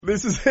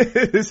This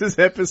is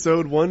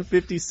episode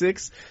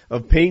 156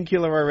 of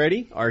Painkiller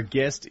Already. Our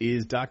guest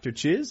is Dr.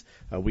 Chiz.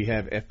 We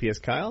have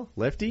FPS Kyle,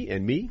 Lefty,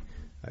 and me,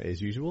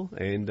 as usual.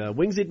 And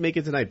Wings didn't make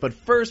it tonight. But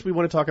first, we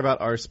want to talk about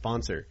our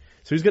sponsor.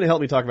 So who's going to help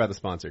me talk about the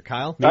sponsor?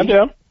 Kyle? Me? I'm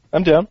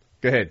down.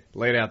 Go ahead.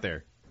 Lay it out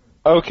there.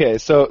 Okay,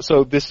 so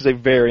this is a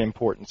very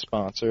important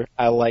sponsor.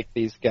 I like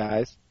these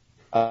guys.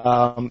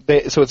 So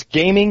it's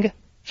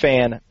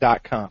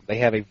gamingfan.com. They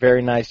have a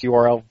very nice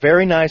URL,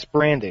 very nice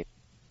branding.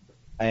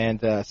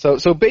 And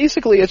so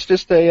basically, it's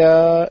just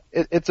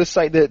it's a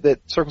site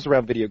that circles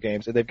around video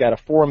games, and they've got a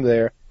forum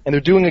there, and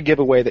they're doing a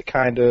giveaway that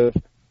kind of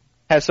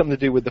has something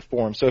to do with the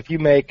forum. So if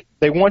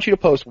they want you to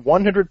post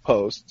 100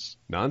 posts,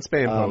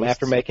 non-spam posts,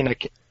 after making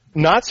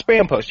not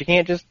spam posts. You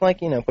can't just put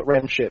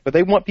random shit. But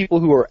they want people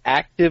who are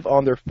active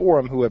on their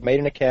forum, who have made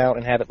an account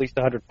and have at least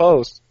 100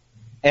 posts.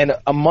 And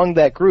among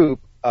that group,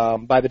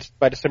 by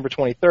December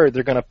 23rd,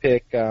 they're going to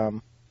pick.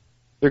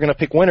 They're going to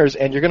pick winners,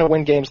 and you're going to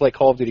win games like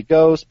Call of Duty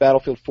Ghosts,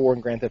 Battlefield 4,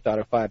 and Grand Theft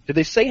Auto 5. Did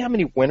they say how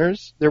many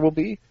winners there will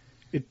be?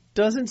 It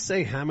doesn't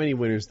say how many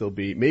winners there'll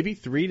be. Maybe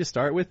 3 to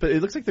start with, but it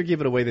looks like they're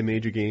giving away the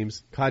major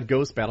games. COD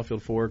Ghosts,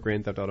 Battlefield 4,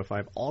 Grand Theft Auto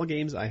 5, all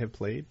games I have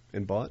played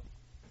and bought.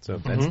 So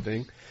that's the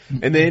thing.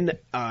 And then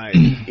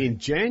in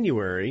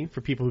January, for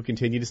people who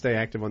continue to stay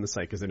active on the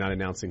site because they're not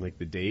announcing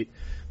the date,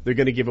 they're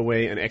going to give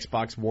away an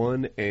Xbox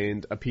One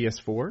and a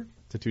PS4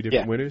 to 2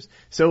 different winners.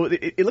 So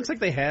it looks like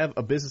they have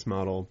a business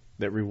model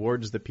that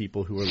rewards the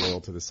people who are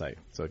loyal to the site.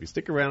 So if you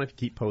stick around, if you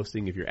keep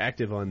posting, if you're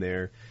active on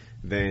there,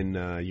 then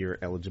you're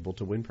eligible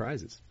to win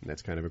prizes. And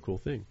that's kind of a cool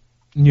thing.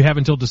 And you have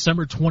until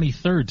December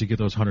 23rd to get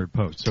those 100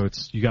 posts. So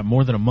you got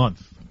more than a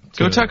month.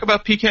 Go talk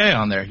about PK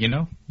on there,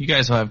 You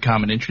guys will have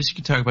common interests. You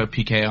can talk about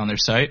PK on their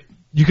site.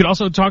 You could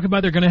also talk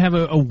about they're going to have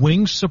a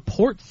Wings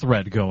support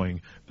thread going,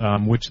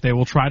 which they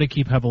will try to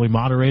keep heavily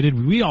moderated.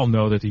 We all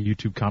know that the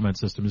YouTube comment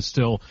system is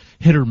still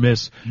hit or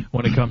miss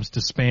when it comes to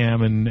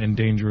spam and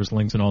dangerous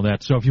links and all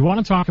that. So if you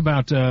want to talk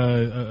about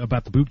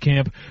the boot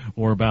camp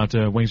or about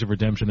Wings of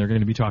Redemption, they're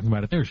going to be talking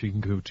about it there. So you can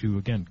go to,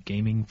 again,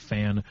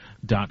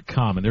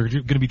 gamingfan.com. And they're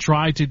going to be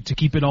trying to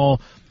keep it all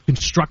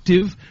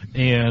constructive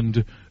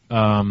and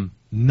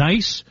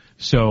nice.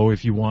 So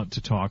if you want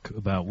to talk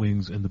about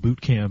Wings and the boot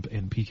camp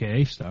and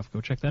PKA stuff,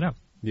 go check that out.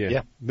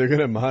 Yeah. They're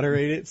going to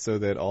moderate it so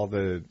that all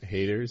the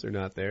haters are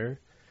not there.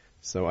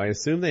 So I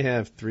assume they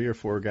have 3 or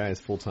 4 guys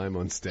full-time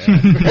on staff.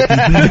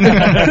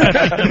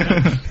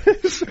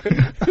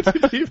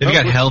 They've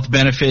got health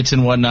benefits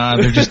and whatnot.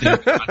 They're just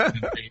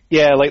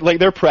like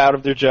they're proud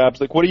of their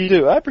jobs. Like, what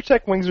do? I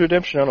protect Wings of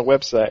Redemption on a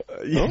website.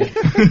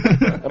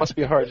 That must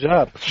be a hard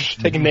job.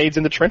 Taking nades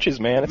in the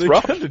trenches, man. It's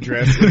rough. They're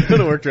going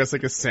to work dressed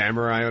like a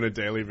samurai on a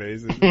daily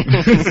basis.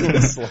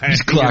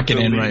 Just clocking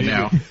in right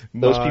now.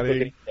 Those people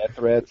getting death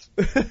threats.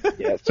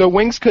 Yeah. So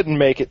Wings couldn't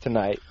make it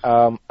tonight.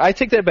 I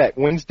take that back.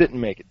 Wings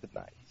didn't make it tonight.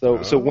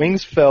 So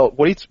Wings felt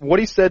what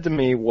he said to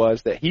me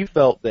was that he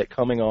felt that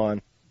coming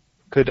on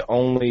could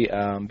only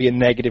be a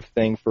negative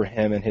thing for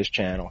him and his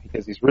channel,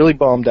 because he's really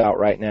bummed out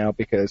right now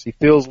because he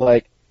feels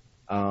like,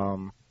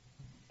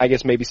 I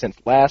guess maybe since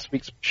last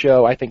week's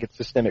show, I think it's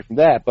systemic from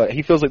that, but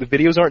he feels like the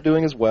videos aren't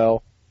doing as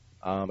well,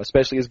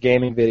 especially his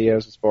gaming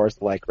videos as far as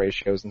the like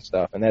ratios and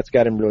stuff, and that's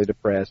got him really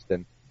depressed.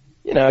 And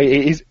he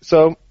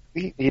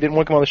didn't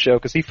want to come on the show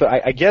because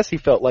I guess he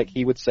felt like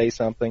he would say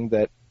something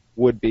that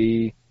would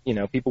be,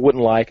 people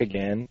wouldn't like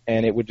again,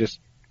 and it would just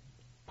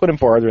put him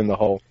farther in the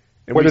hole.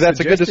 And whether that's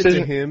a good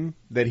decision to him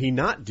that he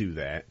not do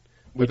that,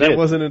 but that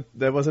wasn't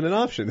an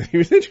option that he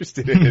was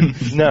interested in.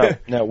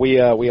 No, we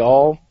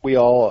all,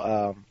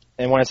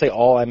 and when I say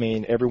all, I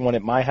mean everyone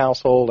at my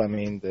household. I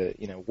mean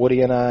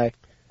Woody and I,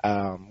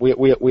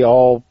 we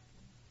all,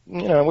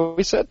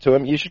 we said to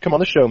him, you should come on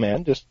the show,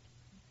 man. Just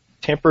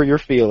temper your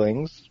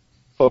feelings,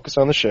 focus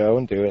on the show,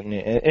 and do it.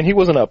 And he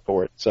wasn't up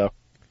for it. So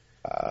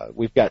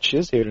we've got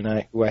Chiz here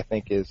tonight, who I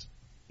think is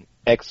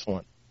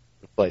excellent.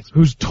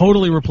 Who's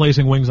totally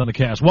replacing Wings on the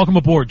cast. Welcome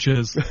aboard,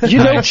 Chiz.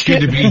 It's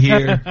good to be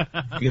here.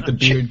 Get the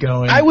beard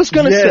going. I was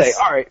going to say,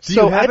 all right. Do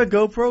you have a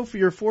GoPro for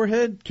your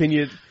forehead? Can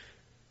you?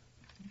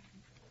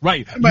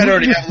 Right. I might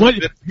already have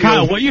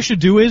Kyle, what you should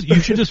do is you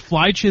should just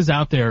fly Chiz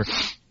out there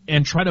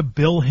and try to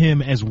bill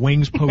him as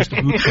Wings post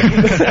boot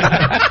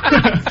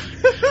camp.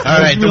 All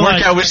right, the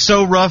workout was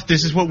so rough.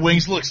 This is what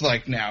Wings looks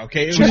like now.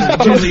 Okay, it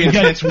was really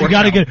intense workout. You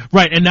got to get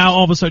right, and now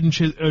all of a sudden,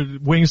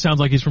 Wings sounds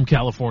like he's from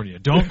California.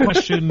 Don't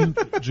question.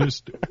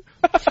 Just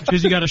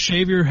you got to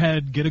shave your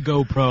head, get a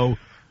GoPro.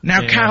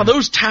 Now, Kyle,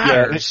 those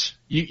tires,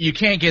 you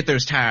can't get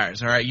those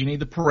tires. All right, you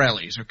need the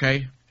Pirellis.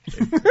 Okay.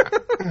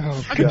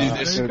 I can do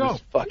this. There you go.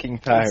 Fucking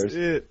tires. That's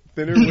it.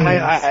 Thinner wings.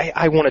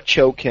 I want to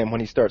choke him when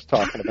he starts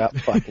talking about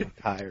fucking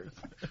tires.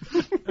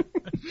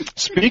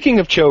 Speaking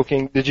of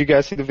choking, did you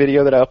guys see the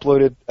video that I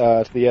uploaded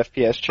to the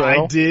FPS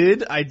channel?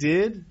 I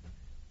did.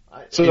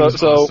 So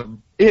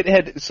awesome.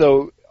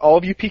 So all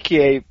of you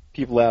PKA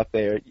people out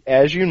there,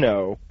 as you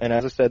know, and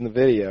as I said in the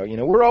video,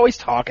 we're always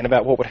talking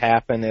about what would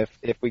happen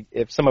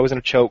if somebody was in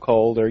a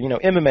chokehold or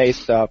MMA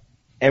stuff.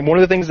 And one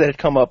of the things that had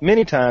come up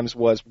many times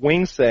was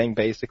Wings saying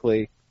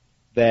basically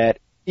that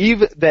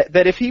even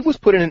that if he was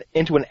put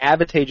into an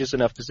advantageous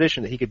enough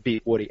position that he could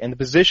beat Woody, and the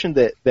position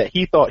that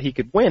he thought he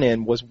could win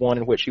in was one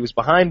in which he was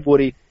behind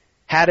Woody,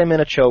 had him in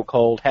a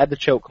chokehold, had the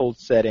chokehold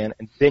set in,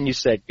 and then you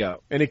said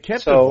go. And it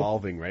kept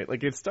evolving, right?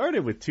 Like, it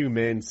started with two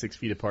men 6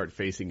 feet apart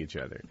facing each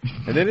other.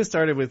 And then it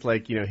started with,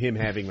 like, him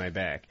having my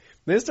back.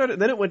 Then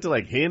it went to,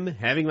 like, him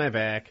having my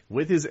back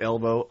with his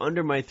elbow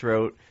under my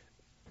throat,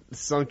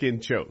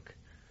 sunken choke.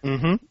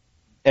 Mm-hmm.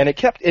 And it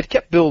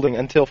kept building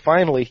until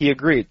finally he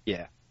agreed,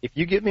 yeah, if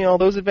you give me all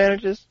those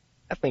advantages,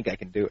 I think I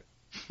can do it.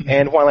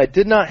 And while I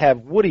did not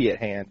have Woody at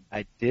hand,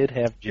 I did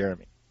have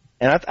Jeremy.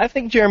 And I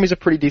think Jeremy's a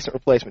pretty decent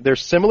replacement. They're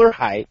similar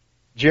height.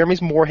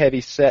 Jeremy's more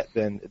heavy set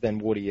than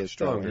Woody is.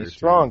 He's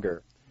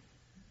stronger.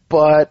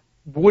 But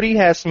Woody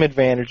has some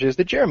advantages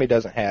that Jeremy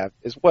doesn't have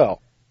as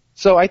well.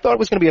 So I thought it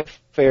was going to be a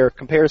fair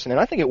comparison,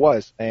 and I think it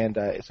was. And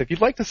so if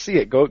you'd like to see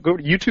it, go to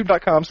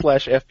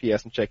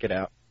youtube.com/FPS and check it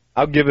out.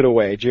 I'll give it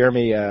away.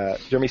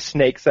 Jeremy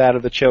snakes out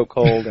of the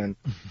chokehold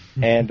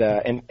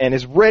and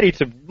is ready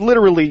to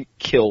literally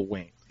kill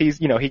Wings. He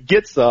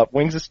gets up.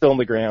 Wings is still on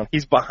the ground.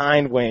 He's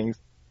behind Wings.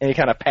 And he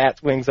kind of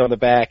pats Wings on the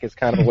back as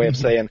kind of a way of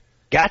saying,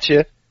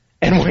 gotcha.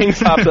 And Wings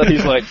hops up.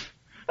 He's like,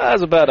 I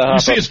was about to hop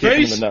up and kick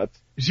him in the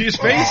nuts. You see his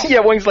face?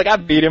 Yeah, Wings like, I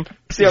beat him.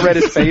 See how red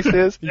his face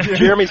is?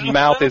 Jeremy's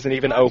mouth isn't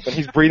even open.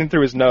 He's breathing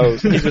through his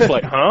nose. And he's just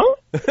like, huh?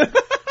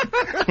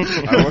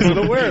 I wasn't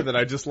aware that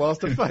I just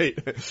lost a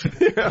fight. I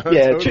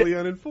was totally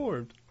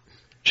uninformed.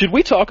 Should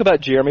we talk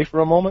about Jeremy for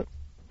a moment?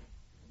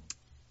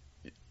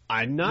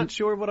 I'm not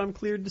sure what I'm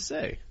cleared to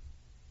say.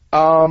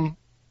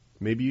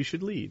 Maybe you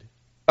should lead.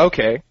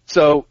 Okay,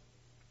 so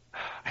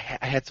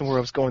I had somewhere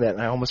I was going with that,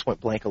 and I almost went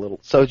blank a little.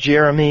 So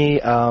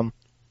Jeremy's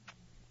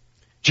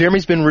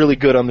been really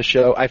good on the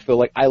show. I feel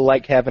like I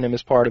like having him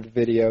as part of the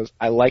videos.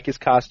 I like his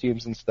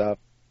costumes and stuff,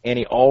 and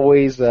he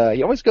always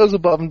goes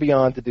above and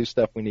beyond to do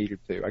stuff we need him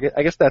to.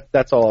 I guess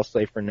that's all I'll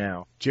say for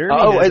now.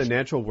 Jeremy has a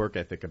natural work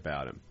ethic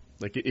about him.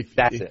 Like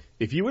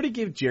if you were to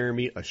give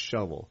Jeremy a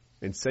shovel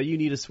and say you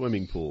need a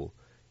swimming pool,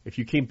 if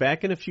you came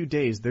back in a few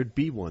days, there'd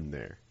be one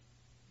there.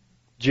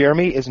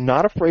 Jeremy is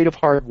not afraid of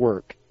hard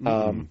work.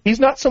 He's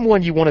not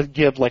someone you want to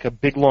give like a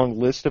big long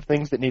list of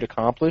things that need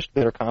accomplished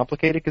that are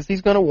complicated, because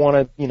he's going to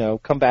want to,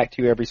 come back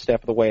to you every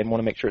step of the way and want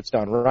to make sure it's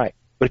done right.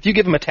 But if you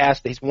give him a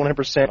task that he's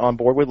 100% on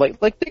board with, like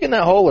digging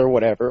that hole or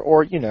whatever,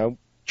 or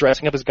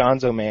dressing up as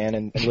Gonzo Man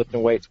and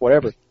lifting weights,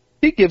 whatever,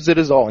 he gives it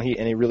his all and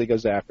he really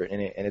goes after it,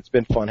 and it's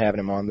been fun having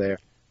him on there.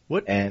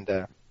 What?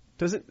 And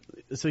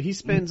so he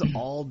spends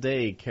all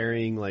day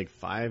carrying like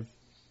 5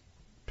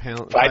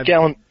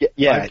 gallon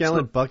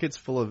buckets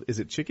full of,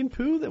 is it chicken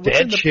poo?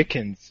 Dead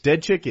chickens.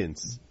 Dead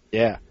chickens.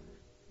 Yeah.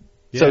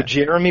 So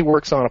Jeremy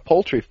works on a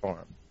poultry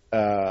farm.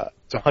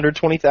 It's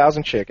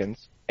 120,000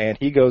 chickens, and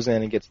he goes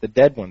in and gets the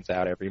dead ones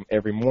out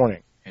every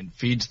morning. And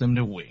feeds them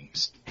to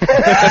Wings.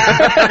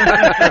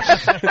 I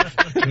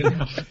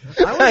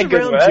was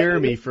around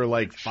Jeremy for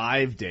like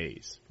 5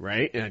 days,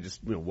 right? And I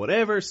just,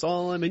 whatever,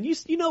 saw him, and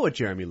you know what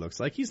Jeremy looks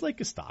like. He's like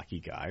a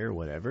stocky guy or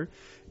whatever.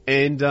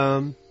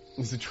 And,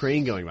 there's a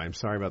train going by. I'm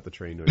sorry about the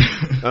train noise.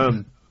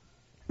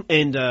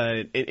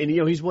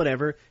 He's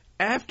whatever.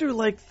 After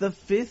like the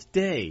 5th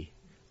day,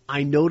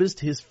 I noticed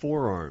his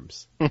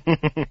forearms.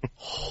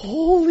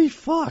 Holy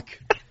fuck.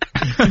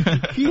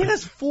 He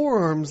has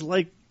forearms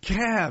like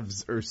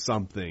calves or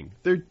something.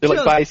 They're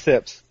like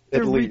biceps.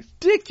 They're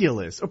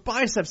ridiculous. Or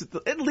biceps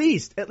at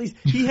least.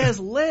 He has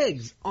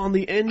legs on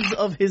the ends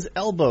of his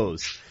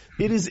elbows.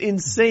 It is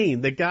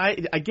insane. The guy,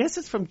 I guess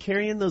it's from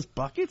carrying those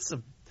buckets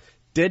of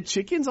dead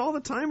chickens all the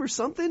time or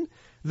something?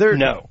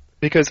 No,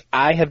 because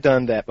I have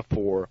done that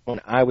before when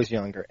I was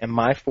younger, and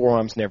my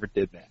forearms never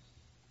did that.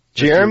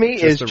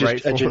 Jeremy is a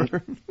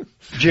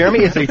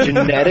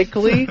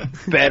genetically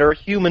better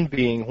human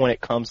being when it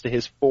comes to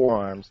his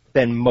forearms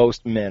than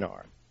most men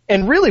are.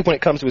 And really when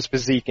it comes to his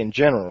physique in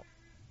general.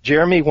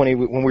 Jeremy, when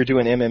we were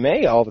doing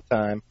MMA all the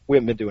time, we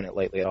haven't been doing it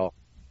lately at all,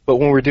 but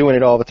when we were doing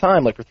it all the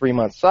time, like for 3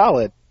 months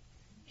solid,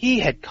 he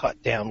had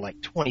cut down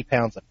like 20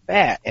 pounds of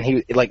fat, and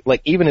he like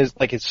even his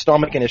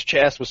stomach and his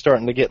chest was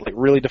starting to get like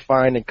really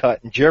defined and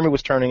cut, and Jeremy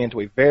was turning into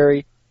a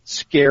very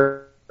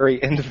scary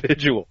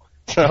individual.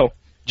 So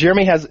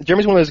Jeremy's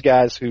one of those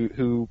guys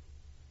who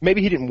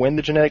maybe he didn't win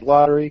the genetic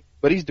lottery,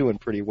 but he's doing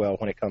pretty well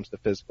when it comes to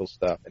physical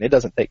stuff, and it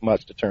doesn't take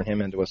much to turn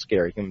him into a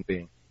scary human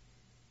being.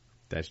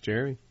 That's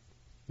Jeremy.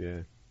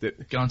 Yeah.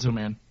 Gonzo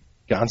Man.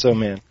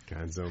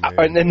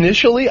 And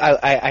initially,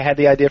 I had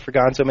the idea for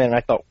Gonzo Man, and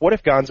I thought, what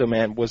if Gonzo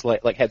Man was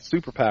like had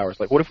superpowers?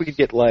 Like, what if we could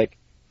get like,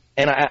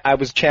 and I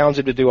was challenged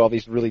him to do all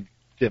these really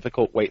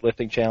difficult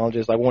weightlifting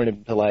challenges. I wanted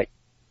him to like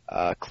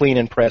clean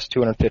and press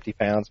 250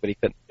 pounds, but he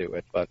couldn't do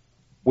it. But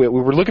we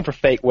were looking for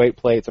fake weight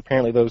plates.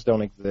 Apparently, those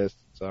don't exist.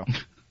 So,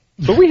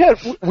 but we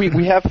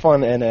have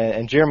fun,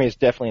 and Jeremy is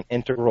definitely an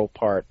integral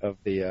part of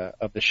the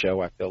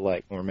show. I feel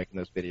like when we're making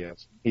those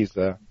videos, he's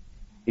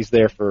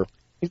there for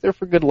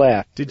a good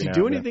laugh. Did you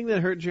do anything that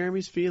hurt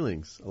Jeremy's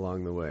feelings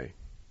along the way?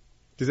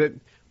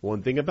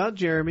 One thing about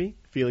Jeremy,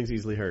 feelings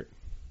easily hurt.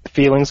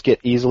 Feelings get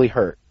easily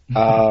hurt.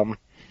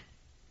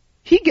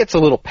 he gets a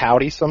little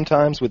pouty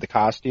sometimes with the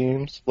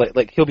costumes.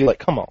 Like he'll be like,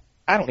 "Come on,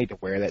 I don't need to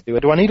wear that, do I?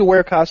 Do I need to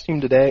wear a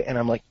costume today?" And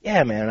I'm like,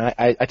 "Yeah, man."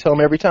 I tell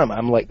him every time.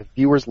 I'm like, the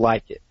viewers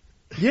like it.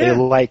 Yeah, they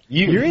like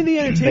you. You're in the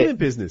entertainment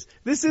business.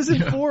 This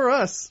isn't for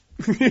us.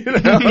 You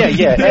know?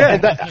 Yeah.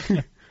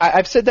 And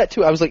I've said that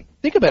too. I was like,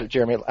 think about it,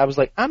 Jeremy. I was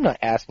like, I'm not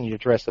asking you to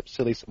dress up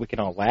silly so we can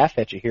all laugh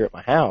at you here at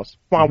my house.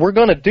 Well, we're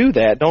going to do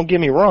that. Don't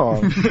get me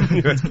wrong.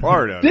 That's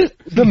part of it.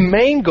 The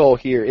main goal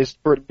here is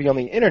for it to be on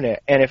the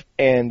internet.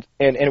 And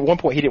at one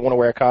point he didn't want to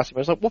wear a costume.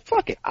 I was like, well,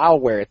 fuck it. I'll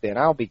wear it then.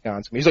 I'll be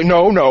gone. He's like,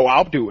 no,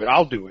 I'll do it.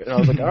 And I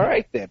was like, all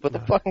right then. Put the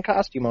fucking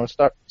costume on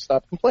and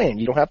stop complaining.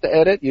 You don't have to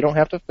edit. You don't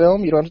have to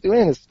film. You don't have to do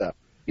any of this stuff.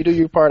 You do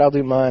your part, I'll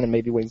do mine, and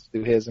maybe Wings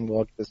do his, and we'll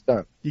all get this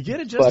done. You get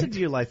adjusted to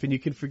your life, and you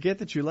can forget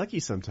that you're lucky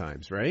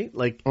sometimes, right?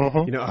 Like,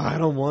 I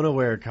don't want to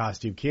wear a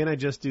costume. Can't I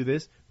just do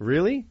this?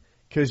 Really?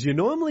 Because you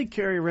normally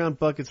carry around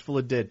buckets full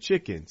of dead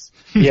chickens.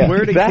 Yeah,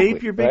 wear the exactly,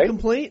 cape your big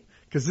complaint?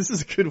 Because this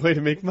is a good way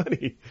to make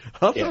money.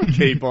 I'll throw a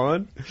cape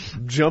on,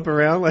 jump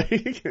around like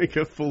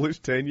a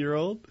foolish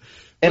 10-year-old.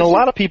 And a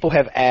lot of people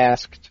have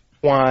asked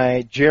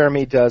why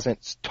Jeremy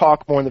doesn't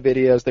talk more in the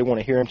videos. They want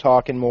to hear him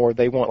talking more.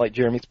 They want like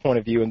Jeremy's point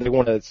of view, and they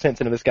want to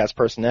sense into this guy's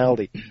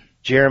personality.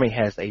 Jeremy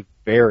has a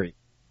very,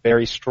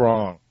 very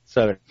strong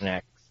Southern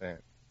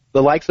accent,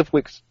 the likes of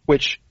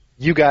which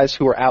you guys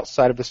who are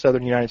outside of the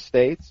Southern United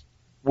States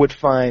would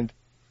find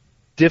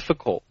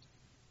difficult,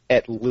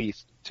 at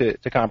least, to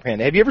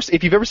comprehend.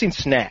 If you've ever seen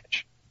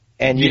Snatch,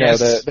 and you know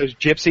those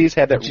gypsies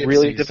have that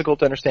really difficult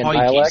to understand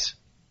dialect,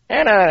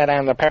 and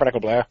I'm the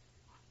peppernickel blue.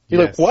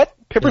 You're like, what?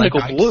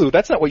 Peppernickel blue?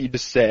 That's not what you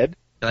just said.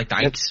 You like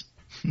dykes?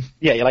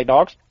 Yeah, you like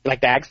dogs? You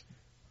like dags?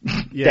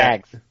 Yeah.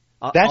 Dags.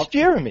 That's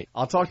Jeremy.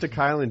 I'll talk to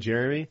Kyle and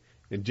Jeremy,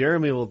 and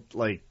Jeremy will,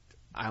 like,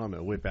 I don't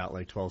know, whip out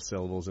like 12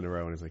 syllables in a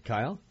row, and he's like,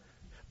 Kyle?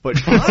 But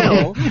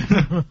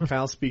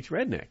Kyle speaks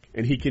redneck,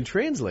 and he can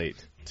translate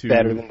to...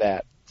 Better than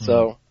that.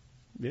 So,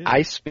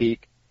 I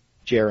speak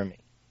Jeremy.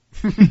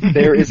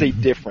 There is a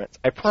difference.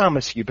 I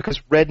promise you,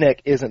 because redneck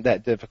isn't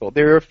that difficult.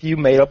 There are a few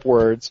made-up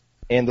words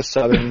in the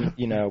Southern,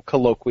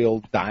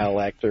 colloquial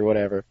dialect or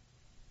whatever.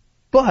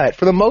 But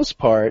for the most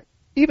part,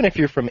 even if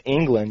you're from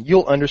England,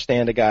 you'll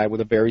understand a guy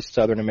with a very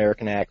Southern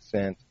American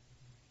accent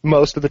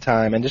most of the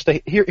time. And just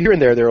here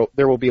and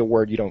there will be a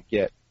word you don't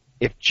get.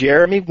 If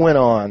Jeremy went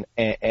on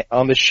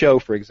the show,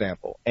 for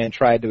example, and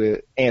tried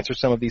to answer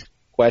some of these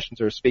questions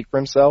or speak for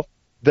himself,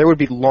 there would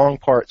be long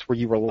parts where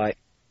you were like,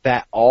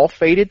 that all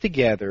faded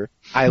together.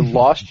 I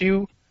lost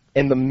you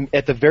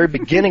at the very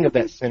beginning of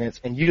that sentence,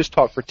 and you just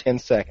talk for 10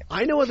 seconds.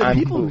 I know other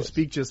people who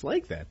speak just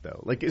like that,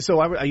 though. Like, so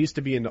I used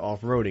to be into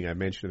off-roading. I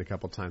mentioned it a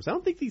couple times. I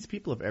don't think these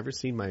people have ever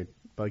seen my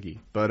buggy,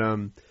 but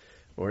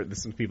or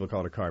some people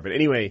call it a car. But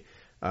anyway,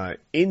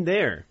 in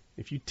there,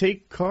 if you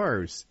take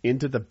cars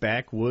into the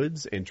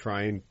backwoods and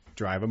try and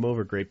drive them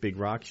over great big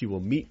rocks, you will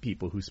meet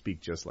people who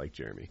speak just like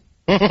Jeremy.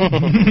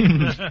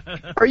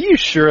 Are you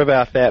sure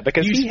about that?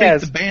 Because he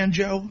has the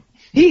banjo.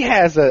 He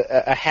has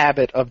a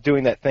habit of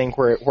doing that thing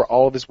where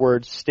all of his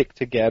words stick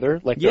together,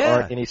 like there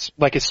aren't any,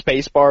 like his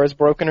space bar is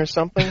broken or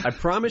something. I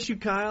promise you,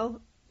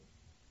 Kyle,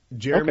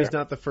 Jeremy's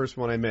not the first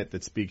one I met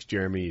that speaks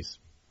Jeremy's.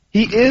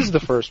 He is the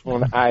first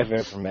one I've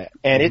ever met,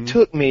 and it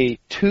took me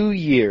 2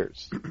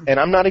 years, and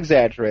I'm not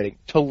exaggerating,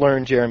 to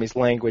learn Jeremy's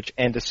language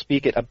and to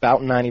speak it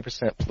about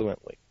 90%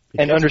 fluently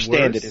and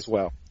understand it as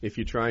well. If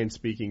you try and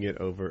speaking it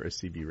over a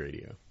CB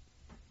radio,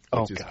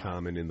 which is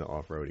common in the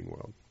off-roading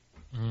world.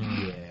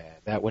 Yeah,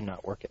 that would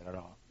not work at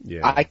all.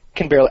 Yeah. I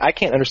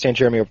can't understand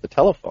Jeremy over the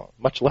telephone,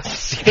 much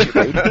less CB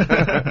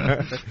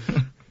radio.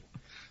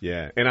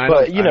 Yeah, and I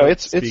don't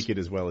speak it's it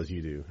as well as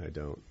you do. I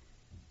don't,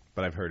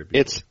 but I've heard it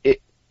before.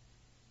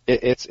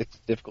 It's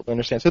difficult to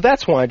understand. So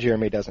that's why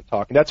Jeremy doesn't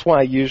talk. And that's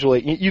why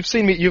usually you've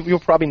seen me. You'll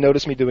probably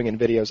notice me doing it in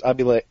videos. I'll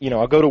be like,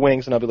 I'll go to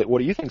Wings and I'll be like, what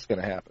do you think's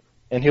going to happen?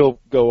 And he'll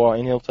go on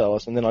and he'll tell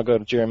us. And then I'll go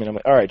to Jeremy and I'm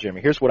like, all right,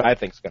 Jeremy, here's what I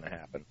think's going to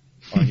happen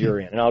on your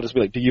end. And I'll just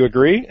be like, do you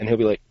agree? And he'll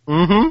be like,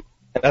 mm-hmm.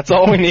 And that's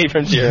all we need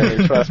from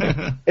Jeremy. Trust me.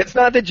 It's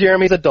not that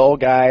Jeremy's a dull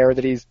guy or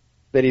that he's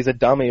a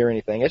dummy or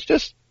anything. It's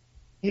just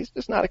he's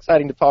just not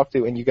exciting to talk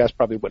to, and you guys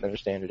probably wouldn't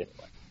understand it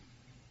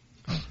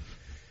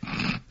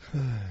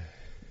anyway.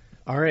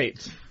 All right.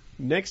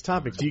 Next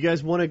topic. Do you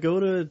guys want to go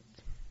to,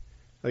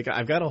 like,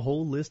 I've got a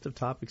whole list of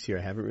topics here.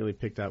 I haven't really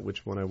picked out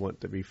which one I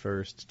want to be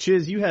first.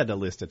 Chiz, you had a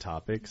list of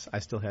topics. I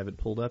still have it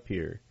pulled up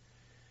here.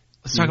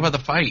 Let's talk about the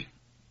fight.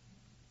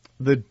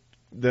 The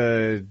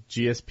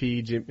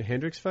GSP Jim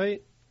Hendricks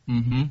fight?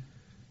 Mm-hmm.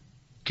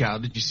 Cal,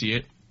 did you see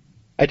it?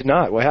 I did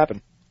not. What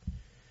happened?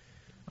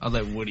 I'll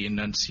let Woody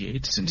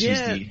enunciate since he's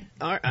the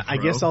I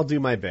guess I'll do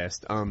my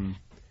best.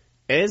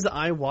 As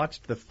I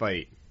watched the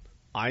fight,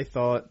 I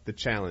thought the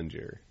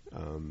challenger,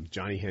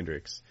 Johnny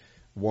Hendricks,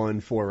 won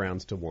 4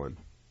 rounds to 1.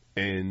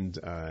 And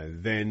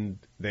then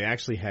they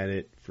actually had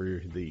it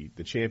for the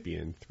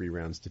champion 3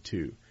 rounds to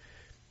 2.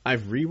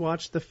 I've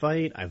rewatched the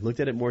fight. I've looked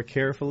at it more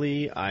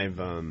carefully. I've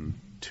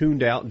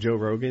tuned out Joe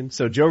Rogan.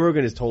 So Joe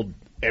Rogan has told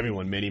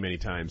everyone many, many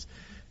times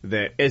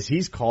that as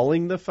he's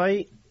calling the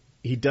fight,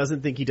 he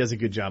doesn't think he does a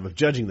good job of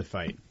judging the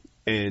fight.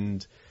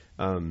 And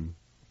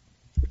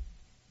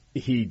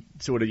he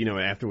sort of,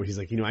 afterward, he's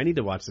like, I need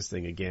to watch this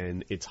thing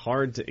again. It's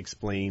hard to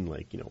explain,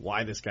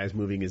 why this guy's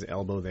moving his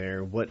elbow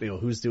there,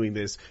 who's doing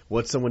this,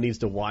 what someone needs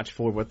to watch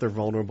for, what they're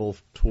vulnerable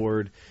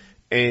toward,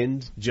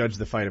 and judge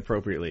the fight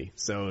appropriately.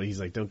 So he's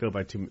like, don't go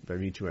by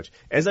me too much.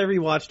 As I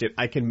rewatched it,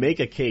 I can make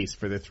a case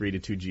for the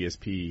 3-2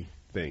 GSP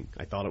thing.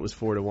 I thought it was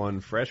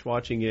 4-1, fresh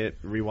watching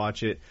it,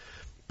 rewatch it.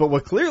 But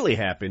what clearly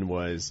happened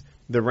was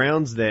the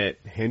rounds that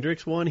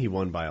Hendricks won, he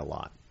won by a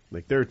lot.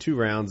 Like, there are 2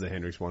 rounds that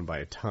Hendricks won by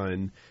a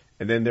ton.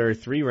 And then there are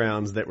 3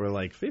 rounds that were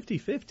like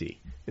 50-50.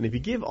 And if you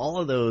give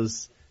all of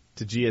those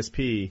to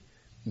GSP,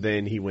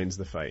 then he wins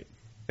the fight.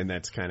 And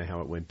that's kind of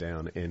how it went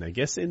down. And I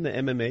guess in the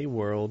MMA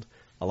world,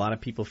 a lot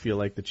of people feel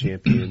like the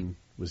champion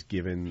was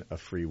given a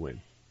free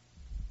win.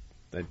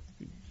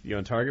 You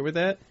on target with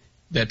that?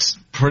 That's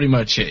pretty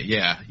much it,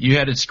 yeah. You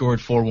had it scored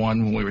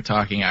 4-1 when we were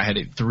talking. I had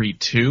it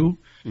 3-2.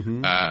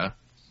 Mm-hmm.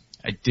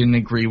 I didn't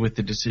agree with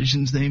the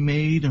decisions they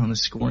made on the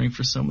scoring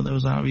for some of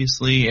those,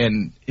 obviously.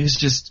 And it's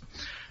just...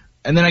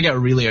 And then I got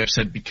really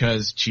upset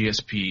because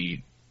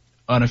GSP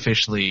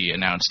unofficially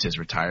announced his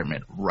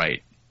retirement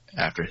right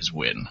after his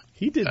win.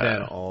 He did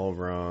that all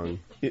wrong.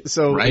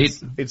 So right?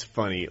 It's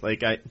funny.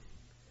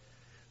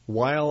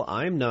 While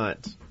I'm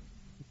not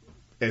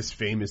as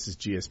famous as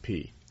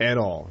GSP at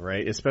all,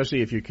 right?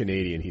 Especially if you're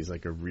Canadian, he's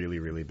like a really,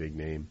 really big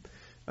name.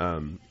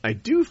 I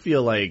do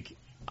feel like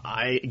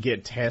I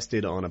get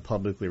tested on a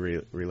publicly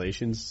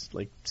relations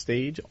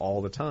stage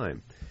all the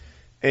time.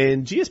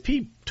 And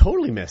GSP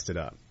totally messed it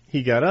up.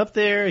 He got up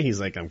there,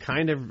 he's like,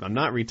 I'm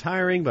not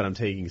retiring, but I'm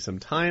taking some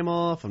time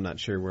off. I'm not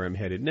sure where I'm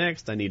headed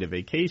next. I need a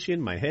vacation.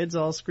 My head's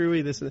all screwy.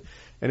 And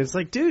it's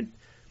like, dude,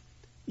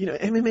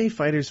 MMA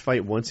fighters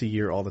fight once a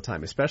year all the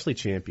time, especially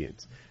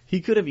champions.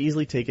 He could have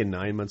easily taken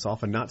 9 months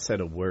off and not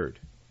said a word,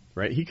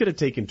 right? He could have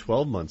taken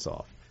 12 months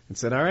off and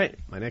said, all right,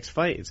 my next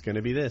fight, it's going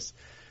to be this.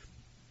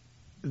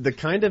 The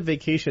kind of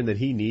vacation that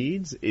he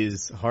needs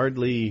is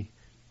hardly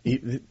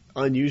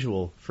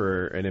unusual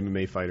for an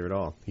MMA fighter at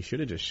all. He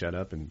should have just shut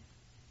up and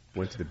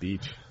went to the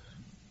beach.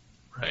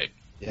 Right.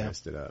 Yeah.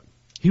 Messed it up.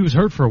 He was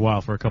hurt for a while,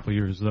 for a couple of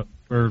years,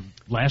 or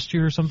last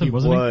year or something,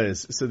 wasn't he? He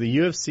was. So the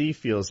UFC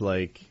feels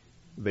like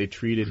they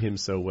treated him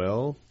so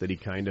well that he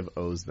kind of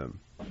owes them.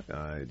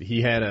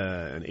 He had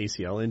an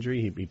ACL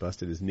injury. He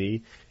busted his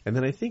knee. And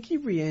then I think he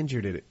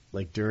re-injured it,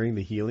 during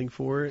the healing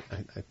for it.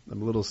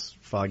 I'm a little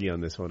foggy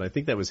on this one. I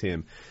think that was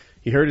him.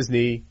 He hurt his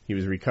knee. He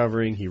was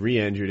recovering. He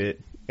re-injured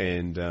it.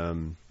 And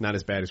not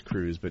as bad as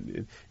Cruz,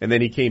 and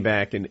then he came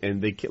back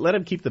and they let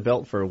him keep the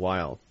belt for a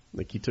while.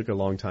 He took a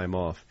long time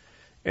off,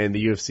 and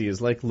the UFC is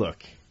like,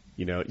 look,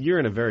 you're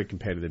in a very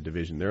competitive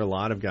division. There are a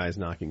lot of guys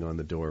knocking on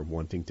the door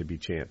wanting to be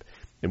champ,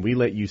 and we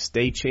let you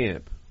stay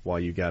champ while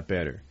you got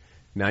better.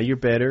 Now you're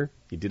better.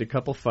 You did a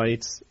couple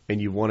fights,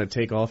 and you want to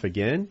take off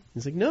again?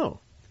 He's like, no,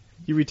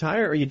 you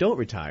retire or you don't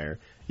retire.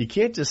 You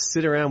can't just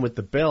sit around with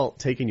the belt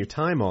taking your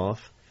time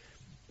off.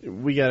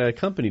 We got a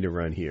company to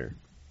run here.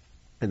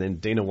 And then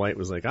Dana White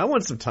was like, I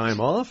want some time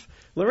off.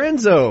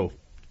 Lorenzo,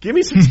 give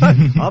me some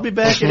time. I'll be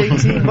back in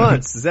 18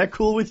 months. Is that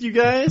cool with you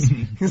guys?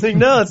 He's like,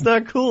 no, it's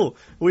not cool.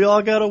 We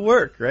all got to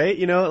work, right?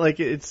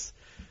 It's,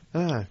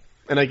 and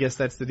I guess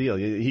that's the deal.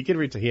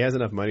 He has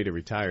enough money to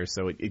retire,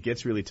 so it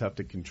gets really tough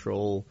to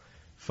control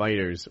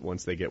fighters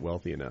once they get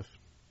wealthy enough.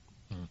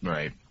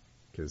 Right.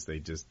 Because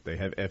they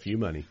have FU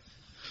money.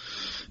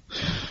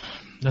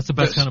 That's the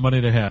best kind of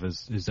money to have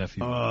is FU.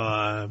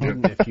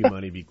 Wouldn't FU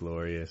money be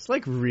glorious?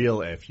 Like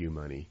real FU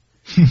money.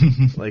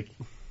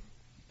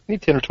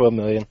 Need 10 or 12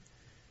 million.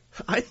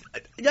 I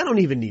don't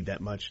even need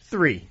that much.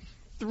 3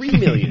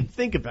 million.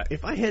 Think about it.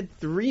 If I had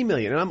 3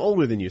 million, and I'm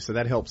older than you, so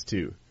that helps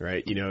too,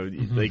 right?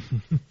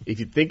 If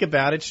you think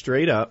about it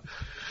straight up,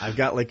 I've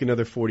got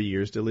another 40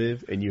 years to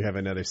live, and you have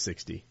another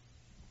 60.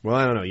 Well,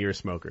 I don't know. You're a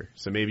smoker,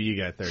 so maybe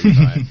you got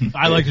 35.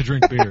 I like to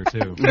drink beer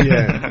too.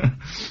 Yeah.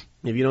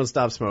 If you don't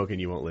stop smoking,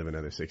 you won't live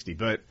another 60,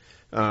 but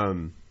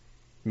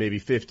maybe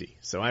 50.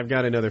 So I've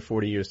got another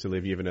 40 years to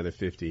live. You have another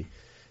 50.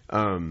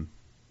 That's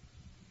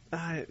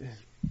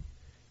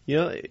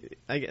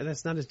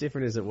not as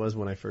different as it was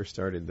when I first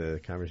started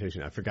the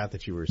conversation. I forgot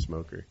that you were a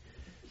smoker.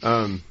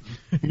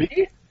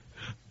 Me?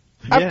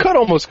 I've cut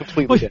almost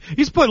completely.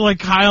 He's putting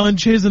Kyle and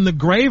Chiz in the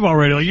grave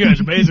already. You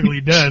guys are basically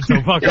dead, so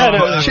fuck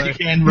off.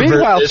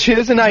 Meanwhile,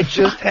 Chiz and I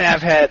just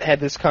have had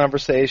this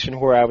conversation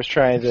where I was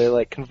trying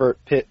to convert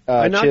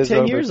I knocked Chiz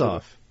 10 years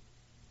off.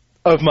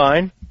 Of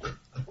mine?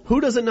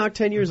 Who doesn't knock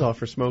 10 years off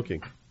for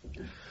smoking?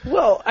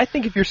 Well, I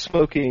think if you're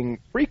smoking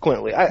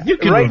frequently, you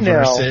can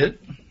reverse it.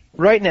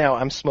 Right now,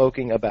 I'm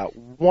smoking about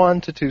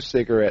 1 to 2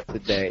 cigarettes a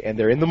day, and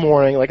they're in the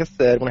morning, like I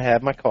said, when I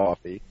have my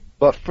coffee.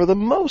 But for the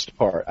most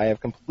part, I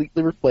have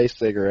completely replaced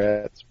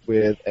cigarettes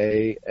with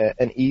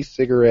an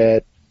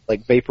e-cigarette,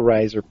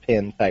 vaporizer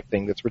pen type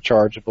thing that's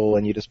rechargeable,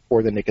 and you just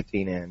pour the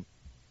nicotine in.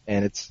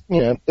 And it's,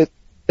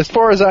 as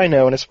far as I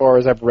know and as far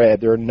as I've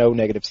read, there are no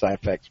negative side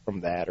effects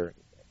from that or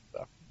anything.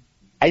 So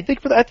I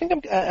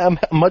think I'm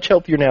much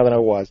healthier now than I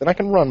was, and I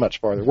can run much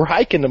farther. We're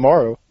hiking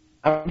tomorrow.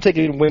 I'm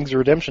taking Wings of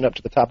Redemption up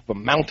to the top of a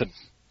mountain.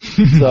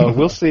 So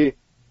we'll see.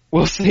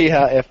 We'll see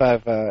if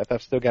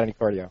I've still got any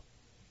cardio.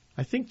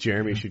 I think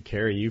Jeremy should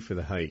carry you for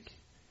the hike,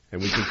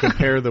 and we can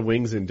compare the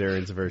Wings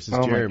endurance versus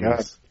Jeremy's. My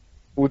God.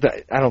 Well,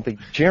 I don't think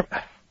Jeremy.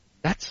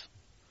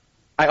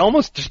 I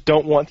almost just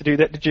don't want to do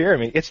that to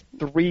Jeremy. It's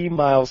 3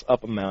 miles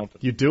up a mountain.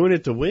 You doing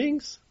it to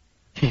Wings?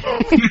 Right,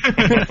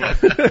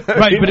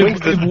 but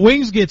if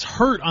Wings gets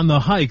hurt on the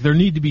hike, there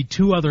need to be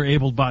 2 other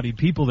able-bodied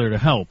people there to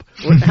help.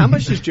 How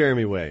much does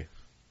Jeremy weigh?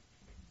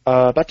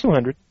 About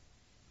 200.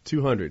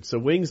 200. So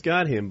Wings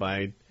got him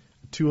by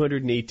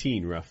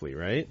 218, roughly,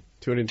 right?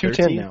 213?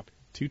 210 now.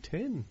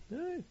 210.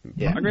 Right.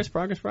 Yeah.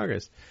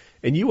 Progress.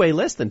 And you weigh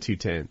less than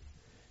 210.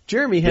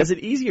 Jeremy has it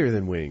easier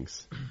than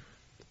Wings.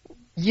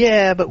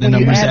 Yeah, but The when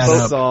you numbers add add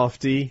both, up.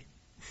 Softy.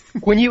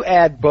 when you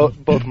add both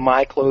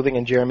my clothing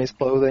and Jeremy's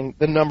clothing,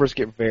 the numbers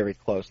get very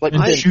close. Like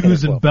And 10,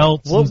 shoes 10, and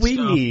belts. What and we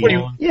stuff.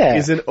 need Yeah.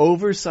 is an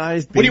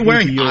oversized What are baby you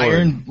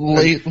wearing? Bjorn.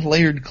 Iron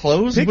layered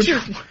clothes?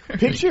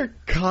 Picture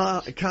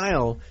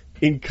Kyle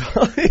in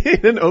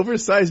an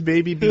oversized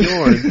baby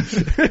Bjorn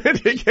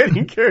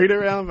getting carried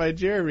around by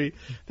Jeremy.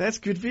 That's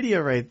good video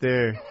right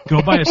there.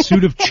 Go buy a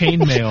suit of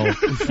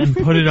chainmail and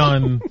put it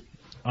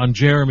on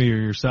Jeremy or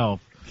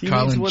yourself. He needs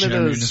Colin one of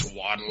Jeremy those. just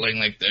waddling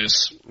like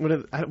this.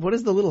 What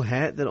is the little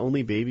hat that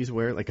only babies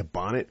wear? Like a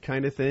bonnet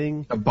kind of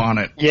thing? A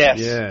bonnet. Yes.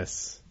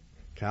 Yes.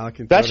 Kyle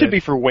can That throw should be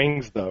for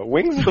Wings, though.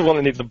 Wings is the one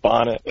that needs a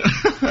bonnet.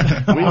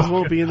 Wings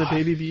won't be in the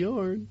baby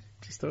Bjorn.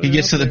 Just throw He it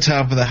gets out to the there.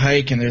 top of the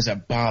hike and there's a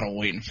bottle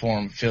waiting for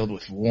him filled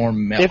with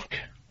warm milk.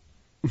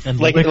 And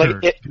Like liquor.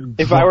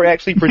 if I were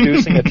actually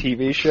producing a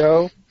TV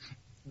show,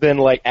 then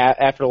like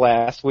after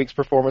last week's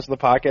performance of the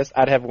podcast,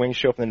 I'd have Wings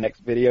show up in the next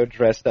video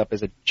dressed up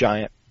as a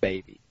giant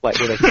baby, like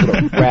with a sort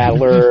of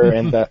rattler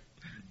and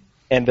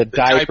the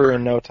diaper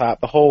and no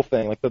top, the whole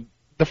thing, like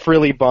the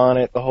frilly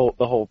bonnet, the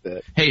whole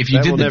bit. Hey, if you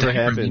That did will the never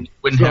diaper, happen. you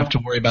wouldn't have to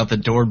worry about the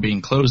door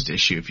being closed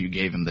issue if you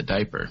gave him the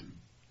diaper.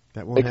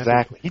 That won't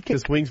Exactly. happen.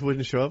 Because Wings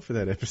wouldn't show up for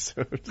that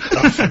episode.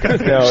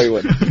 No, he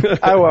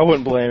wouldn't. I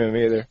wouldn't blame him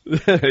either.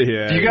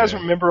 Yeah. Do you guys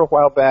remember a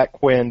while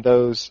back when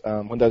those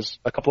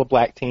a couple of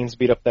black teens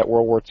beat up that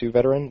World War II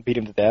veteran, beat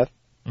him to death?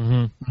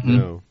 Mm-hmm.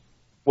 No.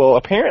 Well,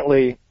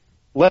 apparently,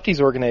 Lefty's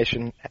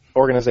organization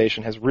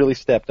has really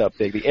stepped up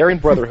big. The Aryan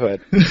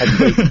Brotherhood has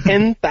put a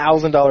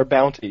 $10,000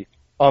 bounty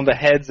on the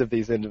heads of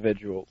these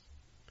individuals.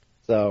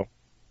 So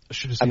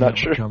Should have I'm seen not that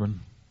sure. one coming.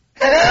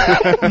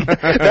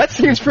 that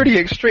seems pretty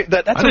extreme.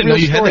 That's I a didn't real know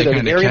you had story. that The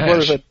kind of Aryan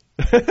cash. Brotherhood.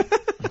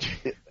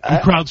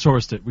 We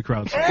crowdsourced it.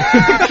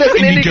 That's an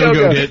Indiegogo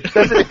Indiegogo. did.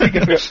 That's an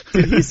Indiegogo.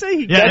 Did he say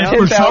he Yeah, That and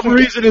for some 10,000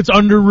 reason it's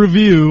under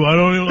review. I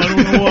don't know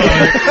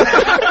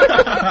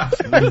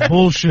why.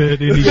 Bullshit,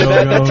 That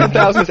Indiegogo.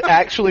 10,000 is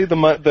actually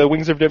the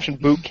Wings of Redemption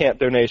boot camp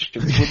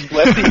donation.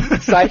 Lefty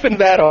siphoned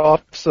that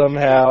off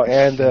somehow,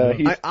 and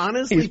I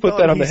honestly he's put thought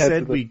that on he the heads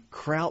said of the- we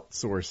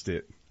crowdsourced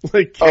it.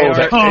 Like Oh,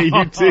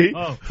 K-R-A-U-T.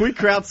 oh. We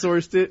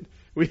crowdsourced it.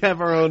 We have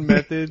our own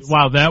methods.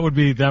 Wow, that would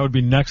be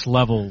next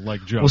level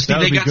like joke. Well, Steve, That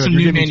would they be got good. some You're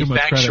new giving too much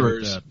credit with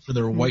manufacturers that. for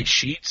their white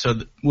sheet, so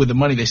with the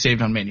money they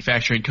saved on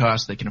manufacturing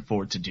costs, they can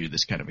afford to do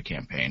this kind of a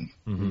campaign.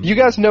 You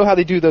guys know how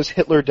they do those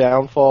Hitler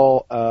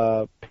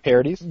downfall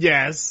parodies?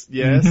 Yes,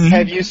 yes.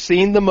 Have you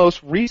seen the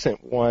most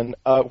recent one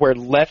where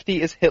Lefty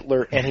is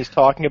Hitler and he's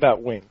talking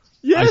about Wings?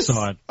 Yes, I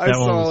saw it. I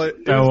saw it.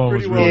 It That was one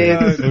pretty was well really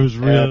done. good. It was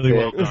really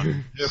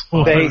Epic.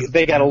 well done.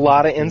 They got a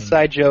lot of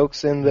inside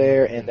jokes in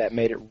there, and that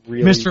made it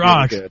really, Mr. really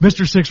Ox, good.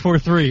 Mr.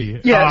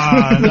 643.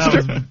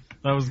 Yes.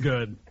 That was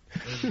good.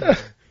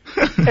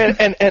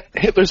 And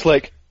Hitler's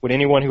like, would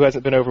anyone who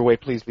hasn't been overweight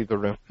please leave the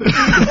room?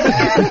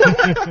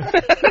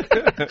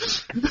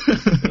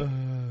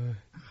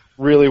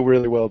 Really,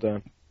 really well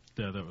done.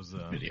 Yeah, that was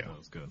Video. That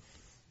was good.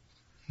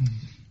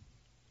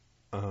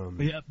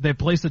 But yeah, they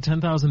placed a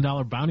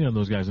 $10,000 bounty on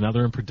those guys, and now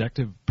they're in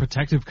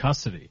protective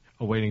custody,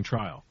 awaiting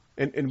trial.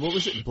 And what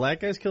was it? Black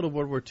guys killed a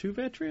World War II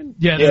veteran?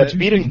 Yeah, Yeah, they're two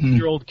beating-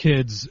 16-year-old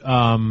kids,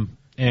 and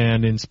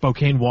in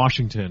Spokane,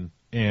 Washington,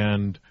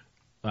 and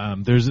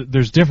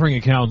there's differing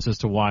accounts as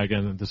to why.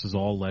 Again, this is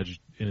all alleged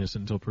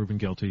innocent until proven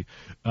guilty.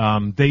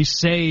 They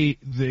say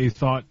they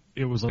thought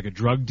it was like a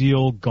drug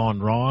deal gone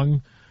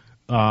wrong,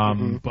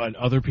 but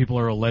other people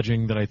are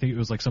alleging that I think it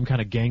was like some kind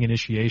of gang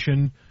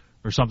initiation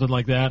or something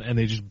like that, and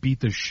they just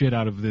beat the shit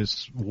out of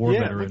this war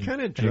Yeah, veteran. what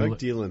kind of And he drug li-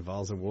 deal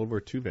involves a World War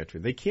II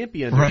veteran? They can't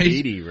be under Right.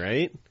 80,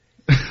 right?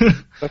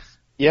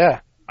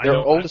 Yeah, I they're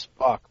know- old as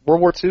fuck. World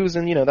War II is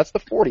in, that's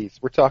the 40s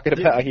we're talking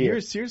about here. You're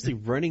seriously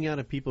running out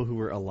of people who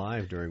were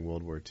alive during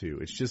World War II.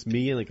 It's just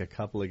me and like a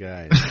couple of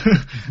guys.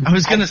 I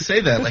was gonna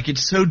say that, like,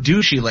 it's so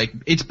douchey. Like,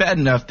 it's bad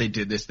enough they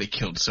did this, they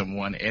killed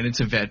someone, and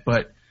it's a vet,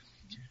 but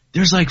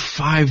there's like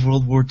 5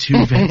 World War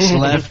II vets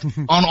left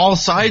on all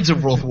sides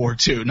of World War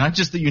II, not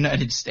just the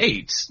United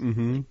States.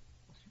 Mm-hmm.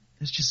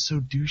 It's just so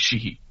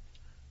douchey.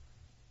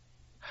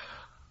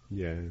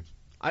 Yeah.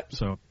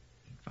 So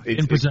It's-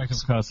 in protective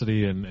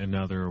custody, and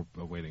now they're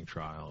awaiting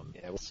trial. And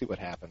Yeah, we'll see what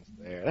happens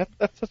there.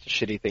 That's such a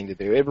shitty thing to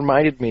do. It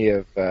reminded me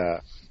of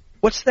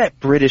what's that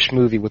British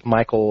movie with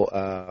Michael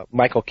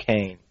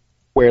Caine,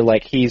 where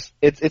like it's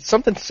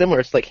something similar.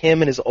 It's like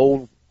him and his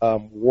old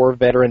war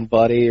veteran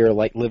buddy are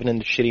like living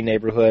in a shitty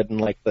neighborhood, and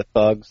like the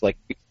thugs like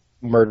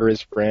murder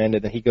his friend,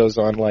 and then he goes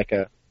on like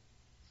a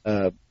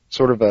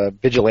sort of a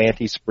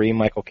vigilante spree.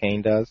 Michael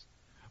Caine does.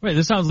 Wait,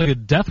 this sounds like a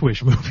Death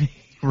Wish movie.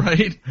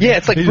 Right? Yeah,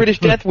 it's like British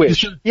Death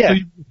Wish. Yeah. So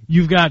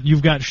you've got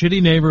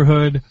shitty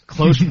neighborhood,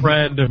 close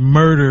friend,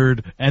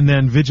 murdered, and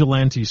then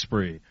vigilante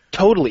spree.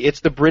 Totally. It's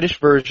the British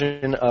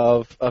version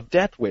of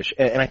Death Wish,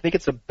 and I think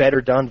it's a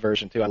better done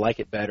version too. I like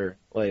it better.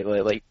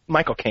 Like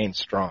Michael Caine's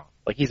strong.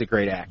 Like he's a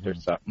great actor,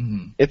 so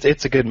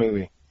it's a good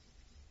movie.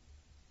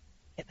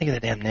 Can't think of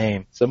the damn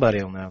name.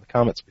 Somebody will know. The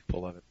comments will be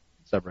full of it.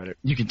 Subreddit.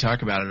 You can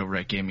talk about it over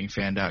at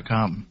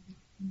gamingfan.com.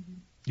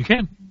 You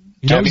can.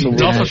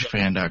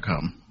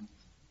 Gamingfan.com.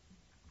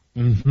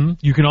 Mm-hmm.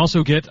 You can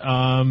also get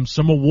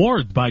some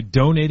awards by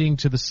donating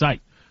to the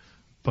site.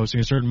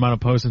 Posting a certain amount of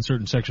posts in a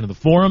certain section of the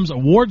forums.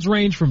 Awards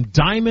range from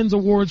Diamonds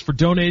Awards for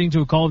donating to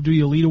a Call of Duty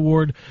Elite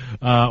Award,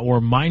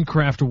 or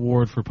Minecraft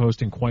Award for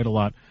posting quite a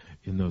lot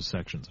in those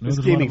sections. This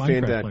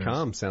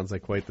GamingFan.com sounds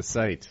like quite the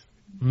site.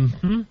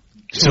 Mm-hmm.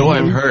 So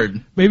I've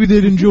heard. Maybe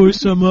they'd enjoy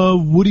some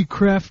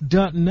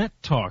WoodyCraft.net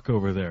talk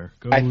over there.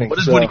 What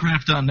is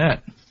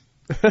WoodyCraft.net?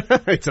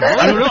 It's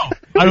I don't know.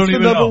 I don't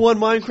even know. It's the number one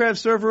Minecraft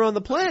server on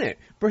the planet.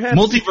 Perhaps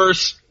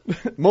Multiverse.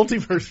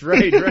 Multiverse,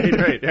 right.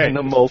 In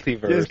the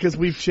multiverse. Yes, because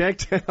we've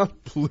checked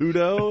out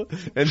Pluto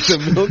and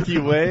the Milky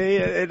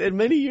Way and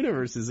many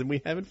universes, and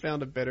we haven't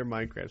found a better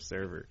Minecraft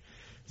server.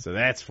 So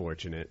that's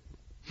fortunate.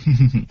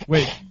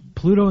 Wait,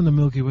 Pluto and the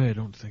Milky Way I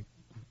don't think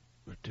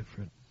are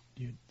different.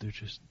 They're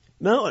just...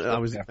 No, I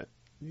was... Yeah.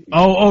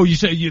 Oh, you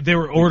said they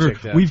were ordered.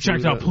 We've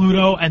checked out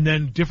Pluto and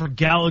then different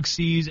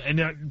galaxies and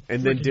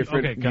then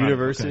different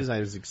universes. Okay. I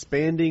was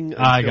expanding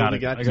until we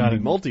got to the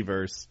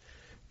multiverse,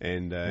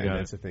 and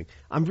that's the thing.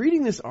 I'm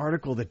reading this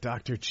article that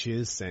Dr.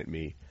 Chiz sent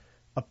me.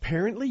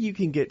 Apparently, you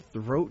can get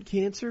throat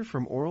cancer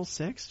from oral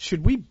sex.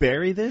 Should we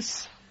bury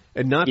this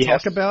and not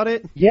talk about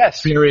it?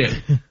 Yes.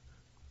 Period.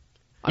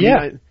 I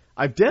mean,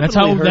 I've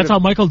definitely heard that's how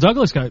Michael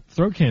Douglas got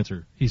throat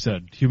cancer. He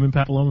said human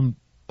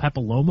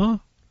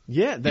papilloma.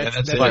 Yeah,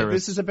 that's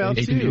this is about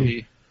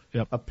too.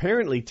 Yep.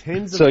 Apparently,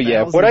 tens of so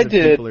thousands what I of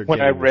did people are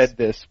when I read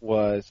this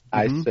was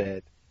I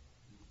said,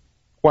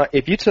 well,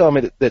 if you tell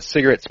me that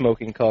cigarette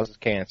smoking causes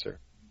cancer,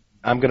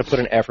 I'm going to put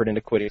an effort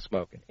into quitting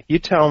smoking. If you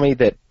tell me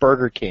that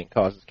Burger King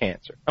causes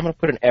cancer, I'm going to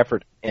put an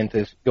effort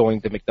into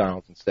going to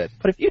McDonald's instead.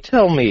 But if you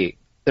tell me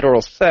that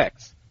oral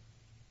sex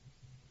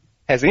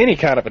has any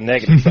kind of a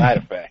negative side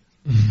effect,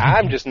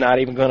 I'm just not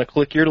even going to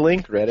click your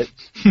link, Reddit.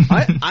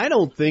 I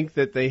don't think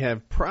that they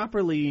have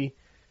properly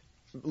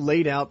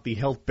laid out the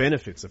health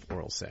benefits of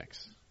oral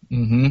sex.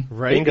 Mm-hmm.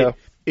 Right? Bingo.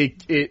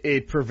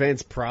 It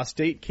prevents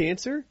prostate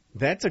cancer.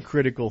 That's a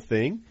critical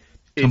thing.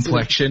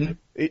 Complexion.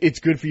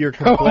 It's good for your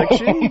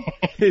complexion.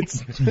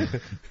 It's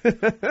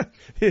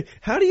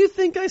how do you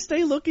think I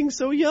stay looking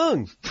so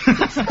young?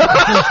 Let's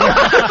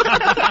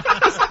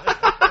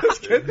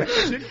get that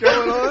shit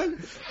going on.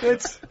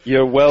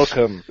 You're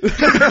welcome.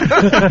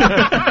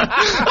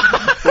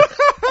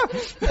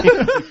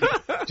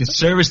 The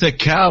service that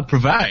Cal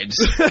provides.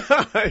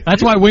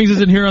 That's why Wings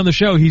isn't here on the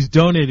show. He's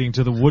donating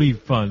to the Woody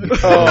Fund.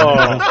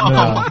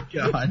 Oh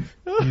God.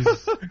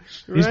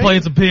 He's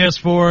playing some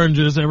PS4 and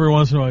just every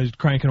once in a while he's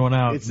cranking one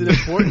out. It's an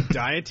important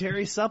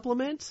dietary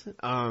supplement.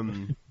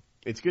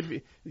 It's good for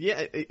you.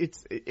 Yeah,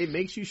 it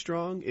makes you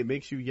strong. It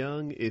makes you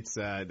young.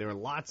 There are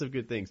lots of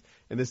good things.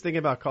 And this thing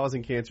about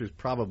causing cancer is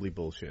probably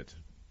bullshit.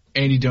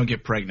 And you don't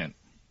get pregnant.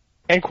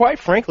 And quite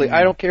frankly,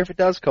 I don't care if it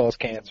does cause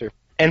cancer.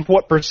 And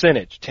what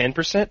percentage?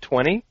 10%?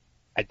 20%?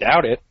 I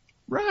doubt it.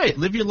 Right.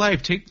 Live your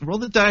life. Roll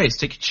the dice.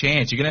 Take a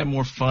chance. You're going to have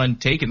more fun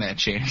taking that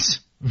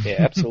chance. Yeah,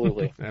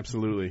 absolutely.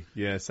 Absolutely.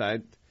 Yes,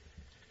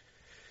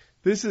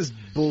 this is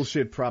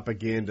bullshit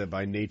propaganda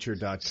by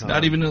Nature.com. It's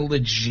not even a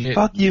legit.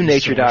 Fuck you,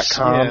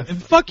 Nature.com. Yeah.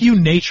 And fuck you,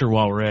 Nature,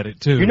 while we're at it,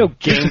 too. You know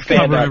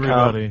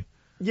GameFan.com.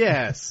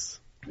 Yes.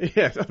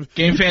 Yeah.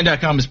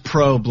 GameFan.com is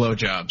pro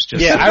blowjobs.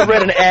 I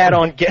read an ad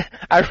on.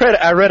 I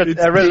read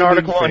an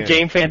article on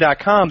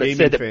GameFan.com that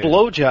said that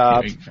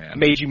blowjobs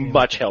made you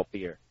much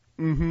healthier.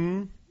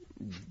 Mm-hmm.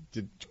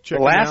 The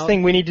last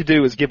thing we need to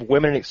do is give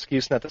women an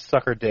excuse not to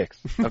suck our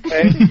dicks.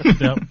 Okay.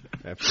 Yep.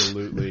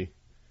 Absolutely.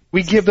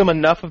 We give them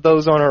enough of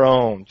those on our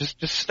own.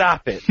 Just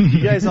stop it.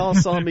 You guys all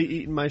saw me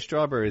eating my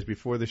strawberries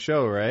before the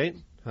show, right?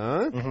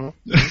 Huh? Mm-hmm.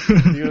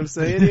 You know what I'm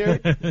saying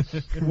here?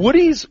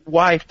 Woody's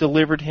wife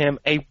delivered him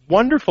a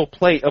wonderful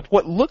plate of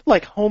what looked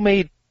like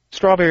homemade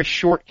strawberry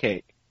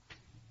shortcake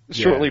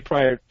shortly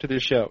prior to the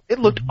show. It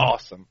looked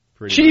awesome.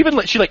 She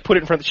put it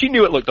in front. She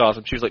knew it looked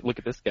awesome. She was like, "Look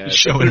at this guy."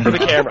 Show it for the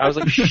camera. I was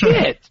like,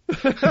 "Shit!"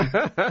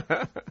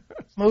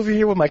 I'm over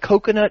here with my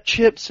coconut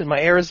chips and my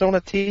Arizona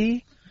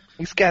tea.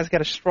 This guy's got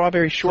a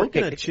strawberry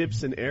shortcake. Coconut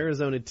chips and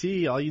Arizona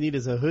tea. All you need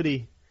is a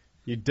hoodie.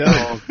 You're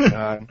done. Oh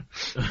God.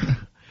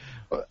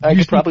 I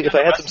could probably, if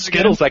I had some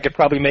Skittles, I could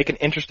probably make an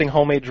interesting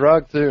homemade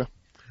drug too.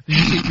 Did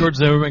you see George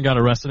Zimmerman got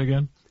arrested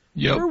again?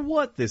 Yep. For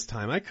what this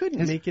time? I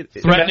couldn't make it.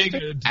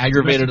 Threatening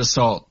aggravated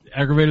assault.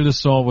 Aggravated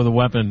assault with a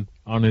weapon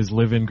on his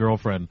live-in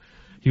girlfriend.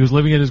 He was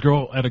living at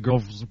a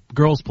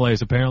girl's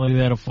place. Apparently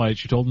they had a fight.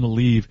 She told him to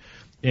leave.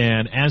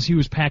 And as he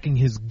was packing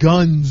his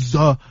guns,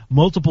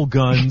 multiple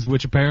guns,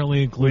 which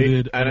apparently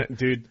included... I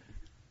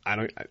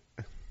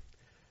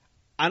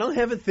don't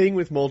have a thing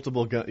with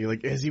multiple guns. You're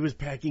like, as he was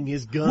packing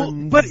his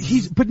guns. But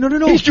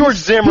no. He's George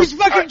Zimmerman. He's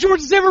fucking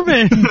George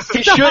Zimmerman.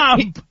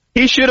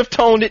 He should have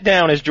toned it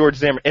down as George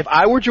Zimmerman. If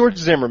I were George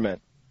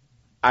Zimmerman,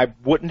 I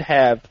wouldn't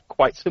have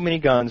quite so many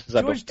guns as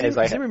I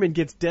have. Zimmerman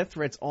gets death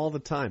threats all the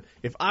time.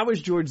 If I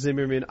was George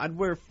Zimmerman, I'd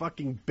wear a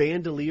fucking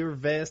bandolier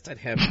vest. I'd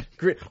have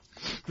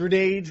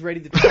grenades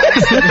ready to throw.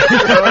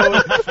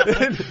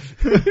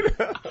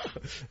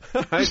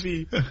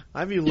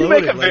 I'd be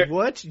loaded. Like,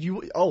 what?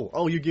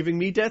 You're giving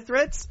me death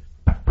threats?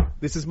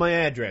 This is my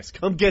address.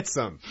 Come get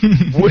some.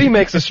 Woody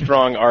makes a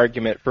strong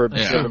argument for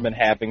Zimmerman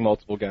having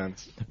multiple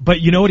guns.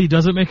 But you know what he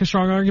doesn't make a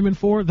strong argument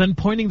for? Then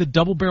pointing the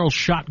double-barrel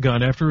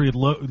shotgun after he had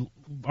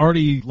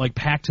already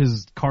packed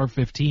his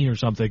Car-15 or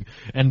something,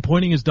 and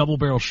pointing his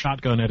double-barrel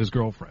shotgun at his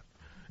girlfriend.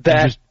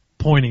 Just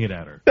pointing it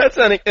at her.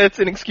 That's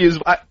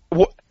inexcusable.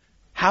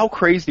 How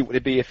crazy would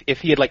it be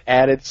if he had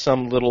added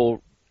some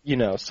little...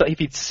 so if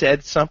he'd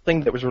said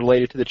something that was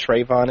related to the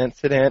Trayvon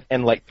incident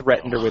and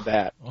threatened her with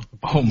that.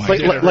 Oh my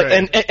God!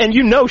 And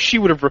she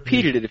would have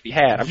repeated it if he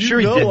had. I'm sure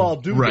he did. I'll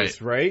do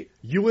this, right?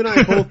 You and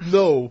I both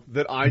know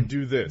that I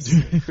do this.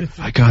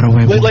 I got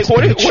away with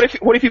it.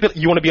 What if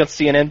you want to be on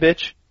CNN,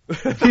 bitch?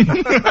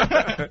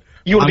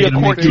 You want to be a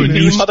court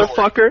TV,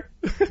 motherfucker?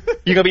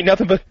 You're gonna be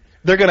nothing but.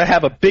 They're going to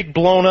have a big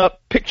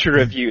blown-up picture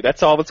of you.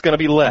 That's all that's going to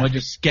be left. I'll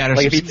just scatter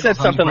some if he said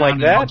something like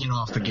that. I'll get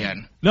off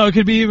again. No, it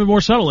could be even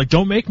more subtle.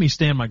 Don't make me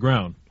stand my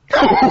ground.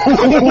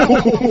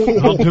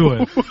 I'll do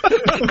it.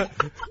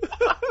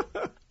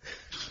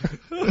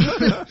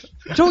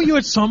 Don't you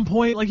at some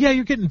point,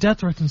 you're getting death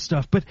threats and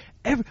stuff, but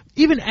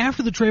even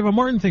after the Trayvon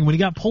Martin thing, when he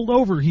got pulled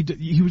over, he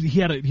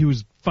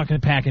was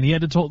fucking packing. He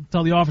had to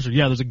tell the officer,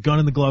 there's a gun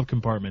in the glove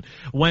compartment.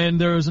 When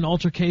there was an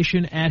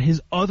altercation at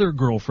his other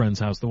girlfriend's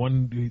house, the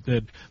one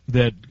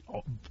that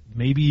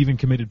maybe even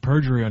committed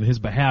perjury on his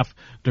behalf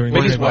during the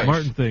Trayvon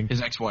Martin thing.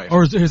 His ex-wife.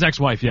 Or his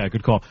ex-wife,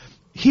 good call.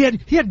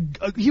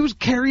 He was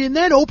carrying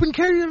that open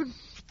carry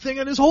thing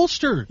in his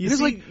holster.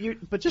 You're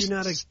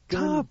not a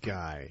gun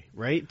guy,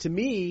 right? To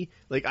me,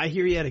 I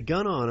hear he had a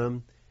gun on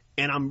him,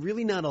 and I'm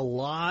really not a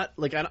lot.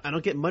 I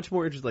don't get much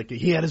more interest.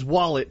 He had his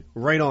wallet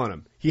right on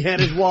him. He had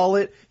his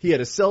wallet. He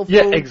had a cell phone.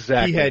 Yeah,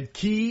 exactly. He had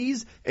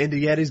keys, and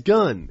he had his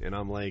gun. And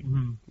I'm like,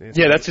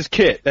 that's his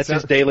kit. That's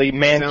his daily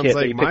man kit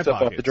that he picks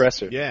up off the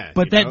dresser. Yeah,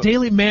 but that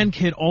daily man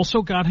kit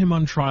also got him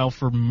on trial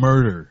for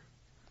murder.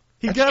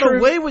 He got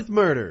away with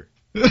murder.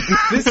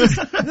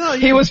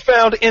 He was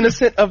found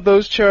innocent of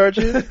those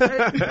charges.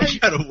 He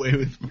got away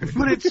with murder.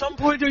 But at some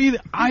point,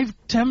 I've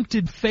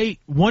tempted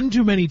fate one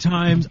too many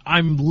times.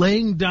 I'm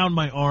laying down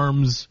my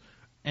arms,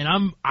 and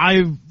I'm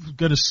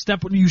gonna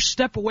step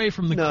away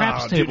from the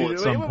craps table at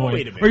some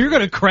point, or you're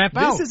gonna crap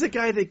out. This is a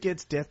guy that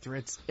gets death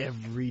threats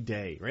every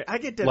day, right? I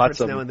get death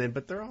threats now and then,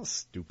 but they're all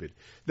stupid.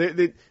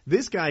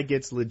 This guy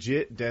gets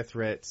legit death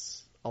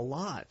threats a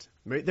lot.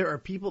 Right? There are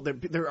people.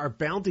 There are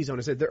bounties on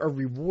his head. There are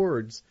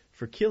rewards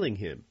for killing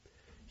him.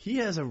 He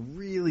has a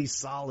really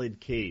solid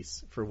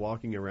case for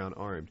walking around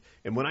armed.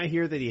 And when I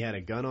hear that he had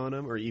a gun on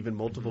him or even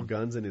multiple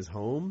guns in his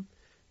home,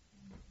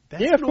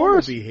 that's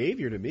normal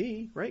behavior to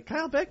me, right?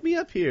 Kyle, back me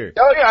up here.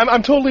 Oh, yeah,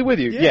 I'm totally with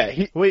you.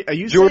 Yeah. Wait, are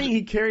you saying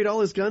he carried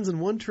all his guns in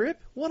one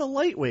trip? What a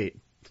lightweight.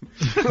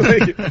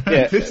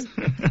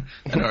 That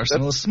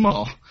arsenal is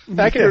small.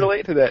 I can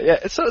relate to that. Yeah.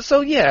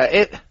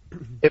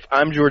 If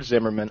I'm George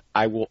Zimmerman,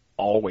 I will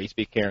always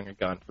be carrying a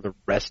gun for the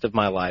rest of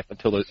my life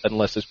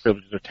unless his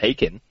privileges are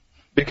taken,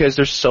 because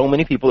there's so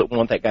many people that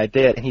want that guy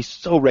dead, and he's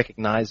so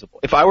recognizable.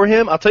 If I were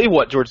him, I'll tell you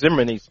what George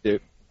Zimmerman needs to do.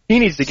 He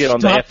needs to get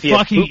on the FPS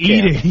fucking boot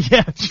camp. eating.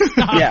 Yeah.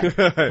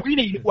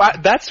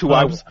 That's who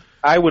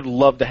I would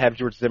love to have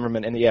George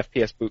Zimmerman in the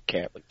FPS boot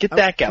camp. Get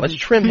that guy. Let's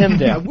trim him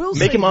down.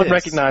 Make him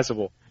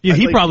unrecognizable. Yeah,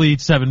 he probably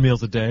eats 7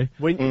 meals a day.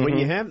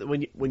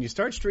 When you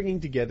start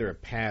stringing together a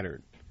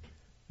pattern,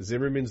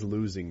 Zimmerman's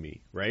losing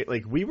me, right?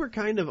 We were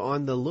kind of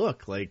on the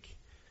look.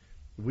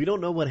 We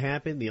don't know what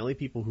happened. The only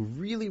people who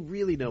really,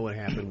 really know what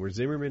happened were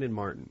Zimmerman and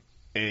Martin.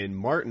 And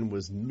Martin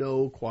was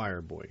no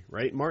choir boy,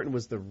 right? Martin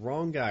was the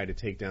wrong guy to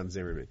take down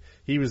Zimmerman.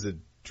 He was a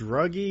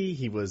druggie.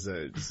 He was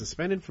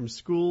suspended from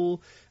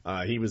school.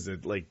 He was a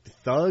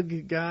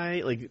thug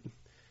guy.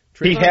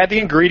 He had the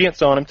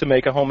ingredients on him to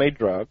make a homemade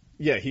drug.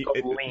 Yeah,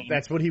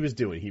 that's what he was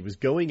doing. He was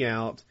going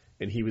out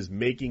and he was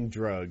making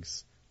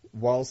drugs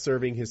while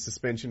serving his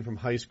suspension from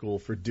high school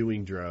for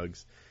doing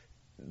drugs.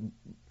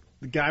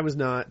 The guy was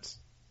not,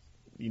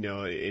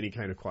 any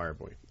kind of choir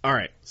boy. All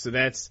right, so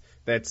that's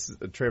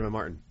Trayvon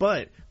Martin.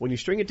 But when you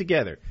string it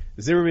together,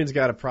 Zimmerman's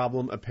got a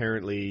problem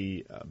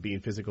apparently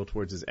being physical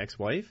towards his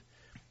ex-wife.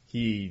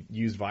 He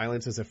used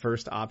violence as a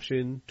first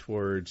option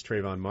towards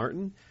Trayvon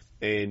Martin,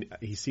 and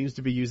he seems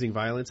to be using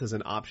violence as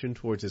an option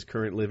towards his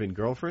current live-in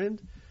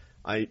girlfriend.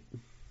 The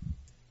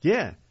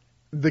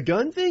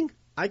gun thing,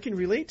 I can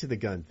relate to the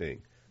gun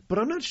thing. But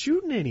I'm not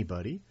shooting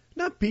anybody,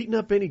 not beating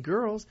up any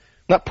girls.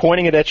 Not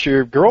pointing it at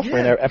your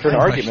girlfriend after an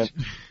argument.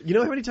 You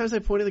know how many times I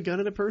pointed the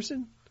gun at a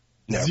person?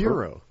 Never.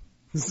 0.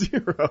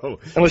 Zero.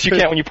 Unless you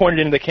count when you point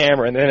it into the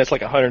camera, and then it's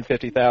like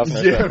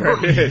 150,000. Yeah,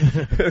 right. Billions.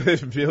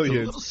 It's a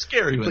little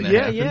scary when that yeah,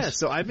 happens. yeah.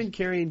 So I've been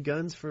carrying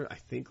guns for I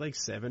think like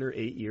 7 or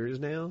 8 years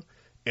now,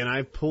 and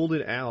I've pulled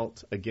it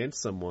out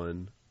against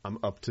someone. I'm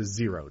up to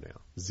 0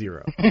 now.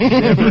 0.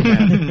 Never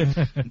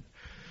happened.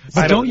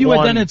 But don't you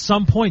then at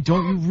some point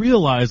don't you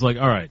realize like,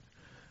 all right,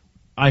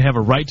 I have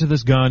a right to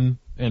this gun,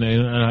 and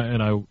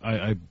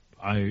I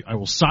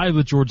will side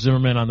with George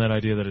Zimmerman on that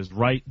idea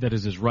that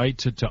is his right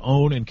to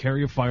own and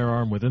carry a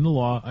firearm within the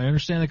law. I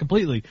understand that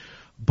completely.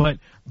 But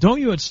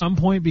don't you at some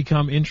point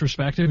become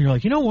introspective and you're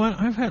like, you know what,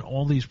 I've had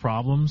all these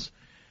problems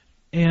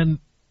and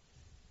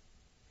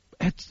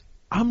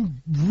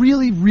I'm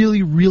really,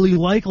 really, really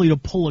likely to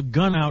pull a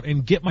gun out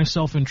and get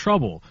myself in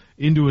trouble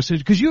into a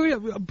situation. Because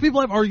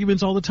people have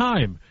arguments all the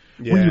time.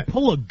 Yeah. When you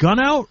pull a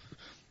gun out,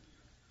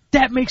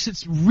 that makes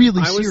it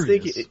really serious. I was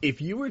thinking,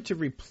 if you were to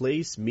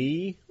replace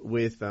me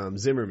with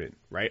Zimmerman,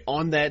 right,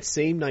 on that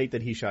same night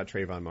that he shot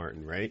Trayvon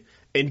Martin, right,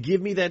 and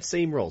give me that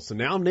same role. So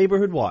now I'm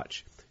neighborhood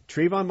watch.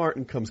 Trayvon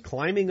Martin comes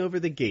climbing over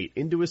the gate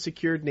into a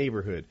secured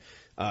neighborhood.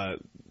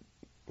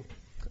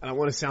 I don't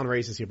want to sound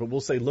racist here, but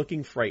we'll say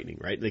looking frightening,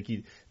 right? Like,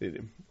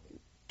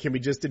 can we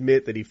just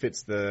admit that he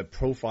fits the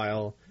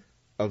profile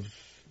of...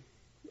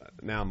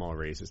 Now I'm all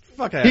racist.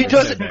 Fuck, He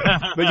doesn't.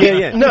 But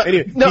yeah. No,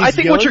 anyway, no. I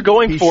think young, what you're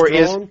going for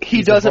strong, is he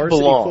he's doesn't a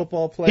varsity belong.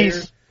 Football player.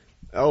 He's,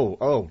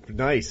 Oh,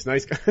 nice. He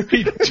doesn't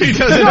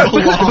no,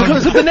 belong.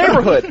 because of the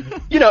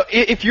neighborhood. You know,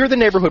 if you're the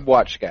neighborhood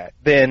watch guy,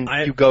 then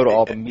you go to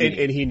all the meetings.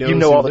 And he knows you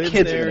know who all the lives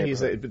kids there. in the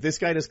neighborhood. But this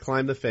guy just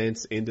climbed the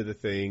fence into the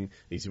thing.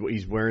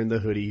 He's wearing the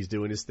hoodie. He's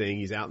doing his thing.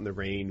 He's out in the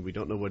rain. We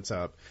don't know what's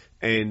up.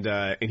 And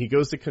he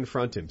goes to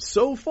confront him.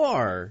 So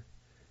far,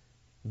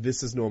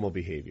 this is normal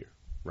behavior.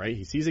 Right?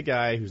 He sees a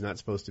guy who's not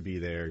supposed to be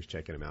there. He's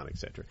checking him out,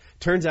 etc.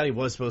 Turns out he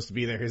was supposed to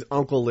be there. His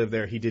uncle lived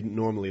there. He didn't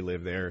normally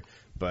live there.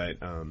 But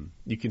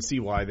you can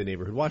see why the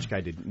neighborhood watch guy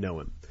didn't know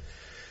him.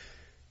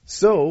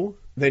 So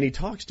then he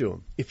talks to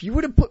him. If you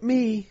were to put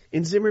me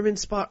in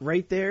Zimmerman's spot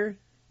right there,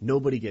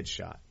 nobody gets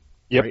shot.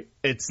 Yep. Right?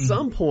 At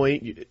some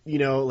point, you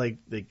know, like,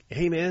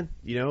 hey man,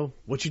 you know,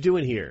 what you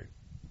doing here?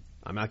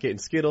 I'm not getting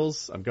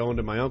Skittles. I'm going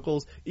to my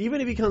uncle's. Even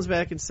if he comes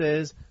back and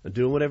says, I'm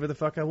doing whatever the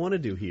fuck I want to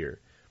do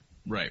here.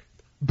 Right.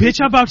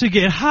 Bitch, I'm about to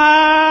get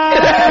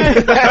high!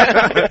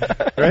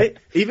 Right?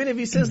 Even if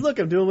he says, look,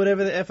 I'm doing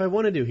whatever the F I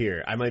want to do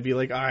here, I might be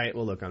like, all right,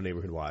 well, look, I'm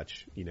neighborhood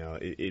watch. You know,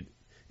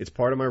 it's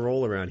part of my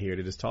role around here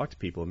to just talk to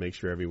people and make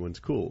sure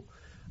everyone's cool.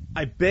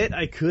 I bet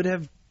I could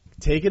have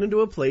taken him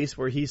to a place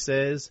where he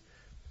says,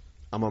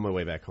 I'm on my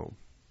way back home.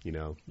 You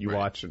know, you right.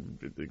 watch,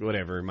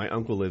 whatever, my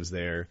uncle lives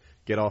there,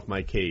 get off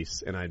my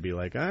case. And I'd be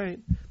like, all right.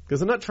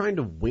 Because I'm not trying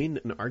to win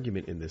an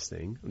argument in this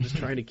thing. I'm just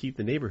trying to keep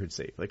the neighborhood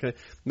safe. Like,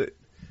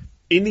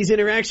 in these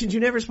interactions,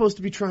 you're never supposed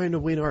to be trying to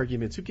win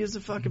arguments. Who gives a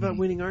fuck about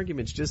winning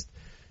arguments? Just,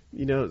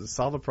 you know,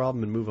 solve a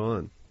problem and move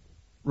on.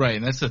 Right,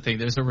 and that's the thing.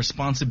 There's a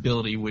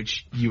responsibility,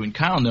 which you and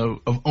Kyle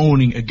know, of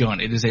owning a gun.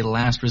 It is a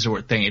last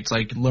resort thing. It's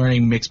like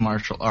learning mixed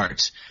martial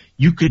arts.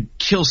 You could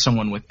kill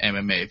someone with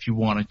MMA if you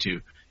wanted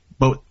to,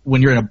 but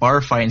when you're in a bar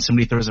fight and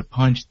somebody throws a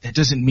punch, that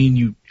doesn't mean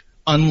you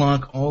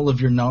unlock all of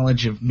your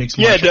knowledge of mixed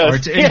martial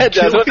arts. Yeah, it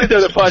does. Once they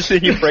throw the punch,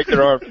 then you break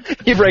their arm.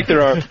 You break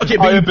their arm. Okay,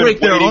 but you break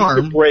their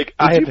arm.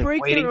 I have been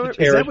waiting to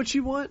tear. Is that what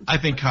you want? I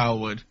think Kyle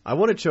would. I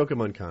want to choke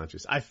him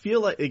unconscious. I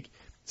feel like...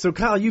 So,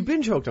 Kyle, you've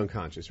been choked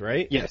unconscious,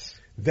 right? Yes.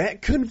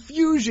 That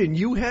confusion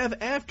you have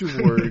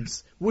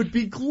afterwards would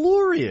be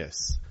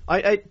glorious.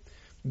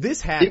 This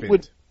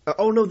happened.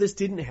 No, this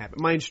didn't happen.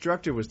 My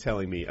instructor was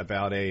telling me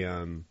about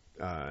a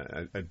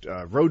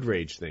road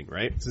rage thing,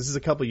 right? So this is a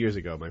couple years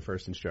ago, my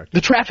first instructor.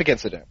 The traffic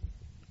incident.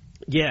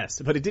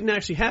 Yes, but it didn't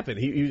actually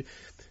happen.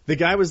 The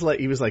guy was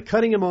like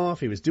cutting him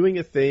off. He was doing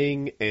a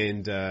thing,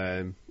 and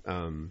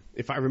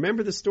if I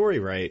remember the story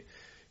right,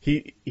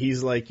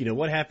 he's like, you know,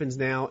 what happens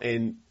now?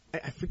 And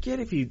I forget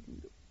if he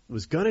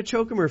was gonna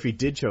choke him or if he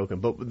did choke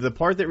him. But the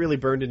part that really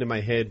burned into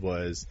my head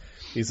was,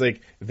 he's like,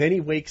 then he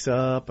wakes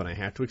up, and I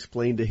have to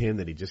explain to him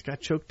that he just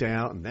got choked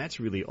out, and that's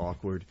really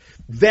awkward.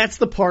 That's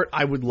the part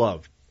I would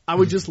love. I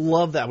would just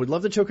love that. I would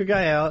love to choke a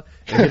guy out,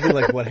 and he'd be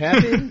like, what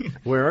happened?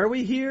 Where are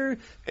we here?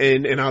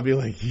 And I'll be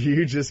like,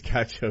 you just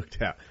got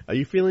choked out. Are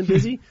you feeling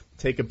dizzy?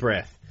 Take a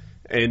breath.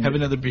 And have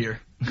another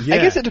beer. Yeah. I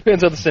guess it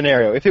depends on the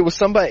scenario. If it was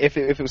somebody, if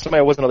it was somebody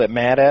I wasn't all that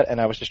mad at, and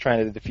I was just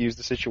trying to diffuse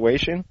the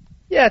situation,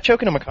 yeah,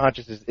 choking them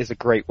unconscious is a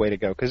great way to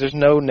go because there's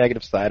no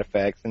negative side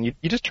effects, and you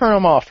just turn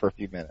them off for a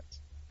few minutes.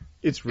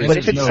 It's really but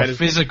if it's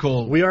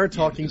physical. We are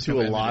talking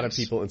to a lot of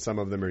people, and some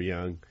of them are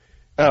young.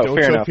 Oh, don't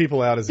fair choke enough.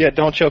 people out.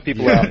 Don't choke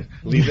people out.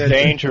 Leave that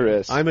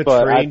dangerous. I'm a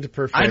trained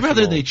professional. I'd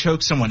rather they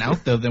choke someone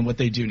out though than what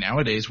they do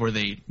nowadays, where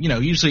they, you know,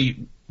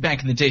 usually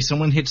back in the day,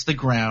 someone hits the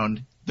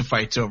ground, the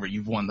fight's over,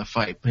 you've won the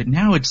fight. But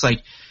now it's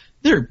like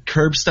they're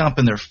curb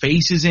stomping their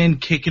faces in,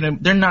 kicking them.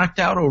 They're knocked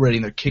out already,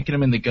 and they're kicking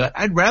them in the gut.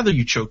 I'd rather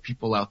you choke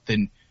people out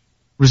than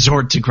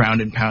resort to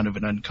ground and pound of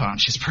an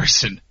unconscious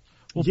person.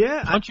 Well,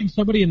 punching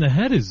somebody in the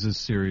head is a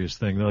serious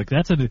thing. Like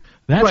that's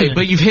right,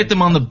 but you've hit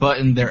them on the butt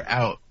and they're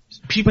out.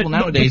 People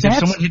nowadays, if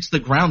someone hits the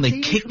ground, they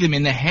kick them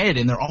in the head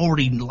and they're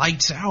already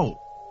lights out.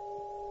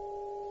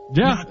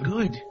 Yeah, Not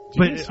good.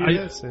 but Did you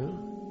hear that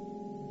sound?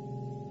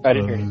 I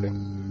didn't hear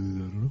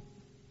anything.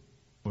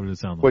 What did it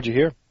sound like? What'd you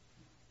hear?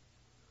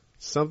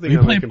 Something Are you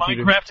on my playing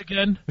computer. Minecraft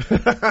again?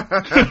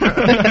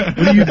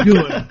 What are you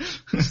doing?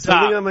 Something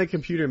Stop. on my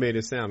computer made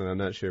a sound, and I'm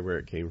not sure where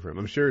it came from.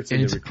 I'm sure it's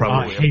in It's the Oh, recording. I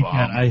probably hate bomb.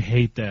 that. I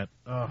hate that.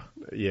 Ugh.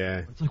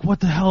 Yeah. It's like,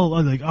 what the hell?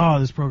 I'm like, oh,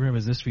 this program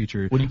has this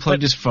feature. When he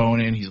plugged his phone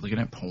in, he's looking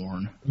at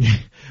porn.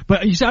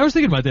 But you see, I was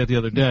thinking about that the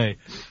other day,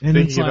 and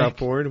it's Thinking about like,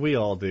 porn? We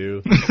all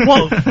do.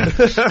 well,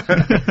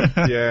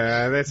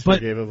 Yeah, that's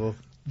But- forgivable.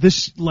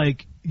 this,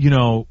 like, you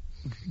know,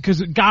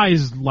 because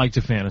guys like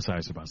to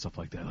fantasize about stuff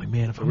like that. Like,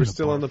 man, if I We're was in a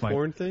still bar on the fight-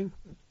 porn thing?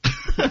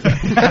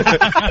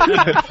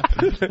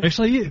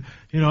 Actually,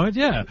 you know,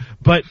 yeah.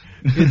 But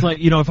it's like,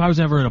 you know, if I was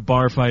ever in a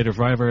bar fight, or if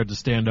I ever had to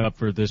stand up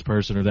for this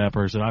person or that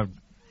person, I would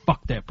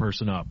fuck that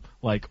person up.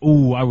 Like,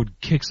 ooh, I would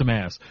kick some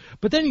ass.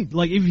 But then,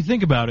 like, if you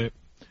think about it,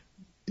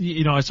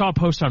 you know, I saw a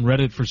post on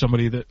Reddit for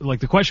somebody that,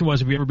 like, the question was,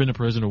 have you ever been to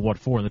prison and what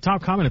for? And the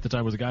top comment at the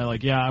time was a guy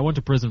like, yeah, I went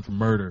to prison for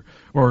murder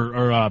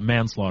or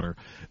manslaughter.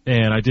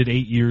 And I did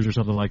 8 years or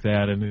something like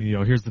that. And, you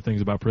know, here's the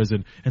things about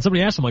prison. And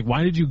somebody asked him, like,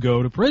 why did you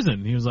go to prison?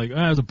 And he was like, it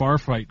was a bar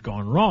fight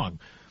gone wrong.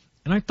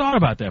 And I thought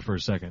about that for a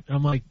second. And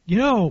I'm like, you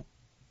know,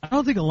 I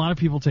don't think a lot of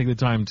people take the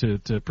time to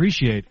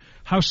appreciate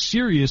how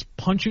serious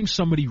punching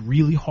somebody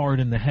really hard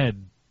in the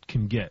head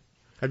can get.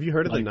 Have you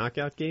heard of the Like-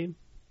 knockout game?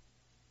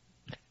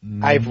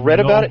 I've read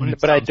about it,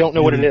 but I sounds don't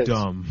know what it really is.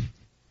 Dumb.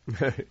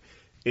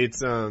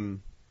 It's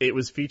it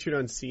was featured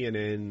on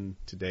CNN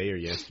today or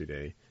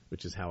yesterday,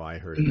 which is how I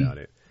heard about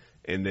it.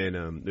 And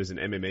then there's an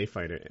MMA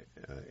fighter,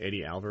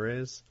 Eddie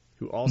Alvarez,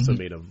 who also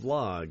made a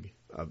vlog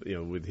of, you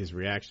know, with his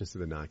reactions to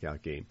the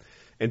knockout game.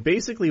 And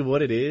basically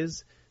what it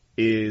is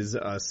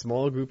a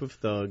small group of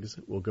thugs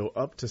will go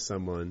up to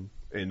someone,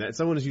 and that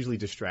someone is usually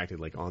distracted,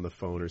 like on the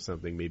phone or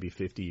something, maybe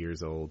 50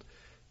 years old,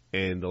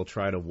 and they'll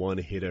try to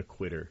one-hit a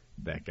quitter,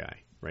 that guy,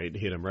 right?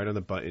 Hit him right on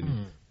the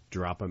button,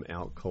 drop him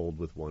out cold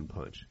with one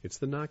punch. It's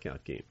the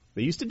knockout game.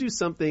 They used to do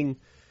something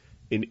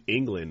in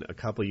England a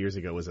couple years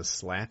ago. It was a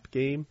slap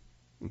game.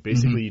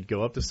 Basically, you'd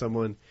go up to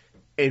someone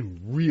and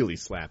really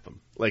slap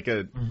them. Like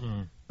a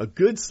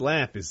good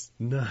slap is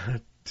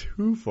not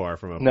too far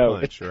from a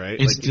punch, right?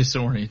 It's Like,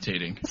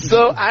 disorientating.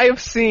 So I have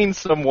seen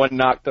someone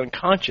knocked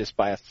unconscious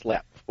by a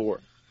slap before.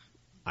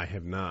 I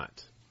have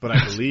not, but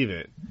I believe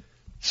it.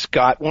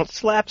 Scott once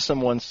slapped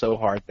someone so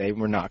hard they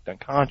were knocked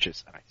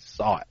unconscious, and I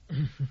saw it.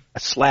 A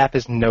slap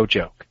is no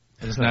joke.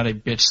 It's not a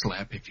bitch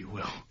slap, if you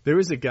will. There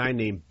was a guy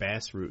named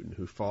Bass Rutten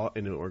who fought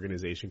in an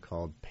organization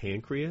called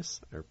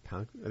Pancreas, I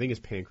think it's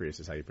Pancreas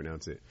is how you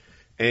pronounce it.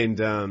 And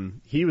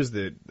he was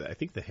I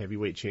think the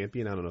heavyweight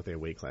champion. I don't know if they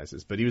have weight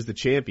classes, but he was the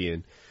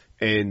champion.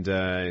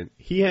 And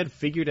he had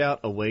figured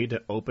out a way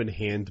to open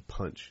hand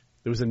punch.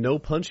 There was a no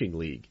punching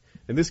league.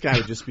 And this guy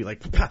would just be like,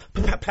 pa,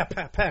 pa, pa,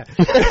 pa, pa.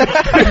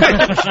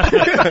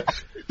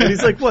 And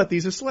he's like, what?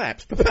 These are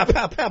slaps. Pa, pa,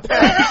 pa, pa,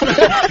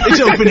 pa.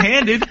 It's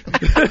open-handed.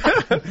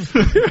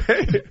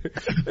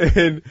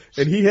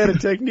 And he had a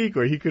technique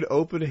where he could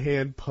open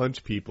hand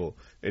punch people,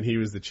 and he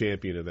was the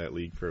champion of that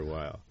league for a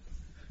while.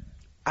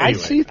 I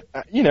see,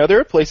 there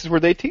are places where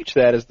they teach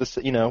that as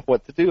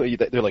what to do.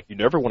 They're like, you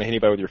never want to hit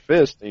anybody with your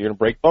fist, you're going to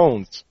break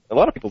bones. A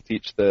lot of people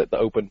teach the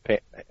open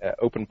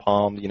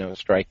palm,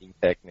 striking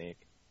technique.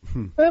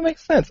 That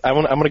makes sense. I'm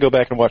going to go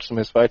back and watch some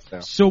of his fights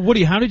now. So,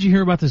 Woody, how did you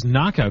hear about this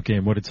knockout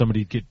game? What, did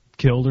somebody get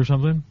killed or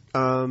something?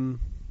 I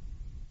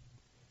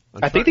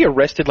think they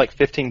arrested like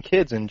 15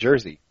 kids in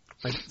Jersey.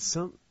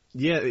 So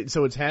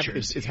it's happening.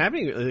 It's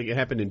happening. It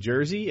happened in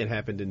Jersey. It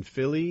happened in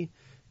Philly.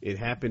 It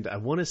happened, I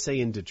want to say,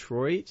 in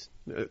Detroit.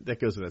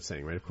 That goes without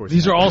saying, right? Of course.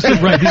 These are also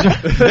right.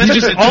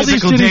 These are all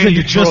these cities that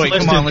you just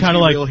listed. Kind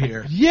of like, right.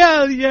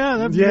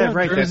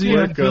 That's Jersey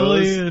where and it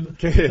Philly, goes. and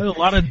there's a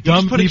lot of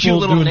dumb Put a cute people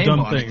little doing name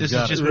dumb on it. things. This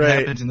Got is just it. what Right.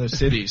 happens in those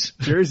cities.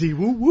 Jersey,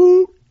 woo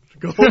woo,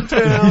 go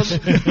down.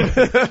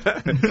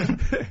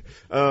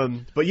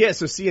 But yeah,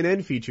 so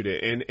CNN featured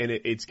it, and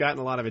it's gotten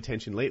a lot of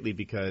attention lately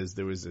because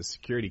there was a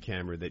security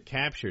camera that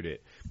captured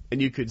it, and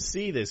you could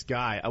see this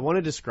guy. I want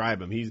to describe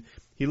him. He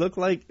looked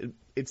like,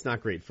 it's not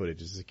great footage,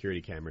 it's a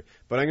security camera,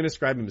 but I'm going to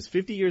describe him as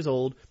 50 years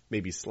old,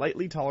 maybe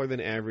slightly taller than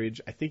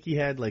average. I think he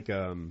had like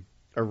a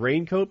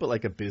raincoat, but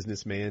like a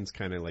businessman's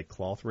kind of like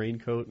cloth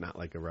raincoat, not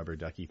like a rubber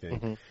ducky thing.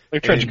 Mm-hmm.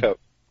 Like trench coat.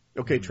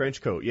 Okay,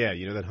 trench coat, yeah,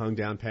 that hung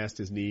down past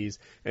his knees,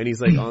 and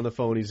he's like on the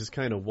phone, he's just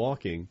kind of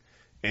walking,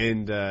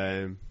 and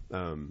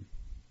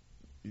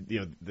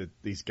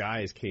these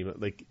guys came up,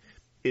 like,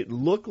 it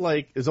looked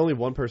like there's only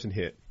one person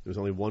hit, there was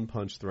only one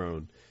punch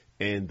thrown,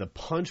 and the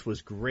punch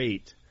was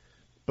great,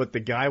 but the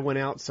guy went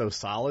out so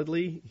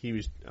solidly,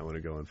 I want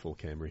to go on full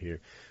camera here,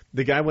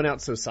 the guy went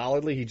out so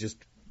solidly, he just,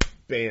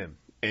 bam,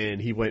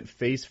 and he went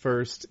face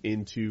first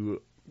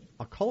into,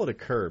 I'll call it a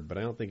curb, but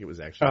I don't think it was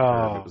actually a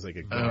curb. It was like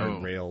a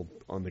guardrail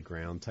on the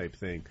ground type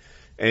thing.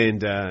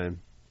 And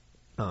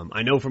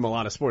I know from a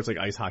lot of sports, like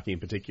ice hockey in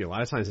particular, a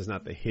lot of times it's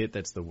not the hit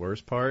that's the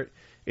worst part.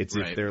 It's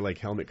if their like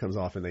helmet comes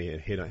off and they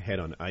hit head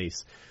on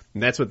ice.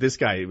 And that's what this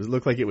guy, it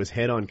looked like it was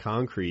head on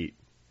concrete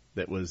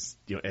that was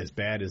as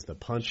bad as the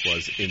punch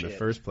was in the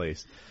first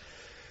place.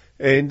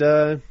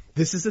 And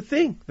this is a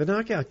thing, the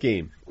knockout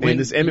game. And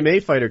this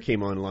MMA fighter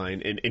came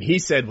online, and he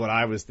said what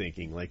I was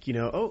thinking, like,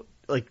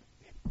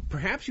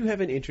 perhaps you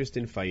have an interest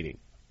in fighting.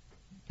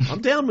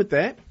 I'm down with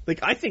that. Like,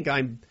 I think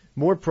I'm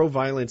more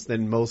pro-violence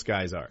than most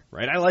guys are,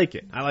 right? I like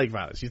it. I like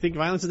violence. You think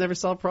violence has never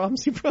solved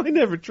problems? You probably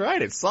never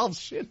tried it. It solves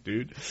shit,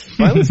 dude.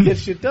 Violence gets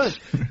shit done.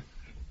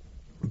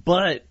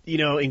 But,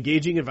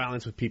 engaging in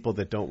violence with people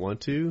that don't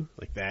want to,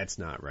 like, that's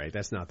not right.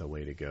 That's not the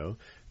way to go.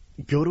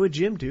 Go to a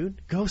gym,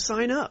 dude. Go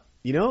sign up.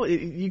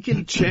 You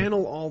can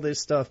channel all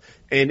this stuff.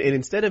 And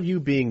instead of you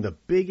being the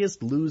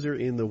biggest loser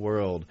in the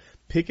world,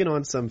 picking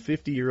on some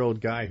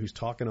 50-year-old guy who's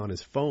talking on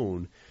his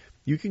phone,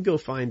 you can go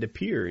find a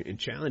peer and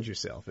challenge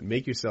yourself and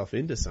make yourself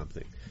into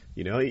something.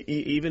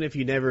 Even if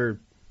you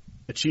never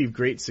achieve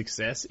great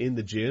success in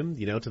the gym,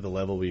 to the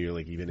level where you're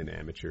like even an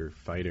amateur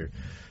fighter,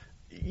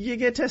 you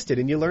get tested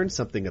and you learn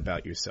something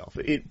about yourself.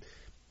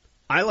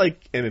 I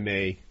like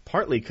MMA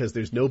partly because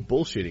there's no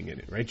bullshitting in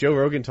it, right? Joe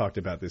Rogan talked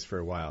about this for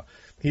a while.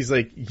 He's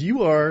like,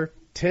 you are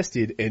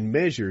tested and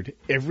measured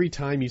every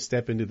time you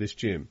step into this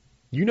gym.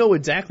 You know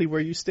exactly where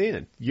you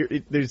stand.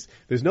 There's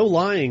no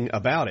lying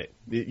about it.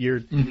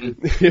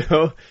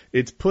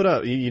 It's put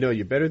up.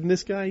 You're better than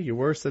this guy. You're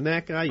worse than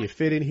that guy. You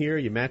fit in here.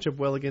 You match up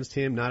well against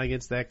him, not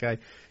against that guy.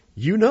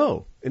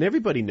 And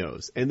everybody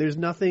knows. And there's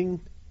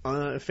nothing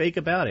fake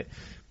about it.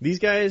 These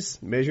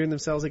guys measuring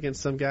themselves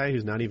against some guy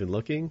who's not even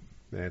looking,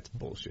 that's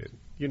bullshit.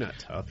 You're not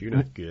tough. You're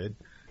not good.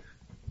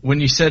 When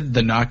you said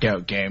the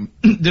knockout game,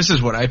 this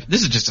is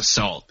just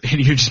assault, and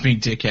you're just being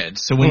dickheads.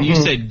 So when you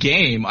said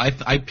game,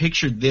 I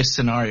pictured this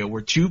scenario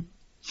where two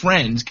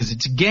friends, because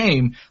it's a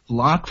game,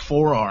 lock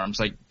forearms,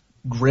 like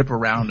grip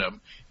around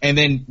them, and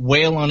then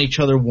wail on each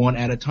other one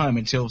at a time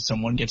until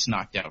someone gets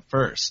knocked out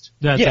first.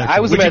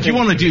 If you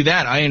want to do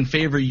that, I in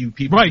favor you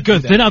people. Right,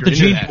 good. Thin out the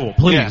gene pool,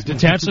 please. Yeah.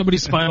 Detach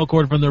somebody's spinal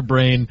cord from their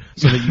brain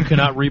so that you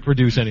cannot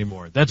reproduce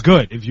anymore. That's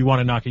good if you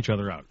want to knock each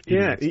other out.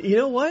 Yeah, you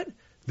know what?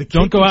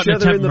 Don't go out and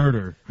attempt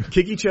murder.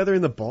 Kick each other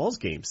in the balls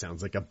game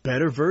sounds like a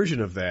better version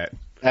of that.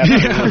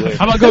 Absolutely.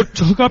 How about go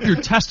hook up your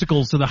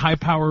testicles to the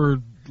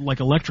high-powered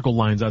electrical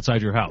lines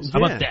outside your house? How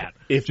about that?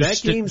 If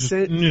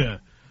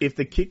if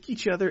the kick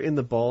each other in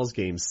the balls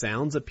game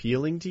sounds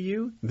appealing to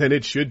you, then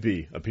it should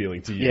be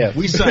appealing to you. Yeah,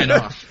 we sign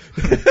off.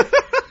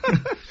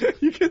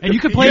 And you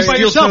can play it by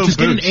yourself. Just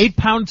get an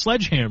 8-pound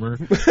sledgehammer.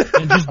 And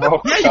just, you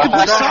can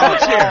play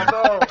solitaire.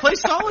 Play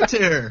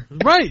solitaire.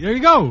 Right, there you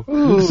go.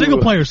 Single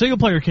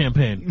player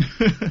campaign.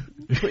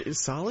 Wait,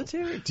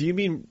 solitaire? Do you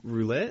mean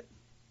roulette?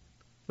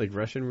 Like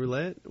Russian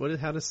roulette?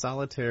 How does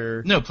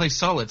solitaire... No, play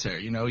solitaire.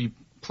 You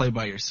play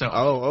by yourself.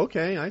 Oh,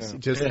 okay. I see.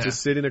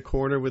 Just sit in a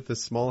corner with a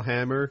small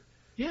hammer.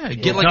 Yeah,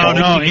 get like a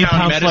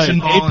 8-pound sledge.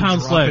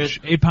 8-pound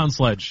sledge. 8-pound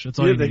sledge. That's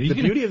all you need. The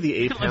beauty of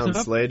the 8-pound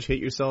sledge, hit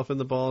yourself in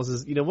the balls,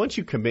 is once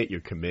you commit,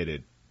 you're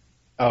committed.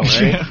 Oh,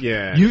 right?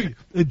 Yeah.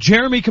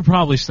 Jeremy could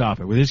probably stop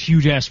it with his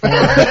huge ass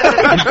forearm.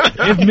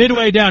 if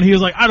midway down he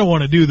was like, I don't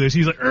want to do this,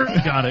 he's like,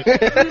 got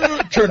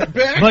it. Turn it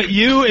back. But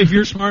if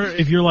you're smart,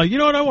 if you're like,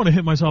 I want to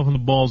hit myself in the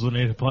balls with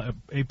an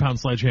 8-pound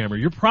sledgehammer,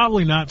 you're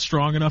probably not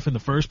strong enough in the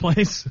first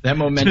place. That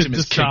momentum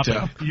is kicked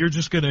up. You're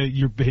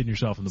hitting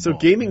yourself in the balls. So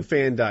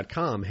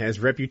GamingFan.com has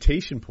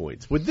reputation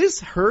points. Would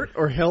this hurt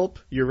or help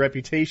your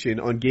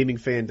reputation on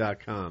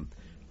GamingFan.com?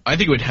 I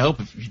think it would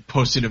help if you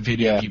posted a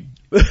video of you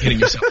hitting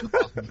yourself in the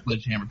balls with a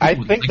sledgehammer. I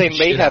think they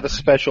may have a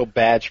special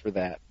badge for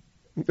that.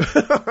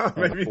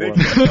 Maybe they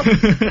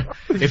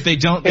if they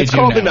don't, it's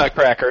called the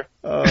Nutcracker.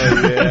 Oh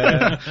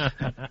yeah,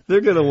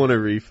 they're gonna want a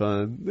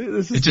refund.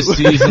 It's a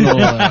seasonal.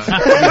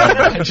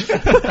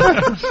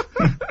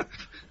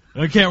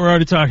 Okay, we're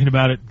already talking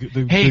about it.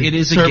 It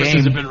is a game.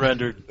 Services have been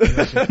rendered.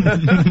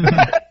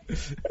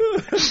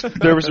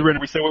 Services are rendered.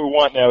 We say what we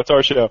want now. It's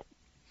our show.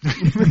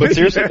 But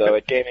seriously though,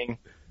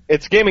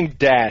 it's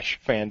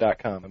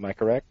gaming-fan.com. Am I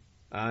correct?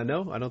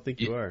 No, I don't think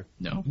you are.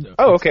 No.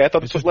 Oh, okay. I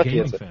thought this was Lefty.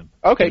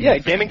 Okay, yeah,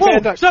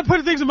 GamingFan.com. Stop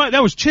putting things in my...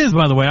 That was Chiz,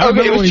 by the way. I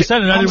remember when he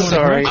said it. I didn't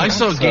want to... I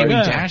saw Gaming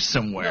Dash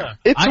somewhere. Yeah.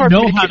 It's hard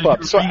for me to keep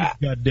up. So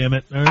God damn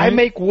it. Right? I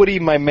make Woody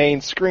my main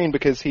screen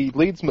because he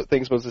leads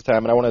things most of the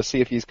time, and I want to see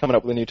if he's coming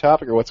up with a new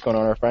topic or what's going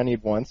on or if I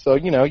need one. So,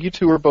 you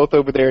two are both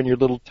over there in your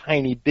little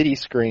tiny bitty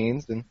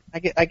screens, and I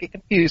get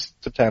confused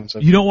sometimes.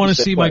 You don't want to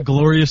see my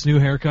glorious new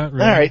haircut?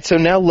 Really? All right, so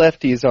now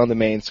Lefty is on the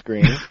main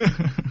screen.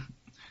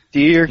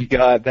 Dear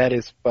God, that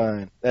is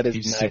fun. That is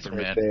nice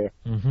Superman. Right there.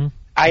 Mm-hmm.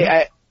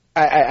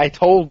 I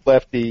told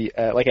Lefty,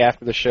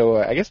 after the show,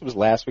 I guess it was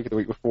last week or the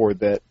week before,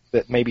 that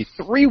maybe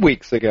 3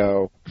 weeks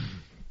ago,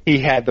 he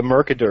had the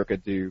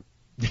Mercadurka do.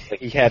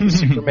 He had the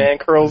Superman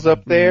curls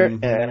up there,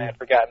 and I had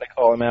forgotten to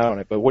call him out on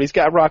it. But what he's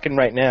got rocking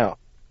right now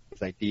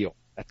is ideal.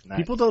 That's nice.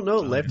 People don't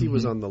know Lefty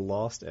was on the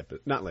Lost episode.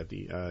 Not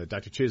Lefty,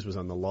 Dr. Chiz was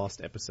on the Lost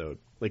episode.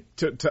 Like,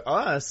 to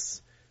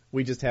us...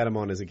 We just had him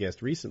on as a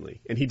guest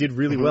recently, and he did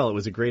really well. It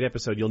was a great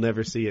episode. You'll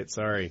never see it.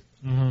 Sorry.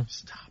 Mm-hmm.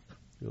 Stop.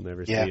 You'll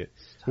never see it.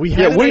 Woody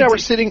and I were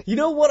sitting... You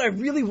know what I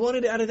really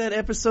wanted out of that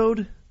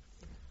episode?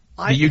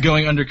 You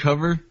going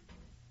undercover?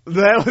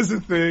 That was the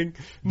thing.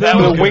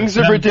 The Wings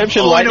of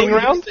Redemption lightning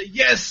round?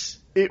 Yes!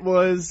 It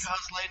was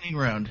How's lightning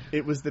round?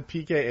 It was the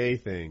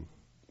PKA thing,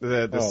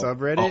 the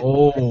subreddit.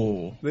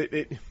 Oh,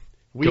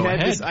 We Go had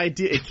ahead. this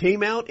idea. It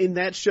came out in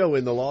that show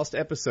in the lost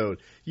episode.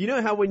 You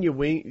know how when you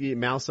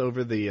mouse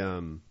over the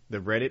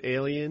Reddit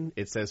alien,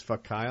 it says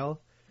 "fuck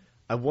Kyle."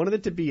 I wanted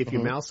it to be if you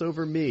mouse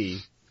over me,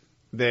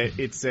 that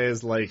it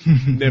says like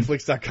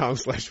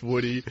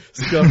Netflix.com/Woody,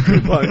 stuff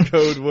coupon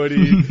code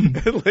Woody,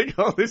 and like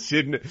all this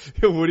shit,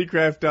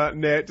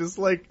 WoodyCraft.net, just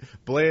like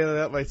blaying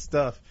out my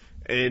stuff.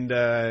 And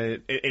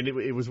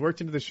it was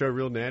worked into the show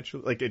real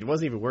natural. Like it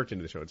wasn't even worked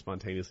into the show; it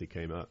spontaneously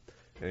came up.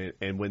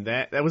 And when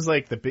that was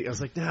like the big, I was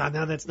like, nah,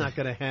 now that's not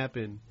gonna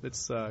happen. That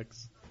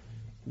sucks.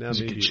 Now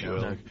maybe it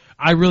will.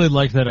 I really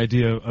like that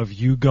idea of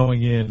you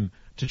going in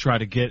to try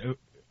to get.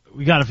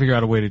 We got to figure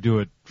out a way to do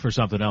it for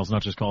something else,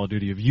 not just Call of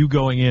Duty. Of you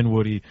going in,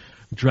 Woody,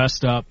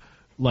 dressed up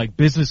like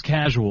business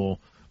casual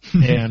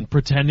and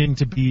pretending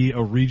to be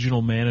a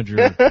regional manager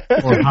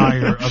or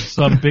hire of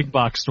some big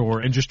box store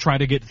and just try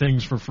to get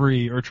things for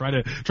free or try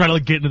to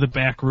like get into the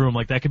back room.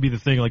 Like that could be the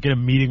thing. Like get a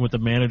meeting with the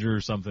manager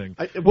or something.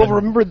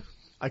 Remember.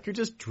 I could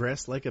just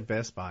dress like a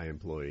Best Buy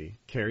employee,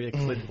 carry a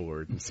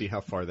clipboard, and see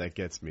how far that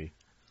gets me.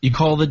 You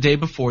call the day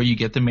before, you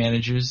get the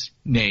manager's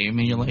name,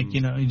 and you're like,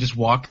 you just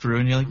walk through,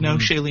 and you're like, no,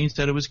 Shailene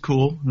said it was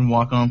cool, and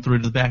walk on through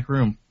to the back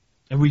room.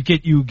 And we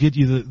get you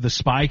the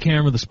spy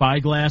camera, the spy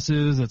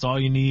glasses. That's all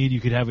you need.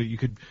 You could have it. You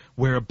could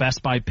wear a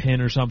Best Buy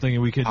pin or something,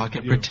 and we could.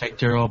 Pocket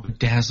protector, all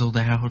bedazzled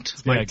out.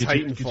 My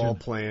Titanfall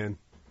plan.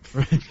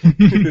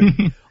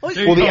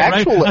 Well, the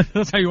actual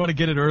that's how you want to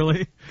get it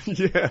early.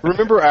 Yeah.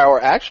 Remember,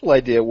 our actual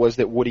idea was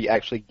that Woody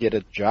actually get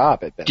a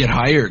job at Best Get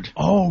hired.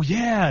 Oh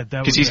yeah,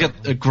 Because he's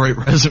got a great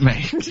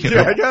resume.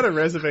 Yeah, I got a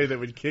resume that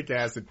would kick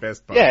ass at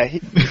Best Buy. Yeah, he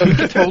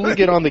could totally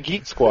get on the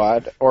Geek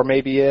Squad, or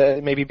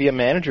maybe be a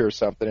manager or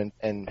something,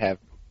 and have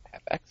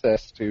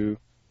access to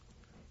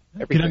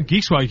everything. Get on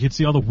Geek Squad, you can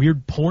see all the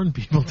weird porn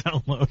people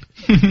download.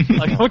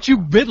 Like, what you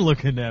been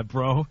looking at,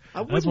 bro?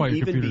 That's why your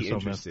even computer's be so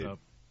interested. messed up.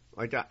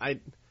 Like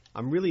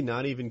I'm really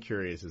not even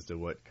curious as to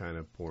what kind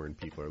of porn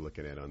people are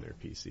looking at on their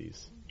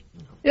PCs.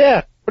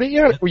 Yeah, were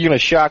you going to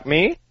shock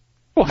me?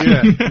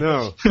 Yeah,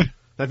 no.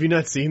 Have you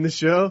not seen the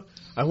show?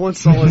 I once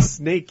saw a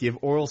snake give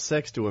oral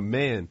sex to a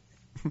man.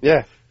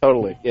 Yeah,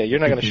 totally. Yeah, you're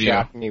not going to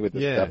shock me with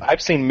this stuff.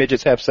 I've seen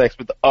midgets have sex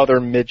with other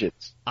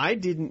midgets. I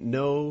didn't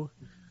know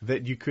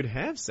that you could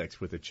have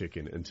sex with a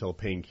chicken until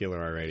Painkiller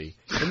already.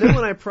 And then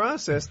when I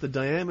processed the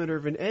diameter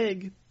of an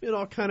egg, it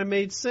all kind of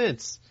made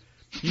sense.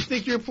 You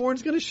think your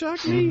porn's going to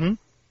shock me? Mm-hmm.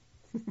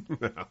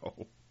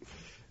 No.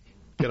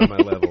 Get on my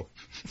level.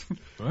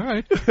 All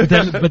right.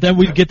 But then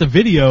we get the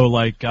video,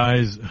 like,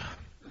 guys, I'm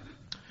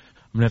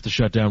going to have to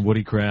shut down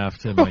Woody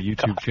Craft and my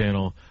YouTube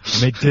channel.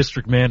 I made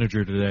district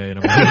manager today, and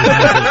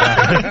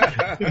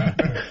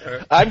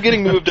I'm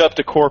getting moved up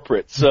to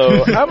corporate, so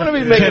I'm going to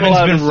be making a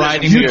lot of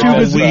writing YouTube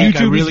all is- week. I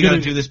YouTube really is got to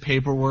gonna- do this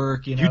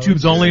paperwork.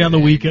 YouTube's only on the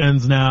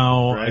weekends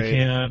now. Right. I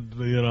can't,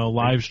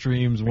 live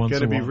streams once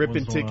Gonna a be while.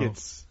 ripping once in a while.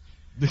 tickets.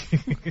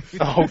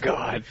 Oh,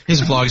 God.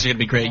 His vlogs are going to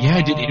be great. Yeah,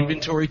 I did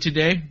inventory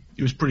today.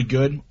 It was pretty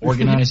good.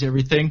 Organized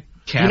everything.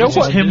 You know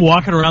what? Him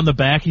walking around the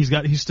back,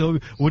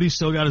 Woody's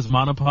still got his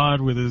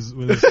monopod with his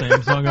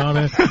Samsung on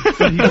it.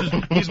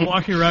 But he's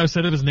walking around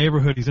instead of his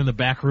neighborhood. He's in the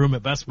back room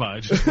at Best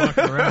Buy, just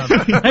walking around.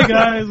 Hey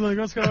guys, like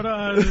what's going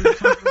on?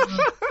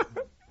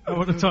 I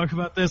want to talk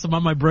about this. I'm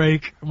on my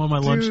break. I'm on my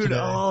lunch Dude, today.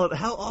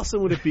 how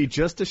awesome would it be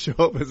just to show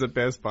up as a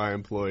Best Buy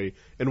employee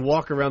and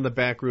walk around the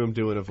back room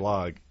doing a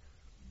vlog?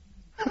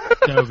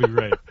 That would be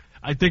great.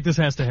 I think this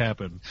has to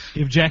happen.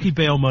 Give Jackie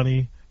bail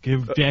money.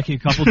 Give Jackie a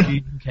couple G's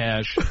in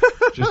cash,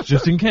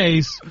 just in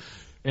case,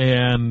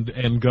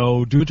 and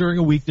go do it during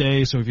a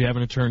weekday. So if you have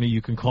an attorney,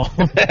 you can call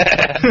him.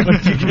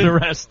 If you get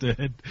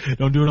arrested,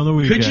 don't do it on the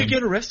weekend. Could you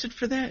get arrested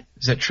for that?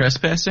 Is that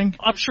trespassing?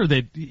 I'm sure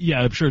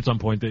I'm sure at some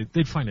point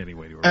they'd find any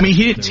way to arrest I mean,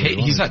 him if they really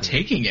he's wanted not to.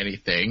 taking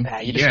anything.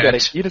 Nah, you yet.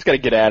 just got to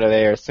get out of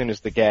there as soon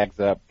as the gag's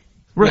up.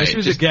 Right, as soon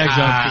as it gags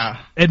up,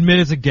 admit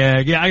it's a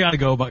gag. Yeah, I gotta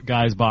go,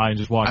 guys, by and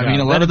just walk out. I mean,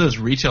 a lot of those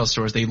retail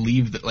stores, they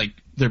leave,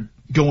 they're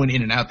going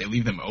in and out. They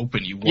leave them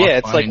open. You walk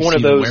It's by like and one see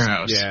of those. the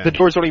warehouse. Yeah. The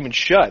doors don't even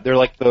shut. They're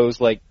like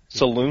those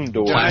saloon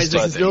doors. Guys,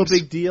 this is no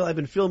things. big deal. I've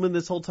been filming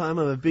this whole time.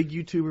 I'm a big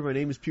YouTuber. My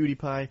name is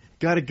PewDiePie.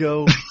 Gotta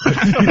go.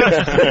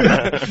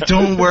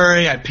 Don't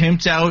worry, I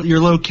pimped out your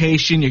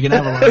location. You're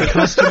gonna have a lot of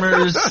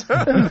customers.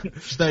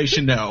 Just that you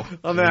should know.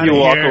 I'm out You of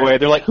walk here. away.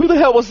 They're like, "Who the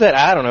hell was that?"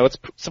 I don't know. It's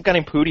some guy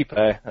named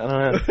PewDiePie. I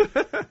don't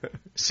know.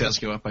 Sales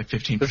go up by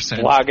 15%. Just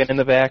vlogging in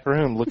the back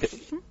room,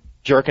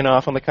 jerking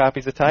off on the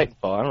copies of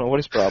Titanfall. I don't know what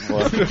his problem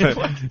was.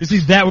 You see,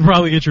 that would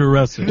probably get you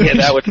arrested. Yeah,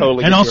 that would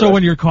totally. And get also you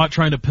when you're caught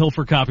trying to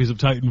pilfer copies of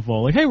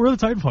Titanfall, like, hey, where are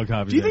the Titanfall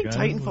copies? Do you at, think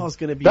guys? Titanfall's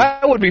gonna be?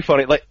 that would be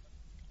funny. Like,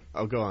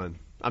 Oh, go on.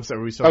 I'm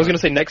sorry. I was going to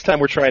say, next time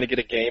we're trying to get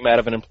a game out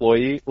of an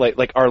employee,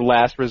 like our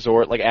last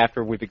resort, like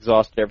after we've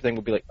exhausted everything,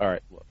 we'll be like, all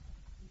right, look,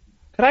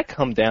 could I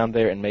come down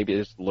there and maybe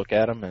just look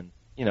at them and,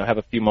 have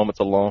a few moments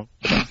alone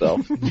to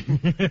myself?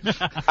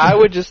 I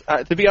would just,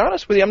 to be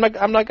honest with you, I'm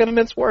not going to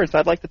mince words.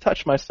 I'd like to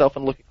touch myself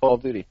and look at Call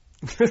of Duty.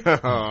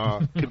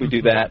 Could we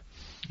do that?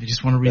 I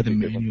just want to read the That'd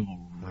be a good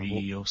manual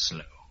real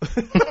slow.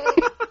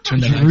 Turn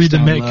the Could you, lights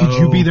down low. could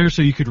you be there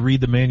so you could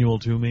read the manual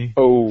to me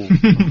Oh,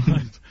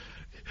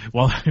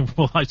 while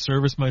I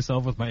service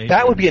myself with my?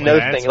 that would be another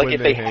That's thing. Like when if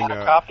they they hang had a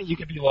up. copy, you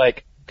could be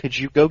like, could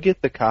you go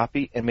get the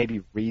copy and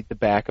maybe read the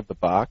back of the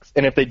box?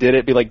 And if they did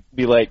it, be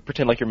like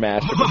pretend like you're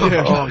master.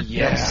 Oh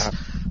yeah.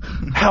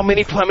 How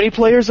many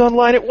players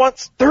online at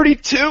once?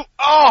 32.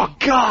 Oh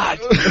God.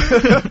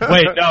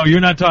 Wait, no, you're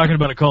not talking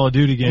about a Call of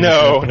Duty game.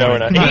 No, we're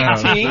not.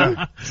 18.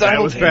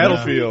 That was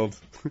Battlefield.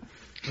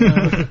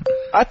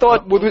 I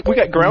thought we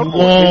got ground.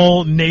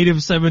 Lol, native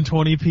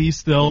 720p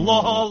still.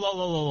 Lol, lol, lol,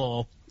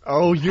 lol.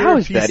 Oh, you're How a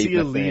is that PC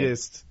even a thing?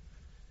 elitist.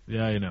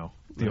 Yeah, I know.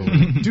 Deal with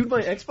it. Dude,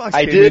 my Xbox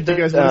I came did, in. Do you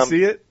guys want to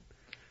see it?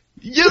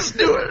 Yes,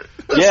 do it.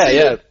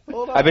 Yeah.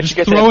 Hold on. I bet you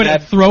guys Throw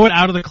have it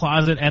out of the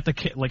closet at the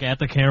at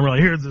the camera.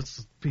 Like, here's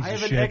this piece I of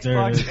have shit. an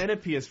There it Xbox is. and a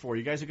PS4.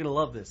 You guys are going to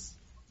love this.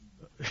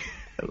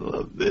 I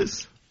love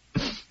this.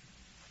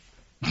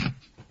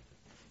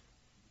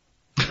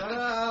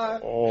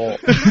 Oh.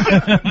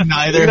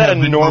 Neither Look at that have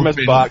been enormous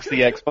opened. box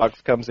the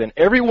Xbox comes in.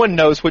 Everyone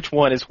knows which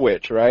one is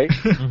which, right?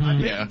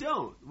 Yeah, You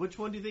don't. Which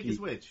one do you think is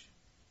which?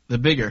 the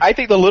bigger. I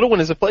think the little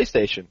one is a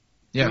PlayStation.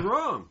 Yeah. You're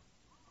wrong.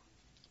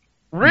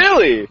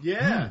 Really?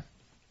 Yeah.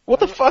 What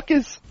the fuck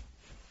is...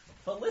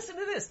 But listen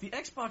to this. The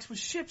Xbox was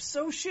shipped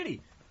so shitty.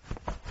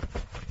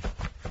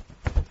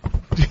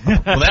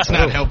 Well, that's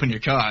not helping your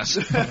cause.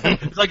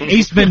 It's like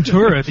Ace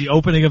Ventura at the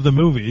opening of the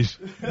movies.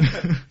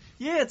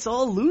 Yeah, it's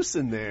all loose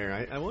in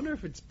there. I wonder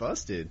if it's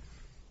busted.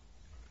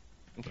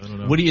 I don't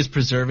know. Woody is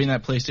preserving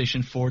that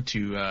PlayStation 4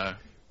 to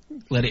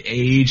let it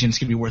age, and it's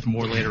going to be worth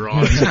more later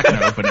on. He's not going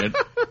to open it.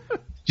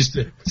 Just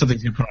something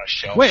to put on a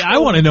shelf. Wait, I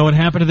want to know what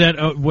happened to that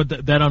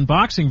that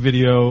unboxing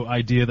video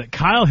idea that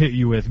Kyle hit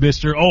you with,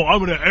 Mister. Oh, I'm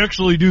going to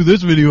actually do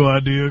this video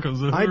idea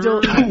because I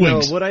don't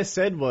know. What I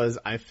said was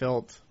I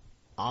felt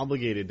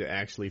obligated to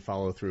actually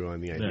follow through on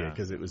the idea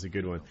because it was a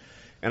good one.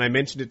 And I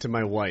mentioned it to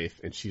my wife,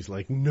 and she's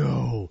like,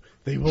 no,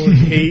 they will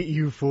hate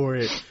you for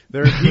it.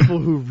 There are people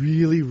who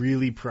really,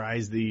 really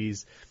prize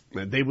these.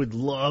 They would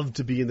love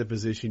to be in the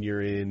position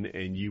you're in,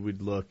 and you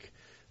would look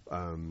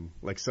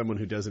like someone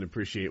who doesn't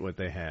appreciate what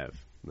they have.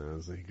 And I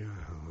was like,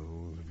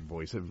 oh,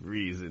 voice of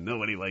reason.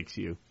 Nobody likes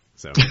you.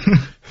 So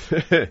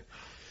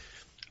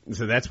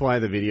so that's why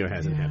the video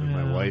hasn't happened.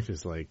 My wife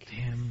is like,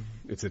 Damn.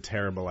 it's a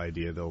terrible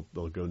idea. They'll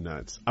go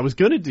nuts. I was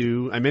going to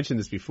do, I mentioned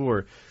this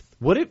before,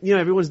 what if,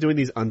 everyone's doing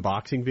these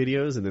unboxing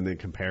videos and then the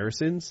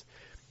comparisons.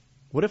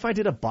 What if I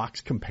did a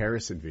box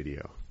comparison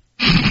video?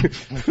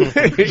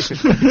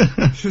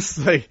 Just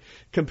like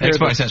compare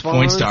Xbox the has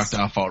points fonts, stocked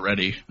off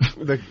already.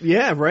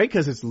 yeah, right,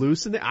 because it's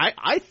loose in there.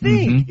 I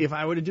think if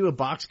I were to do a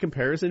box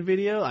comparison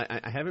video,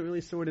 I haven't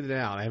really sorted it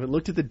out. I haven't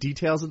looked at the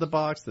details of the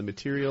box, the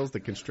materials, the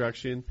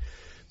construction.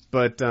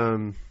 But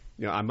the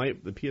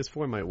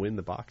PS4 might win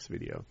the box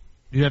video.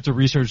 You have to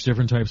research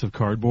different types of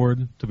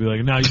cardboard to be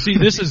like, now you see,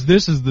 this is the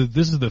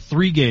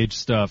 3-gauge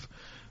stuff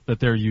that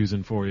they're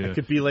using for you. It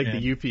could be like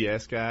the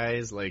UPS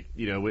guys, like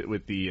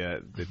with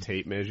the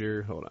tape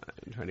measure. Hold on,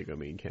 I'm trying to go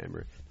main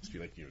camera. Just be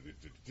like,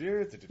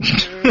 sit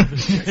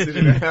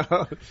it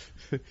out.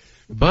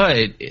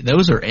 But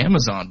those are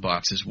Amazon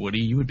boxes, Woody.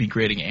 You would be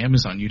grading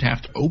Amazon. You'd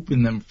have to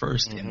open them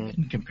first and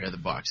then compare the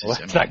boxes. Well,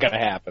 that's not going to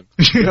happen.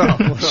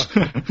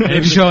 And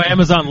if you show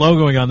Amazon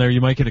logoing on there, you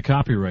might get a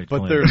copyright But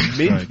claim. they're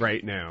mint Strike.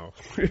 right now.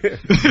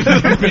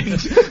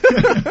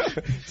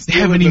 They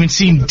haven't even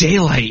seen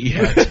daylight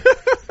yet.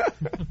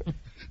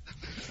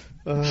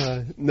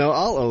 No,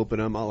 I'll open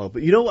them.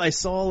 I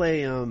saw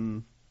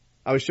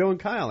I was showing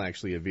Kyle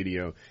actually a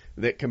video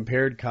that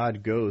compared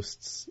COD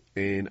Ghosts,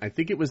 and I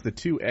think it was the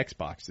two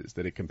Xboxes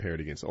that it compared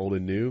against, old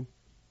and new.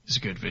 It's a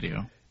good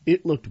video.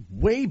 It looked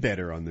way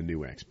better on the new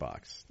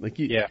Xbox.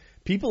 Yeah.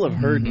 People have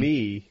heard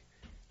me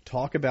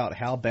talk about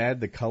how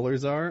bad the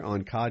colors are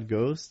on COD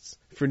Ghosts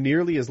for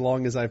nearly as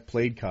long as I've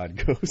played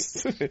COD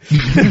Ghosts.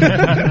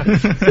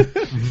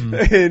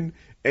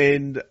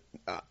 And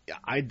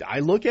I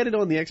look at it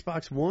on the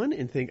Xbox One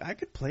and think I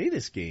could play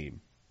this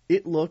game.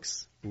 It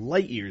looks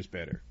light years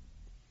better.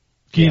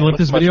 Can you link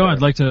this much video?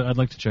 better. I'd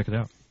like to check it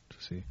out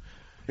to see.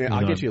 Yeah,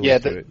 I'll get you a Yeah,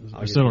 link to it.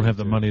 I still don't have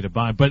the money to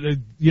buy, but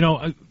and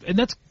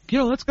that's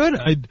that's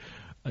good.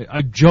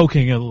 I'm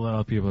joking. A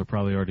lot of people have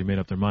probably already made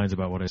up their minds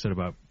about what I said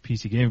about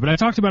PC gaming, but I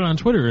talked about it on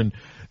Twitter, and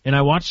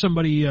I watched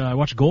I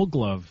watched Gold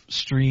Glove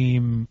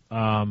stream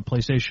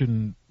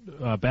PlayStation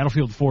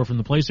Battlefield 4 from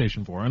the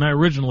PlayStation 4, and I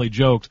originally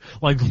joked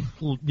like,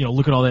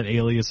 look at all that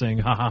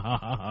aliasing, ha ha ha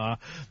ha ha.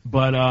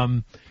 But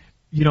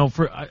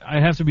I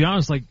have to be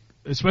honest, like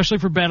especially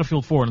for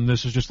Battlefield 4, and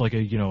this is just like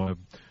a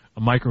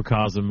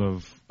microcosm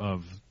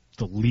of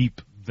the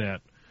leap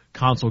that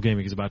console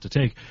gaming is about to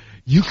take.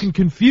 You can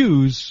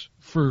confuse,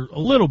 for a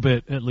little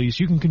bit at least,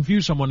 you can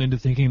confuse someone into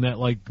thinking that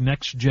like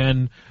next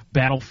gen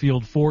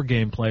Battlefield 4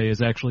 gameplay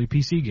is actually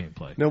PC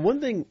gameplay. Now, one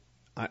thing,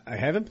 I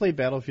haven't played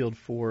Battlefield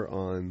 4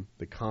 on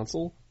the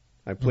console.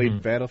 I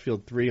played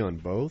Battlefield 3 on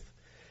both,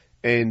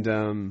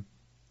 and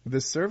the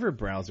server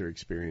browser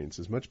experience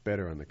is much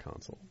better on the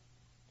console.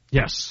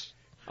 Yes.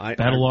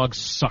 Battlelog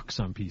sucks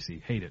on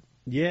PC. Hate it.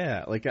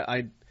 Yeah, like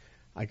I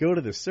I go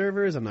to the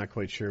servers, I'm not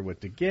quite sure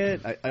what to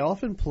get. I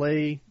often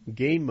play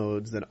game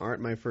modes that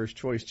aren't my first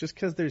choice just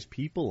because there's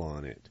people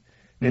on it.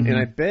 And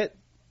I bet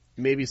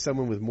maybe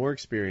someone with more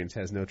experience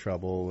has no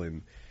trouble,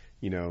 and,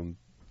 you know,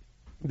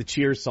 the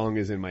Cheers song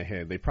is in my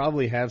head. They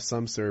probably have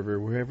some server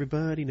where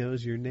everybody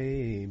knows your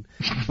name.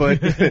 But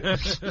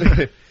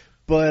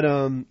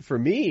for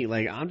me,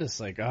 like, I'm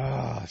just like,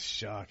 oh,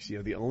 shucks. You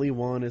know, the only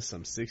one is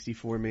some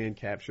 64-man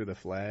capture the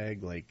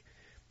flag. Like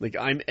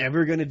I'm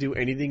ever going to do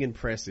anything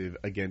impressive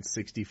against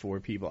 64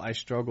 people. I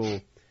struggle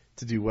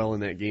to do well in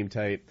that game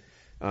type.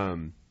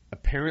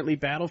 Apparently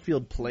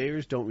Battlefield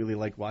players don't really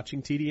like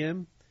watching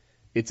TDM.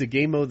 It's a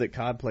game mode that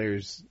COD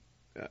players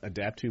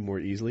adapt to more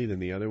easily than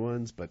the other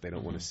ones, but they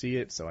don't want to see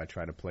it, so I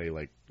try to play,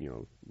 like, you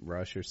know,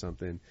 Rush or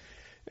something.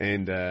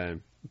 And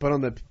but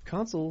on the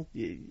console,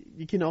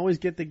 you can always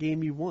get the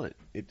game you want.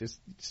 It just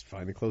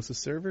find the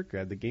closest server,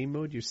 grab the game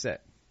mode, you're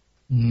set.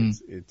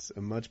 It's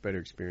a much better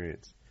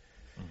experience.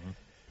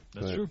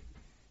 That's true.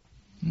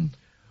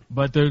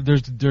 But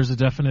there's a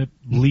definite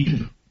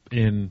leap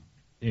in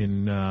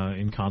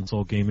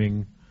console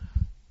gaming.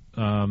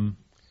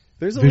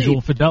 There's a visual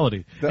leap.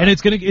 Fidelity, and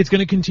it's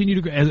gonna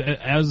continue to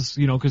as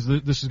you know, because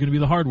this is gonna be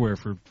the hardware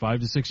for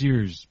 5 to 6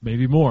 years,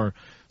 maybe more.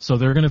 So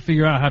they're gonna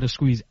figure out how to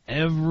squeeze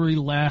every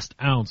last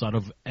ounce out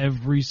of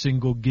every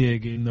single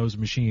gig in those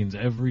machines,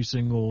 every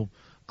single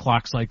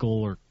clock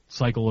cycle or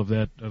cycle of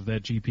that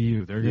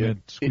GPU. They're gonna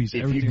squeeze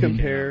everything. If you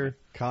compare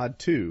COD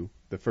 2,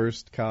 the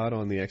first COD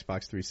on the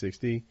Xbox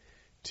 360,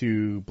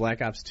 to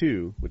Black Ops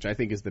 2, which I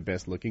think is the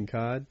best looking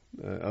COD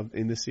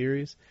in the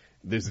series,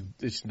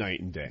 it's night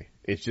and day.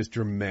 It's just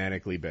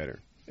dramatically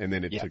better. And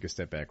then it took a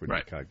step backward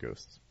with COD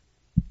Ghosts.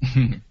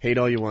 Hate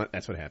all you want,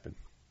 that's what happened.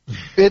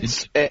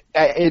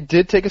 It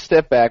did take a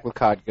step back with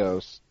COD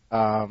Ghosts.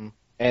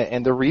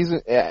 And the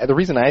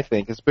reason I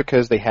think is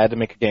because they had to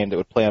make a game that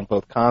would play on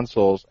both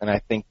consoles, and I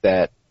think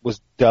that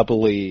was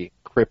doubly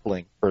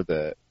crippling for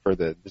the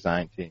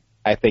design team.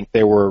 I think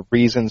there were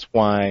reasons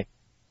why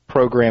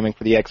programming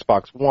for the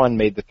Xbox One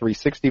made the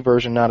 360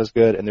 version not as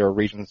good, and there were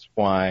reasons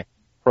why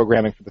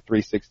programming for the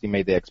 360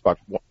 made the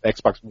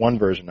Xbox One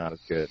version not as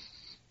good.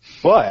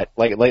 But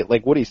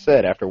like Woody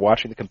said, after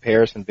watching the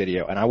comparison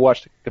video, and I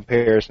watched the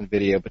comparison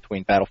video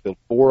between Battlefield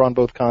 4 on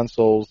both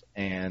consoles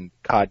and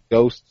COD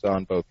Ghosts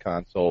on both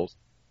consoles,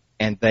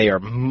 and they are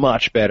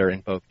much better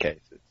in both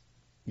cases.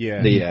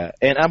 Yeah.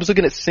 And I was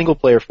looking at single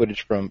player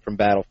footage from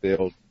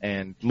Battlefield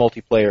and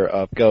multiplayer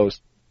of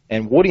Ghost,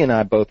 and Woody and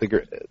I both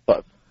agree.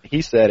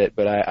 He said it,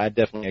 but I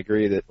definitely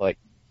agree that, like,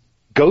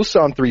 Ghosts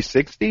on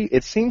 360,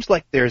 it seems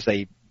like there's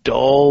a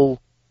dull,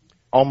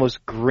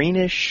 almost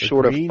greenish,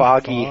 sort of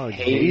foggy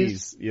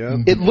haze. Yeah.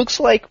 It looks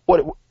like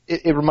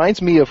it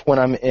reminds me of when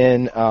I'm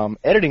in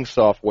editing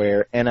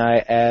software and I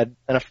add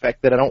an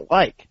effect that I don't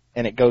like,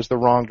 and it goes the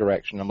wrong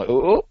direction. I'm like,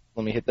 oh,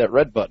 let me hit that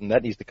red button.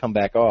 That needs to come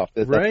back off.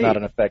 That's not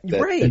an effect.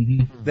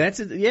 That's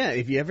it. Yeah.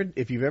 If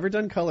you've ever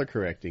done color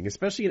correcting,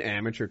 especially in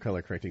amateur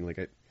color correcting,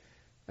 like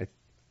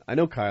I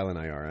know Kyle and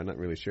I are. I'm not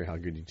really sure how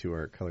good you two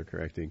are at color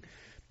correcting.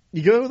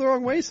 You go the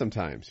wrong way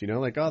sometimes, you know,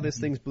 like, oh, this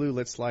thing's blue,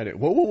 let's slide it.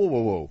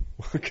 Whoa.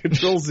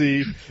 Control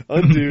Z,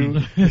 undo,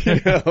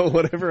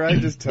 whatever I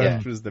just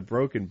touched was the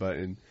broken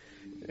button.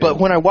 But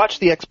when I watched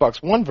the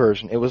Xbox One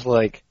version, it was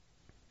like,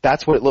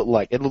 that's what it looked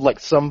like. It looked like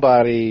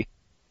somebody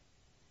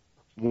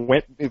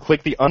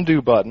clicked the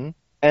undo button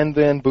and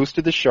then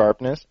boosted the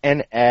sharpness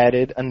and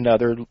added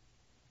another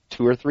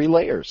 2 or 3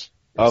 layers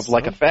of,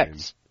 like,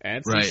 effects.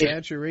 Add some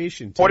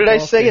saturation. What did I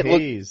say?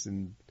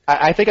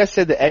 I think I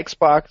said the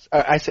Xbox.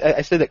 I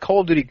said that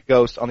Call of Duty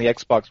Ghosts on the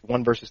Xbox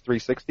One versus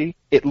 360.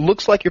 It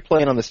looks like you're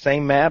playing on the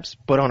same maps,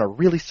 but on a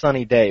really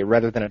sunny day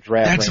rather than a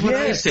drab. That's what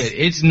I said.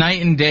 It's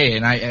night and day.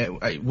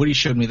 And Woody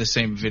showed me the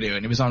same video,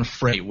 and it was on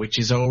Freight, which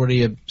is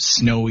already a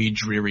snowy,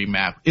 dreary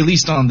map, at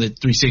least on the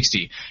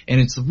 360, and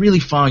it's really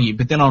foggy.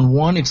 But then on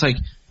one, it's like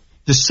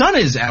the sun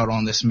is out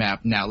on this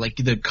map now. Like,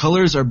 the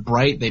colors are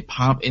bright, they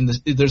pop, and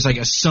there's like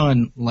a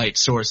sunlight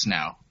source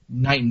now,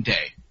 night and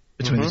day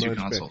between the two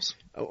consoles.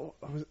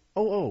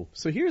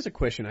 So here's a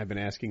question I've been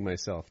asking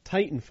myself.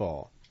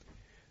 Titanfall.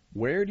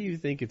 Where do you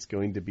think it's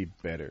going to be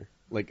better?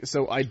 Like,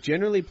 so I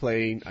generally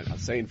play, I'll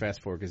say in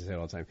fast forward because I say it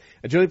all the time,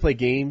 I generally play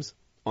games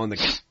on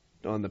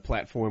the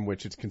platform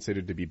which it's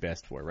considered to be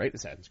best for, right?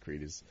 Assassin's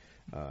Creed is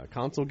a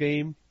console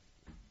game.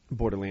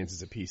 Borderlands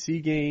is a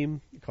PC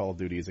game. Call of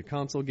Duty is a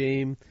console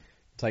game.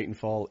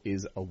 Titanfall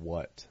is a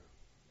what?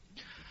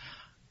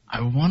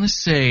 I want to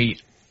say,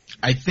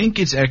 I think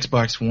it's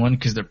Xbox One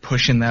because they're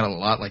pushing that a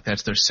lot, like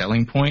that's their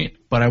selling point.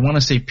 But I want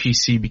to say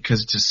PC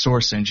because it's a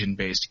Source Engine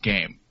based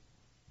game,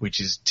 which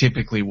is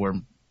typically where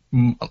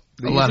a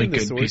lot of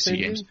good PC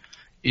games.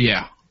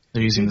 Yeah,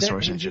 they're using the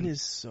Source Engine. That engine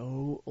is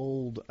so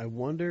old. I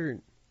wonder.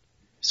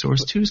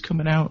 Source 2 is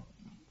coming out.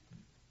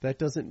 That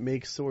doesn't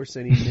make Source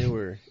any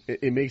newer.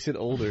 It makes it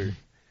older.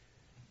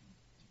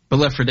 But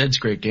Left 4 Dead's a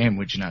great game.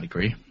 Would you not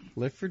agree?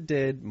 Left 4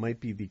 Dead might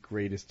be the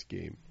greatest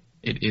game.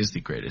 It is the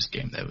greatest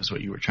game. That was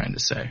what you were trying to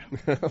say.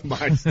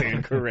 I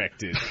stand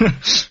corrected.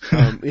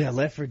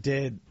 Left 4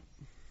 Dead.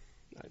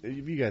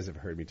 you guys have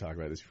heard me talk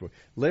about this before.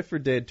 Left 4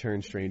 Dead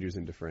turned strangers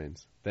into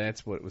friends.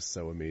 That's what was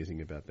so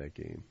amazing about that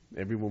game.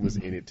 Everyone was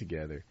in it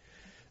together.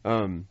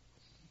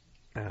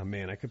 Oh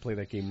man, I could play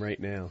that game right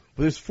now.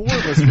 But there's 4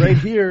 of us right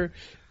here.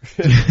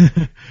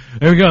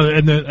 There we go.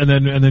 And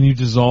then you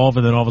dissolve,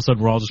 and then all of a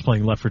sudden we're all just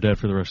playing Left 4 Dead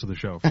for the rest of the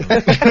show.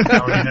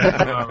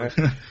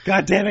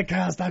 God damn it,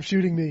 Kyle! Stop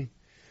shooting me.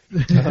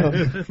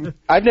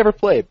 I've never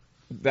played.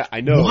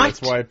 I know. What?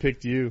 That's why I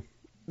picked you.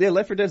 Yeah,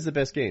 Left 4 Dead's the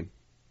best game.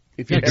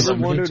 If you ever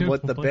wondered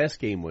what the best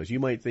game was, you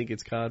might think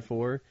it's COD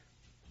 4.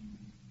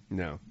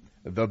 No.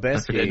 The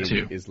best game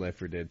is Left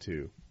 4 Dead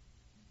 2.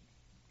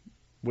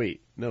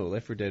 Wait, no,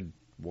 Left 4 Dead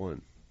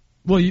 1.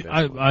 Well,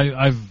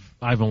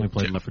 I've only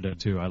played Left 4 Dead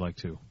 2. I like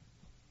 2.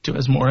 2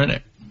 has more in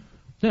it.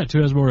 Yeah,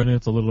 2 has more in it.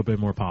 It's a little bit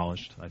more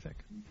polished, I think.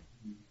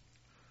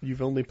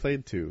 You've only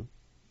played 2.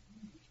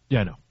 Yeah,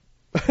 I know.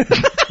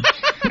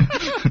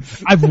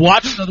 I've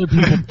watched other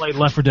people play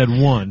Left 4 Dead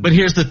 1. But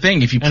here's the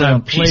thing, if you play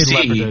on played PC,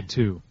 Left 4 Dead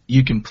 2.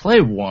 You can play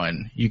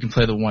 1. You can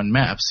play the 1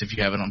 maps if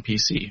you have it on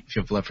PC. If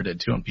you have Left 4 Dead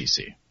 2 on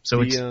PC.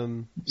 So they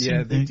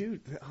do.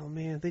 Oh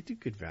man, they do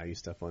good value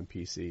stuff on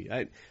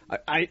PC.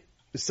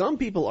 Some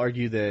people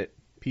argue that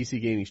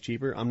PC gaming is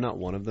cheaper. I'm not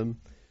one of them.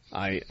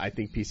 I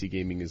think PC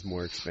gaming is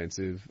more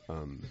expensive.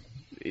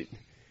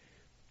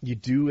 You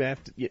do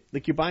have to,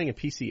 like, you're buying a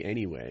PC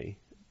anyway.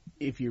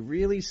 If you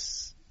really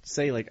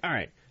say, like, all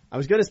right, I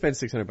was going to spend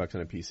 $600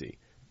 on a PC,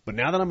 but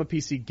now that I'm a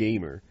PC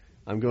gamer,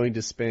 I'm going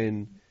to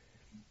spend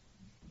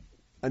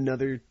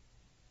another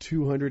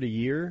 $200 a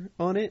year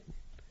on it.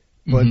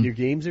 But your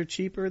games are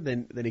cheaper,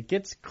 then it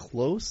gets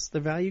close, the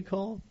value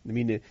call. I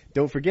mean,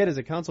 don't forget, as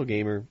a console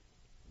gamer,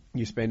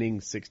 you're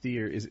spending 60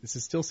 or is it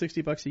still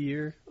 $60 a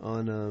year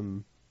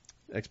on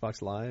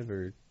Xbox Live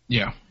or?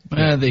 Yeah,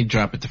 they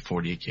drop it to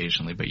 40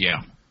 occasionally, but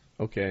yeah.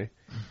 Okay,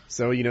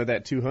 so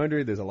that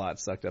 200, there's a lot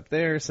sucked up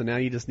there. So now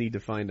you just need to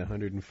find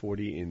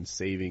 140 in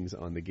savings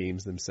on the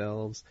games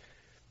themselves.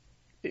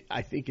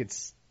 I think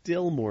it's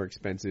still more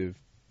expensive,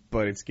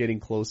 but it's getting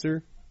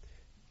closer,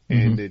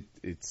 and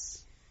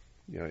it's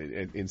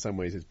in some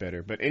ways it's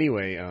better. But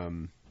anyway,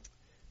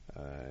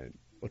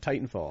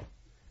 Titanfall,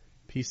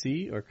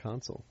 PC or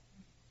console?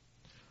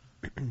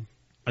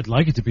 I'd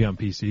like it to be on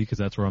PC because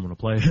that's where I'm going to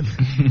play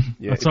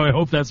it. So I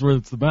hope that's where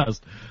it's the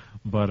best.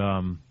 But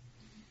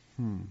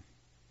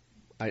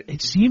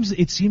it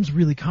seems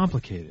really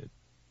complicated.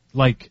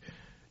 Like,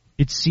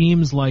 it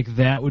seems like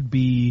that would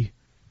be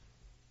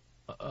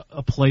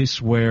a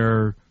place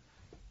where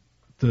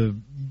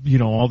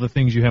all the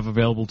things you have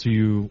available to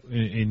you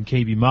in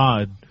KB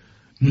Mod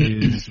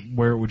is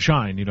where it would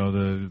shine.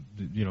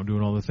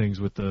 Doing all the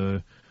things with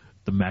the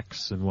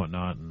mechs and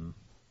whatnot and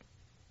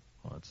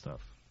all that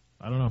stuff.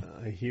 I don't know.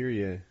 I hear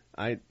you.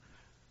 I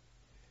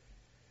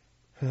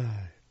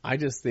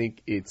just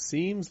think it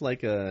seems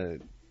like a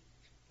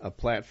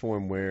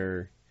platform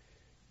where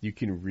you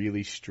can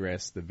really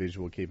stress the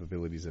visual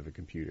capabilities of a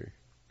computer.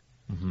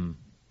 Mm-hmm.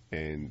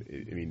 And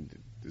I mean,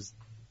 this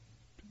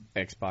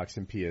Xbox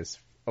and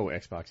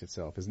Xbox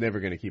itself is never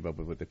going to keep up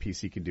with what the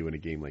PC can do in a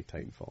game like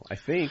Titanfall, I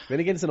think. Then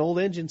again, it's an old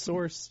engine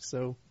source,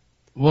 so.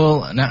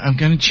 Well, now I'm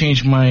going to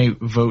change my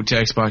vote to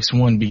Xbox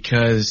One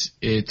because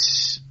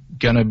it's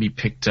going to be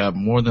picked up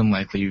more than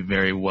likely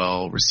very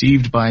well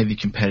received by the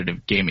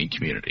competitive gaming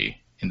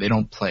community, and they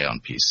don't play on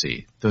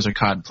PC. Those are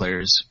COD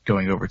players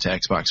going over to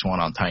Xbox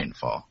One on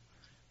Titanfall,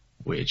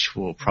 which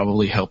will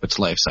probably help its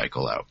life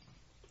cycle out.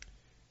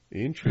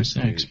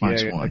 Interesting.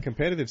 Xbox One. A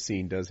competitive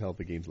scene does help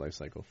a game's life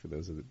cycle, for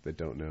those that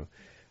don't know.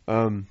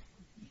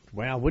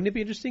 Wow, wouldn't it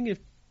be interesting if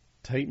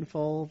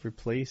Titanfall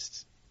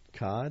replaced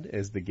COD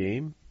as the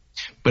game?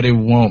 But it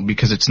won't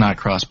because it's not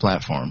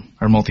cross-platform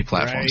or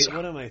multi-platform. Right,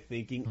 what am I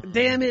thinking?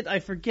 Damn it, I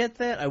forget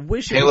that. I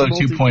wish it Halo was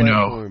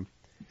 2.0.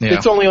 Yeah.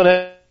 It's only on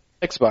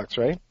Xbox,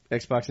 right?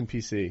 Xbox and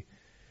PC.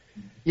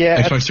 Yeah.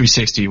 Xbox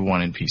 360,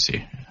 one in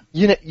PC.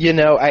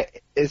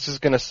 It's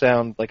just going to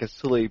sound like a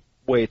silly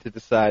way to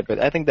decide,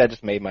 but I think that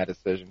just made my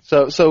decision.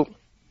 So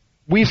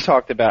we've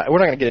talked about, we're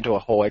not going to get into a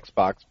whole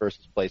Xbox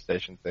versus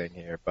PlayStation thing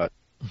here, but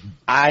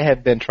I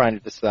have been trying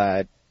to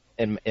decide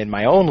in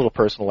my own little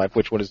personal life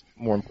which one is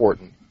more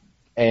important.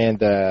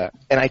 And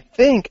I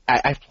think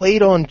I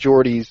played on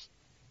Jordy's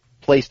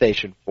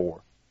PlayStation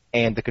 4,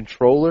 and the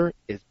controller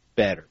is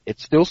better.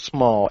 It's still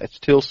small. It's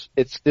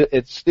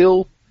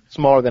still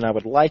smaller than I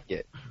would like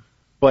it,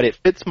 but it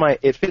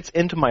fits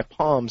into my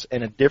palms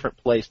in a different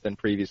place than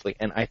previously.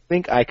 And I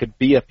think I could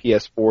be a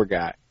PS4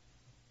 guy,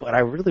 but I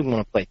really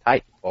want to play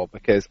Titanfall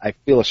because I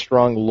feel a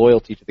strong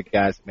loyalty to the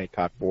guys that made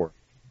COD 4.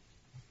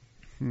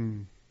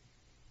 And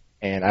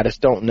I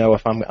just don't know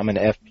if I'm an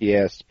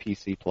FPS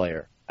PC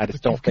player. I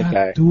just don't think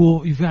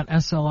You've got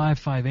SLI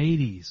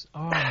 580s.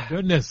 Oh my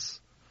goodness,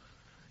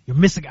 you're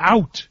missing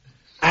out.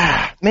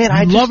 Man,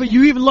 I love it.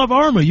 You even love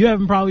Arma. You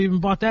haven't probably even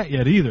bought that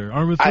yet either.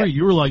 Arma 3.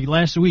 You were like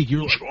last week. You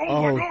were like,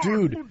 oh my God,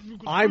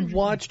 dude, I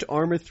watched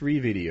Arma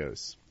 3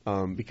 videos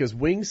because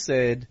Wing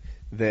said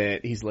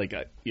that he's like,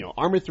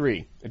 Arma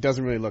 3. It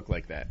doesn't really look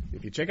like that.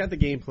 If you check out the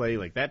gameplay,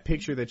 like that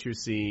picture that you're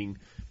seeing,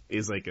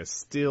 is like a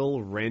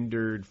still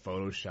rendered,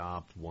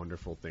 photoshopped,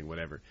 wonderful thing,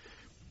 whatever.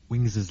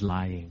 Wings is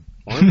lying.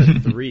 Arma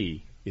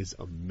 3 is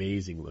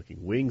amazing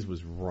looking. Wings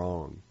was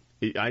wrong.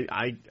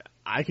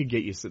 I could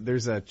get you.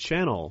 There's a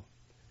channel.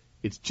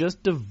 It's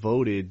just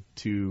devoted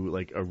to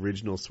like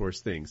original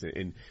source things,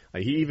 and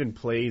he even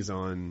plays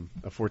on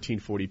a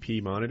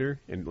 1440p monitor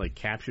and like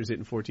captures it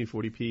in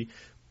 1440p,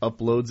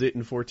 uploads it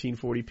in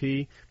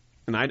 1440p.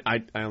 And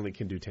I only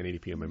can do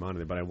 1080p on my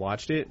monitor, but I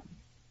watched it.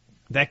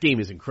 That game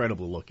is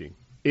incredible looking.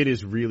 It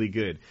is really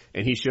good.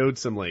 And he showed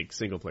some like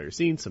single player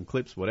scenes, some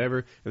clips, whatever,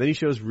 and then he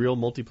shows real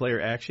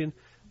multiplayer action.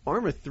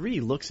 Arma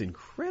 3 looks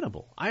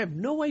incredible. I have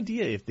no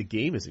idea if the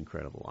game is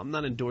incredible. I'm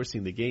not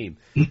endorsing the game.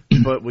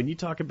 But when you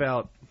talk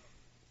about,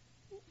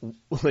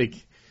 like,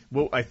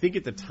 well, I think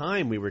at the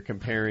time we were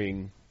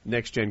comparing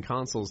next-gen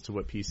consoles to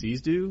what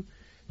PCs do.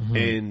 Mm-hmm.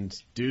 And,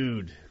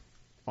 dude,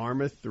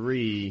 Arma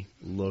 3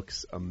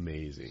 looks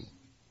amazing.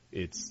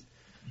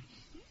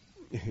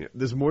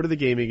 There's more to the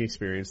gaming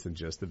experience than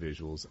just the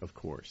visuals, of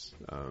course.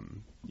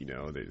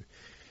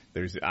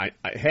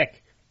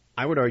 Heck,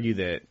 I would argue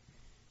that,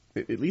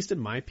 at least in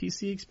my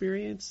PC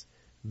experience,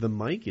 the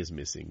mic is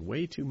missing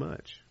way too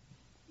much.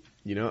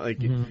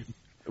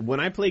 When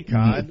I play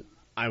COD,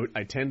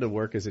 I tend to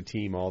work as a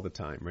team all the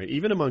time, right?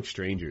 Even among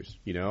strangers,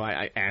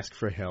 I ask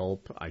for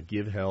help, I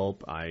give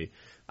help, I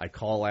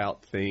call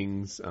out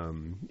things.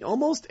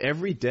 Almost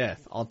every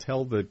death, I'll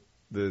tell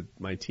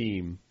my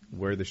team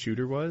where the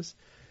shooter was,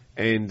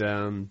 and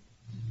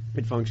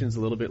it functions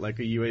a little bit like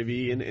a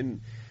UAV.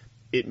 And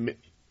it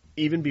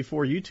even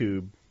before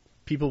YouTube,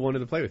 people wanted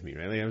to play with me,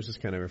 right? Like, I was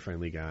just kind of a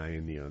friendly guy,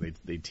 and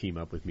they'd team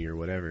up with me or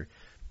whatever,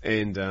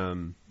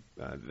 and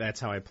that's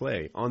how I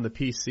play. On the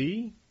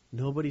PC,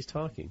 nobody's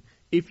talking.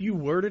 If you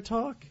were to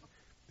talk,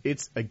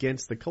 it's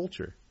against the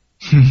culture,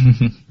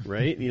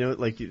 right?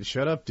 Like,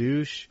 shut up,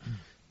 douche,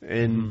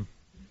 and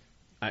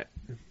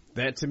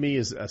that to me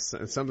is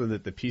something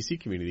that the PC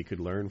community could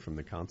learn from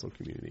the console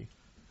community.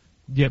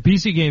 Yeah,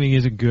 PC gaming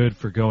isn't good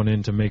for going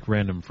in to make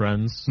random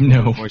friends.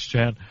 No. Voice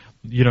chat.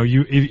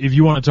 If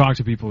you want to talk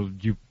to people,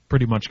 you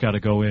pretty much got to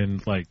go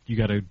in, like, you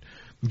got to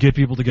get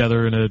people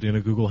together in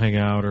a Google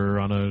Hangout or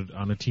on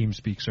a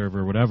TeamSpeak server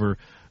or whatever,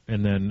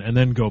 and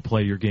then go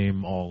play your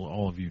game,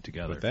 all of you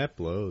together. But that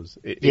blows.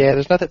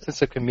 There's not that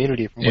sense of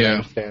community from what I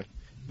understand.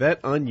 That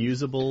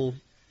unusable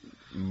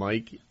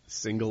mic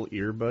single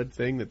earbud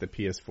thing that the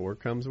PS4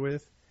 comes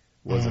with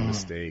was a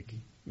mistake.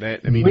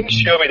 Wings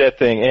showed me that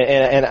thing,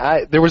 and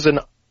I don't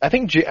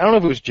know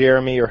if it was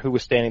Jeremy or who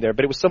was standing there,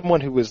 but it was someone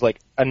who was like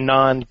a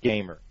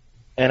non-gamer,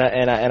 and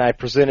I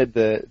presented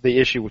the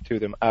issue to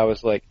them. I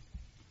was like,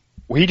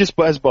 well, he just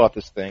bought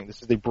this thing.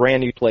 This is the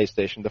brand new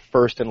PlayStation, the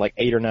first in like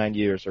 8 or 9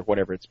 years or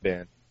whatever it's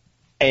been,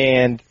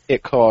 and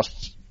it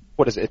costs,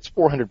 what is it? It's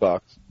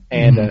 $400,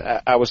 and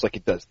I was like,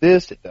 it does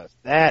this, it does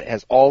that, it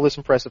has all this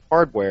impressive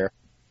hardware.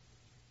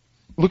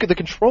 Look at the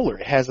controller;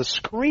 it has a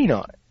screen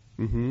on it.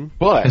 Mm-hmm.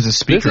 But this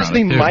is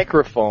the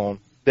microphone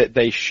that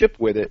they ship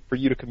with it for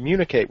you to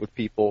communicate with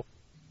people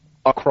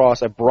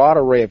across a broad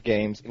array of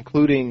games,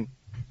 including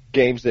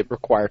games that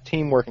require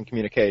teamwork and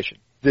communication.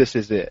 This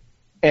is it.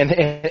 And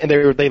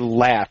they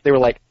laughed. They were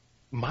like,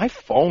 my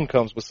phone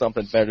comes with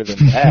something better than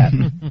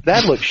that.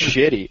 That looks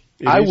shitty.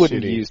 I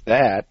wouldn't use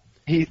that.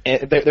 They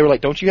were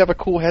like, don't you have a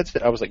cool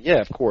headset? I was like, yeah,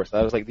 of course.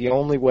 I was like, the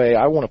only way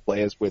I want to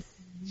play is with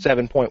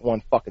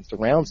 7.1 fucking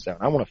surround sound.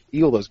 I want to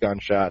feel those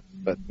gunshots,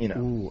 but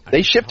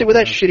they shipped it with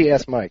that shitty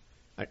ass mic.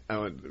 I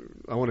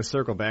want to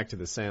circle back to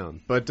the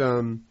sound, but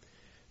and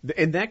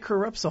that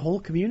corrupts the whole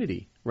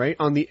community, right?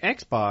 On the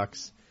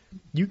Xbox,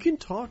 you can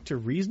talk to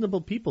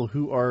reasonable people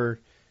who are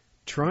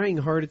trying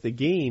hard at the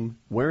game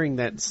wearing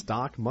that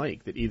stock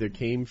mic that either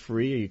came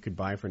free or you could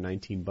buy for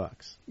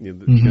 $19. You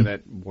know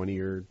that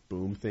one-ear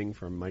boom thing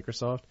from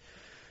Microsoft.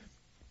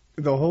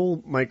 The whole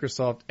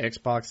Microsoft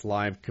Xbox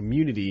Live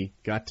community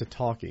got to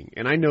talking.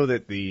 And I know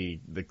that the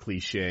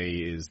cliche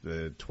is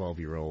the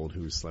 12-year-old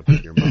who slept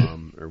with your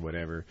mom or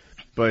whatever.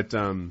 But,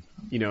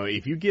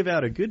 if you give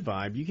out a good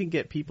vibe, you can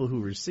get people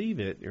who receive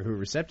it or who are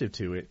receptive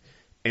to it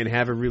and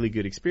have a really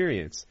good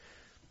experience.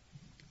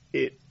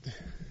 It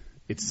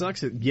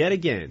sucks yet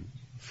again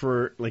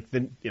for like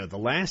the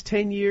last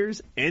 10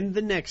 years and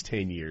the next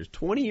 10 years,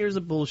 20 years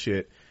of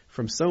bullshit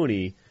from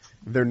Sony.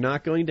 They're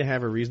not going to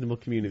have a reasonable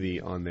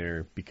community on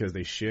there because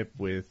they ship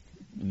with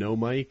no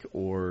mic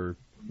or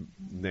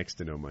next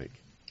to no mic.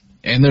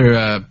 And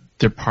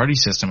their party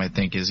system, I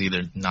think, is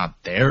either not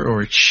there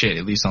or it's shit,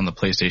 at least on the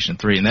PlayStation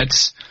 3. And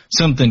that's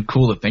something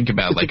cool to think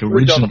about. Like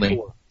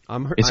originally,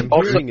 I'm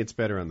hearing it's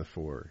better on the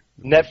 4.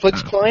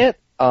 Netflix client?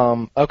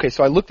 Okay,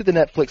 so I looked at the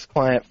Netflix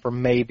client for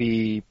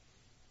maybe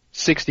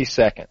 60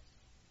 seconds.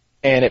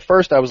 And at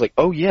first I was like,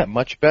 oh yeah,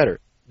 much better.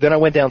 Then I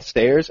went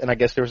downstairs, and I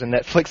guess there was a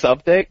Netflix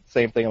update.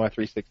 Same thing on my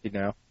 360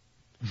 now.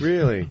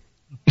 Really?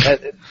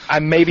 I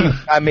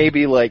may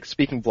be like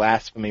speaking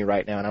blasphemy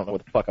right now, and I don't know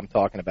what the fuck I'm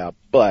talking about.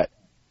 But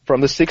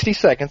from the 60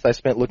 seconds I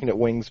spent looking at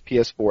Wings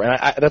PS4,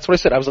 and that's what I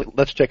said. I was like,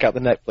 let's check out the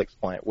Netflix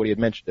client. Woody had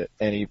mentioned it,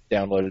 and he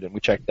downloaded it, and we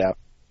checked it out.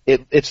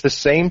 It's the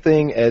same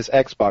thing as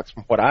Xbox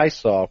from what I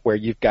saw, where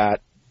you've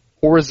got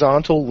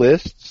horizontal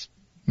lists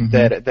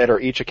that are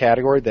each a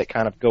category that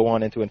kind of go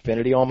on into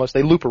infinity almost.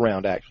 They loop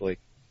around actually,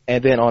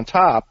 and then on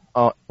top,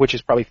 which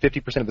is probably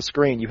 50% of the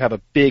screen, you have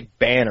a big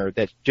banner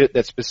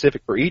that's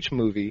specific for each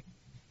movie,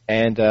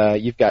 and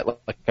you've got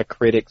like a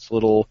critic's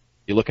little.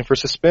 You're looking for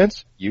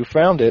suspense, you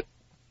found it,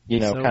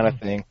 kind of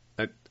thing.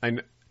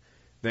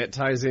 That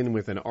ties in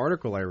with an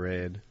article I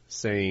read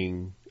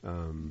saying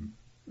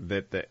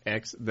that the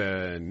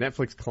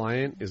Netflix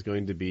client is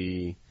going to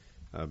be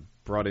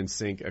brought in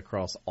sync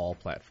across all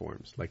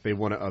platforms. Like they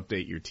want to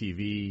update your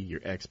TV,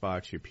 your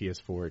Xbox, your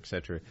PS4,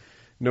 etc.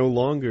 No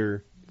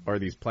longer are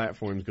these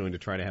platforms going to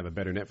try to have a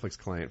better Netflix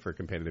client for a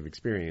competitive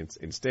experience.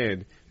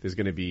 Instead, there's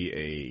going to be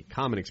a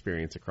common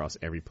experience across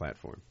every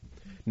platform.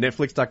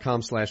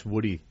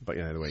 Netflix.com/Woody, by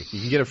the way.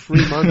 You can get a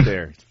free month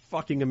there. It's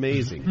fucking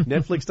amazing.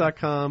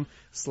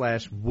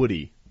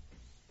 Netflix.com/Woody.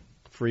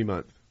 Free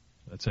month.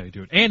 That's how you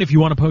do it. And if you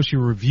want to post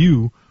your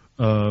review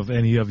of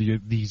any of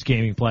these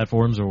gaming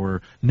platforms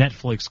or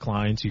Netflix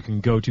clients, you can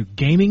go to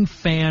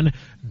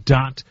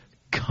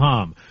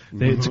gamingfan.com.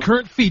 It's a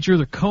current feature.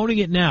 They're coding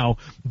it now,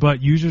 but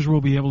users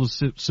will be able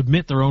to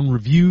submit their own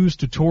reviews,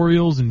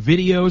 tutorials, and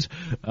videos,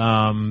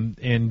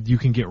 and you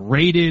can get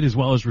rated as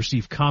well as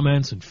receive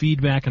comments and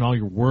feedback on all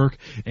your work.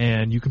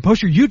 And you can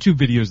post your YouTube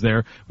videos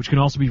there, which can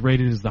also be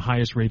rated as the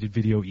highest rated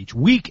video each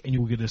week, and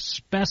you will get a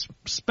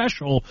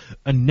special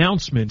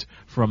announcement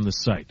from the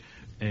site.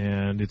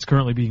 And it's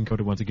currently being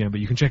coded once again, but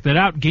you can check that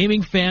out,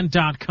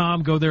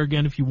 gamingfan.com. Go there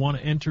again if you want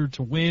to enter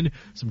to win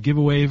some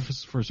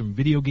giveaways for some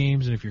video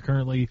games, and if you're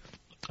currently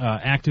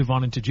active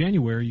on into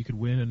January, you could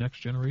win a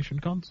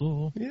next-generation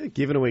console. Yeah,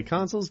 giving away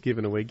consoles,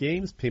 giving away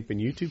games, pimping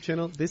YouTube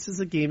channel. This is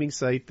a gaming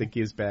site that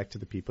gives back to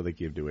the people that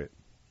give to it.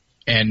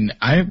 And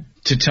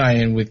to tie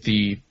in with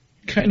the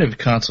kind of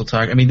console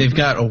talk, I mean, they've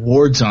got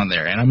awards on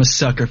there, and I'm a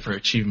sucker for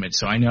achievements,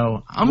 so I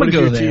know I'm going to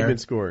go there. What is your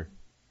achievement score?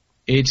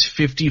 It's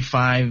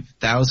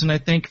 55,000, I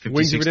think.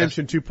 Wings of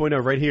Redemption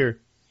 2.0 right here.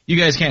 You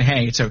guys can't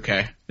hang. It's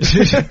okay.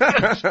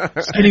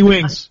 Skinny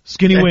wings.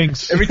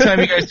 Every time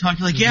you guys talk,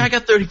 you're like, yeah, I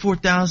got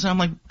 34,000. I'm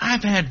like,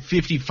 I've had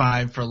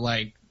 55 for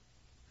like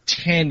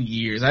 10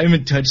 years. I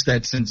haven't touched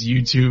that since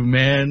YouTube,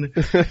 man.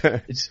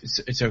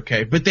 It's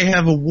okay. But they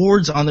have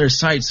awards on their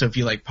site, so if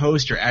you like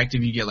post or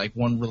active, you get like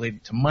one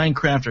related to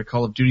Minecraft or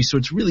Call of Duty. So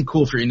it's really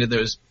cool if you're into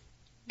those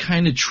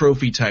kind of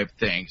trophy type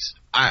things.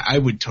 I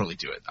would totally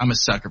do it. I'm a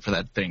sucker for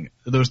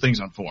those things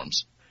on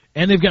forums.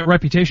 And they've got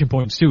reputation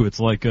points too. It's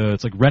like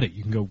Reddit.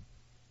 You can go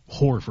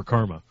whore for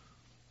karma.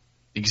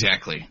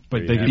 Exactly.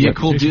 But they be a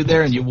cool dude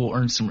there, and you will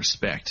earn some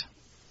respect.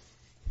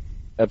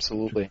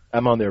 Absolutely.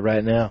 I'm on there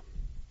right now.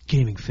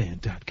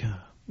 Gamingfan.com.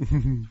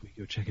 We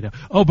go check it out.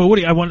 Oh, but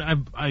Woody, I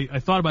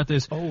thought about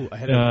this. Oh, I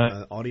had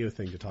an audio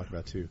thing to talk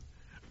about too.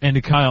 And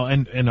to Kyle,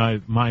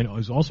 mine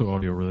is also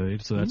audio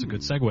related, so that's a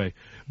good segue.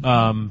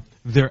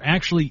 There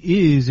actually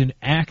is an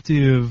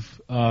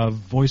active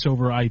voice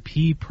over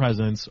IP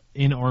presence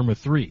in Arma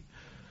 3.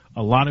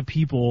 A lot of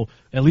people,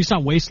 at least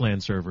on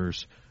Wasteland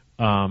servers,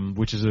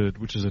 which is a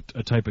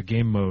type of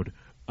game mode,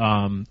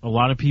 a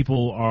lot of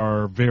people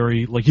are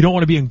very, like, you don't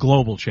want to be in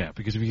global chat,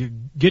 because if you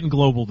get in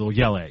global, they'll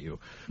yell at you.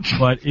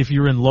 But if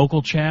you're in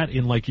local chat,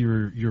 in like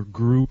your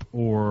group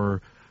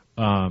or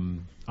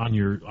on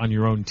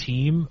your own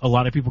team, a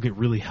lot of people get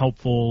really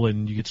helpful,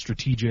 and you get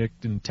strategic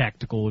and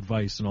tactical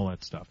advice and all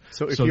that stuff.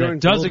 So if you're that in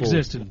does global,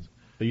 exist.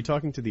 Are you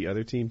talking to the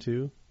other team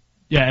too?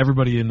 Yeah,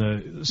 everybody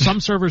some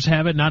servers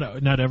have it,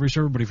 not every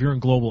server, but if you're in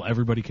global,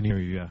 everybody can hear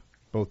you. Yeah,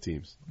 both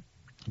teams.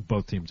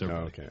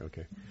 Everybody. Oh,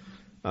 okay.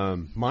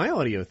 My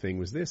audio thing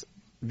was this: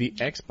 the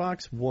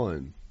Xbox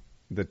One,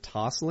 the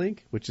Toslink,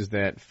 which is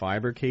that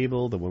fiber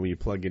cable, the one where you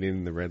plug it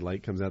in, the red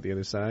light comes out the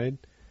other side,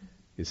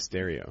 is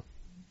stereo.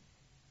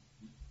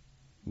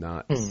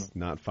 Not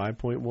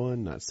 5.1,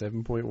 not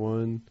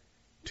 7.1,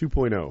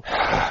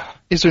 2.0.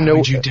 Is there no?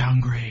 Would you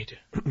downgrade?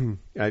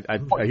 I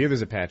hear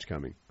there's a patch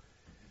coming.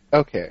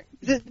 Okay,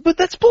 but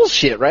that's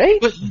bullshit, right?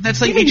 But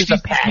that's like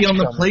HDCP on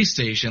the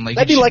PlayStation. Like,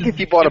 that'd be like if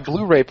you bought a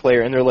Blu-ray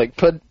player and they're like,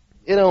 but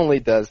it only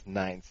does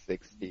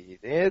 960.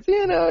 It's,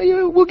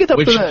 we'll get up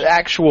to the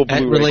actual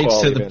Blu-ray. That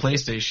relates to the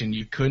PlayStation.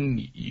 You couldn't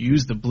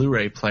use the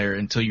Blu-ray player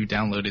until you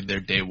downloaded their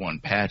day one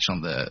patch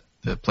on the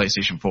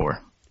PlayStation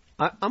 4.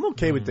 I'm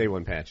okay with day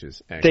one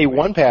patches, actually. Day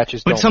one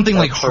patches, but something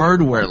like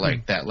hardware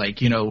like that,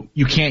 like,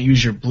 you can't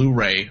use your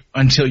Blu-ray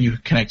until you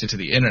connect it to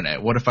the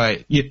internet. What if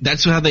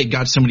that's how they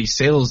got so many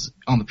sales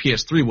on the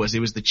PS3,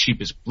 it was the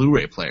cheapest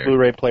Blu-ray player.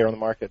 Blu-ray player on the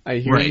market. I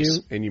hear you,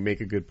 and you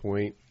make a good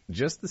point.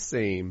 Just the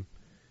same,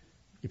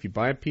 if you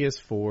buy a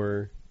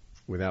PS4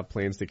 without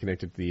plans to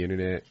connect it to the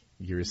internet,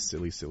 you're a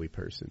silly, silly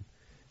person.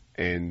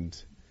 And,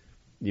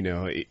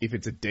 if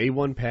it's a day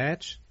one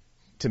patch,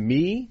 to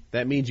me,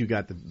 that means you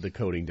got the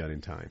coding done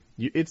in time.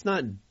 It's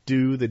not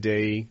due the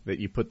day that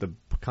you put the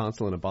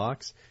console in a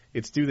box.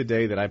 It's due the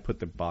day that I put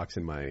the box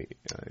in my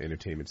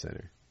entertainment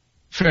center.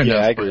 Fair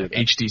enough. I agree with that.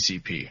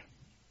 HDCP.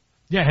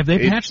 Yeah, have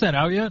they patched that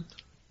out yet?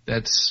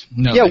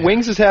 No. Yeah,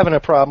 Wings is having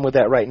a problem with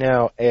that right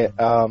now.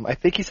 I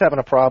think he's having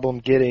a problem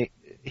getting.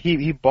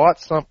 He bought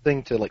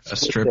something to like a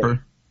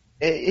stripper.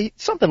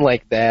 something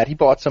like that. He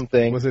bought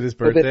something. Was it his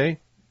birthday?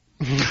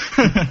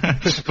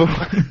 His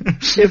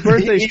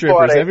Birthday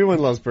strippers. Everyone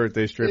loves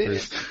birthday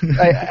strippers.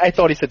 I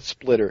thought he said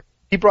splitter.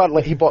 He bought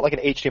like an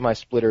HDMI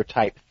splitter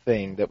type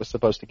thing that was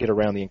supposed to get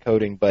around the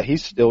encoding, but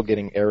he's still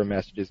getting error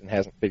messages and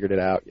hasn't figured it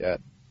out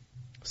yet.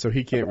 So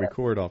he can't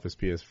record off his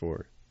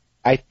PS4.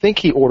 I think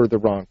he ordered the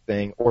wrong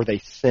thing, or they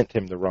sent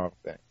him the wrong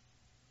thing.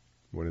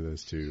 One of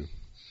those two.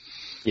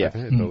 Yeah. I've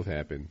had both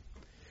happen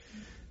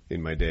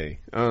in my day.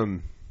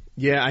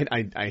 Yeah,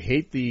 I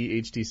hate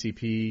the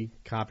HDCP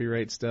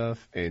copyright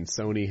stuff, and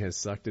Sony has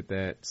sucked at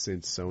that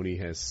since Sony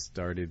has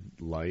started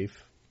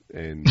life.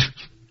 And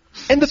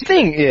the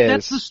thing is,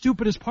 that's the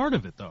stupidest part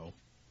of it, though.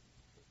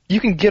 You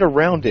can get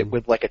around it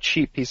with like a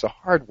cheap piece of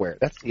hardware.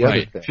 That's the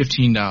other thing.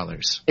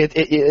 $15.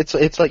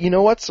 It's like, you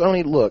know what,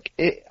 Sony? Look,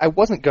 I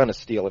wasn't gonna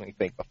steal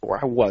anything before.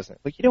 I wasn't.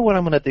 But you know what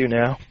I'm gonna do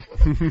now?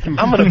 I'm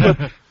gonna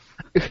put.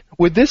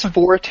 With this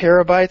 4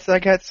 terabytes I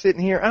got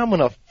sitting here, I'm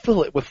gonna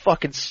fill it with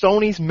fucking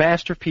Sony's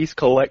masterpiece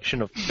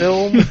collection of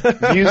film,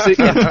 music,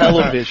 and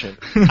television.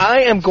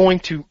 I am going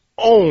to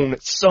own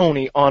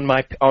Sony on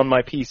my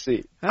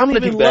PC. I'm gonna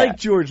do that. Like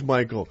George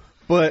Michael,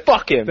 but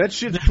fuck him. That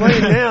shit's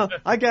playing now.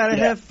 I gotta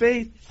have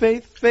faith.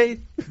 Download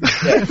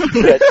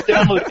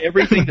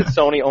everything that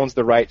Sony owns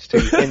the rights to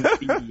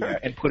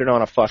and put it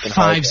on a fucking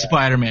 5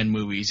 Spider-Man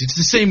movies. It's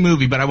the same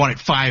movie, but I want it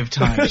 5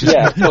 times.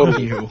 Yeah,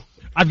 totally.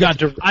 I've got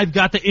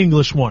the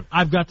English one.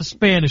 I've got the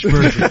Spanish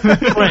version,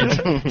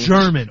 French,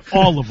 German,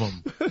 all of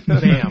them.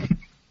 Bam.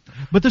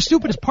 But the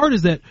stupidest part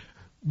is that,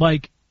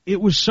 like, it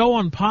was so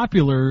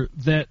unpopular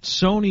that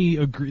Sony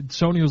agreed.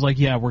 Sony was like,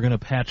 "Yeah, we're going to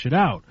patch it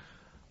out."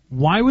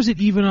 Why was it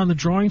even on the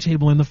drawing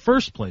table in the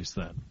first place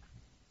then?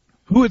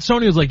 Who at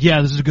Sony was like,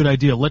 "Yeah, this is a good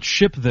idea. Let's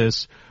ship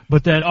this,"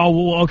 but then,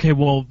 we're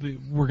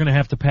going to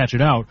have to patch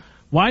it out.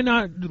 Why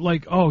not,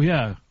 like,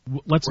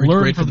 let's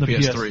learn from the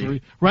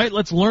PS3. Right?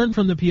 Let's learn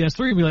from the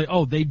PS3 and be like,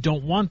 they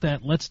don't want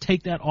that. Let's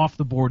take that off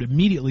the board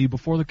immediately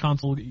before the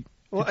console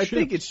Well, I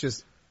think it's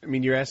just,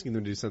 you're asking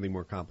them to do something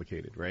more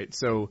complicated, right?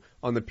 So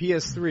on the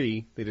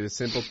PS3, they did a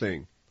simple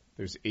thing.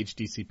 There's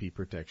HDCP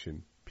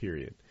protection,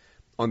 period.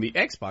 On the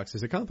Xbox,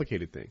 there's a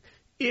complicated thing.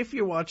 If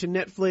you're watching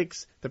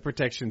Netflix, the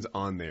protection's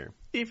on there.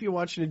 If you're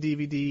watching a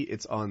DVD,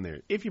 it's on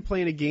there. If you're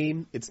playing a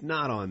game, it's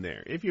not on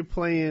there. If you're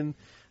playing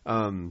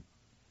an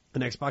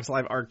Xbox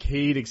Live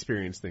Arcade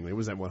experience thing, like,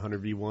 was that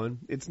 100v1?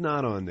 It's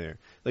not on there.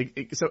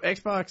 So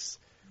Xbox,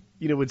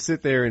 would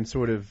sit there and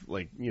sort of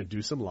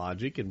do some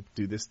logic and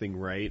do this thing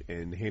right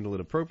and handle it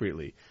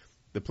appropriately.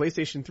 The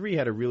PlayStation 3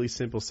 had a really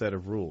simple set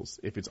of rules.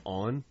 If it's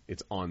on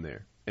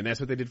there. And that's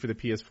what they did for the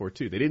PS4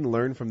 too. They didn't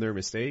learn from their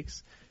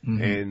mistakes,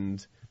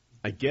 and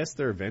I guess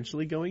they're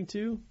eventually going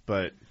to,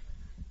 but...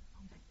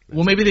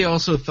 Well, maybe they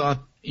also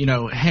thought,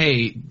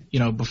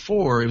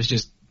 before it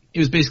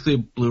was basically a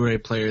Blu-ray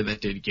player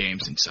that did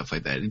games and stuff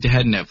like that. It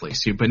had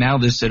Netflix too, but now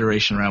this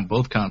iteration around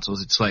both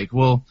consoles, it's like,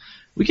 well,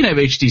 we can have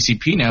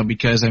HDCP now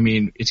because,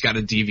 it's got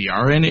a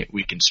DVR in it.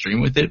 We can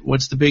stream with it.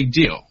 What's the big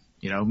deal?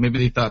 Maybe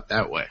they thought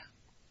that way.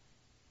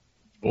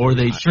 Or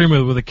they stream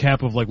it with a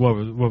cap of, like, what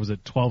was it,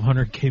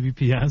 1200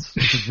 kbps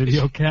with a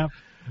video cap?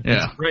 Yeah.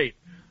 That's great.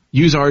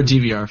 Use our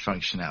DVR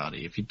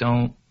functionality. If you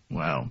don't,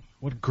 well...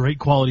 What great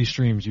quality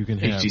streams you can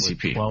have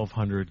HDCP. with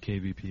 1200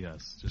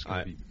 kbps. Just going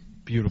to be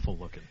beautiful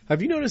looking.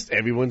 Have you noticed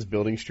everyone's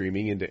building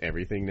streaming into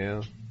everything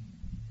now?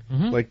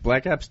 Mm-hmm. Like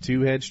Black Ops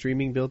 2 had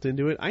streaming built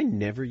into it. I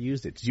never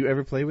used it. Did you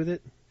ever play with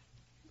it?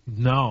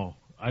 No.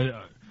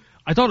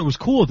 I thought it was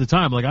cool at the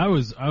time. Like I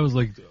was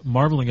like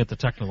marveling at the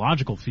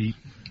technological feat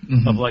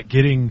of like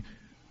getting,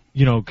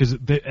 because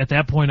at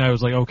that point I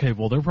was like, okay,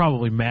 well they're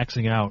probably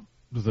maxing out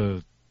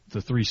the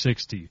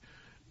 360.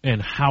 And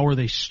how are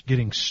they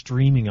getting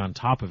streaming on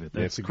top of it?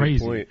 That's a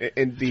crazy. Good point.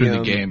 And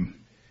the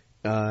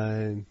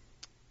game.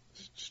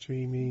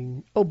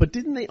 Streaming. Oh, but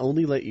didn't they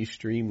only let you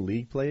stream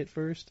League Play at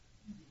first?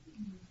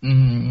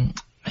 I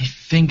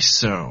think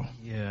so.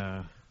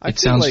 Yeah. It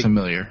sounds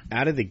familiar.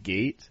 Out of the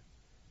gate,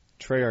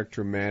 Treyarch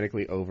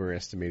dramatically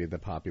overestimated the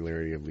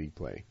popularity of League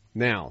Play.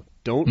 Now,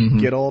 don't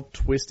get all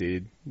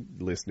twisted,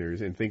 listeners,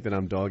 and think that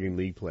I'm dogging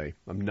League Play.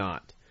 I'm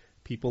not.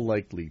 People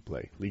liked League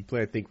Play. League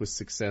Play, I think, was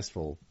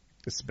successful,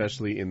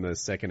 especially in the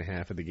second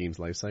half of the game's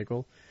life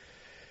cycle.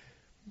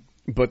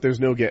 But there's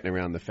no getting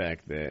around the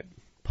fact that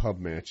pub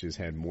matches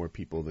had more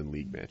people than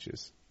league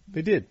matches.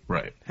 They did.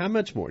 Right. How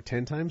much more?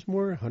 10 times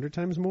more? 100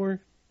 times more?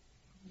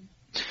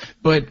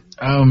 But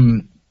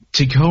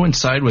to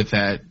coincide with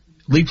that,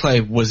 League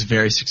Play was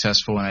very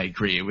successful, and I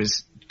agree. It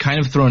was kind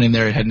of thrown in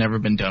there. It had never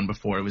been done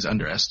before. It was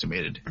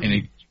underestimated, and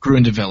it grew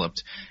and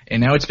developed.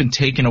 And now it's been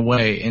taken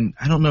away, and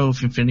I don't know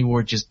if Infinity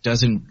Ward just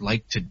doesn't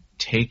like to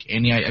take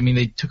any...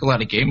 they took a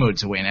lot of game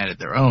modes away and added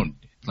their own.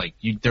 Like,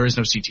 there is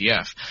no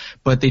CTF.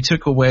 But they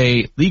took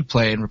away League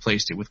Play and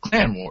replaced it with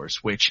Clan Wars,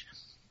 which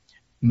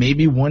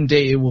maybe one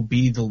day it will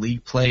be the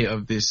League Play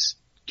of this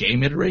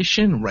game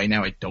iteration. Right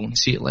now I don't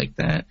see it like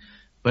that.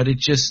 But it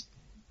just...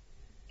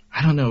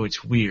 I don't know,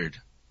 it's weird.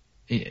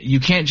 you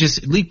can't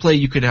just League Play.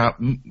 You could have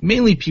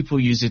mainly people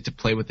use it to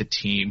play with a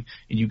team,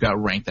 and you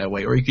got ranked that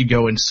way. Or you could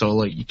go in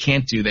solo. You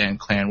can't do that in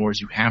Clan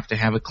Wars. You have to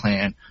have a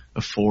clan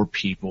of 4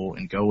 people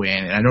and go in.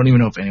 And I don't even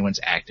know if anyone's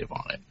active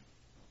on it.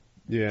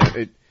 Yeah.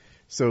 But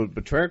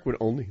Treyarch would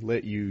only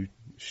let you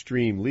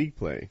stream League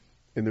Play,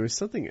 and there was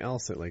something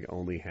else that like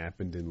only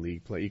happened in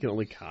League Play. You can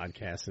only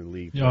codcast in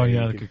League Play. Oh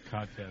yeah, like a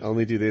codcast.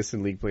 Only do this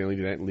in League Play. Only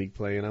do that in League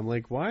Play. And I'm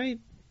like, why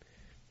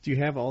do you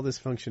have all this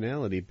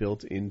functionality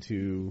built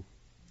into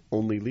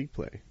only League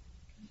Play?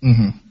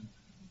 Mm-hmm.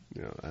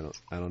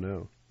 I don't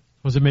know.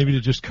 Was it maybe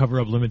to just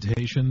cover up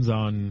limitations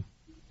on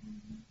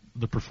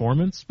the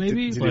performance?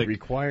 Maybe did it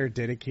require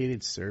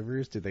dedicated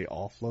servers? Did they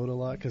offload a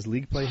lot? Because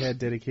League Play had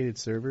dedicated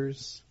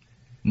servers.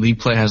 League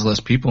Play has less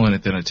people in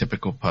it than a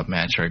typical pub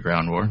match or a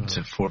ground war. It's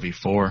a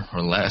 4v4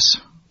 or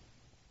less.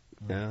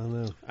 I don't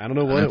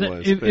know what it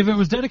was. If it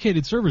was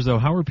dedicated servers, though,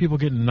 how were people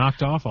getting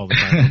knocked off all the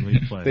time on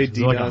League Play? They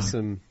DDoS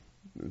them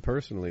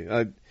personally.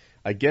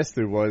 I guess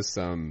there was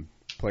some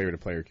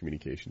player-to-player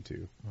communication,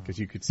 too, because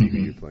you could see who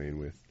you're playing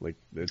with. Like,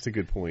 that's a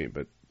good point,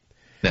 but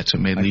that's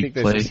what made League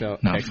Play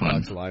not fun.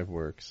 Xbox Live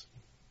works.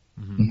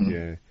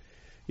 Mm-hmm.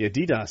 Yeah,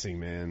 DDoSing,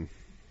 man.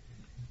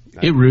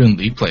 It ruined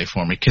League Play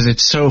for me because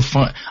it's so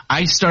fun.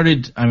 I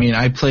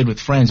played with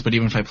friends, but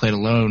even if I played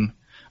alone,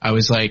 I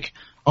was like,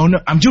 oh no,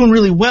 I'm doing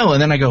really well.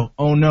 And then I go,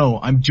 oh no,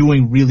 I'm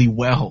doing really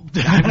well.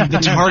 I'm the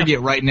target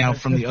right now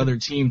from the other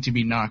team to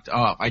be knocked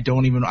off.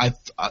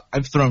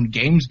 I've thrown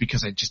games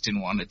because I just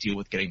didn't want to deal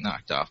with getting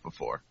knocked off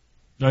before.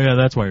 Oh yeah,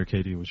 that's why your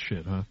KD was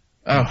shit, huh?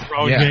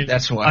 Oh, yeah,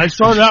 that's why. I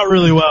started out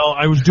really well.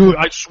 I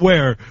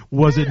swear,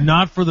 was it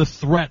not for the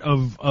threat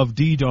of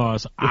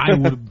DDoS, I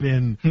would have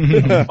been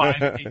a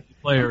 5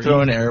 player.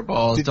 Throwing air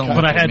balls.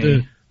 But I had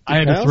to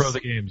throw the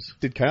games.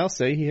 Did Kyle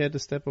say he had to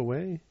step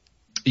away?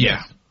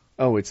 Yeah.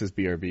 Oh, it says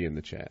BRB in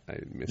the chat. I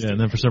missed it. And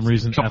then for some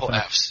reason, a couple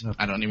Fs.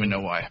 I don't even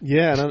know why.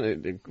 Yeah,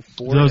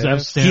 those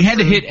Fs. He had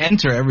to hit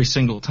enter every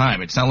single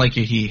time. It's not like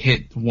he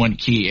hit one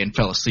key and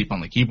fell asleep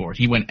on the keyboard.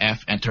 He went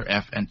F,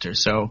 enter.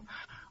 So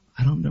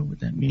I don't know what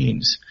that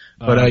means.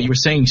 But you were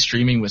saying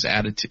streaming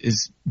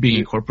is being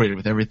incorporated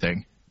with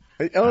everything.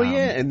 Oh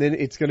yeah, and then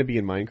it's going to be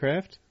in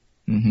Minecraft.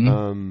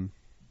 Mm-hmm.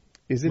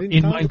 Is it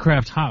in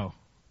Minecraft? How?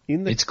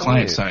 It's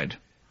client side.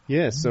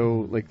 Yeah,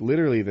 so like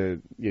literally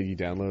you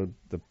download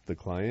the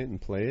client and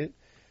play it.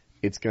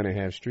 It's going to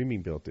have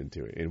streaming built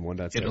into it in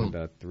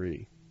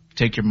 1.7.3.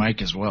 Take your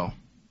mic as well.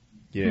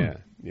 Yeah.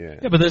 Yeah,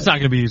 but that's not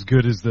going to be as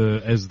good as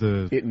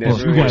the it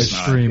never you guys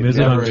stream. Is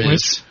it on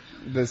Twitch?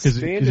 Because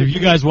if you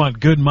guys want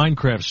good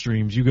Minecraft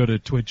streams, you go to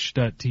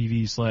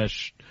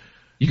twitch.tv/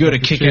 You go to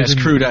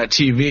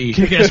kickasscrew.tv.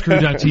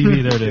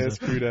 Kickasscrew.tv, there it is.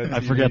 I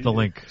forgot the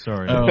link,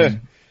 sorry.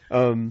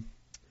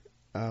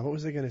 What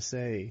was I going to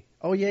say?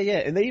 Oh, yeah,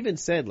 and they even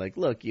said, like,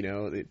 look,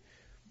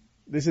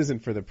 this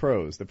isn't for the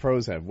pros. The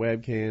pros have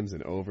webcams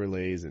and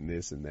overlays and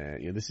this and that.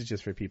 This is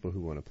just for people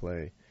who want to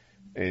play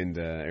and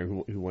or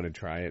who want to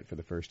try it for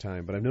the first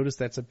time. But I've noticed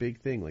that's a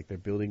big thing. Like, they're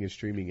building and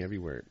streaming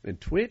everywhere.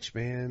 And Twitch,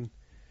 man,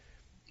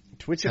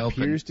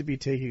 appears to be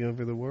taking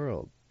over the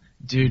world.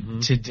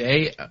 Dude,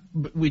 today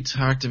we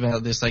talked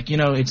about this, like,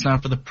 it's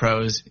not for the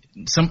pros.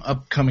 Some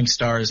upcoming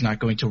star is not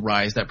going to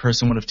rise. That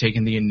person would have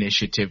taken the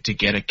initiative to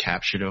get a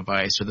capture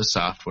device or the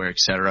software,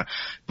 etc.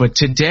 But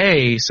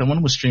today,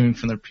 someone was streaming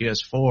from their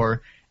PS4,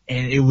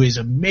 and it was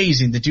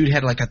amazing. The dude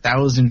had like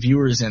 1,000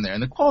 viewers in there,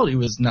 and the quality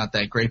was not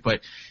that great,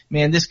 but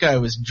man, this guy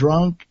was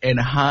drunk and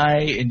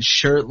high and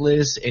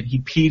shirtless, and he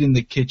peed in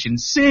the kitchen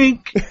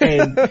sink,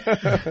 and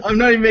I'm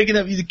not even making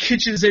up. The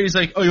kitchen sink, he's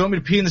like, oh, you want me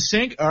to pee in the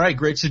sink? All right,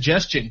 great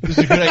suggestion. This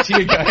is a good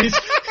idea, guys.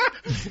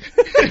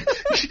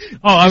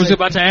 I was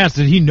about to ask,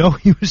 did he know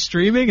he was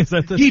streaming? Is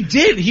that He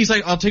did. He's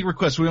like, I'll take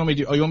requests. What do you want me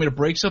to do? Oh, you want me to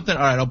break something?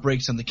 All right, I'll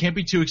break something. Can't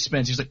be too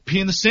expensive. He's like, pee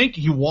in the sink.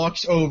 He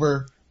walks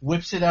over,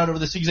 whips it out over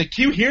the sink. He's like,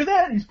 can you hear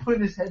that? And he's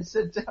putting his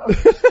headset down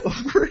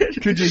over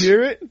it. Could you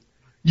hear it?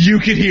 You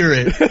could hear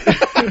it.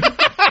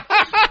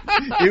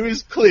 It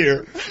was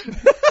clear.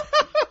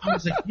 I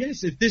was like,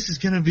 yes, if this is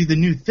going to be the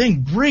new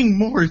thing, bring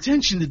more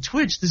attention to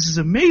Twitch. This is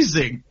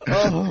amazing.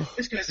 Oh,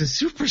 this guy's a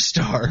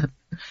superstar.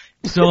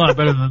 Still a lot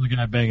better than the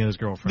guy banging his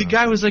girlfriend. The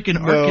guy was like an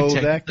architect.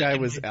 No, that guy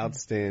was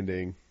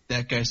outstanding.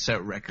 That guy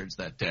set records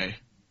that day.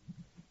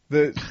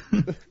 And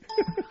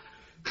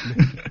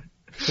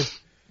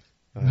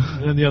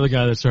then the other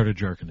guy that started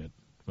jerking it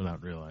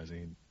without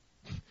realizing.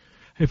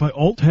 If I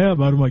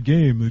Alt-Tab out of my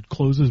game, it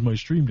closes my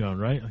stream down,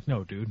 right? Like,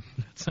 no, dude.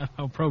 That's not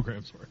how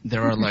programs work.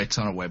 There are lights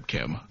on a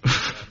webcam.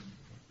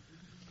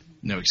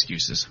 No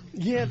excuses.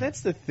 Yeah,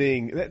 that's the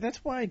thing. That's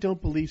why I don't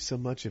believe so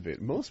much of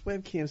it. Most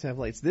webcams have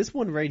lights. This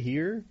one right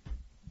here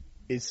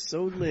is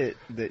so lit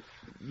that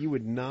you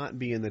would not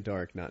be in the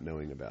dark not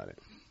knowing about it.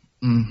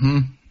 Mm-hmm.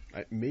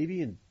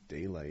 Maybe in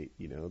daylight,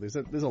 there's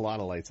a lot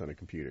of lights on a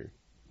computer.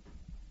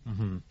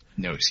 Mm-hmm.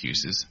 No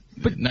excuses.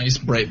 But nice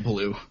bright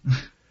blue.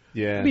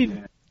 Yeah. I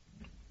mean,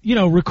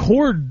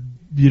 record,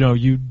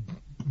 you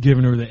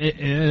giving her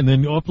and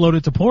then upload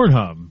it to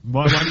Pornhub.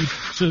 Why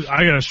do you,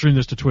 I gotta stream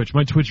this to Twitch.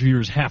 My Twitch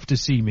viewers have to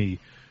see me,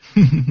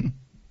 getting.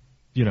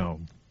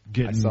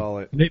 I saw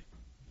it.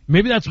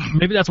 Maybe that's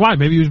why.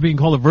 Maybe he was being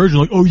called a virgin.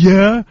 Like, oh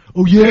yeah.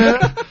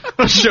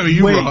 I'll show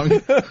you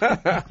wrong.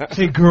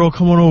 Hey girl,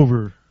 come on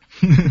over.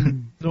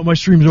 No, my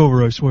stream's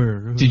over. I swear.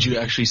 Did you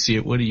actually see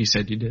it? What you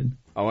said you did?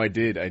 Oh, I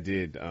did.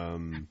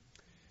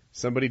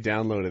 Somebody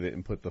downloaded it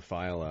and put the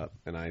file up,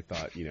 and I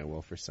thought,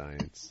 well, for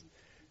science.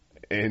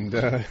 And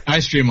I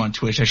stream on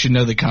Twitch. I should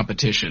know the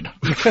competition.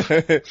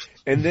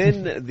 And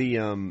then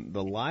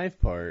the live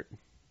part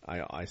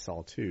I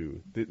saw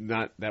too.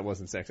 That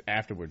wasn't sex.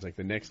 Afterwards, like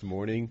the next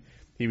morning,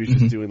 he was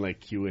just doing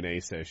like Q&A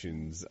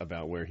sessions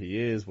about where he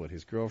is, what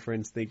his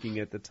girlfriend's thinking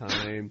at the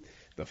time,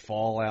 the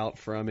fallout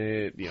from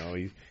it.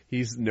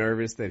 He's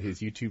nervous that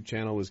his YouTube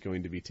channel was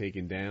going to be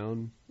taken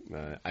down.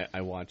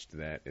 I watched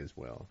that as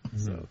well.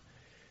 So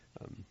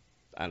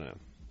I don't know.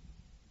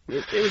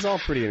 It was all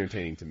pretty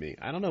entertaining to me.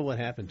 I don't know what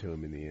happened to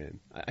him in the end.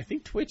 I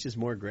think Twitch is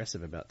more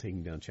aggressive about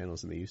taking down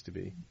channels than they used to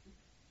be.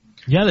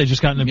 Yeah, they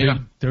just got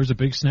there was a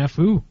big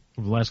snafu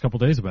over the last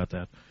couple of days about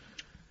that.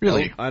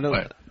 Really? I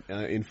don't.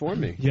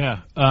 Inform me.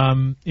 Yeah.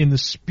 In the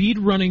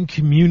speedrunning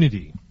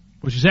community,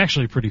 which is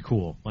actually pretty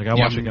cool. Like, I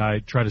watched a guy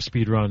try to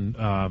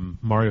speedrun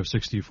Mario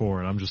 64,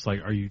 and I'm just like,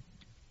 are you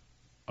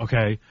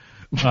okay?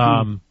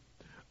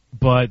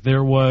 But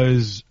there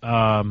was,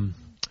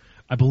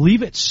 I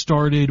believe it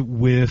started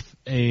with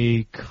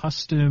a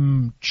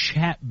custom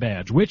chat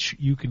badge, which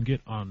you can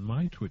get on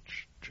my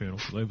Twitch channel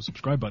because I have a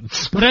subscribe button.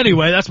 But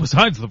anyway, that's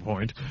besides the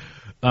point.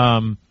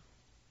 And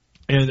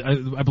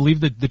I believe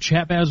that the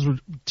chat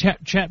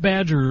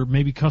badge or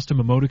maybe custom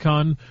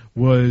emoticon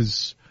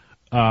was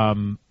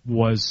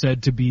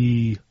said to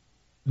be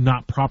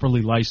not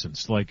properly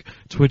licensed. Like,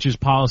 Twitch's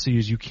policy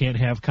is you can't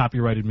have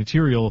copyrighted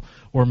material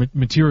or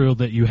material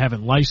that you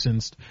haven't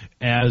licensed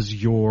as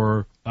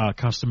your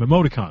custom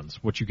emoticons,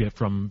 what you get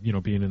from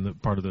being in the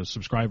part of the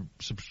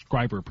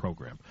subscriber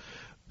program.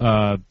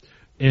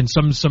 And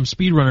some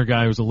speedrunner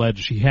guy was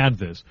alleged he had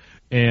this,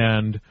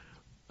 and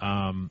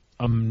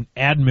an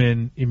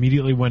admin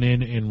immediately went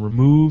in and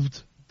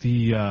removed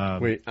the.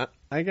 Wait,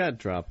 I got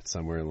dropped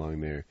somewhere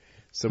along there.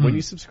 So when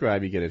you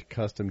subscribe, you get a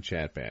custom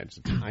chat badge,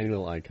 a tiny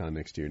little icon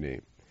next to your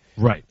name.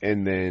 Right.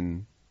 And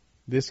then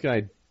this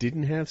guy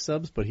didn't have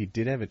subs, but he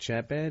did have a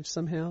chat badge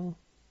somehow?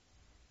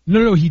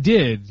 No, he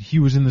did. He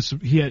was in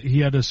he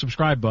had a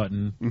subscribe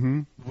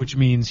button, which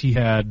means he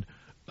had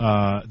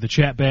the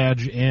chat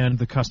badge and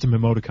the custom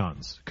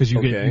emoticons. Because you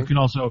can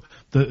also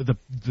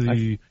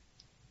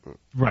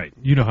right.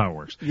 You know how it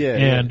works. Yeah.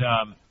 And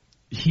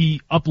he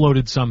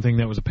uploaded something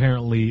that was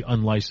apparently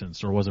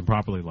unlicensed or wasn't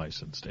properly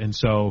licensed, and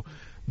so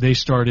they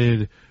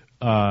started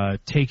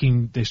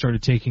taking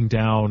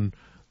down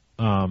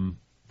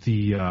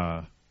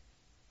the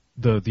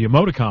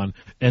emoticon,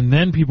 and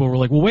then people were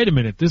like, well, wait a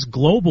minute, this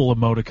global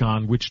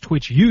emoticon which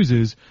Twitch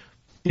uses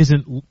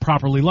isn't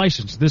properly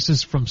licensed. This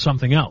is from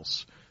something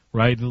else,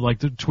 right? Like,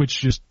 the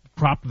Twitch just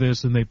cropped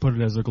this and they put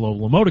it as a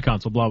global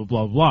emoticon, so blah, blah,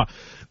 blah, blah.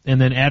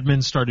 And then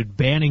admins started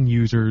banning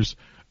users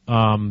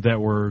that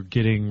were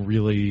getting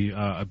really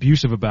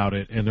abusive about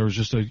it, and there was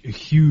just a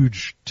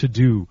huge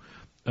to-do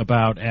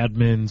about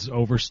admins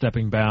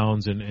overstepping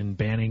bounds and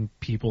banning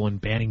people and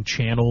banning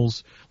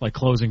channels, like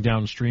closing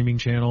down streaming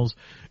channels.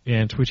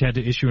 And Twitch had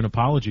to issue an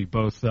apology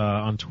both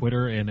on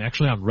Twitter and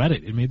actually on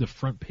Reddit. It made the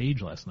front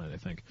page last night, I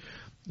think.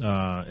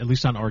 At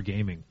least on our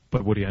gaming.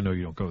 But Woody, I know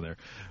you don't go there.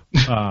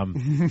 I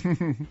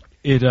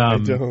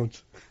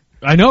don't.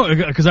 I know,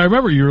 because I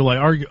remember you were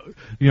like,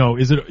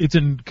 it's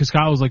in, because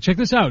Kyle was like, check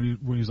this out. He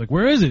was like,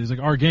 where is it? He's like,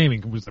 our gaming.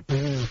 It was like,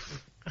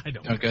 I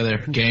don't go there.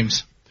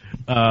 Games.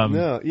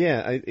 No,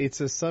 yeah,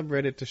 it's a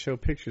subreddit to show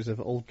pictures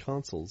of old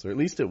consoles, or at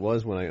least it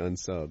was when I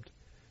unsubbed.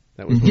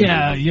 That was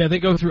yeah, they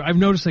go through. I've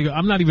noticed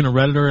I'm not even a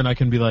Redditor, and I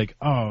can be like,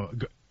 oh,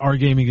 our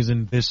gaming is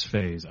in this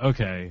phase.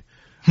 Okay,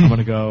 I'm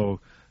gonna go.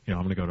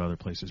 I'm gonna go to other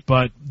places.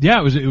 But yeah,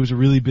 it was a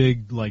really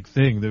big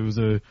thing.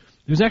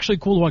 It was actually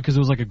cool to watch because it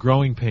was like a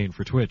growing pain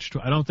for Twitch.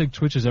 I don't think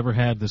Twitch has ever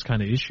had this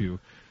kind of issue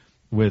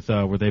with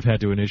where they've had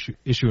to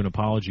issue an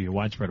apology, a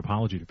widespread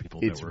apology to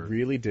people. It's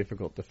really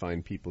difficult to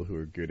find people who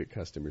are good at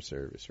customer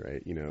service,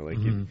 right?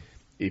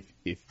 If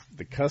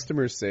the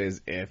customer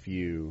says F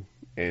you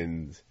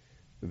and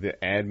the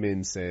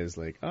admin says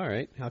all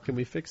right, how can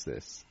we fix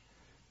this?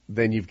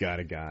 Then you've got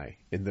a guy,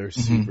 and they're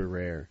super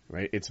rare,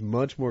 right? It's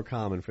much more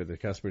common for the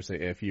customer to say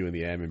F you and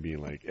the admin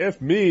being like, F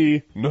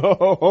me? No,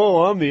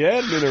 I'm the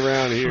admin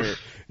around here.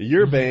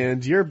 You're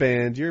banned, you're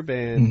banned, you're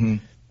banned.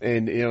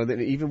 And,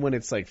 then even when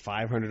it's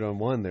 500 on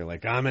one, they're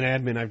like, I'm an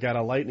admin, I've got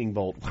a lightning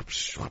bolt.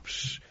 Whoopsh,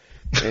 whoopsh.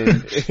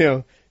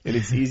 And, and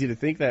it's easy to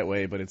think that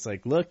way, but it's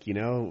like, look,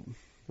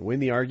 win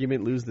the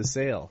argument, lose the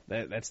sale.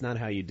 That's not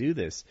how you do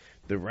this.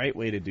 The right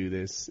way to do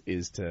this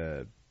is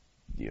to,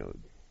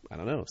 I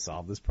don't know,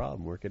 solve this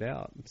problem, work it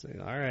out, and say,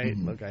 all right,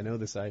 look, I know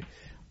this.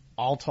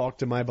 I'll talk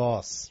to my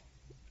boss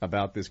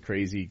about this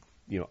crazy,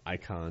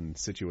 icon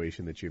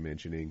situation that you're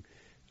mentioning.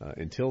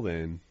 Until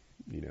then,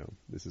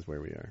 this is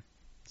where we are.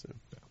 So,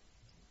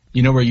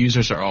 where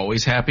users are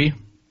always happy?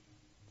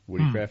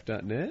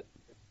 Woodycraft.net?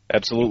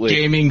 Absolutely.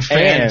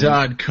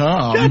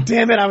 GamingFan.com. God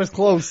damn it, I was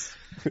close.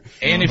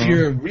 And if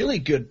you're a really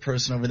good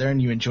person over there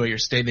and you enjoy your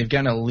stay, they've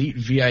got an elite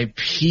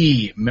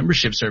VIP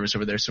membership service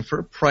over there. So for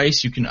a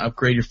price, you can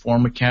upgrade your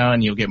forum account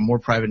and you'll get more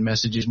private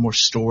messages, more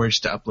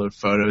storage to upload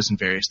photos and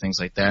various things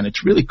like that. And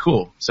it's really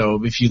cool.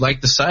 So if you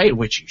like the site,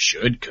 which you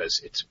should,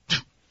 because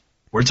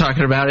we're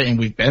talking about it and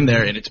we've been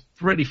there and it's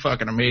pretty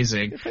fucking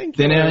amazing,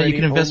 then you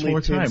can invest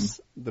more time.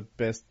 The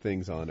best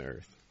things on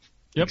earth.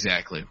 Yep.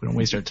 Exactly. We don't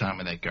waste our time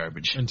with that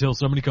garbage. Until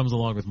somebody comes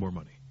along with more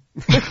money.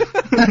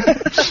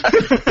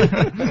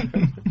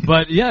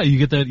 But yeah, you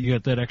get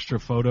that extra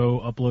photo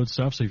upload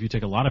stuff. So if you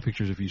take a lot of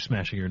pictures of you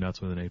smashing your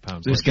nuts with an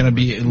 8-pound, there's going to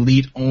be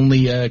elite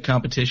only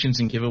competitions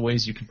and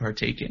giveaways you can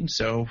partake in.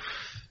 So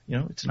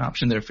it's an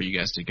option there for you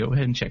guys to go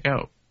ahead and check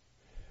out.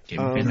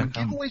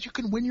 Giveaways, you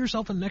can win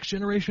yourself a next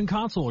generation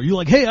console. Or you're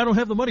like, hey, I don't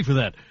have the money for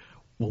that.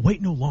 Well,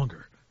 wait no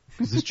longer,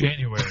 because this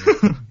January you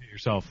can get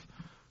yourself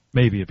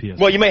maybe a PS.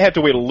 Well, you may have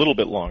to wait a little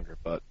bit longer,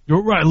 but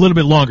you're right, a little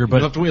bit longer, but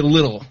you have to wait a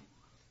little.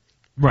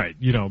 Right,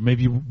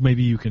 maybe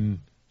you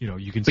can,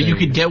 you can. But you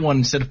could get one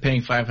instead of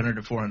paying $500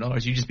 to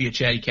 $400. You just be a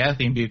chatty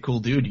Cathy and be a cool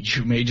dude.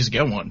 You may just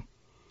get one.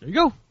 There you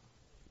go.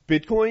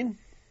 Bitcoin.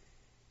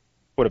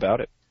 What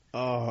about it?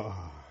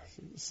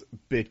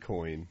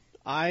 Bitcoin.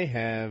 I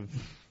have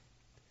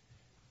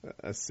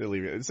a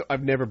silly. So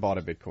I've never bought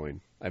a Bitcoin.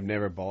 I've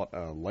never bought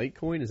a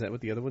Litecoin. Is that what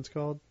the other one's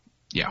called?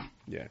 Yeah.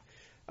 Yeah.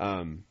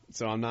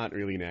 So I'm not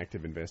really an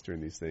active investor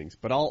in these things,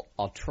 but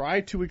I'll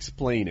try to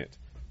explain it.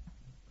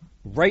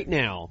 Right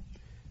now,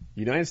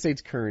 United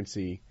States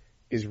currency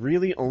is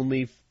really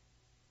only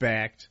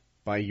backed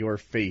by your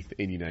faith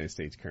in United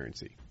States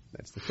currency.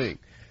 That's the thing.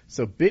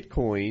 So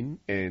Bitcoin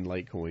and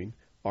Litecoin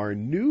are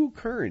new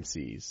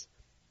currencies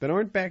that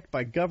aren't backed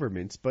by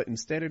governments, but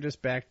instead are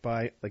just backed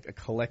by like a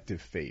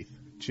collective faith.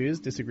 Chiz,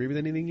 disagree with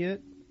anything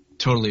yet?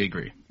 Totally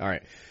agree. All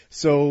right.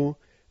 So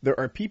there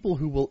are people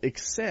who will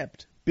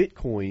accept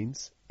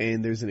Bitcoins,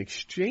 and there's an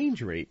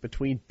exchange rate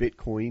between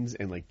Bitcoins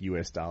and like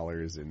US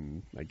dollars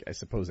and like I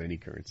suppose any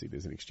currency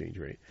there's an exchange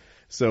rate.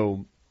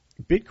 So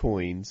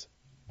Bitcoins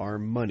are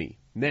money.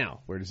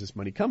 Now, where does this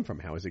money come from?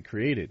 How is it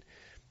created?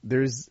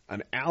 There's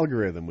an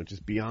algorithm which is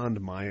beyond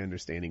my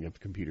understanding of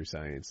computer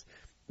science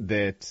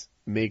that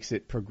makes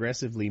it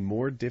progressively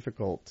more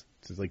difficult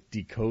to like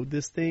decode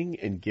this thing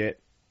and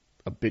get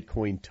a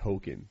Bitcoin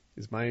token.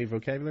 Is my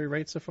vocabulary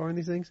right so far on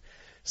these things?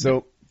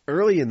 So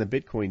early in the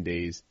Bitcoin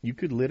days, you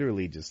could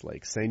literally just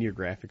like send your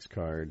graphics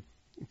card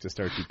to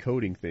start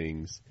decoding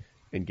things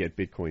and get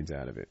Bitcoins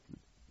out of it.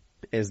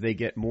 As they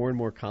get more and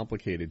more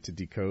complicated to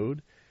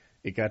decode,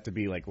 it got to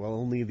be like, well,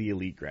 only the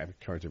elite graphic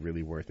cards are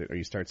really worth it, or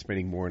you start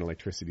spending more on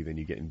electricity than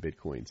you get in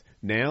Bitcoins.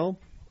 Now,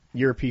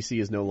 your PC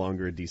is no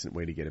longer a decent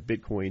way to get a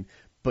Bitcoin,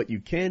 but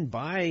you can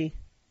buy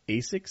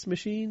ASICs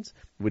machines,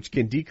 which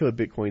can decode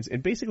Bitcoins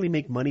and basically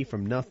make money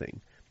from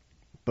nothing.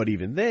 But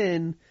even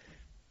then,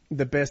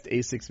 the best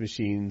ASICs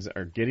machines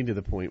are getting to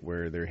the point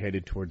where they're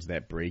headed towards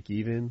that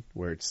break-even,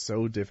 where it's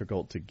so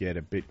difficult to get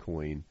a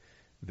Bitcoin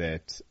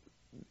that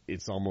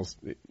it's almost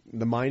 –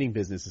 the mining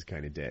business is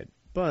kind of dead.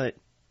 But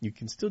you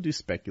can still do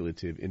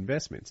speculative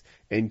investments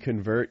and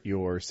convert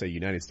your, say,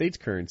 United States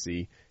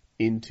currency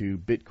into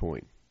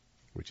Bitcoin,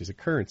 which is a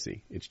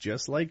currency. It's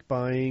just like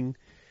buying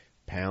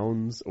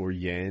pounds or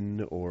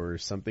yen or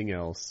something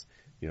else.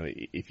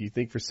 If you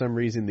think for some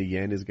reason the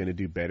yen is going to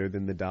do better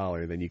than the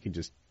dollar, then you can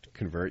just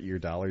convert your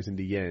dollars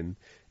into yen.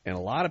 And a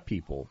lot of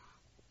people,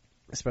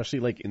 especially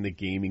like in the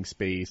gaming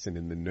space and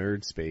in the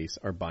nerd space,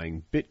 are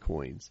buying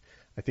Bitcoins.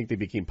 I think they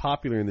became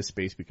popular in this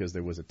space because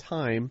there was a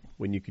time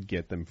when you could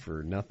get them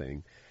for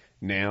nothing.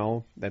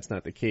 Now, that's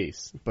not the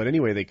case. But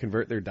anyway, they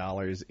convert their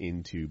dollars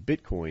into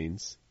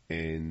Bitcoins,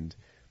 and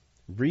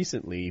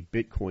recently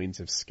Bitcoins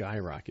have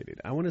skyrocketed.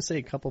 I want to say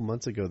a couple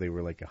months ago they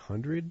were like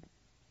 100.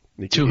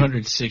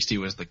 260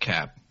 was the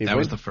cap. That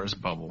was the first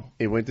bubble.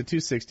 It went to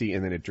 260,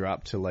 and then it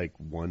dropped to like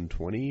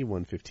 120,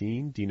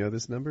 115. Do you know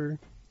this number?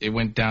 It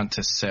went down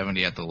to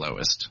 70 at the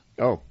lowest.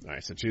 Oh, all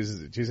right. So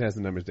Choose has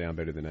the numbers down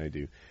better than I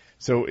do.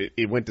 So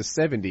it went to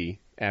 70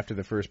 after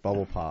the first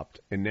bubble popped,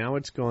 and now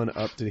it's gone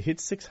up to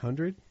hit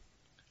 600.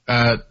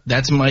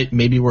 That's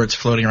maybe where it's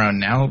floating around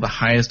now. The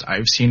highest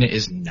I've seen it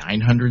is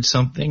 900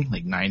 something,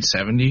 like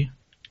 970.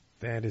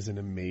 That is an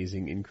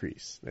amazing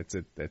increase. That's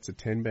a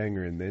 10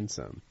 banger and then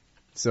some.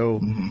 So,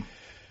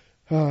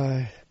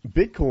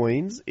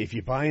 Bitcoins, if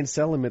you buy and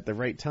sell them at the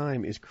right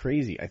time, is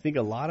crazy. I think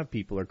a lot of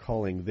people are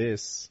calling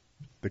this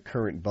the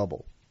current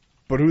bubble.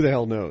 But who the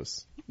hell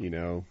knows? I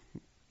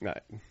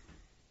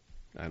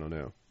don't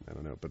know.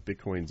 But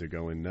Bitcoins are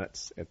going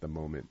nuts at the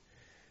moment.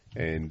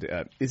 And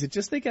is it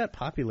just they got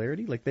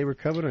popularity? Like they were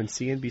covered on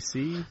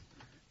CNBC?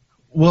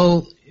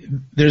 Well,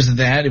 there's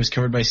that. It was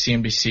covered by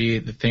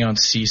CNBC, the thing on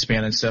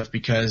C-SPAN and stuff,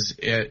 because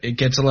it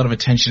gets a lot of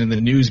attention in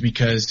the news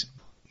because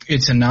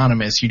it's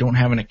anonymous. You don't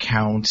have an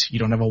account. You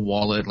don't have a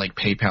wallet like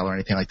PayPal or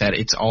anything like that.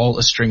 It's all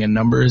a string of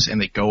numbers, and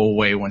they go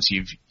away once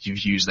you've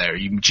used that, or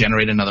you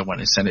generate another one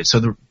and send it. So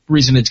the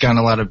reason it's gotten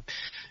a lot of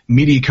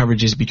media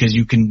coverage is because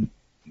you can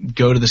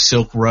go to the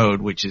Silk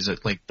Road, which is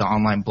like the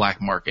online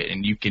black market,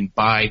 and you can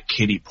buy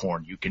kiddie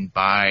porn, you can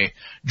buy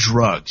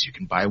drugs, you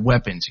can buy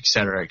weapons, et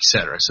cetera, et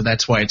cetera. So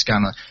that's why it's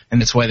and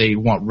that's why they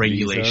want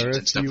regulations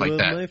and stuff like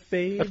that. My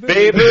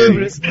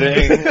favorite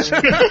things.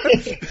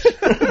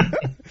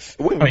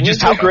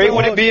 How great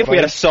would it be if we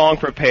had a song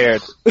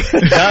prepared?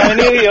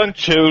 Tiny young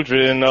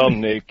children all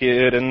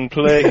naked and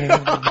playing.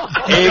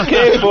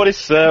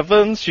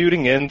 AK-47s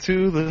shooting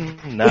into the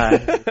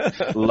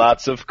night.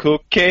 Lots of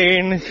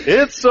cocaine.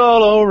 It's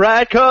all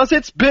alright 'cause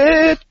it's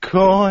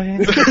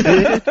Bitcoin.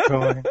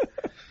 Bitcoin.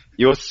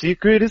 Your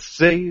secret is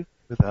safe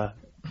with us.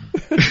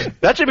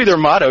 That should be their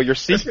motto. Your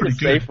secret is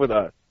safe with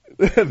us.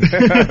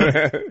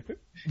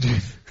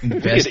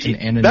 Invest in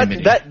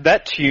anonymity.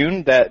 That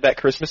tune, that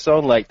Christmas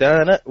song, like,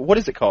 what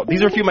is it called?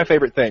 These are a few of my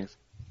favorite things.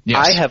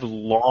 Yes. I have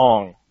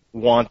long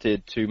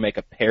wanted to make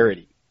a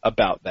parody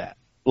about that.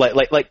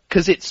 Like,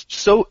 'cause it's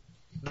so,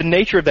 the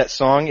nature of that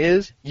song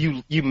is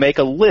you make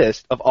a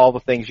list of all the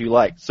things you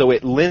like. So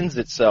it lends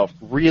itself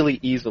really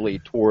easily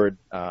toward,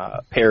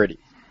 parody.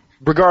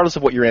 Regardless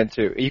of what you're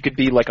into. You could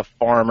be like a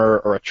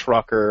farmer or a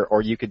trucker,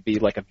 or you could be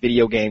like a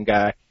video game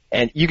guy.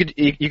 And you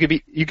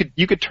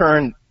could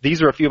turn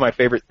These Are a Few of My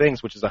Favorite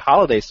Things, which is a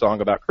holiday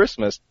song about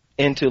Christmas,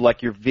 into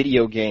like your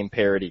video game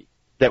parody.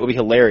 That would be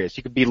hilarious.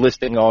 You could be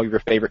listing all your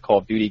favorite Call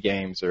of Duty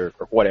games or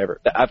whatever.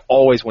 I've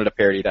always wanted to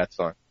parody that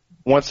song.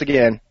 Once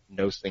again,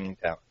 no singing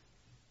talent.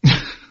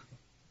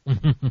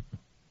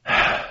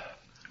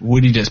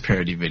 Woody does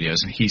parody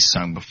videos, and he's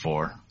sung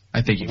before.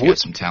 I think you've got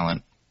some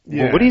talent.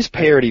 Yeah. Well, Woody's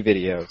parody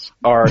videos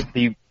are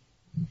the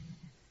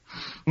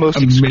most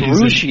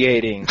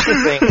excruciating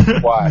thing to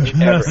watch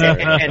ever.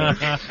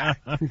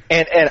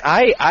 And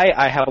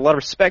I have a lot of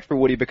respect for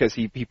Woody because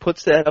he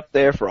puts that up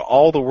there for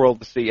all the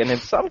world to see. And in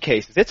some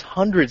cases, it's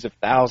hundreds of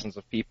thousands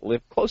of people,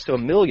 close to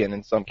 1 million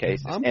in some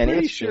cases. I'm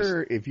pretty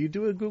sure if you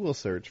do a Google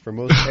search for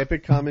most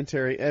epic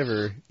commentary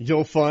ever,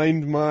 you'll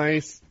find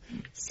my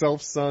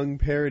self-sung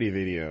parody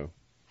video.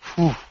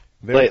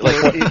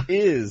 It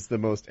is the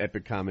most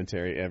epic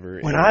commentary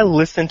ever. When I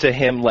listen to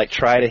him, like,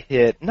 try to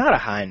hit, not a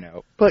high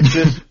note, but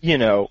just,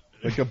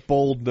 like a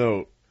bold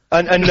note.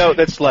 A note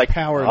that's like,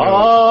 power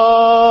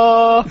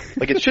note.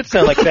 Like, it should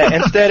sound like that.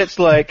 Instead, it's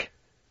like,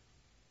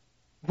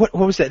 what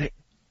was that?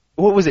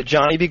 What was it,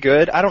 Johnny Be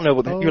Good? I don't know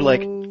what you're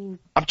like,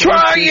 I'm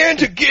trying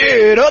to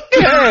get a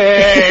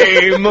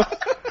game,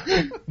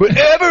 but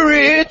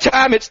every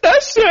time it's the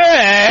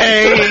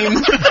same.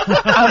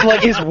 I'm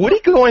like, is Woody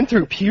going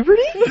through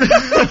puberty?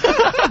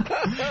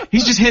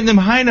 He's just hitting them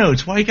high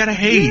notes. Why you gotta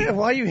hate? Yeah,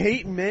 why you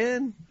hating,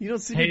 man? You don't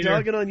see me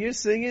dogging on your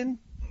singing?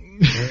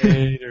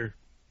 Hater.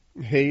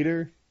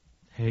 Hater.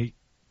 Hate.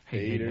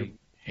 Hater.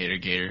 Hater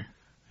gator.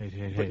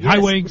 Hey. Hi,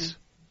 Wings.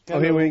 Oh,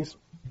 hey, Wings.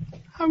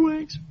 Hi,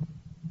 Wings.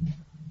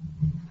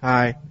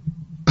 Hi.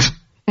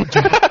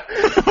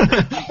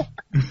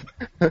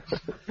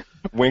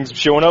 Wings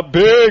showing up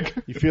big.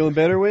 You feeling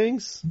better,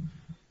 Wings?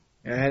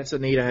 Yeah, I had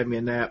some need. I had me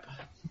a nap.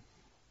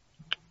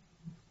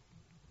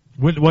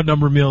 What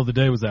number meal of the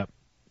day was that?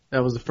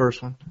 That was the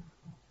first one.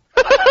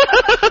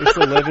 It's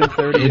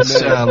 11:30.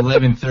 It's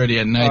 11:30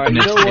 at night. Right, the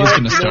next day's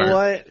going to start. You know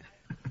what?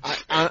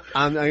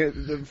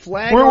 The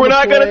flag. We're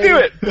not going to do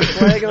it. The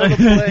flag on the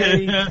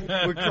play.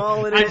 We're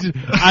calling it.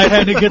 I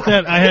had to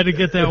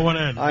get that one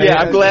in.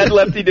 I'm glad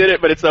Lefty did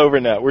it, but it's over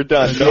now. We're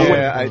done.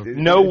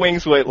 No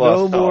Wings weight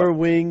loss. No more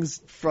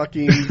Wings.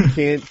 Fucking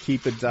can't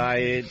keep a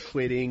diet,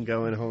 quitting,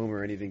 going home,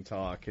 or anything.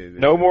 Talk.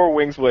 No more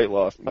Wings weight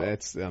loss.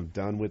 I'm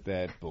done with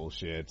that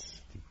bullshit.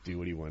 Do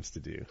what he wants to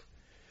do.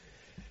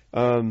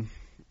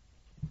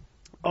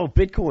 Oh,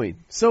 Bitcoin.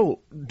 So,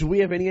 do we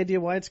have any idea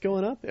why it's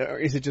going up? Or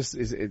is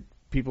it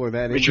people are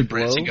that Richard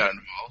Branson got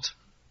involved.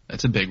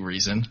 That's a big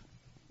reason.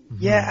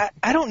 Yeah,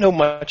 I don't know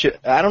much.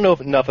 I don't know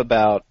enough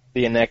about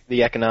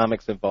the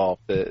economics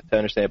involved to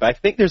understand. But I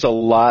think there's a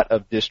lot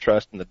of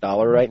distrust in the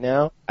dollar right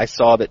now. I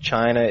saw that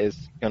China is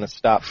going to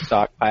stop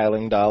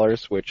stockpiling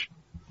dollars, which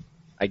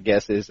I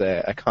guess is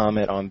a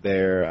comment on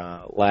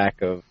their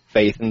lack of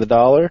faith in the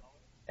dollar.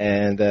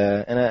 And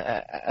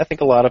I think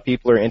a lot of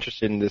people are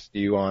interested in this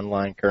new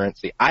online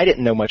currency. I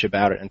didn't know much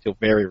about it until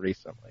very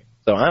recently.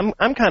 So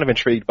I'm kind of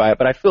intrigued by it,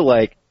 but I feel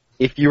like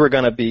if you were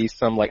going to be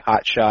some like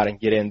hot shot and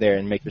get in there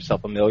and make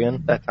yourself $1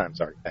 million, that time's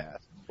already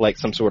passed. Like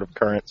some sort of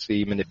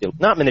currency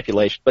not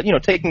manipulation, but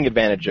taking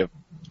advantage of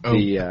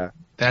the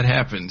that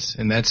happens,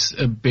 and that's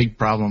a big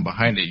problem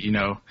behind it,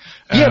 Yeah,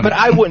 but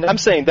I wouldn't. I'm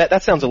saying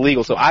that sounds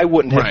illegal, so I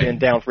wouldn't have been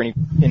down for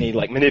any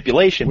like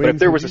manipulation. But if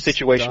there was a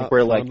situation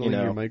where like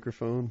your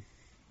microphone.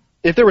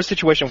 If there was a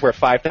situation where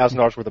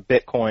 $5,000 worth of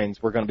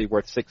bitcoins were going to be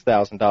worth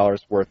 $6,000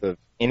 worth of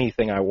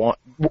anything I want,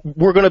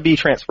 we're going to be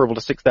transferable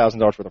to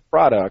 $6,000 worth of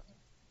product,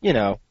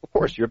 of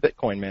course you're a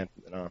Bitcoin man.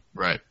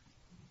 Right.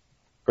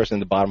 Of course, then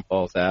the bottom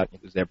falls out. You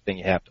lose everything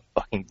you have to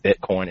fucking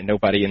Bitcoin, and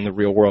nobody in the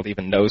real world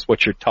even knows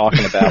what you're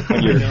talking about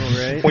when you're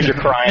when you're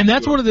crying. And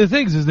that's one of the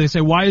things is they say,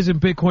 why isn't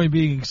Bitcoin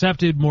being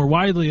accepted more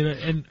widely?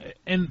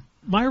 And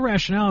my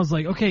rationale is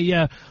like, okay,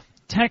 yeah,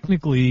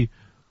 technically,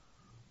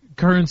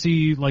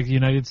 currency like the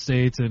United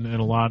States and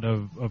a lot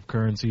of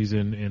currencies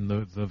in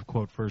the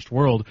quote first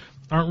world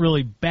aren't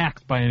really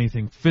backed by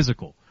anything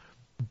physical,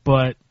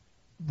 but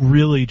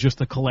really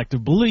just a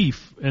collective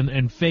belief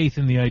and faith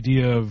in the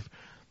idea of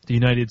the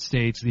United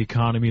States, the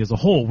economy as a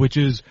whole, which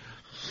is,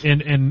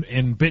 and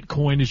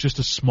Bitcoin is just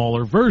a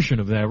smaller version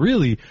of that,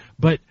 really.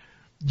 But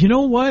you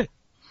know what?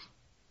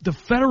 The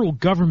federal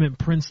government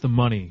prints the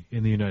money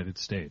in the United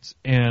States,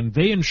 and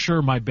they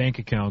insure my bank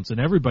accounts and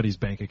everybody's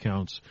bank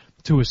accounts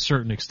to a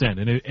certain extent.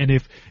 And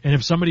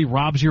if somebody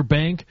robs your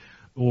bank,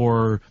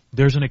 or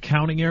there's an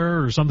accounting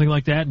error or something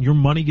like that, and your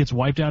money gets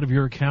wiped out of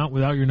your account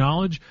without your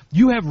knowledge,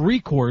 you have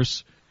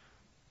recourse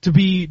to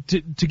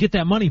get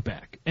that money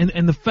back.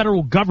 And the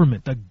federal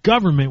government,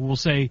 will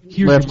say,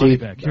 here's Lefty, your money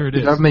back. Here it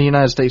is. The government of the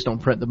United States don't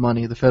print the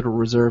money. The Federal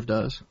Reserve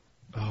does.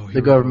 Oh,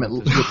 The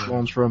government gets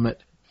loans from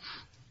it.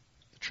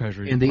 The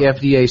Treasury. And the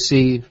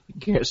FDIC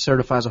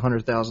certifies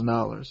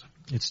 $100,000.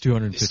 It's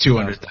 $250,000. It's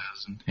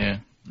 200,000. Yeah.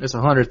 It's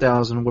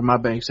 $100,000 where my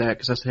bank's at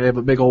because they have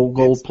a big old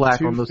gold It's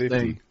plaque on the 250.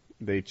 thing.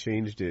 They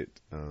changed it.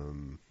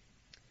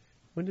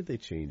 When did they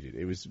change it?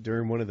 It was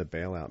during one of the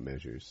bailout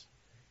measures,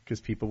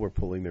 because people were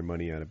pulling their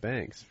money out of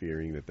banks,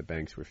 fearing that the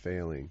banks were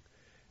failing,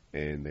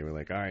 and they were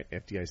like, "All right,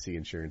 FDIC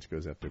insurance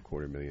goes up to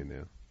 $250,000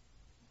 now."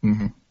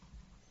 Mm-hmm.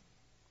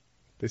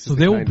 This is So the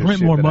they will kind of print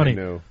shit more that I money.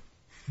 know.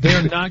 They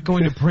are not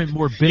going to print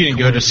more Bitcoin. You didn't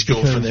go to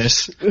school for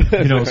because,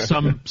 this.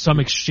 some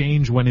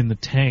exchange went in the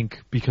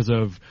tank because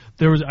of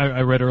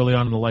I read early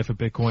on in the life of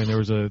Bitcoin there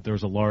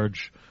was a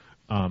large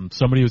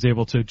somebody was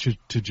able to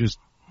just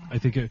I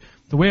think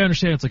the way I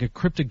understand it's like a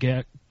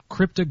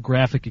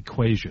cryptographic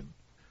equation,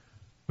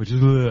 which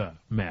is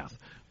math,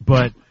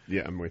 but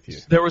Yeah, I'm with you.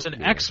 there was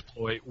an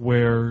exploit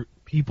where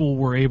people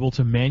were able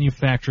to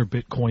manufacture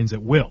Bitcoins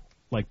at will,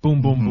 like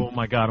boom, boom, boom,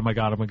 my God,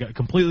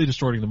 completely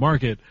distorting the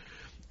market.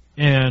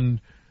 And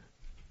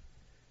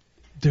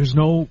there's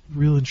no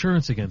real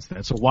insurance against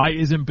that. So why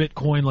isn't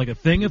Bitcoin like a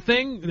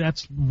thing?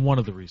 That's one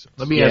of the reasons.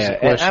 Let me ask you a and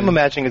question. I'm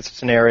imagining it's a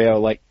scenario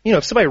like,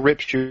 if somebody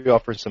rips you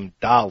off for some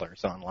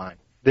dollars online,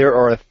 there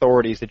are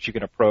authorities that you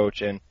can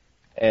approach.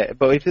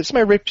 But if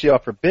somebody rips you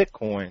off for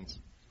Bitcoins,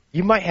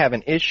 you might have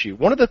an issue.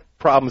 One of the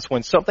problems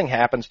when something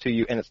happens to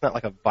you, and it's not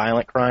like a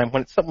violent crime,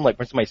 when it's something like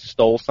when somebody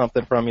stole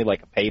something from you,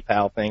 like a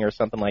PayPal thing or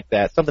something like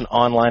that, something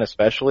online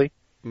especially,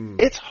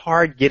 it's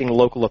hard getting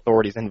local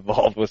authorities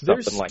involved with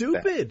something like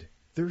that.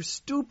 They're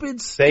stupid.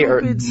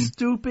 They're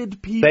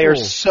stupid people. They are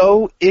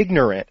so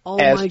ignorant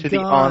as my to the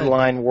God.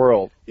 online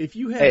world. If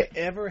you have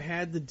ever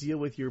had to deal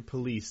with your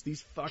police,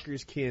 these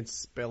fuckers can't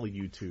spell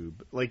YouTube.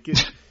 Like,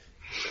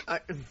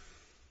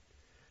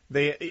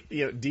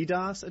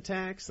 DDoS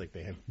attacks, like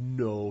they have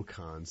no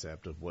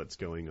concept of what's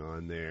going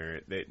on there.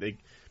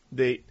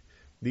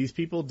 These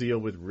people deal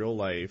with real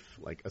life,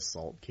 like,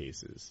 assault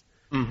cases.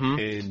 Mm-hmm.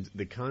 And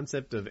the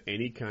concept of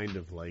any kind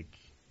of, like,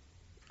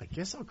 I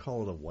guess I'll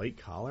call it a white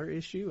collar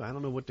issue. I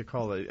don't know what to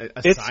call it.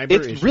 A cyber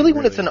issue. It's really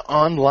when it's an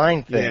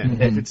online thing.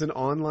 Yeah, if it's an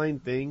online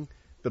thing,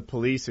 the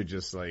police are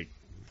just like,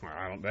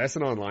 that's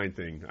an online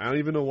thing. I don't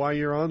even know why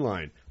you're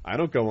online. I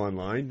don't go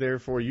online,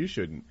 therefore you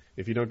shouldn't.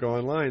 If you don't go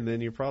online,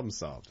 then your problem's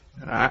solved.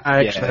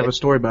 I actually have a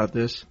story about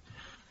this.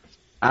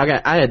 I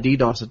had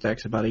DDoS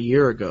attacks about a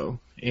year ago,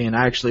 and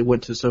I actually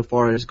went to so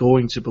far as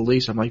going to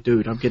police. I'm like,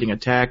 dude, I'm getting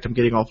attacked. I'm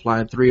getting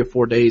offline 3 or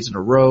 4 days in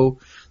a row.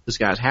 This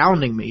guy's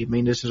hounding me. I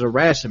mean, this is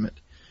harassment.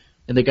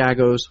 And the guy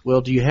goes,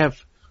 well, do you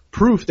have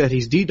proof that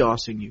he's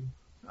DDoSing you?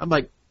 I'm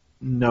like,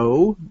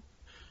 no.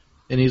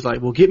 And he's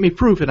like, well, get me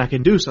proof and I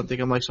can do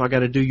something. I'm like, so I got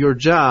to do your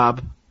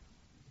job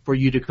for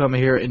you to come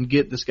here and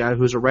get this guy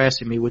who's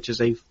harassing me, which is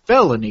a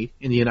felony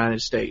in the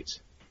United States.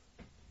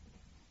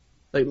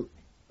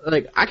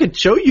 Like I could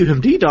show you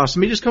him DDoSing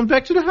me. Just come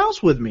back to the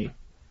house with me.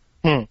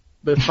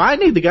 But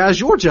finding the guy's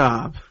your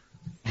job.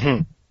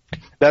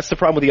 That's the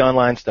problem with the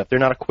online stuff. They're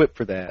not equipped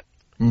for that.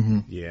 Mm-hmm.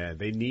 Yeah,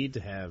 they need to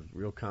have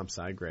real comp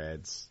sci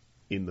grads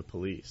in the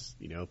police.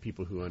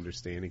 People who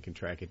understand and can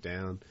track it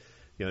down.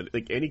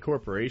 Like any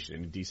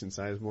corporation, a decent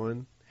sized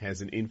one,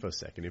 has an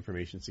InfoSec, an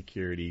information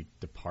security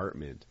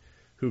department,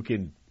 who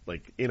can,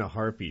 like, in a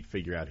heartbeat,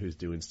 figure out who's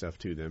doing stuff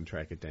to them,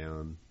 track it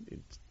down,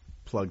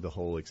 plug the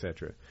hole,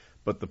 etc.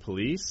 But the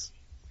police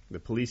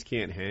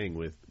can't hang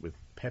with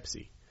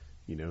Pepsi,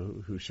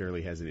 who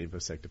surely has an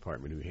InfoSec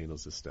department who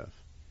handles this stuff.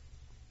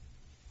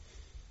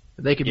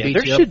 They can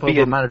beat you up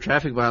over a minor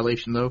traffic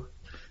violation, though.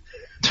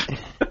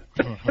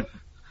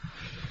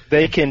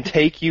 They can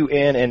take you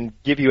in and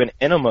give you an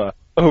enema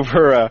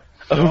over a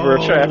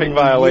traffic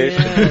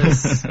violation.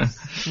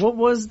 Yes. What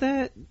was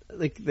that?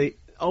 Like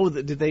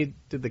did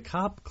the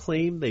cop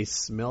claim they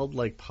smelled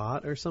like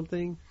pot or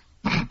something?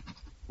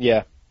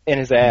 Yeah, in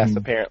his ass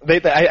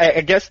apparently.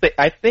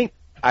 I think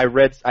I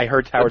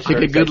heard Howard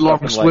Stern take a good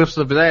long swift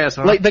of his ass.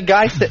 Huh? Like the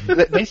guy said,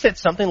 they said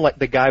something like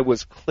the guy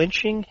was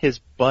clenching his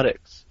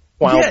buttocks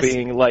while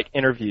being like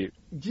interviewed.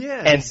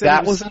 Yeah, and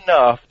that was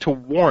enough to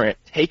warrant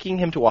taking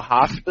him to a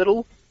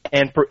hospital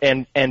and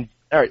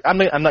all right, I'm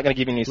not going to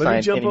give you any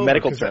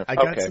medical terms. I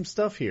got some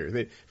stuff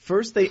here.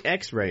 First, they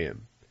X-ray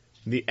him.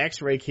 The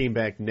X-ray came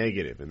back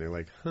negative, and they're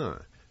like, huh.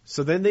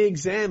 So then they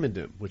examined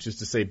him, which is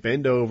to say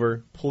bend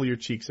over, pull your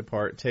cheeks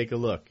apart, take a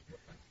look.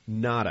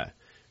 Nada.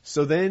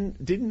 So then,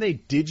 didn't they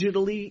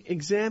digitally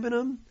examine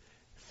him?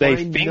 They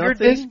Find fingered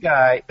nothing? this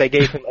guy. They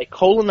gave him a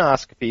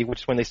colonoscopy,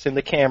 which is when they send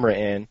the camera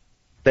in.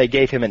 They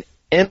gave him an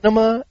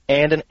enema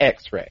and an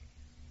X-ray.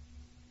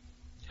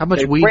 How much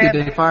They weed ran-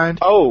 did they find?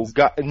 Oh,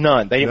 God,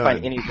 none. They didn't None.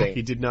 find anything.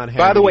 He did not have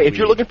By the any way, if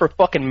you're weed. looking for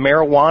fucking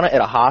marijuana at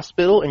a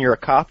hospital and you're a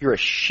cop, you're a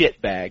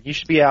shitbag. You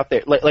should be out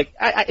there.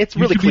 It's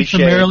You really should be cliche.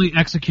 summarily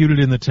executed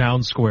in the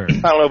town square. I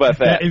don't know about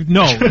that.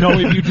 No,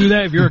 if you do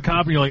that, if you're a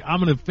cop and you're like, I'm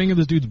going to finger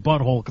this dude's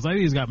butthole because I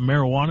think he's got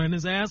marijuana in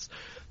his ass,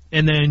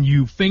 and then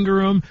you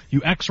finger him,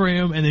 you x-ray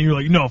him, and then you're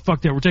like, no,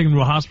 fuck that, we're taking him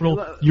to a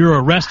hospital, you're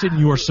arrested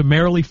and you are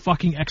summarily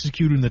fucking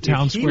executed in the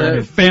town he square. had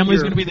Your a family's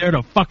finger- going to be there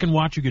to fucking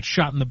watch you get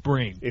shot in the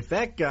brain. If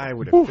that guy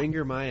were to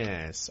finger my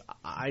ass,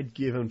 I'd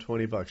give him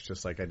 $20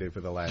 just like I did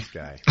for the last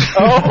guy.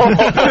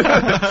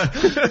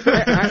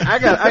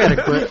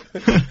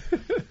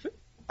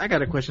 I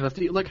got a question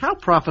after you. Like, how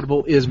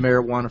profitable is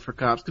marijuana for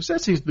cops? Because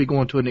that seems to be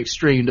going to an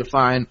extreme to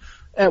find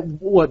at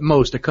what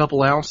most a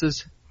couple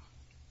ounces.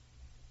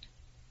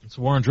 It's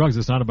war on drugs.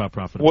 It's not about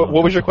profit. What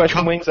was your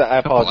question, Wings? I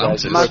apologize.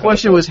 ounces. My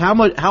question was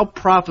how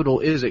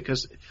profitable is it?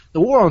 Because the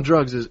war on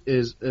drugs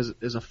is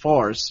a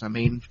farce. I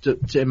mean,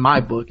 in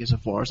my book, it's a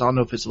farce. I don't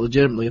know if it's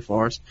legitimately a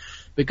farce,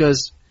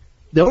 because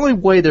the only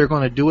way they're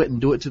going to do it and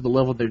do it to the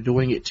level they're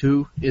doing it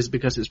to is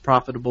because it's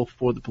profitable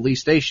for the police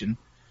station.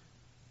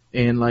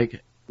 And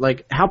like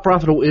how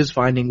profitable is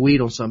finding weed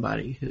on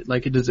somebody?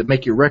 Like, does it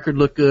make your record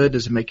look good?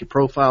 Does it make your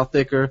profile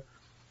thicker?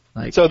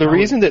 Like, So the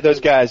reason that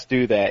those guys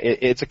do that,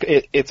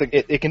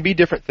 it can be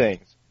different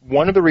things.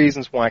 One of the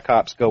reasons why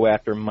cops go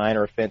after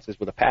minor offenses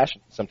with a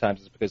passion sometimes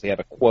is because they have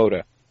a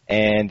quota,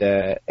 and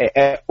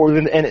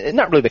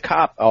not really the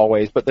cop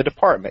always, but the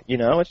department. You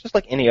know, it's just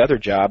like any other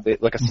job,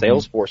 like a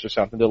sales force or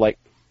something. They're like,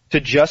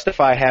 to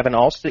justify having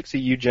all 6 of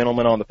you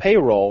gentlemen on the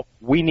payroll,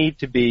 we need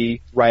to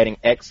be writing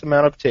X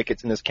amount of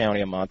tickets in this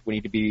county a month. We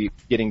need to be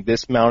getting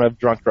this amount of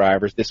drunk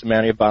drivers, this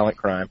amount of violent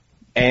crime.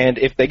 And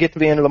if they get to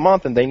the end of the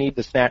month and they need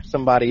to snatch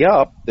somebody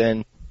up,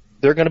 then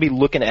they're going to be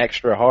looking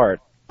extra hard.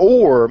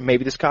 Or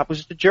maybe this cop was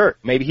just a jerk.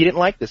 Maybe he didn't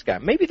like this guy.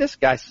 Maybe this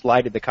guy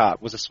slighted the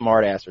cop, was a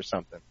smart ass or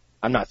something.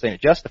 I'm not saying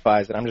it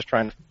justifies it. I'm just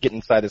trying to get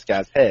inside this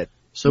guy's head.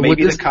 So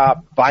maybe with the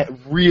cop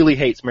really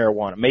hates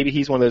marijuana. Maybe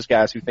he's one of those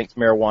guys who thinks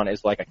marijuana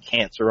is like a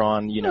cancer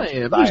on, yeah,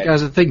 society. those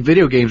guys that think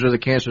video games are the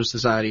cancer of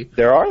society.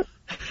 There are.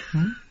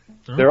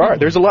 There are.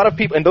 There's a lot of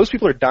people, and those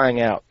people are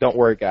dying out. Don't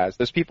worry, guys.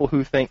 There's people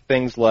who think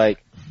things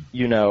like,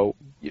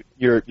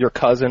 your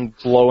cousin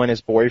blowing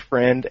his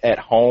boyfriend at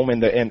home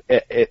and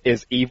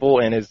is evil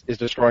and is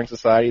destroying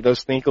society.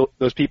 Those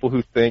people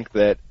who think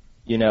that,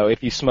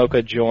 if you smoke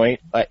a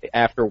joint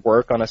after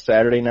work on a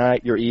Saturday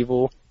night, you're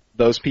evil.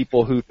 Those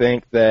people who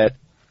think that,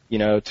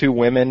 two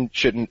women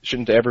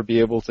shouldn't ever be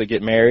able to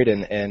get married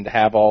and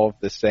have all of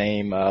the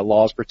same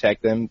laws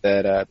protect them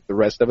that the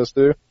rest of us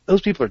do.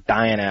 Those people are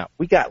dying out.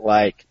 We got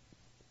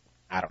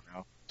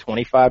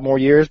 25 more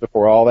years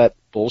before all that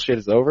bullshit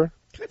is over.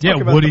 Yeah,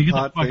 Talk about Woody, the get the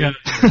pot fuck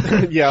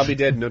thing. out. Yeah, I'll be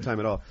dead in no time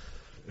at all.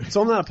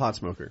 So I'm not a pot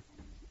smoker,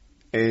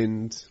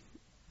 and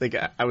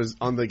I was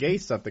on the gay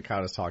stuff that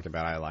Kyle has talked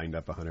about. I lined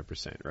up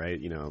 100%, right?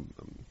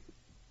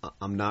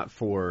 I'm not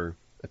for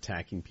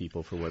attacking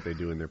people for what they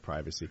do in their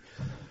privacy.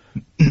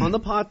 On the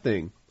pot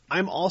thing,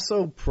 I'm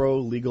also pro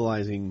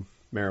legalizing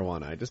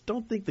marijuana. I just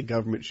don't think the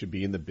government should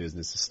be in the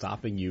business of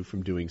stopping you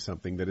from doing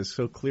something that is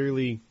so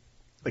clearly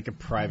like a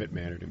private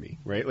matter to me,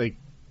 right? Like,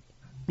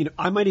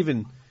 I might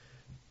even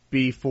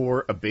be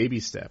for a baby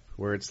step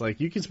where it's like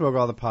you can smoke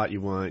all the pot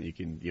you want, you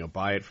can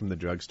buy it from the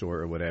drugstore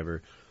or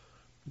whatever,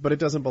 but it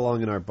doesn't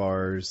belong in our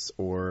bars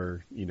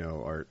or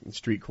our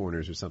street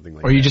corners or something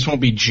like that. Or you just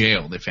won't be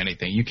jailed, if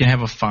anything. You can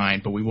have a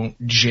fine, but we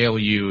won't jail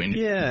you and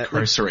Yeah,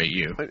 incarcerate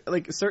you.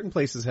 Like certain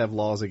places have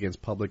laws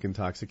against public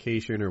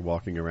intoxication or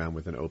walking around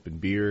with an open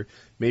beer.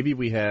 Maybe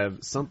we have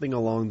something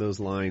along those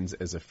lines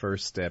as a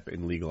first step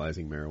in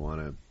legalizing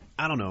marijuana.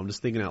 I don't know. I'm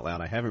just thinking out loud.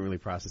 I haven't really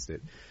processed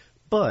it.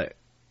 But,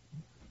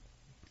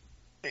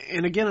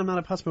 and again, I'm not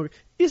a pot smoker.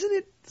 Isn't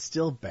it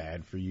still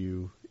bad for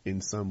you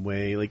in some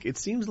way? Like, it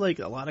seems like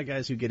a lot of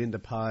guys who get into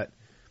pot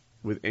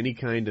with any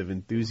kind of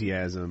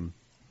enthusiasm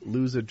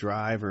lose a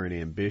drive or an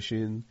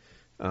ambition.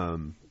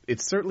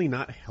 It's certainly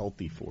not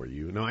healthy for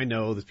you. Now, I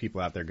know there's people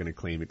out there going to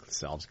claim it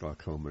solves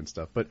glaucoma and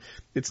stuff, but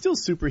it's still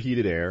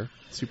superheated air.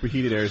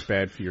 Superheated air is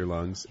bad for your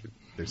lungs.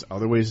 There's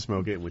other ways to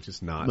smoke it, which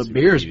is not. But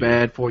beer's superheated.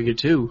 bad for you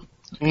too.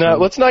 No,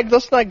 let's not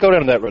go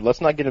down that road.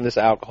 Let's not get into this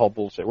alcohol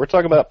bullshit. We're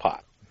talking about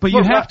pot. But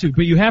you have to.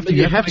 You have to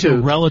make a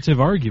to. Relative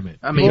argument.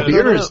 I mean, Well,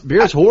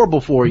 beer is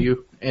horrible for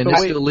you, and But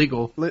it's wait. still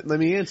legal. Let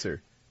me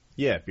answer.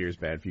 Yeah, beer's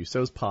bad for you.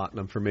 So's pot, and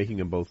I'm for making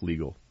them both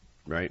legal,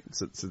 right?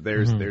 So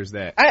there's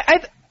that.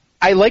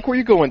 I like where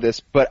you're going with this,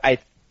 but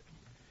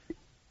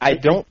I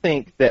don't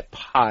think that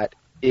pot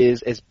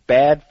is as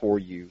bad for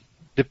you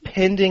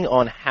depending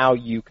on how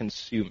you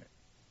consume it.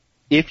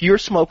 If you're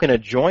smoking a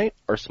joint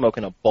or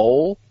smoking a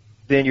bowl,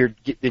 then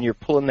you're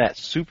pulling that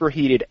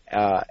superheated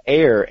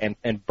air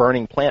and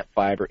burning plant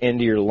fiber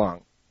into your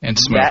lung. And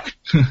smoke.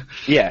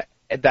 Yeah,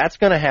 that's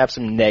going to have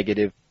some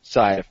negative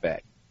side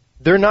effects.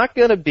 They're not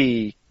going to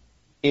be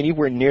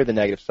anywhere near the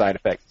negative side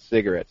effects of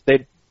cigarettes.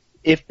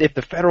 If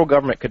the federal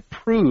government could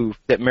prove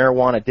that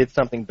marijuana did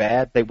something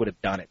bad, they would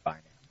have done it by now.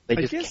 They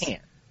just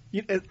can't.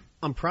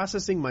 I'm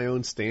processing my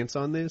own stance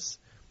on this,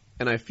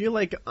 and I feel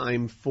like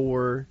I'm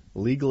for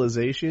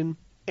legalization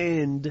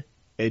and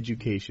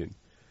education.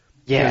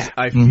 Yeah.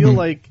 I feel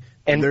like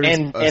there's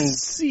and a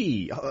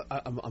sea.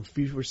 I'm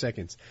few for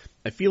seconds.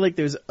 I feel like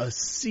there's a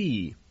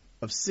sea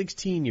of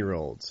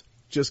 16-year-olds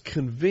just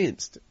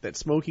convinced that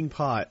smoking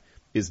pot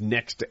is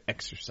next to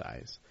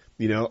exercise.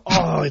 You know,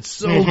 oh, it's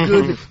so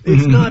good.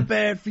 It's not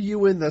bad for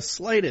you in the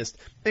slightest.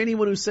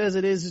 Anyone who says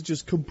it is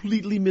just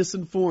completely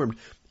misinformed.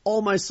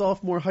 All my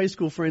sophomore high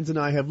school friends and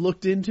I have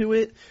looked into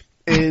it,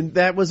 and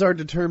that was our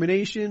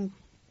determination.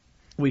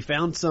 We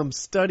found some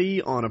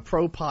study on a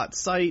pro-pot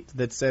site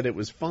that said it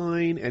was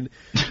fine, and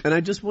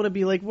I just want to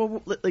be like,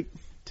 well, like,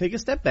 take a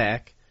step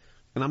back,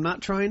 and I'm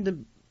not trying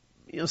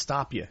to,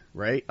 stop you,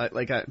 right? I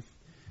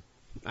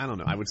don't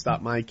know. I would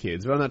stop my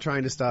kids, but I'm not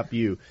trying to stop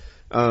you.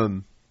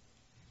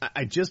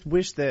 I just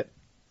wish that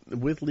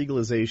with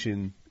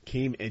legalization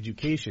came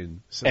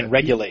education and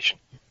regulation.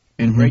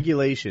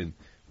 Regulation.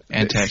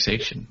 And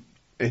taxation.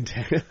 And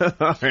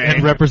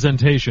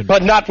representation.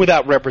 But not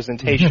without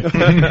representation.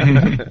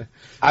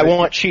 I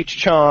want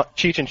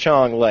Cheech and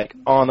Chong, like,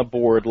 on the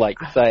board, like,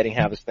 deciding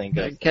how this thing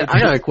goes. I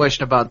got a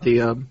question about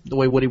the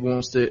way Woody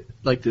wants to,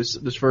 like,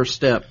 this first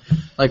step.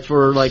 Like,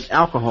 for, like,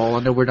 alcohol, I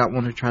know we're not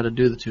wanting to try to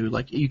do the two.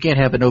 Like, you can't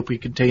have an open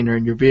container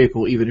in your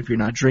vehicle even if you're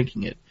not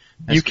drinking it.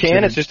 You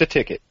can, it's just a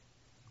ticket.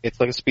 It's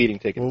like a speeding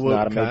ticket. It's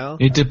not a Kyle?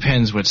 It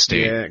depends what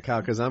state. Yeah, Kyle,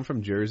 because I'm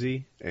from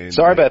Jersey. And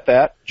Sorry about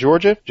that.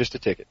 Georgia, just a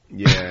ticket.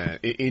 Yeah.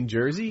 In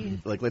Jersey,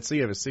 like, let's say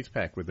you have a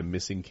six-pack with a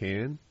missing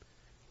can.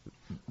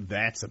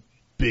 That's a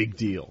big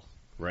deal,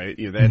 right?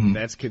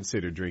 That's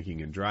considered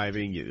drinking and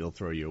driving. It'll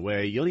throw you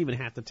away. You don't even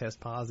have to test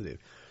positive.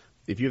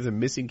 If you have the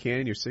missing can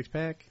in your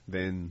six-pack,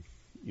 then,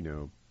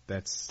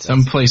 that's...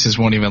 Some places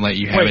won't even let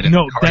you have it in the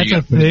car. That's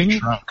a thing?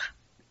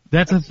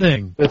 That's a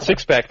thing. The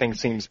six-pack thing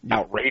seems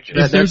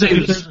outrageous.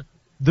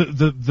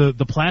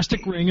 The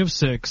plastic ring of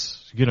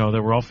six, that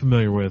we're all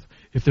familiar with,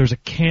 if there's a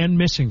can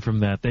missing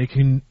from that, they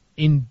can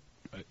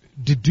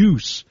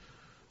deduce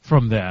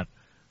from that.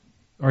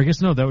 Or I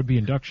guess, no, that would be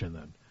induction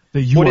then.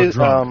 That you are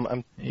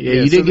drunk.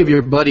 You did give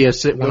your buddy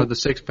one of the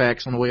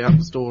six-packs on the way out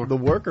the store. The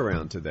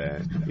workaround to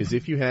that is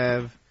if you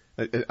have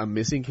a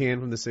missing can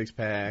from the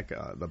six-pack,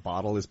 the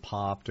bottle is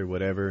popped or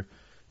whatever,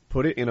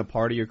 put it in a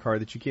part of your car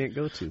that you can't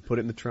go to. Put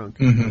it in the trunk,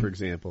 for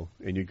example,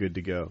 and you're good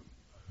to go.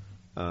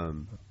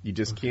 You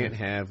just can't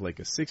have like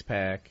a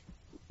six-pack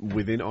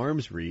within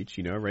arm's reach,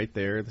 right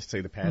there,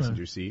 say the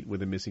passenger seat,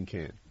 with a missing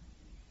can.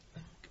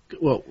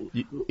 Well,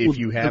 if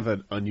you have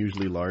an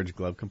unusually large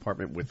glove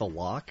compartment with a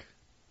lock,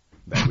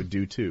 that would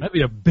do too. That'd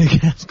be a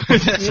big ass.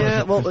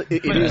 Yeah, well,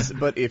 it is.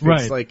 But if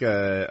it's like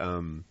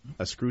a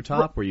screw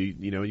top where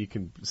you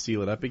can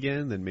seal it up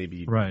again, then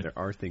maybe there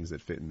are things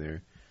that fit in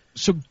there.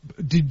 So,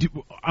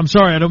 I'm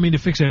sorry, I don't mean to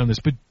fixate on this,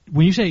 but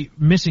when you say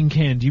missing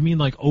can, do you mean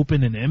like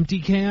open and empty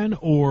can,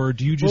 or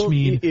do you just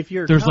mean if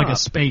you're there's cop, like a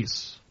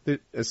space?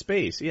 A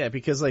space, yeah,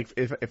 because like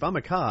if I'm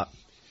a cop,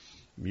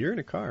 you're in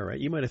a car, right?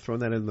 You might have thrown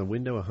that in the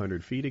window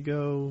 100 feet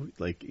ago.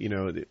 Like,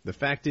 the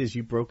fact is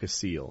you broke a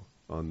seal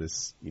on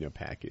this,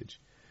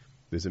 package.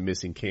 There's a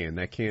missing can.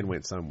 That can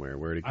went somewhere.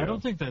 Where'd it go? I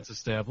don't think that's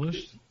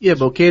established. Yeah,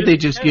 but can't they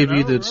just give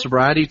you the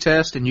sobriety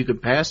test and you can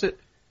pass it?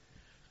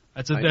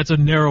 That's a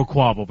narrow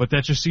quibble, but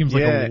that just seems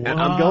like and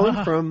I'm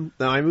going from...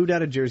 Now, I moved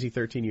out of Jersey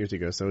 13 years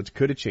ago, so it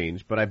could have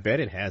changed, but I bet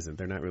it hasn't.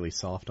 They're not really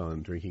soft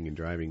on drinking and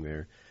driving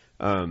there.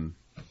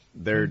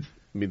 The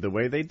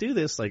way they do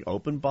this, like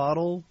open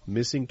bottle,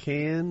 missing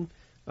can,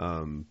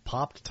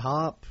 popped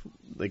top,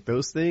 like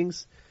those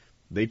things,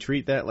 they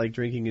treat that like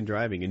drinking and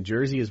driving. And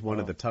Jersey is one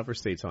of the tougher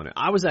states on it.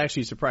 I was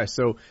actually surprised.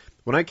 So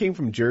when I came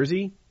from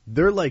Jersey,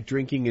 they're like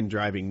drinking and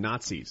driving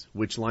Nazis,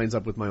 which lines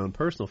up with my own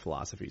personal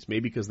philosophies,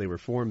 maybe because they were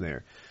formed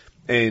there.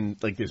 And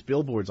like there's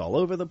billboards all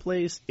over the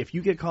place. If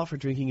you get caught for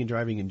drinking and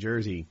driving in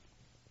Jersey,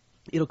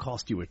 it'll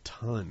cost you a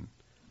ton.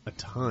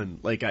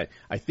 Like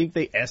I think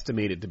they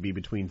estimate it to be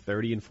between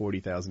 $30,000 and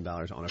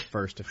 $40,000 on a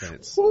first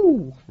offense.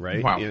 Ooh.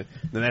 Right? Wow. And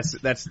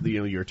that's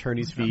your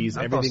attorney's fees,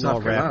 I everything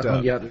all wrapped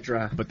up.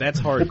 Dry. But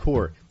that's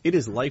hardcore. It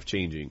is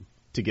life-changing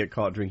to get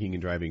caught drinking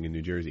and driving in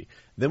New Jersey.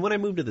 Then when I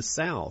moved to the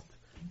South,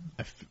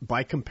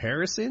 by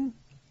comparison,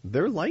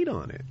 they're light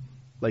on it.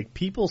 Like,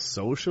 people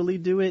socially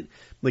do it.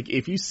 Like,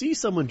 if you see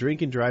someone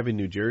drink and drive in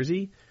New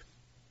Jersey,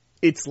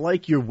 it's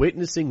like you're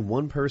witnessing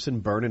one person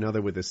burn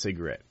another with a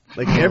cigarette.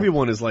 Like,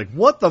 everyone is like,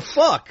 what the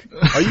fuck?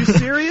 Are you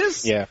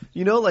serious? Yeah.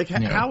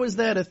 How is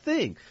that a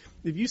thing?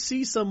 If you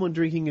see someone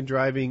drinking and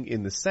driving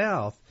in the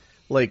South,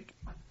 I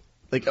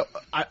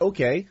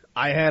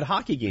had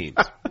hockey games.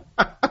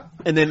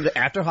 And then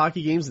after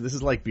hockey games, this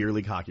is like beer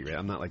league hockey, right?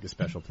 I'm not like a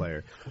special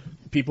player.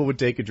 People would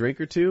take a drink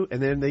or two,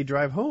 and then they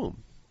drive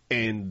home.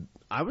 And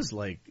I was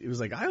like, it was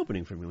like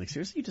eye-opening for me. Like,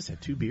 seriously, you just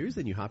had 2 beers,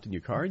 then you hopped in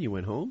your car and you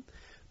went home?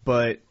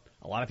 But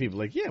a lot of people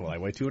are like, yeah, well, I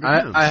weigh 200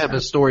 pounds. I have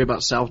a story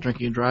about South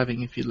drinking and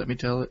driving, if you'd let me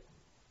tell it.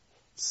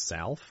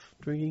 South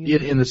drinking?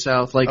 In the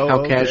South, like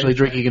how casually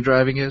drinking and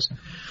driving is.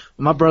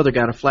 My brother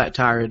got a flat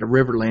tire at a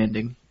river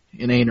landing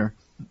in Aner,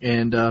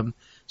 and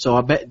so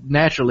I bet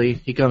naturally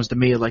he comes to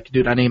me like,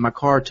 dude, I need my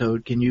car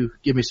towed. Can you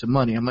give me some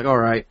money? I'm like, all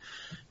right.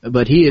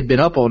 But he had been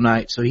up all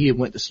night, so he had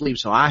went to sleep.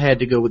 So I had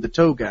to go with the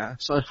tow guy.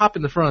 So I hop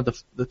in the front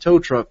of the tow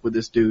truck with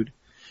this dude,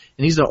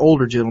 and he's an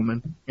older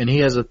gentleman, and he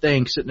has a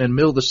thing sitting in the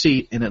middle of the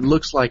seat, and it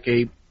looks like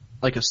a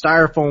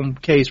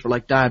styrofoam case for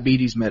like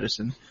diabetes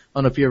medicine. I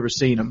don't know if you ever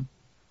seen them.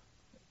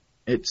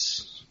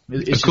 It's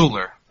a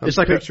cooler. It's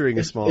like picturing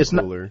a small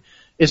cooler.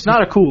 It's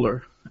not a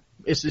cooler.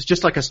 It's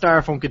just like a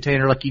styrofoam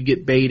container, like you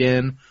get bait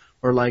in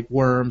or like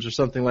worms or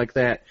something like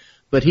that.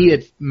 But he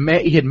had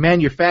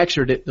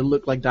manufactured it to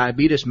look like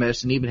diabetes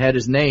medicine. Even had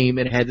his name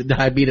and it had the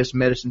diabetes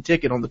medicine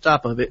ticket on the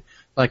top of it,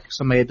 like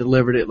somebody had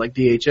delivered it, like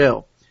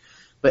DHL.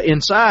 But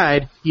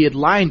inside, he had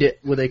lined it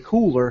with a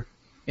cooler,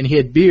 and he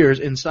had beers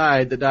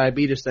inside the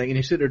diabetes thing, and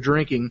he's sitting there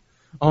drinking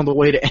on the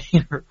way to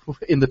Aner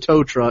in the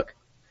tow truck.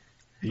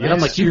 Yeah, and I'm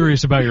like,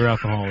 serious about your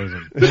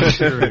alcoholism.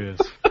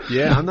 Serious.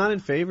 Yeah, I'm not in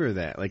favor of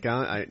that. Like,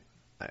 I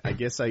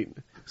guess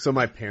so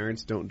my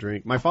parents don't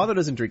drink. My father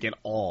doesn't drink at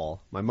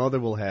all. My mother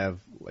will have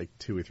like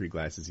 2 or 3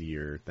 glasses a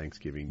year,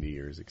 Thanksgiving, New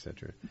Year's,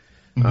 etc.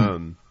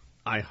 Mm-hmm.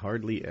 I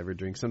hardly ever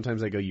drink.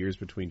 Sometimes I go years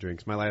between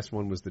drinks. My last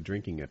one was the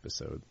drinking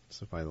episode.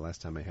 So probably the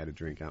last time I had a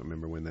drink. I don't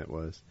remember when that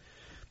was.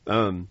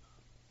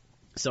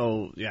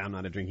 So yeah, I'm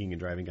not a drinking and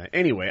driving guy.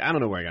 Anyway, I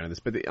don't know where I got on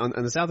this, but on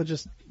the South,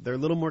 they're a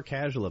little more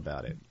casual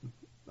about it.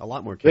 A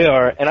lot more casual. They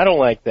are, and I don't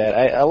like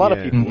that. A lot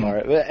of people are.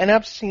 And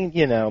I've seen,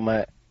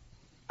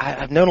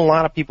 I've known a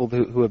lot of people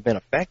who have been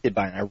affected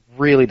by it, and I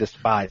really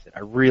despise it.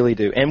 I really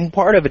do. And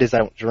part of it is I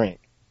don't drink.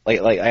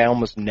 Like I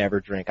almost never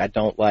drink. I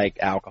don't like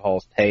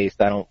alcohol's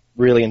taste. I don't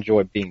really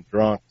enjoy being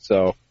drunk.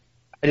 So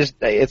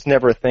it's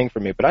never a thing for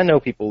me. But I know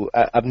people,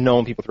 I've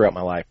known people throughout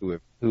my life who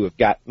have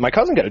got, my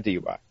cousin got a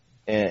DUI.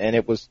 And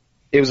it was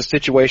a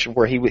situation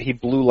where he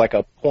blew like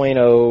a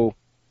 .0,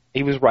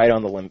 he was right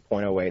on the limit,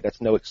 .08.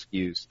 That's no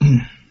excuse.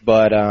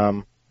 But,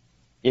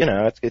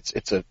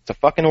 it's a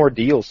fucking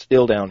ordeal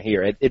still down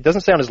here. It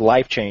doesn't sound as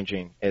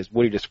life-changing as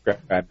Woody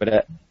described,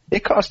 but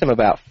it cost him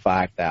about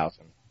 $5,000.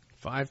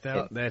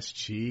 $5,000? That's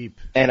cheap.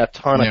 And a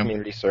ton of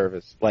community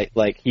service.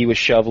 Like he was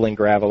shoveling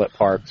gravel at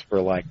parks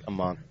for like a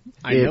month.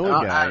 I know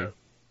a guy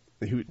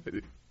who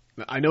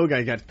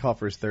got caught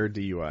for his 3rd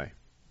DUI,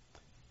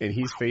 and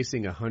he's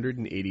facing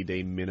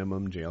 180-day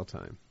minimum jail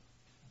time.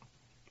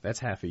 That's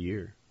half a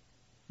year.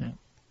 Yeah.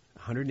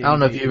 I don't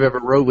know if you've ever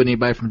rode with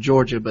anybody from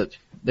Georgia, but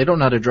they don't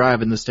know how to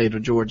drive in the state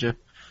of Georgia.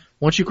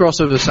 Once you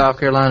cross over the South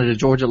Carolina to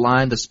Georgia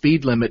line, the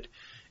speed limit,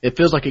 it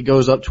feels like it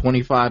goes up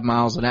 25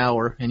 miles an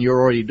hour, and you're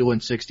already doing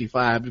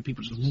 65. And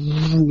people just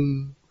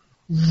vroom,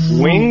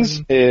 vroom.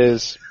 Wings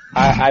is.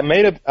 I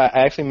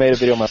actually made a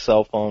video on my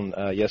cell phone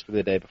yesterday,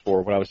 the day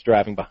before, when I was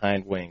driving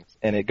behind Wings,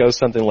 and it goes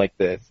something like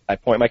this: I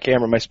point my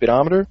camera at my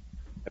speedometer,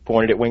 I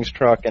point it at Wings'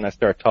 truck, and I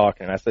start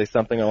talking, and I say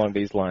something along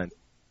these lines.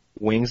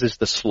 Wings is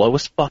the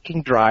slowest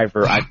fucking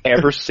driver I've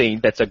ever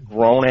seen. That's a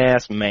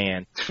grown-ass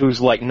man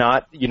who's like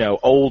not,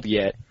 old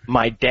yet.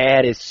 My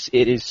dad is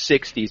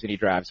 60s and he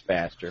drives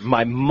faster.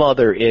 My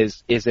mother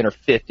is in her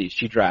 50s.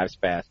 She drives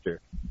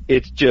faster.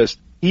 It's just,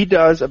 he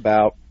does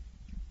about...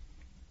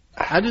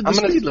 I did the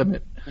speed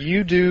limit.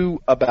 You do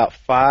about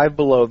 5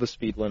 below the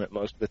speed limit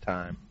most of the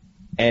time.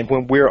 And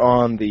when we're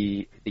on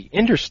the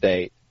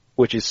interstate,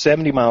 which is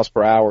 70 miles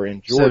per hour in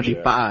Georgia...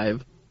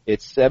 75.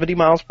 It's 70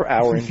 miles per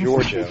hour in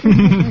Georgia.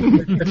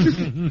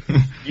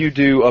 You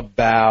do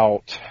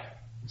about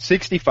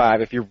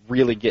 65 if you're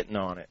really getting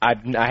on it. I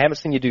haven't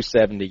seen you do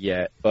 70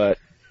 yet, but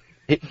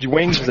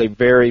Wings is a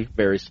very,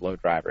 very slow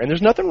driver. And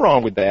there's nothing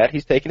wrong with that.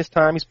 He's taking his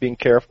time. He's being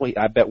careful.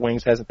 I bet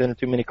Wings hasn't been in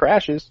too many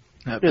crashes.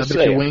 I bet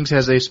you Wings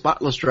has a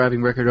spotless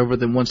driving record over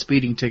than one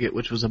speeding ticket,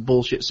 which was a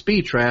bullshit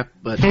speed trap.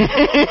 But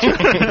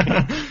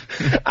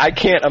I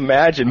can't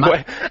imagine.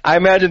 I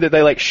imagine that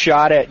they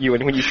shot at you,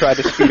 and when you tried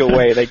to speed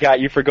away, they got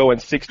you for going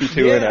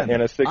 62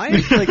 in a 60.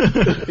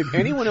 If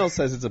anyone else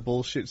says it's a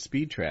bullshit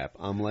speed trap,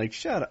 I'm like,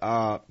 shut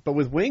up. But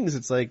with Wings,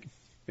 it's like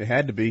it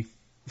had to be.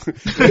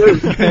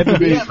 It had to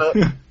be.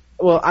 Yeah,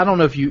 well, I don't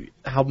know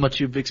how much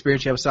you've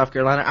experienced with South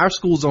Carolina. Our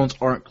school zones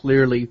aren't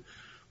clearly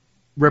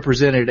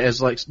represented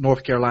as like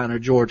North Carolina or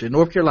Georgia.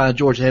 North Carolina and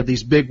Georgia have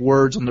these big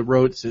words on the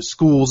road that says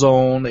school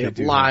zone. They have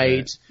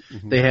lights.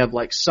 Mm-hmm. They have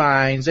like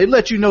signs. They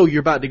let you know you're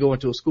about to go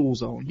into a school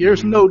zone.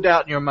 There's no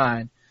doubt in your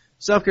mind.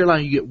 South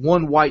Carolina, you get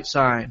one white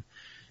sign.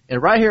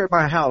 And right here at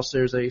my house,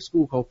 there's a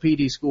school called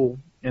PD School,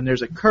 and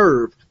there's a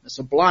curve. It's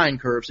a blind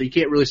curve, so you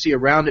can't really see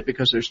around it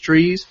because there's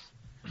trees.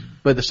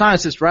 But the sign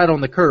sits right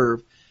on the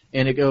curve,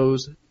 and it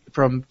goes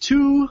from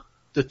 2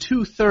 to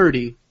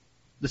 230.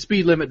 The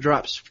speed limit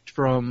drops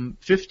from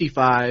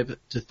 55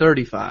 to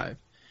 35.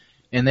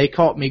 And they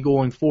caught me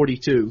going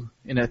 42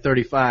 in that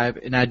 35.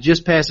 And I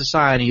just passed the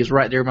sign. He was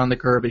right there on the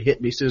curb and hit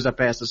me as soon as I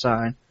passed the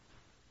sign.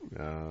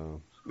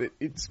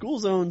 School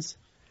zones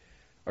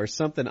are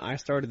something I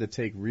started to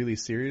take really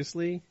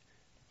seriously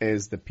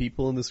as the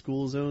people in the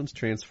school zones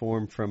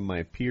transformed from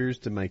my peers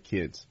to my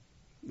kids.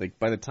 Like,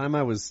 by the time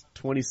I was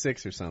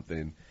 26 or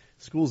something,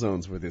 school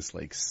zones were this,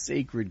 like,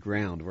 sacred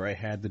ground where I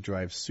had to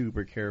drive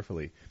super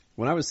carefully.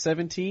 When I was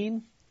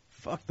 17,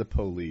 fuck the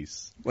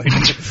police. Like,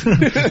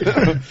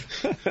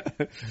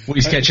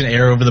 He's catching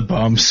air over the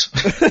bumps.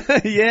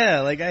 yeah,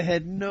 like, I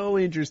had no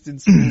interest in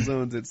school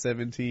zones at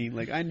 17.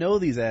 Like, I know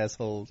these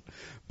assholes.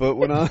 But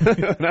when I was...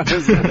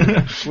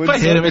 If I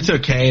hit him, it's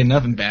okay.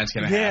 Nothing bad's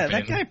going to yeah, happen.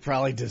 that guy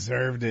probably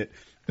deserved it.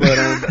 But,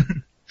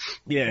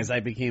 yeah, as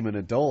I became an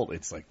adult,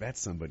 it's like, that's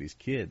somebody's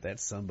kid.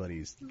 That's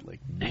somebody's, like,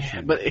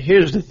 mission. But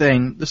here's the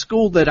thing. The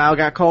school that I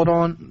got called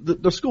on,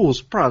 the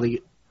school's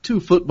probably 2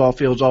 football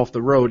fields off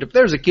the road. If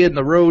there's a kid in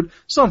the road,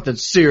 something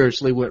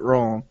seriously went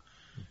wrong.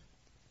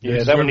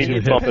 Yeah, that would need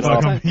to be bumping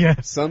off.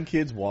 Yeah. Some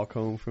kids walk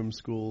home from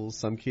school.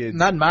 Some kids...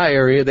 Not in my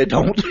area, they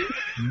don't.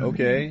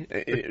 Okay.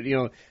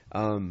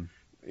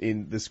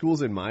 In the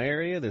schools in my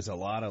area, there's a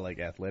lot of, like,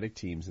 athletic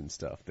teams and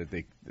stuff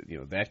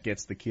that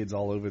gets the kids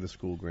all over the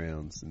school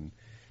grounds. And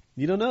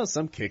you don't know,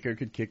 some kicker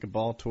could kick a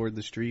ball toward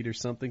the street or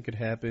something could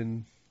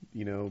happen,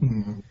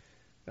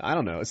 I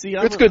don't know. See,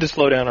 It's good to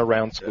slow down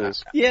around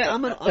schools. Yeah,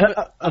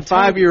 A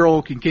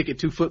 5-year-old can kick at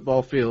 2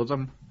 football fields.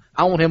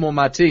 I want him on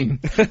my team.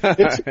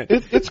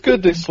 It's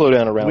good to slow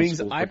down around Wings,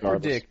 schools. I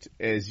regardless. predict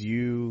as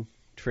you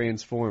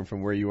transform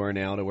from where you are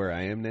now to where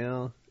I am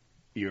now,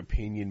 your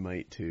opinion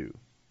might too.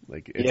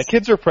 Like, Yeah,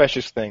 kids are a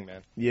precious thing,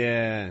 man.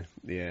 Yeah.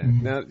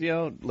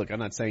 Now, look, I'm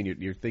not saying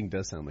your thing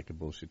does sound like a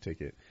bullshit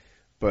ticket,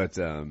 but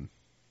I don't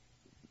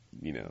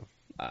know.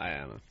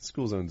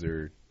 School zones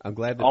are. I'm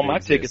glad that All they my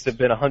exist. tickets have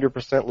been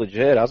 100%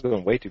 legit. I was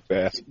going way too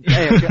fast.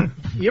 Hey,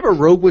 you ever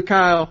rode with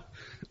Kyle?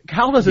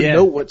 Kyle doesn't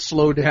know what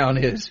slow down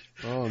is.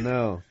 Oh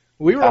no.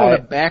 We were on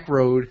a back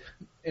road,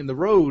 and the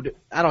road,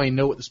 I don't even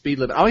know what the speed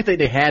limit. I don't even think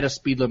they had a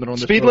speed limit on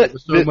this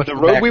road. The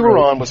road we were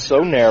on was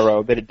so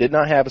narrow that it did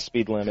not have a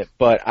speed limit,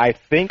 but I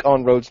think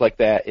on roads like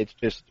that, it's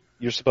just,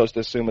 you're supposed to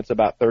assume it's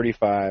about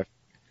 35,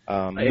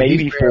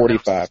 maybe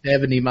 45.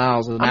 70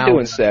 miles an hour. I'm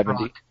doing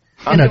 70.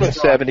 I'm doing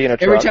 70 in a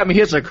truck. Every time he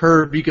hits a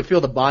curve, you can feel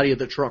the body of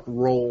the truck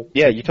roll.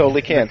 Yeah, you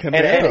totally can.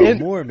 Camaro,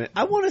 more, man.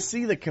 I want to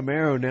see the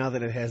Camaro now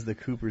that it has the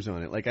Coopers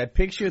on it. Like, I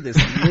picture this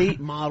late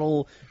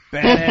model,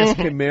 badass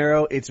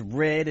Camaro. It's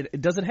red.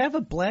 Does it have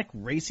a black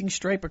racing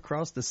stripe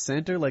across the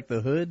center, like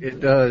the hood? It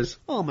does.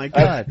 Oh my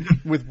god.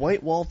 With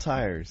white wall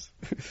tires.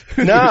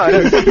 No,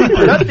 that's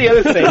the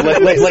other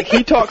thing. Like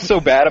he talks so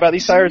bad about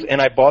these tires,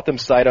 and I bought them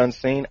sight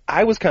unseen.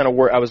 I was kind of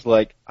worried. I was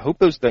like, I hope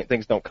those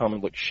things don't come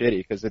and look shitty,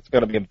 because it's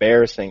going to be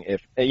embarrassing.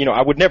 If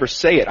I would never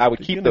say it. I would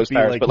keep those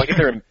tires, but like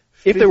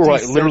if they were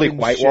like literally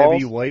white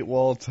Chevy walls, white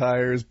wall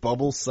tires,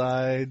 bubble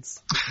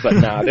sides. but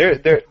nah,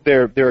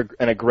 they're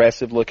an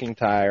aggressive looking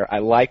tire. I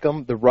like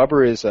them. The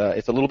rubber is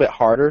it's a little bit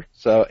harder,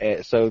 so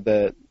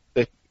the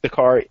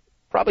car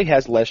probably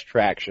has less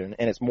traction,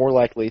 and it's more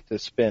likely to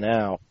spin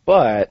out.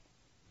 But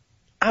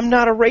I'm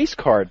not a race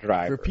car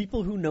driver. For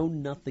people who know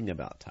nothing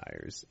about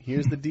tires,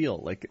 here's the deal.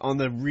 Like, on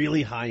the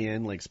really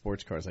high-end, like,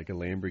 sports cars, like a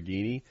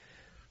Lamborghini,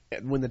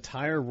 when the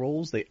tire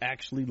rolls, they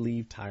actually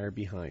leave tire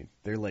behind.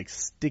 They're, like,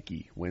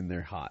 sticky when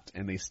they're hot,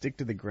 and they stick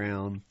to the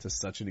ground to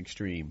such an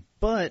extreme.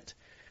 But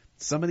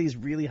some of these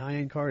really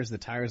high-end cars, the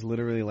tires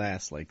literally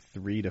last, like,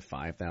 3,000 to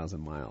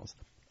 5,000 miles.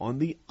 On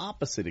the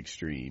opposite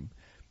extreme,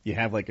 you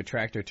have, like, a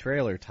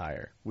tractor-trailer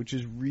tire, which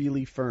is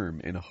really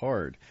firm and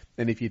hard.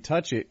 And if you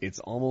touch it, it's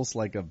almost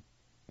like a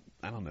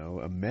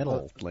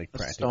metal, like,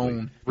 practically.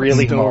 Stone.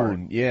 Really Stone.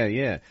 hard.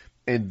 Yeah.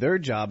 And their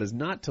job is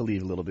not to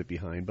leave a little bit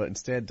behind, but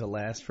instead to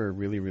last for a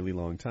really, really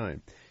long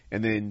time.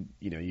 And then,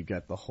 you've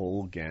got the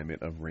whole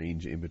gamut of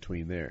range in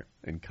between there.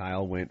 And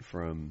Kyle went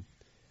from,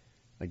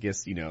 I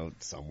guess,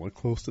 somewhat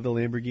close to the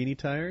Lamborghini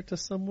tire to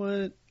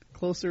somewhat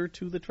closer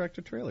to the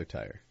tractor-trailer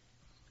tire.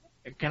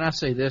 Can I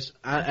say this?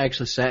 I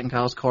actually sat in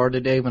Kyle's car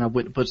today when I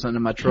went to put something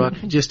in my truck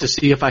just to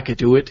see if I could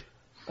do it.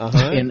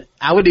 Uh-huh. And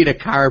I would need a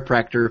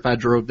chiropractor if I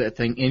drove that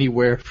thing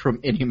anywhere from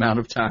any amount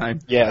of time.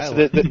 Yeah,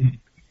 so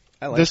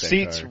the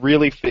seats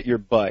really fit your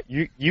butt.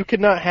 You could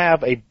not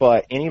have a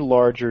butt any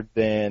larger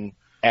than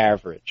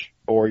average,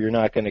 or you're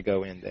not going to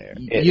go in there.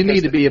 You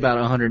need to be about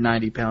a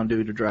 190-pound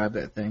dude to drive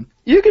that thing.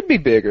 You could be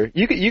bigger.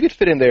 You could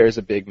fit in there as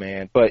a big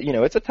man, but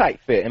it's a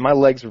tight fit, and my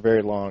legs are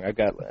very long. I've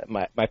got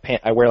my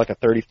pant. I wear like a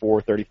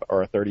 34, 35,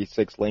 or a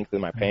 36 length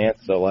in my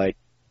pants, so like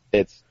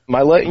it's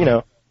my leg.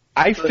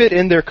 I fit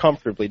in there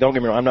comfortably. Don't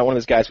get me wrong. I'm not one of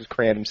those guys who's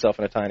crammed himself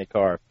in a tiny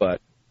car, but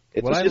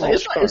it's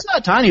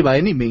not tiny by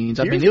any means.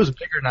 I mean, it was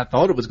bigger than I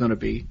thought it was going to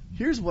be.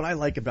 Here's what I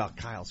like about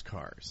Kyle's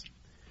cars.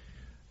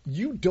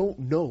 You don't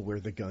know where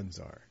the guns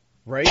are,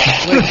 right?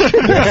 Like,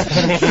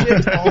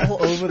 shit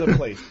all over the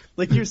place.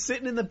 Like, you're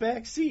sitting in the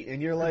back seat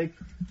and you're like,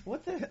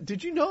 what the heck?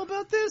 Did you know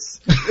about this?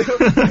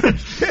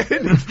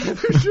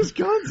 There's just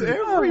guns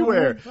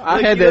everywhere.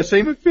 I had that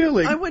same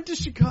feeling. I went to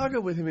Chicago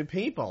with him in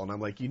paintball, and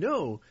I'm like,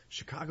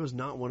 Chicago's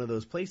not one of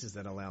those places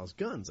that allows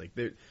guns. Like,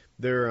 they're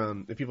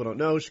if people don't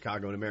know,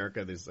 Chicago in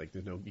America, there's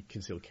no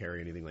concealed carry,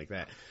 anything like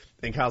that.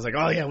 And Kyle's like,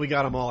 oh yeah, we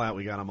got them all out.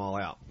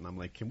 And I'm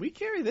like, can we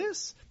carry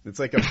this? It's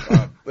like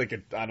a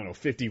I don't know,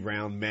 50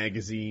 round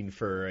magazine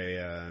for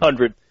a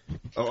 100.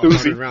 Oh, a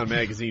 100 round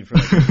magazine for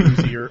like a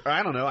Uzi, or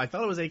I don't know. I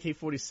thought it was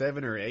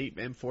AK-47 or 8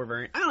 M4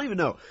 variant. I don't even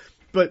know.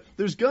 But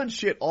there's gun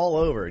shit all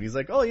over. And he's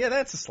like, oh yeah,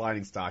 that's a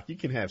sliding stock. You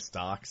can have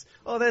stocks.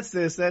 Oh, that's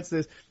this.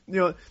 You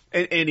know,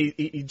 and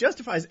he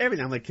justifies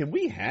everything. I'm like, can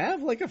we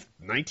have like a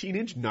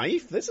 19-inch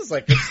knife? This is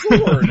like a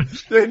sword.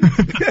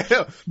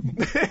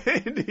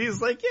 And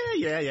he's like,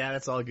 yeah,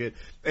 that's all good.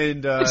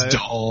 And, It's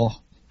dull.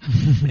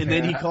 And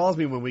then he calls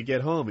me when we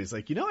get home. He's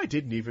like, I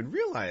didn't even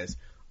realize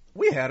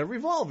we had a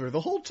revolver the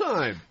whole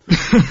time. and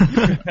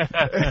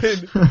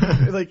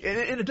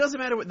it doesn't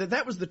matter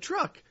that was the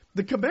truck.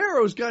 The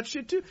Camaro's got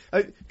shit too.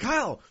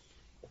 Kyle,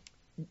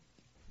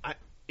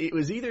 it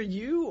was either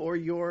you or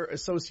your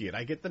associate,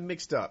 I get them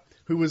mixed up,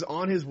 who was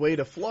on his way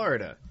to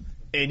Florida,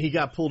 and he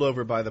got pulled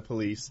over by the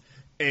police,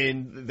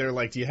 and they're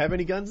like, do you have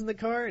any guns in the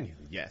car? And he's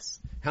like, yes.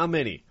 How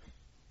many?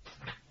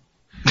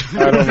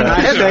 I don't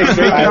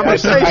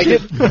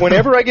know.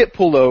 Whenever I get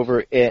pulled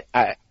over,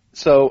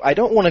 so I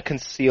don't want to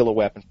conceal a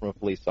weapon from a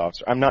police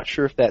officer. I'm not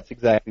sure if that's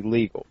exactly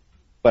legal.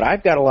 But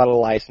I've got a lot of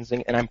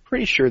licensing, and I'm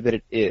pretty sure that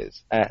it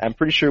is. I'm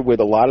pretty sure with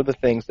a lot of the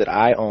things that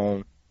I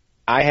own,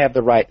 I have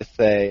the right to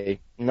say,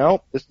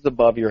 no, this is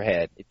above your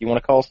head. If you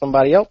want to call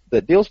somebody else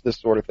that deals with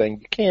this sort of thing,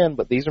 you can,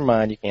 but these are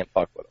mine. You can't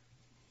fuck with them.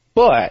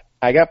 But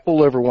I got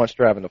pulled over once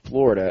driving to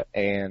Florida,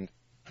 and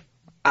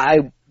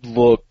I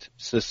looked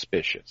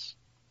suspicious.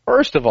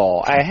 First of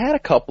all, I had a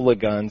couple of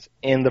guns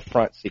in the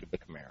front seat of the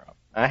Camaro.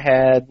 I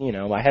had my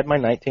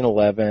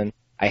 1911.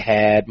 I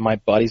had my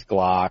buddy's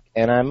Glock,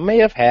 and I may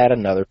have had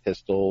another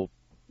pistol,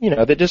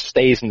 that just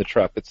stays in the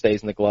truck, that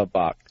stays in the glove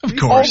box. Of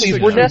course. All these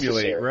were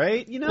necessary,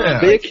 right?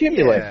 They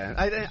accumulate.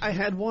 Yeah. I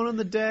had one on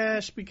the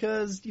dash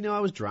because, I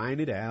was drying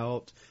it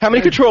out. How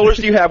many controllers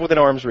do you have within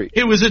arm's reach?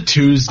 It was a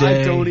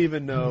Tuesday. I don't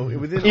even know.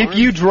 If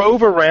you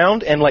drove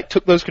around and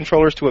took those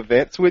controllers to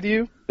events with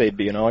you, they'd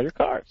be in all your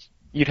cars.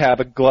 You'd have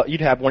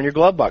one in your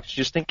glove box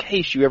just in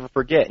case you ever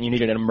forget and you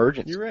need an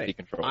emergency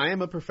controller. I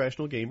am a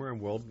professional gamer.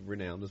 I'm world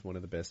renowned as one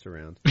of the best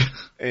around,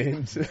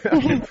 and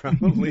I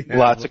probably have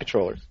lots of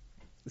controllers.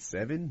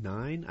 7,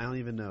 9, I don't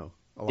even know.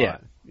 A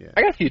lot. Yeah.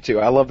 I got a few too.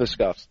 I love the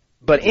scuffs.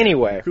 But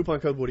anyway, coupon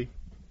code Woody.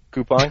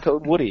 Coupon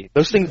code Woody.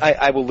 Those things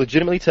I will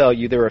legitimately tell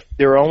you there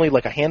are only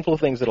a handful of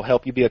things that'll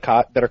help you be a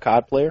better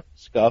COD player.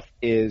 Scuff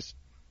is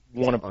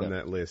one of them. On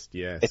that list,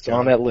 yes. It's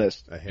on that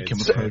list.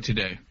 Become a pro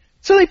today.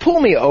 So they pull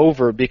me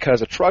over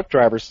because a truck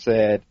driver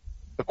said,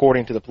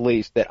 according to the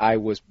police, that I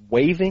was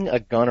waving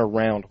a gun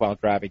around while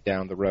driving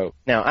down the road.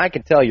 Now, I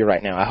can tell you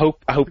right now, I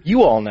hope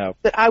you all know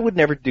that I would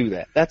never do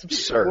that. That's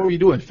absurd. What were you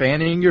doing,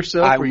 fanning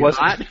yourself? I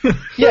wasn't.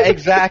 Yeah,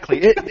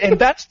 exactly. And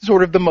that's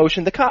sort of the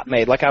motion the cop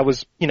made. I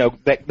was,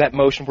 that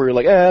motion where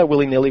you're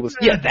willy-nilly was,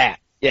 that.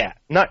 Yeah,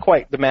 not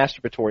quite the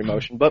masturbatory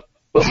motion, but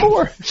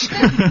more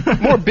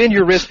bend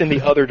your wrist in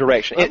the other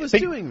direction. I was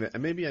doing that.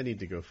 Maybe I need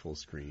to go full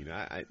screen.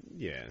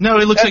 Yeah. No,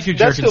 it looks like you're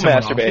jerking still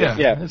someone masturbating. off.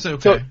 Yeah, that's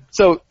okay.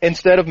 So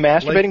instead of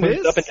masturbating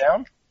with up and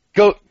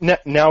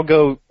down,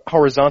 go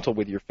horizontal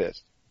with your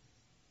fist.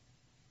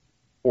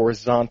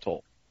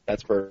 Horizontal.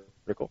 That's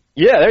vertical.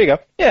 Yeah, there you go.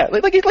 Yeah,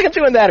 like I'm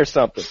doing that or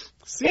something.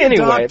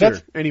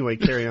 Anyway,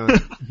 carry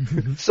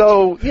on.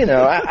 So,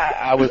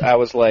 I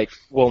was like,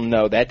 well,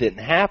 no, that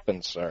didn't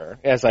happen, sir.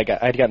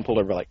 I'd gotten pulled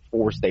over by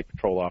 4 state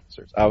patrol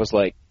officers. I was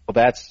like, well,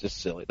 that's just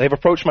silly. They've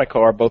approached my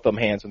car, both of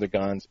them hands on their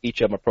guns,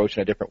 each of them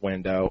approaching a different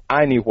window.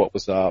 I knew what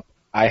was up.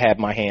 I had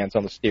my hands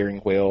on the steering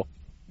wheel,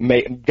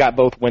 got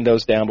both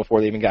windows down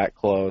before they even got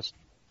close.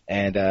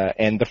 And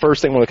the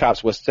first thing one of the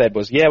cops said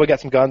was, yeah, we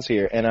got some guns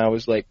here. And I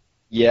was like,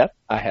 yeah,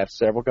 I have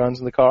several guns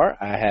in the car.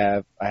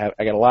 I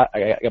got a lot.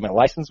 I got my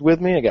license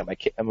with me. I got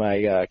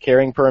my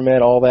carrying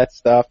permit, all that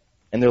stuff.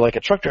 And they're like,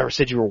 a truck driver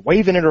said you were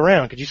waving it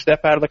around. Could you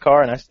step out of the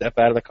car? And I step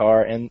out of the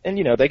car, and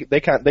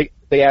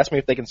they asked me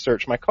if they can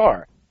search my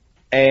car.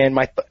 And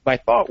my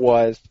thought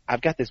was,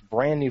 I've got this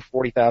brand new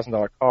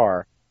 $40,000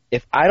 car.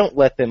 If I don't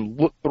let them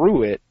look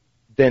through it,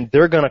 then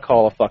they're gonna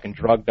call a fucking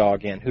drug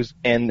dog in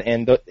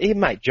he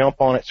might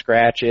jump on it,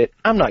 scratch it.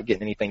 I'm not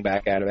getting anything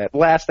back out of that. The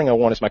last thing I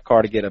want is my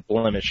car to get a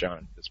blemish on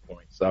it at this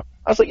point. So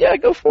I was like, yeah,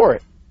 go for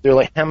it. They're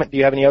like, do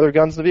you have any other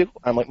guns in the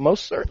vehicle? I'm like,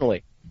 most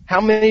certainly.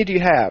 How many do you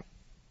have?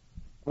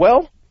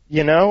 Well,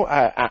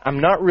 I'm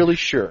not really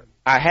sure.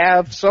 I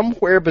have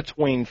somewhere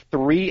between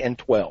 3 and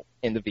 12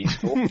 in the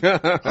vehicle.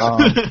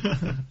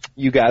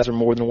 You guys are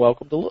more than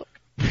welcome to look.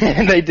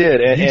 And they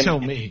did. You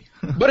told me.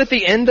 But at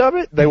the end of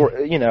it, they were,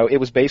 it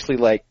was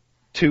basically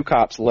 2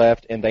 cops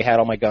left, and they had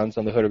all my guns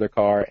on the hood of their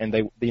car, and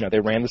they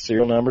ran the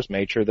serial numbers,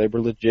 made sure they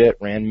were legit,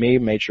 ran me,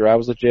 made sure I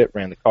was legit,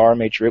 ran the car,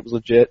 made sure it was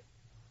legit.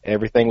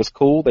 Everything was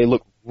cool. They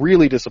looked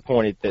really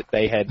disappointed that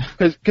they had,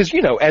 because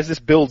as this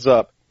builds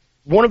up,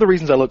 one of the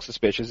reasons I looked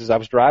suspicious is I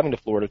was driving to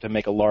Florida to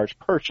make a large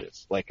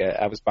purchase.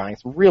 I was buying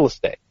some real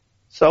estate.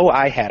 So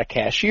I had a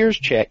cashier's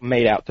check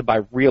made out to buy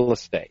real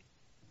estate.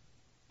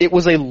 It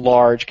was a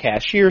large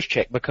cashier's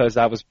check because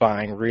I was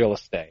buying real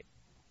estate.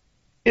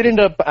 I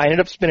ended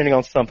up spending it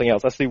on something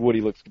else. I see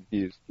Woody looks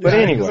confused. But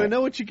Because anyway. I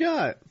know what you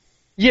got.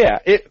 Yeah,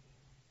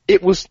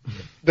 it was,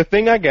 the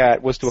thing I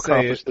got was to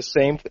accomplish the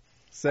same thing.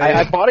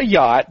 I bought a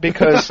yacht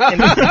because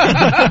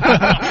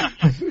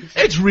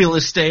It's real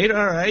estate,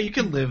 all right. You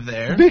can live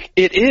there.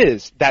 it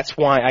is. That's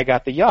why I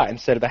got the yacht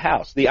instead of the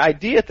house. The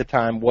idea at the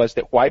time was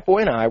that White Boy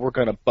and I were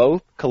going to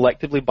both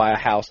collectively buy a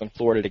house in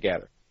Florida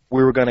together.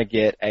 We were going to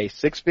get a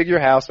 6-figure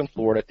house in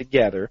Florida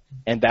together,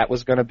 and that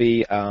was going to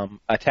be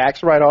a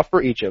tax write-off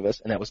for each of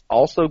us, and that was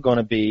also going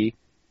to be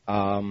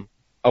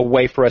a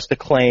way for us to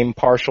claim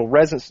partial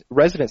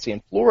residency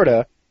in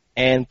Florida.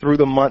 And through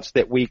the months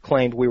that we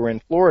claimed we were in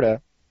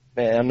Florida,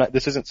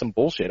 this isn't some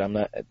bullshit.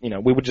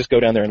 We would just go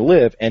down there and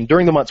live. And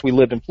during the months we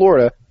lived in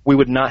Florida, we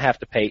would not have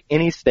to pay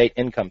any state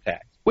income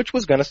tax, which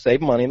was going to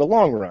save money in the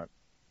long run.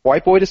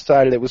 White Boy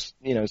decided it was,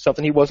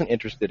 something he wasn't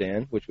interested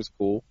in, which was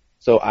cool.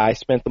 So I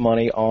spent the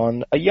money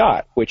on a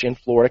yacht, which in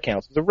Florida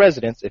counts as a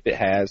residence if it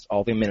has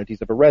all the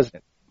amenities of a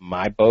residence.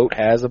 My boat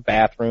has a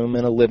bathroom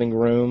and a living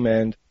room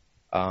and,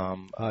 a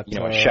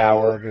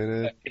shower,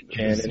 a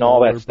kitchen, and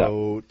all that stuff.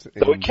 So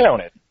it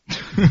counted.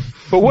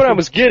 But what I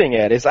was getting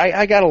at is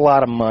I got a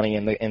lot of money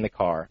in the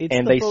car, It's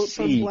and the they boat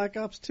see from Black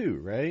Ops 2,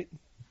 right?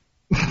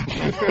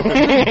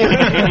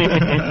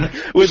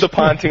 with the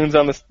pontoons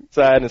on the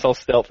side and it's all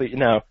stealthy.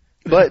 No,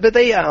 but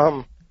they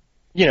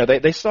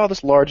they saw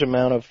this large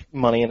amount of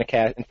money in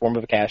form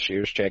of a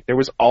cashier's check. There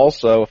was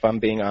also, if I'm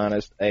being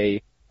honest, an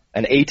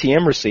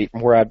ATM receipt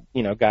from where I'd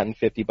gotten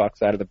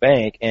 $50 out of the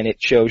bank, and it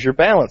shows your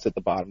balance at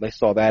the bottom. They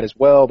saw that as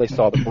well. They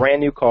saw the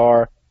brand new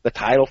car. The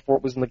title for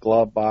it was in the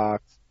glove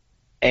box.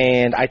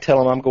 And I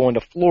tell him I'm going to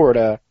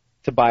Florida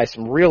to buy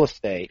some real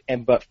estate.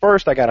 But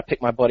first I got to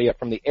pick my buddy up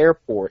from the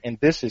airport, and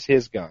this is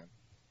his gun.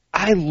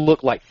 I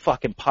look like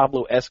fucking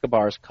Pablo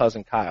Escobar's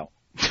cousin Kyle.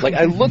 Like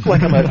I look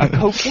like I'm a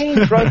cocaine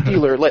drug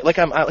dealer. Like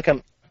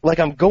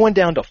I'm going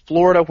down to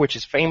Florida, which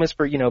is famous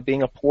for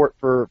being a port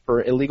for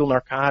illegal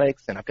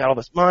narcotics. And I've got all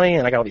this money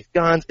and I got all these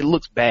guns. It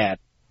looks bad.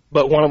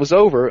 But when it was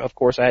over, of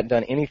course, I hadn't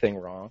done anything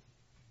wrong.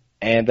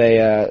 And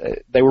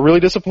they were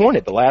really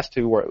disappointed. The last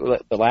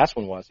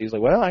one was. He was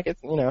like, well, I guess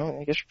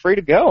you're free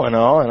to go and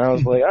all. And I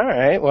was like, all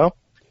right, well,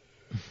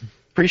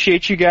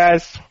 appreciate you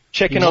guys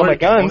checking on my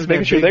guns,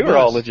 making sure they were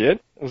all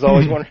legit. It was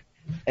always one.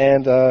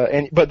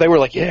 But they were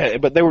like, yeah,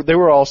 but they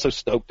were also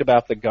stoked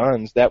about the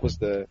guns. That was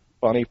the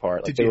funny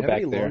part. Like, Did you have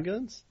any there. long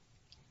guns?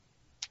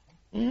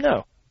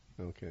 No.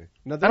 Okay.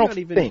 No, they're not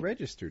even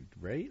registered,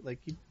 right?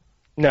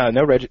 No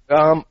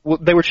well,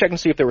 they were checking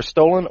to see if they were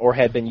stolen or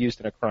had been used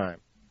in a crime.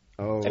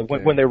 Oh, okay. And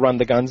when they run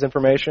the guns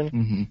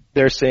information,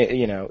 they're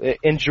saying,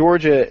 in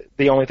Georgia,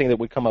 the only thing that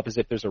would come up is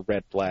if there's a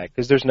red flag,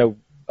 because there's no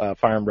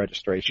firearm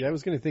registration. Yeah, I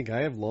was going to think,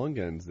 I have long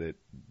guns that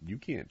you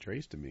can't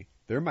trace to me.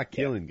 They're my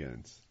killing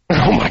guns.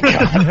 Oh my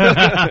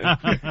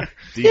god.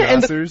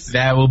 Degassers.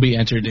 That will be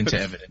entered into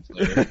evidence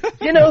later.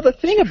 The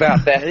thing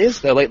about that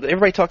is, though, like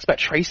everybody talks about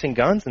tracing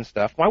guns and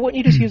stuff. Why wouldn't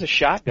you just use a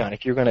shotgun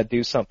if you're going to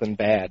do something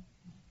bad?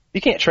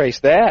 You can't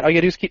trace that. All you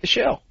got to do is keep the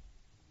shell.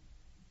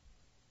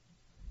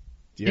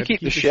 You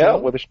keep the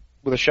shell with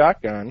a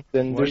shotgun,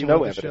 then there's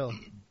no evidence.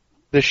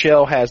 The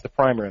shell has the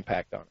primer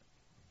impact on it.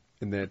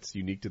 And that's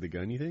unique to the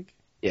gun, you think?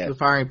 Yeah. The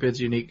firing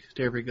pin's unique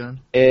to every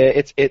gun.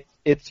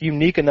 It's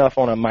unique enough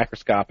on a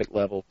microscopic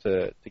level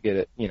to get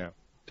it,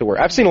 to work.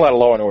 I've seen a lot of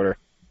Law and Order.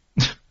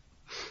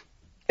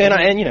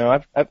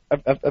 I've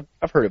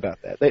heard about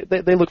that.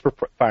 They look for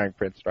firing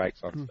print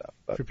strikes on stuff.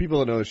 But. For people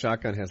that know, the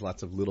shotgun has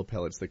lots of little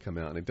pellets that come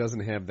out, and it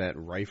doesn't have that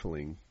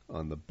rifling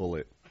on the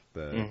bullet.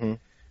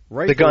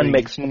 The gun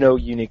makes no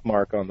unique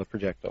mark on the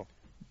projectile.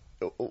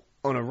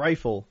 On a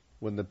rifle,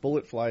 when the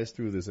bullet flies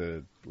through, there's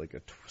a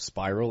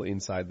spiral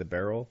inside the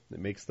barrel that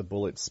makes the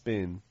bullet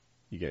spin.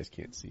 You guys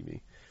can't see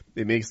me.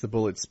 It makes the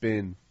bullet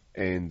spin,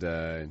 and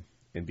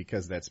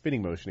because of that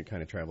spinning motion, it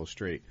kind of travels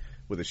straight.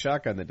 With a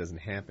shotgun, that doesn't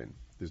happen.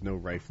 There's no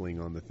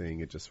rifling on the thing.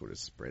 It just sort of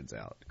spreads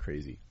out.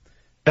 Crazy.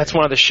 That's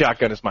why the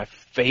shotgun is my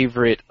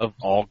favorite of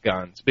all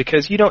guns,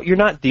 because you're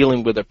not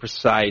dealing with a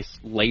precise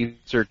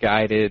laser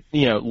guided,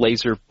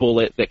 laser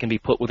bullet that can be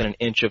put within an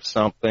inch of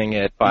something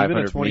at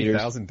 500 meters. Even a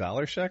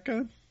 $20,000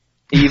 shotgun?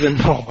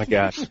 Oh my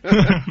gosh.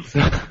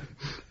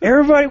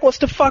 Everybody wants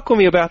to fuck with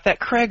me about that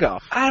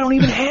Krieghoff. I don't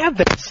even have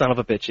that son of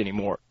a bitch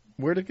anymore.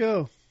 Where'd it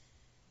go?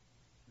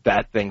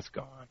 That thing's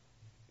gone.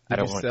 I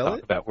don't want to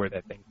talk about where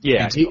that thing.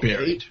 Yeah,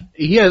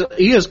 he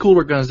has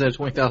cooler guns than a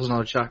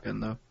 $20,000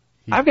 shotgun though.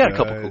 I've got a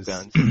couple cool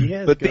guns.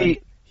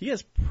 He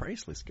has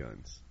priceless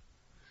guns.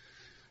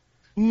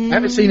 I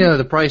haven't seen any of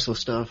the priceless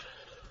stuff.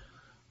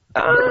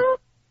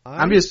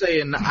 I'm just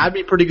saying, I'd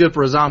be pretty good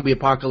for a zombie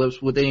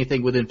apocalypse with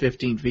anything within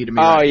 15 feet of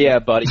me. Oh, yeah,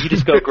 buddy. You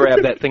just go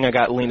grab that thing I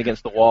got leaned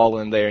against the wall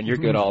in there, and you're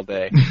good all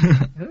day.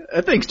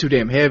 That thing's too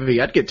damn heavy.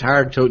 I'd get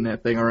tired toting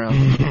that thing around.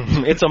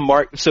 It's a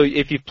Mark. So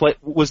if you play,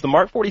 was the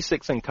Mark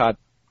 46 in COD?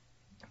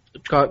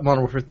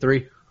 Modern Warfare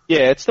 3.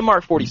 Yeah, it's the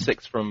Mark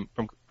 46 from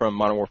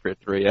Modern Warfare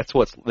 3. That's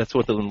what's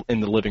in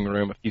the living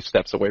room, a few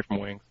steps away from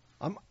Wings.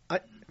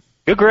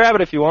 Go grab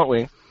it if you want,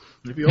 Wings.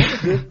 If you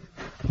want it.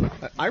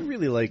 I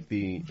really like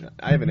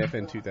I have an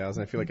FN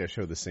 2000. I feel like I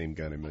showed the same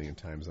gun a million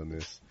times on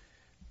this.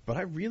 But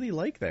I really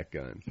like that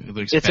gun.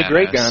 It's a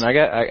great gun.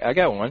 I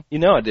got one. You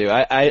know I do.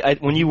 I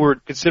when you were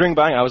considering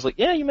buying, I was like,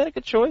 yeah, you made a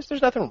good choice.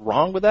 There's nothing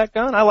wrong with that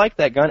gun. I like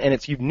that gun, and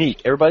it's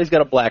unique. Everybody's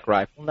got a black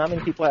rifle. Not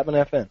many people have an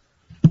FN.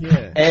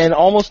 Yeah. And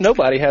almost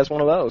nobody has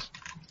one of those.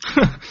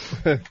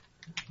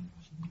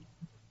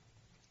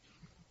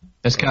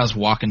 That's Kyle's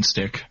walking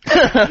stick.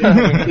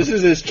 This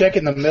is his check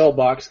in the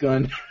mailbox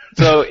gun.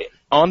 So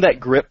on that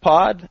grip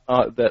pod,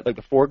 like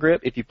the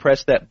foregrip, if you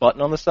press that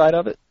button on the side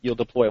of it, you'll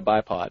deploy a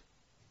bipod.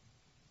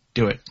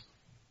 Do it.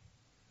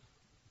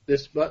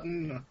 This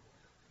button?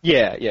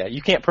 Yeah.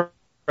 You can't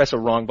press a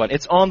wrong button.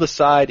 It's on the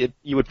side.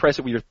 You would press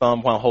it with your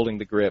thumb while holding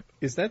the grip.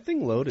 Is that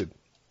thing loaded?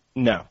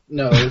 No.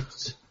 No,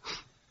 it's...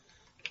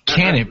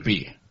 Can it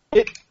be?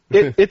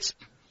 It's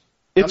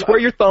where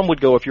your thumb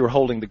would go if you were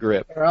holding the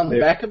grip. Around the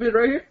back of it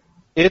right here?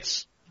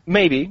 It's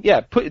maybe,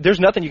 yeah. There's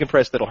nothing you can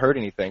press that'll hurt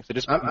anything. So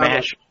just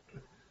mash.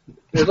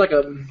 There's like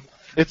a...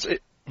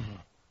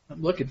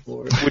 I'm looking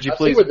for it. Would you I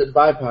please... see where the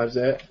bipod's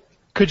at.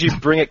 Could you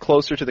bring it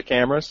closer to the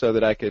camera so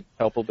that I could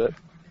help a bit?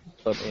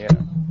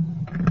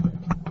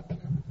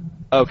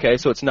 Okay,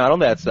 so it's not on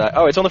that side.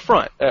 Oh, it's on the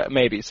front,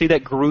 maybe. See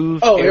that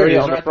groove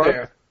area on the front?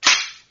 There.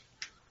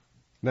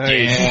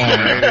 Nice.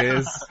 Yeah. There it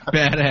is.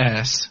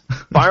 Badass.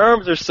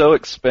 Firearms are so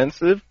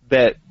expensive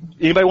that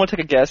anybody want to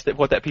take a guess at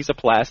what that piece of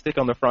plastic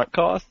on the front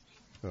costs?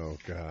 Oh,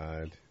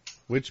 God.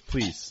 Which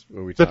piece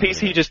were we The talking piece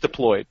about? he just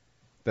deployed.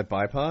 That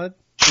bipod?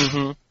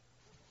 Mm-hmm.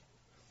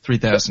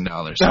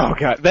 $3,000. Oh,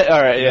 God.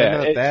 All right, yeah.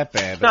 Not that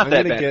bad, but not I'm that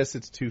going to bad. guess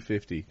it's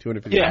 $250.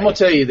 Yeah. I'm going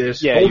to tell you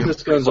this. Yeah, Hold you're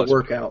this gun's a close.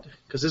 workout.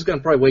 Because this gun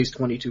probably weighs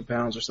 22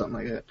 pounds or something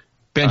like that.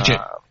 Bench it.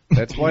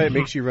 That's why it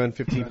makes you run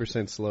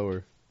 15%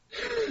 slower.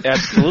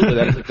 Absolutely,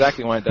 that is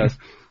exactly why it does.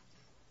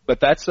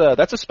 But that's a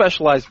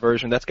specialized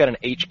version. That's got an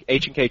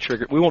H&K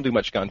trigger. We won't do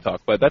much gun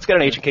talk, but that's got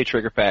an H&K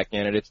trigger pack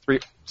in it. It's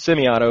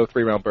semi-auto,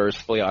 3-round burst,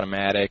 fully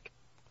automatic.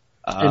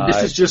 And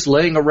this is just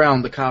laying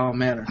around the Kyle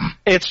Manor.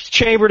 It's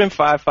chambered in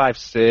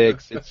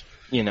 5.56.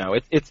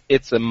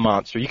 It's a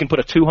monster. You can put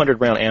a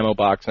 200-round ammo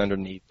box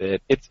underneath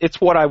it.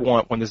 It's what I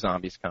want when the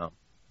zombies come,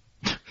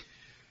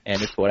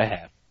 and it's what I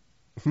have.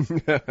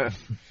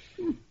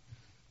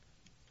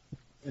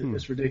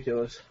 It's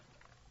ridiculous.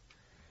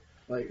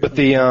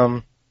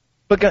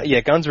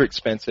 Guns are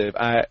expensive.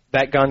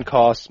 That gun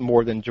costs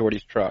more than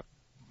Jordy's truck.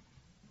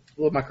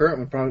 Well, my current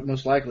one probably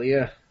most likely,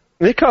 yeah.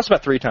 It costs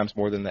about 3 times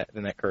more than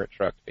that current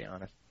truck, to be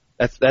honest.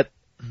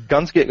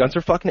 Guns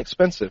are fucking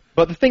expensive.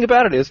 But the thing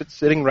about it is, it's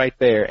sitting right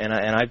there, and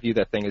I view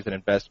that thing as an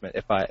investment.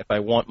 If I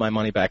want my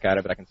money back out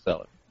of it, I can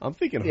sell it. I'm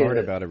thinking hard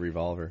about a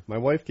revolver. My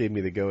wife gave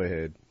me the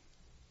go-ahead.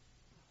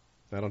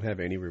 I don't have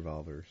any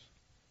revolvers.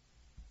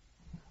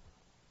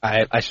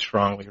 I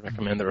strongly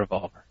recommend the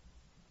revolver.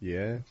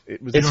 Yeah,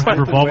 You don't have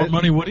revolver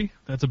money, Woody?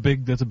 That's a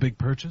big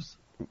purchase.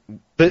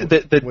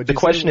 The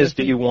question is,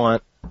 do you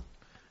want?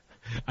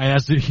 I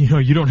asked,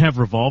 you don't have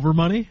revolver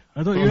money?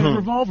 I thought you had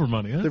revolver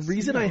money. The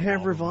reason I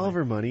have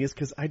revolver money is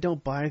because I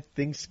don't buy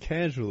things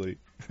casually.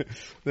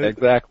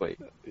 Exactly.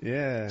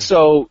 Yeah.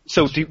 So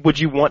would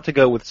you want to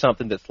go with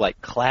something that's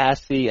like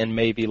classy and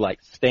maybe like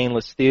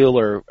stainless steel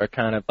or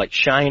kind of like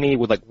shiny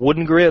with like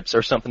wooden grips,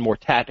 or something more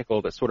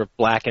tactical that's sort of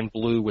black and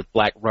blue with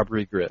black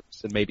rubbery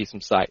grips and maybe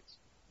some sights?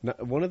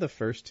 One of the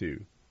first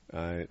two.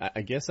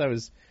 I guess I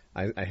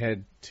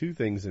had two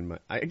things in my.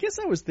 I guess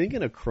I was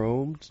thinking of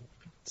chromed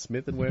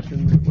Smith &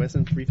 Wesson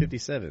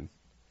 357.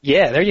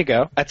 Yeah, there you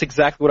go. That's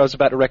exactly what I was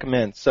about to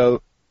recommend.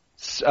 So,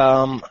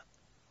 I'm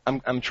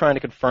trying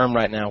to confirm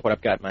right now what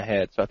I've got in my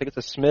head. So I think it's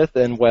a Smith &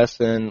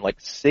 Wesson like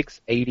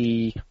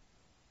 680.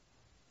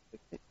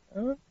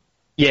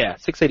 Yeah,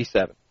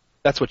 687.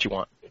 That's what you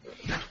want.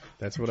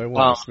 That's what I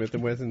want. Smith &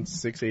 Wesson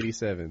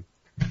 687.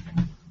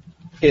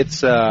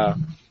 It's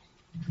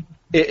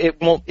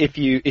it won't if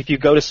you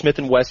go to Smith &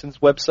 Wesson's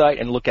website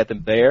and look at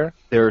them there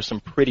are some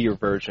prettier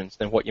versions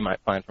than what you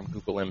might find from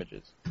Google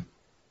Images.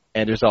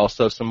 And there's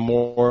also some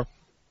more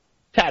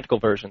tactical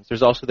versions.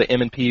 There's also the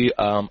M&P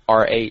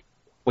R8,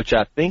 which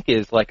I think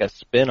is like a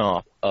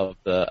spin-off of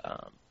the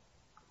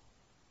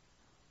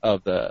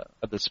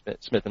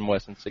Smith &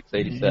 Wesson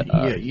 687.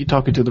 Yeah, you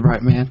talking to the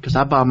right man, because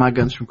I buy my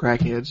guns from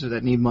crackheads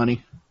that need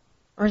money.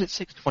 Or is it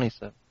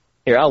 627?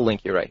 Here, I'll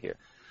link you right here.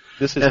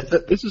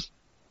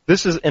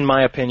 This is, in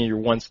my opinion, your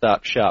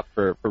one-stop shop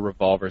for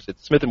revolvers.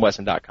 It's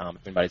SmithandWesson.com,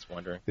 if anybody's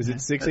wondering. Is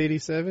it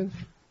 687?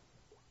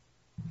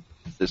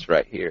 It's this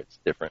right here. It's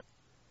different.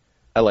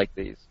 I like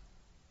these.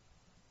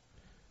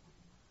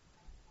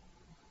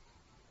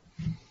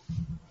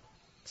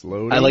 It's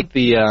loading. I like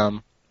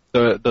the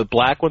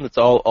black one that's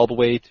all the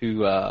way to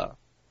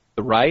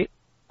the right.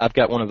 I've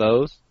got one of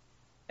those,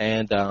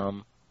 and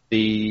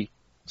the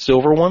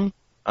silver one.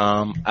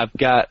 I've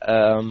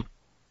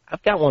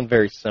got one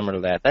very similar to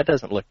that. That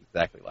doesn't look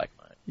exactly like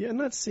mine. Yeah, I'm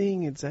not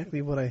seeing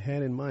exactly what I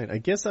had in mind. I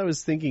guess I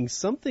was thinking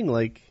something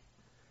like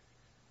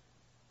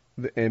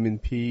the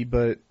M&P,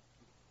 but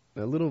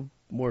a little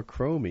more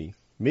chromy.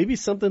 Maybe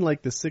something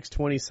like the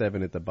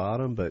 627 at the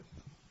bottom, but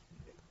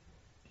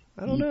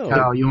I don't know.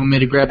 Kyle, you want me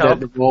to grab that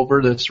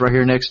revolver that's right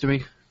here next to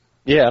me?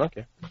 Yeah, I don't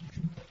care.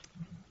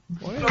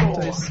 Why aren't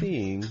I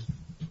seeing?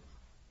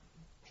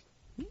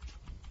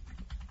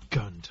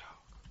 Gun talk.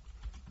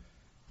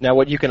 Now,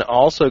 what you can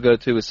also go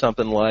to is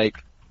something like,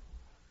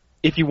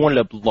 if you wanted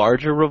a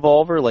larger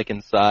revolver, like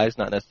in size,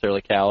 not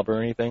necessarily caliber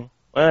or anything,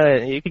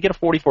 you could get a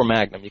 44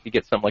 Magnum. You could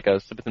get something like a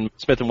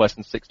Smith &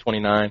 Wesson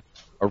 629,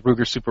 a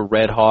Ruger Super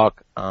Red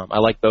Hawk. I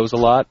like those a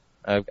lot.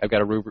 I've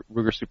got a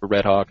Ruger Super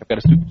Red Hawk. I've got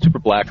a Super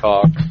Black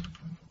Hawk.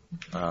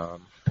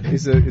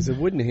 Is a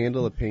wooden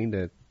handle a pain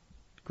to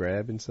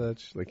grab and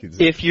such? Like,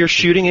 if you're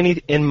shooting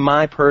in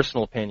my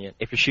personal opinion,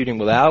 if you're shooting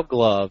without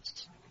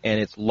gloves and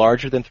it's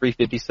larger than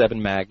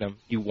 357 Magnum,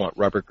 you want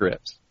rubber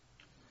grips.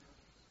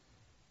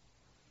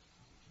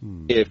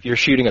 If you're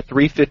shooting a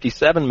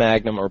 357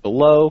 Magnum or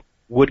below,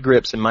 wood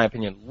grips, in my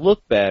opinion,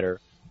 look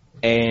better,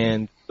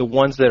 and the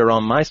ones that are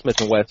on my Smith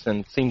 &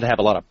 Wesson seem to have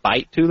a lot of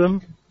bite to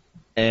them,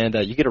 and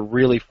you get a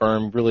really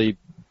firm, really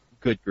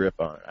good grip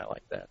on it. I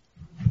like that.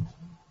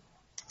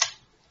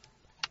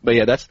 But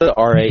yeah, that's the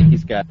R8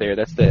 he's got there.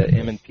 That's the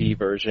M&P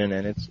version,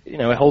 and it's, it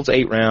holds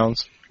 8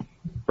 rounds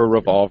for a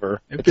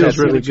revolver. It feels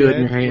really good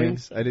in your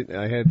hands.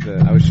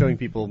 I was showing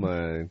people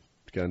my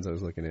guns I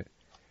was looking at.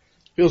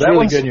 Feels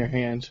really good in your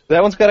hands.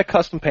 That one's got a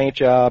custom paint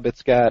job.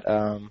 It's got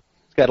a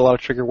lot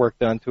of trigger work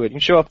done to it. You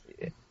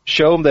can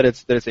show them that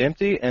it's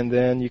empty, and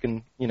then you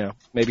can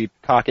maybe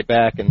cock it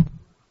back and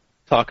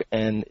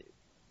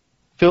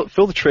feel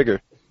the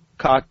trigger.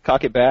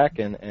 Cock it back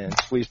and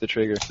squeeze the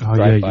trigger. Oh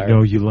yeah,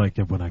 fire. You like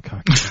it when I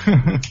cock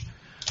it.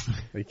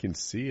 I can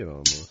see it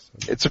almost.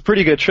 It's a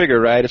pretty good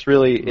trigger, right? It's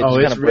really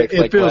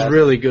it feels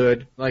really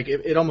good. Like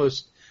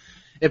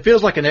it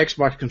feels like an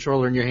Xbox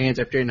controller in your hands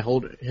after you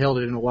held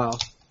it in a while.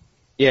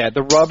 Yeah,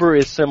 the rubber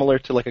is similar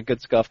to like a good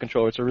SCUF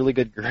controller. It's a really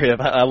good grip.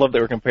 I love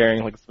that we're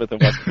comparing like Smith &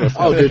 Wesson.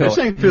 Oh, dude,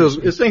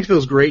 this thing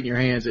feels great in your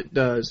hands. It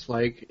does.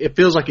 Like it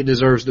feels like it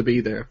deserves to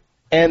be there.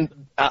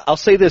 And I'll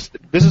say this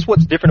is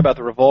what's different about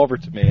the revolver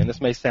to me, and this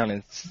may sound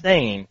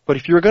insane, but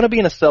if you're going to be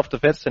in a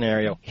self-defense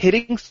scenario,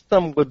 hitting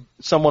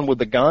someone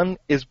with a gun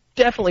is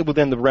definitely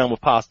within the realm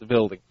of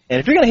possibility. And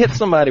if you're going to hit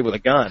somebody with a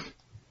gun,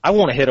 I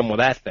want to hit them with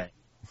that thing.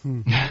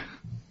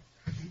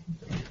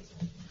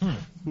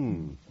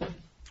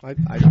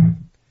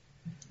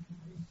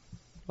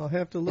 I'll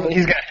have to look.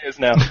 He's got his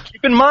now.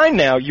 Keep in mind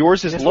now,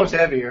 yours is one's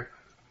heavier.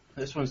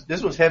 This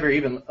one's heavier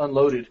even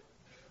unloaded.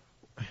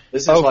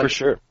 This is for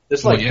sure.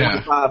 It's like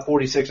 45,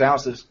 46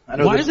 ounces.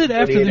 Why is it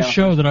after the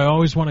show that I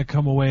always want to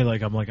come away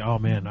like I'm like, oh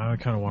man, now I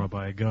kind of want to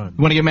buy a gun.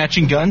 You want to get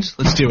matching guns?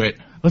 Let's do it.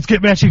 Let's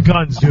get matching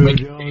guns,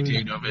 dude.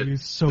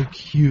 It's so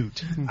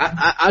cute.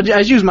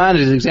 I use mine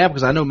as an example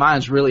because I know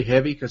mine's really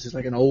heavy because it's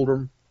like an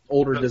older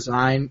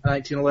design,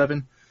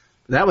 1911.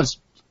 That one's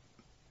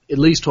at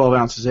least 12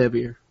 ounces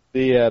heavier.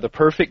 The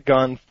perfect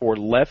gun for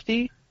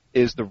lefty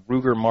is the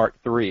Ruger Mark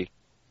III.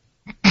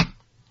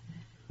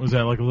 Was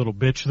that like a little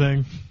bitch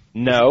thing?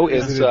 No,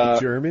 it's a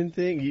German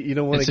thing. You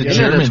don't want to get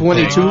a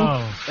 22.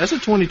 Oh. That's a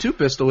 22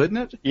 pistol, isn't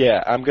it?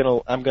 Yeah, I'm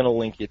gonna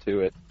link you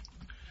to it.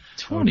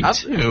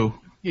 22.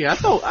 Yeah, I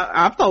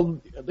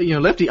thought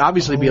Lefty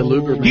obviously be a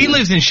Luger man. He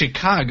lives in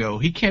Chicago.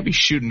 He can't be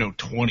shooting no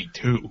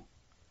 22.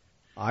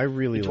 I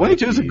really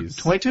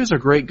 22s are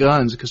great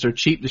guns because they're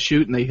cheap to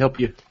shoot and they help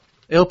you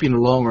in the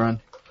long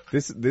run.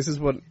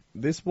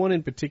 This one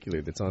in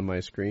particular that's on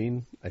my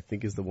screen, I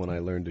think is the one I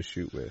learned to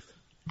shoot with.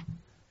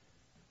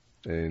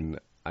 And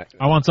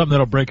I want something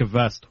that'll break a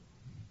vest.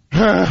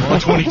 Well,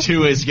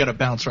 22 is you got to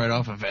bounce right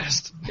off a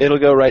vest. It'll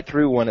go right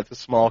through one. It's a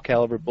small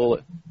caliber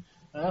bullet.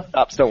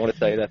 Cops don't want to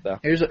tell you that though.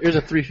 Here's a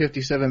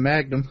 357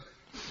 Magnum.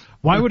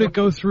 Why would it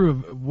go through?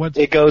 What?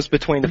 It goes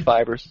between the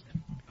fibers.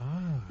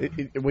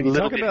 When you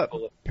talk about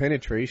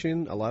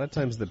penetration, a lot of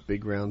times the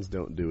big rounds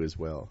don't do as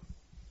well.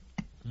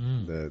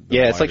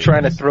 It's like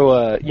trying to throw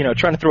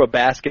a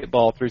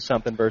basketball through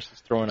something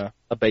versus throwing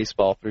a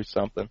baseball through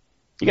something.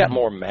 You got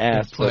more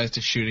mass. It applies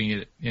to shooting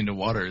it into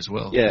water as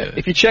well. Yeah,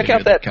 if you check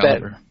out that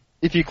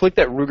if you click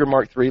that Ruger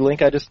Mark III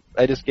link I just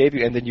gave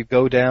you, and then you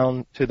go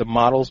down to the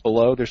models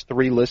below, there's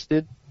 3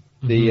 listed.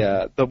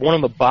 The one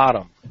on the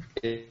bottom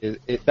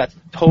that's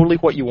totally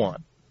what you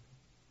want.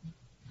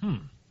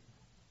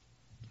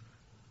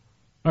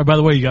 All right, by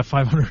the way, you got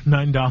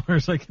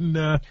 $509. I can.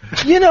 I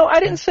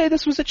didn't say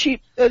this was a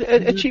cheap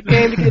cheap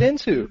game to get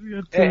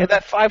into. And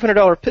that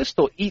 $500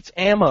 pistol eats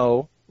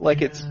ammo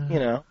like it's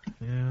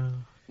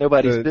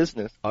nobody's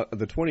business.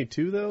 The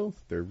 22 though,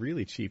 they're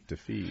really cheap to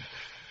feed.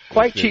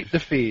 Quite cheap to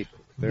feed.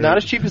 Not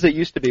as cheap as it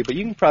used to be, but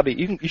you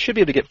should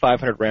be able to get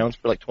 500 rounds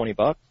for like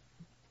 $20.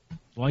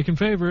 Like and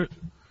favorite.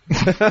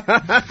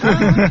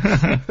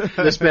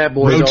 This bad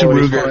boy's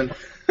always fun.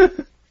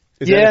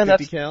 Is that a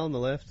 50 cal on the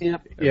left?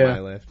 Yep. Yeah. My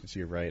left. It's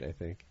your right, I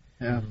think.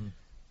 Yeah.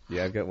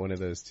 Yeah, I've got one of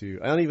those too.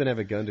 I don't even have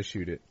a gun to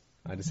shoot it.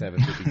 I just have a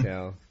 50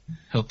 cal.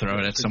 He'll throw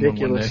it at someone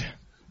one day.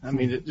 I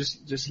mean,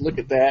 just look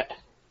at that.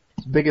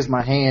 As big as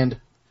my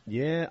hand.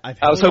 Yeah, I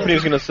was hoping he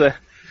was going to say.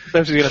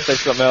 Something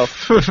else.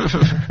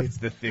 It's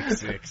the thick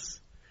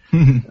 6.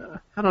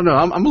 I don't know.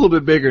 I'm a little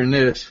bit bigger than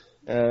this.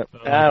 I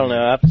don't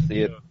know. I have to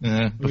see it.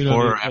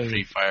 Before or after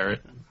you fire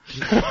it.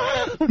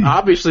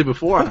 Obviously,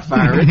 before I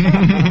fire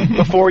it.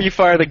 Before you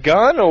fire the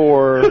gun,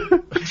 or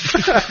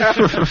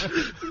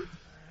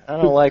I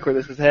don't like where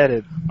this is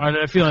headed.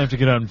 I feel I have to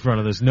get out in front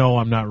of this. No,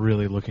 I'm not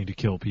really looking to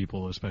kill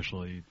people,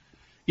 especially.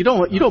 You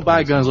don't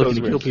buy guns looking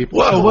to kill people.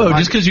 Whoa!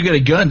 Just because you get a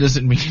gun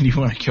doesn't mean you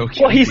want to kill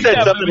people. Well, he said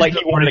something like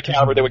he wanted a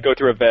caliber that would go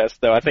through a vest,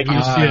 though. I think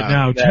You see it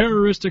now.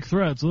 Terroristic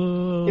threats.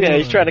 Yeah,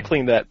 he's trying to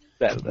clean that.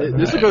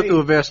 This will go through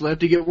a vest.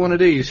 Left to get one of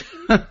these.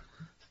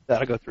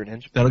 That'll go through an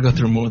engine. That'll go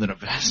through more than a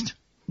vest.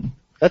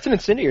 That's an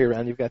incendiary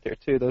round you've got there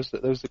too.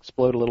 Those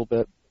explode a little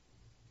bit.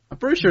 I'm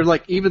pretty sure,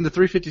 like, even the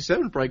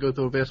 357 would probably go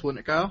through a vest, wouldn't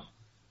it, Kyle?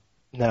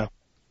 No,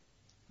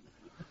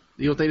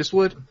 You don't think this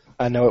would?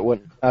 I know it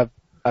wouldn't.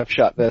 I've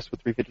shot vests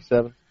with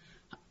 357.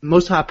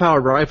 Most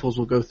high-powered rifles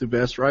will go through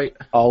vests, right?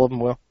 All of them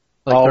will.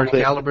 Like all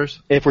 30 calibers?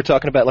 If we're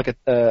talking about like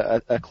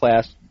a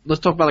class.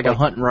 Let's talk about like a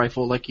hunting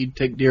rifle, like you'd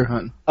take deer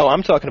hunting. Oh,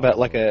 I'm talking about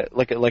like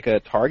a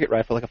target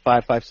rifle, like a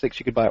 5.56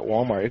 you could buy at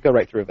Walmart. It'd go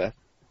right through a vest.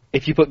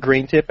 If you put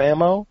green tip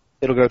ammo,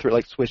 it'll go through it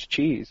like Swiss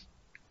cheese.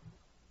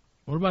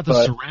 What about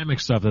the ceramic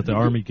stuff that the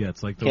Army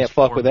gets? Like those can't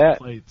fuck with that.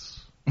 Plates.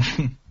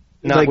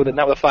 Not with a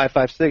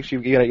 5.56. You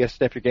gotta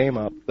step your game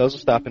up. Those will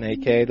stop an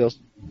AK. They'll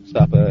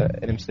stop an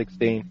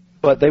M16.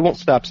 But they won't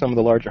stop some of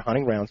the larger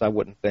hunting rounds, I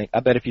wouldn't think. I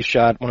bet if you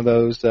shot one of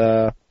those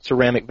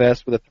ceramic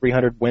vests with a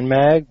 300 Win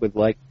Mag with,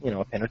 like, a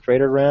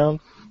penetrator round,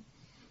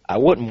 I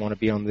wouldn't want to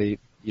be on the,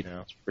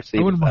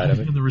 receiving side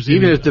of it.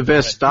 Even if the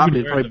vest stopped,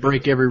 it'd probably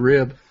break every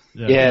rib.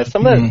 Yeah,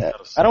 some of that.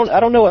 I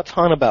don't know a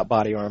ton about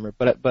body armor,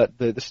 but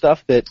the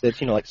stuff that's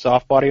like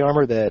soft body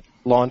armor that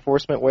law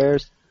enforcement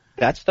wears,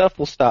 that stuff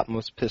will stop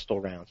most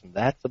pistol rounds, and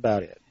that's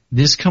about it.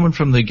 This coming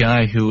from the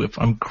guy who, if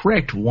I'm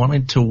correct,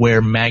 wanted to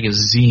wear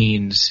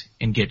magazines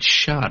and get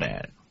shot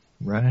at,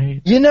 right?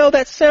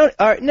 That sound.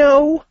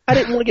 No, I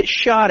didn't want to get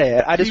shot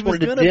at. I just wanted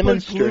to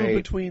demonstrate. Put glue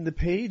between the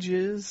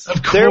pages.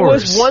 Of course. There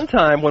was one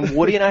time when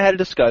Woody and I had a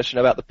discussion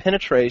about the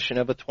penetration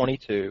of a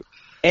 .22.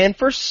 And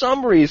for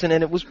some reason,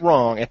 and it was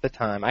wrong at the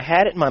time, I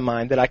had it in my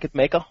mind that I could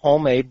make a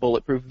homemade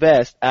bulletproof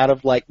vest out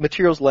of, like,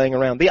 materials laying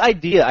around. The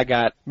idea I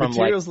got from,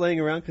 materials laying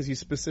around because you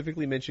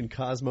specifically mentioned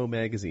Cosmo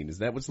magazine. Is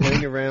that what's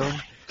laying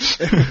around?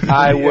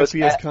 I was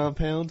FPS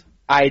compound.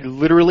 I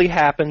literally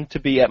happened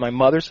to be at my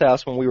mother's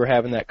house when we were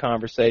having that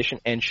conversation,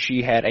 and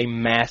she had a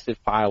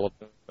massive pile of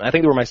them. I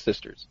think they were my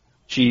sister's.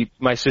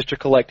 My sister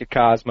collected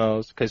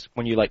Cosmos because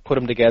when you, like, put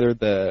them together,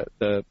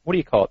 the what do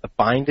you call it? The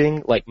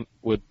binding, like,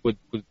 would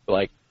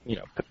like,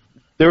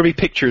 there would be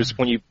pictures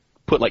when you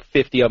put like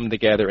 50 of them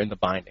together in the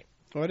binding.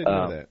 Oh, I didn't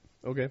know that.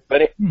 Okay.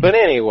 But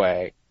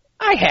anyway,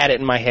 I had it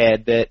in my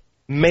head that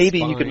maybe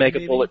you could make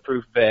a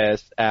bulletproof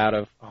vest out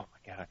of, oh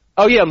my God.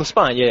 Oh yeah, on the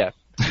spine, yeah.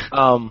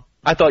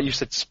 I thought you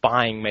said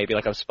spying maybe,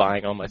 like I was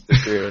spying on my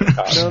sister.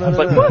 No.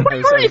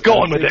 Where are you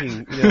going with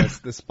it? Yes,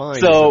 the spine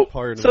is a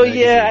part of the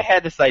magazine. Yeah, I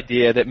had this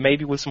idea that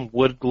maybe with some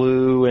wood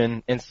glue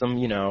and some,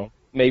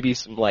 maybe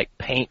some like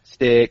paint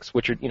sticks,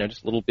 which are,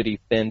 just a little bitty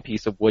thin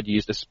piece of wood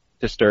used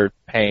to stir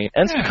paint,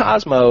 and some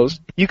Cosmos,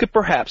 you could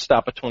perhaps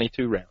stop a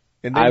 .22 round.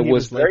 And then I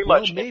was very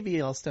much.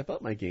 Maybe I'll step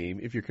up my game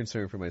if you're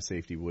concerned for my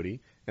safety, Woody,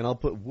 and I'll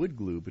put wood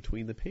glue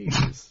between the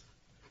pages.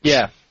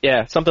 Yeah,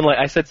 something like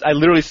I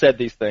literally said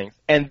these things,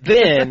 and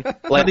then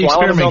like the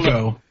experiment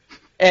go.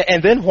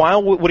 And then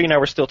while Woody and I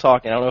were still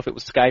talking, I don't know if it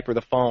was Skype or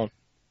the phone,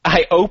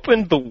 I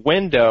opened the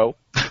window,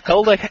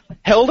 held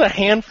a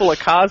handful of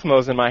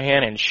Cosmos in my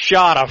hand, and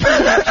shot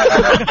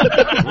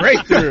them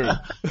right through.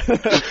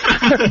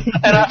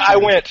 And I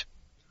went,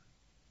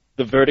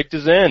 the verdict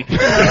is in.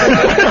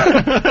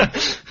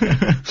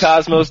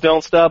 Cosmos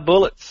don't stop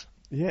bullets.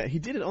 Yeah, he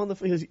did it on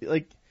the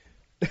like.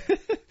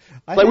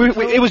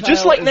 It was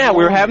just like now.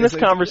 We were having this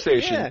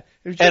conversation,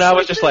 and I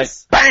was just like,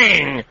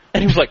 bang!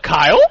 And he was like,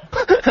 Kyle?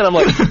 And I'm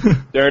like,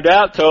 turned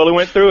out, totally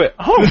went through it.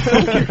 Oh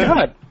my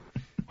God.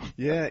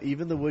 Yeah,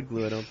 even the wood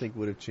glue I don't think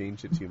would have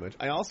changed it too much.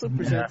 I also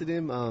presented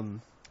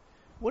him,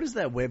 what is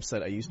that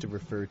website I used to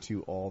refer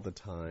to all the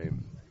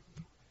time?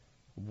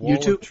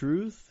 YouTube? Of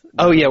Truth?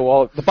 No. Oh yeah,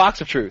 the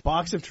Box of Truth.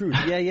 Box of Truth,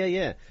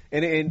 yeah.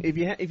 And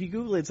if you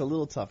Google it, it's a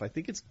little tough. I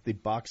think it's the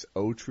Box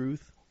O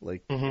Truth,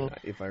 like,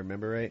 if I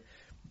remember right.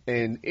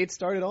 And it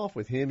started off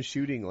with him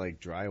shooting like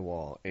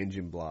drywall,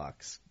 engine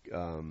blocks,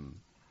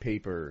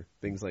 paper,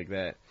 things like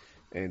that.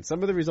 And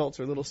some of the results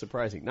are a little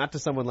surprising. Not to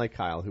someone like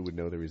Kyle who would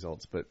know the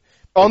results, but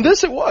on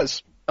this it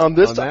was. On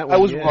this that I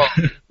was wrong.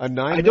 A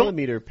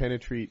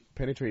 9mm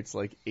penetrates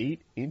like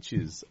 8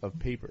 inches of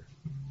paper.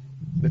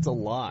 That's a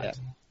lot.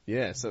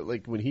 Yeah. So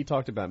like when he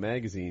talked about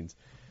magazines,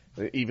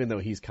 even though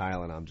he's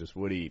Kyle and I'm just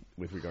Woody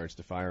with regards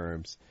to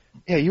firearms.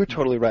 Yeah, you were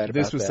totally right about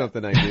that. This was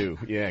something I knew.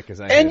 Yeah, because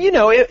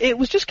it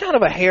was just kind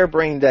of a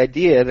harebrained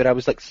idea that I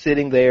was like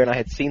sitting there and I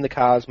had seen the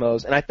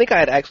Cosmos, and I think I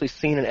had actually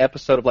seen an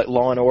episode of like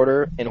Law and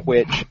Order in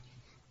which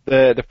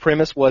the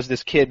premise was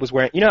this kid was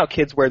wearing, how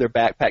kids wear their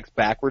backpacks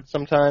backwards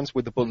sometimes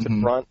with the books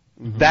in front.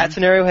 Mm-hmm. That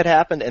scenario had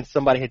happened, and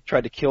somebody had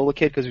tried to kill the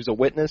kid because he was a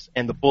witness,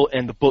 and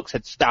the books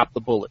had stopped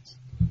the bullets.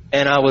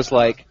 And I was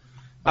like,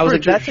 I was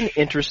like, that's an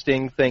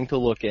interesting thing to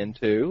look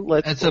into.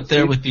 That's up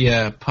there with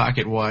the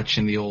pocket watch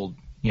in the old,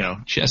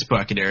 chest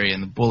pocket area,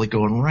 and the bullet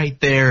going right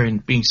there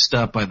and being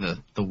stopped by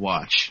the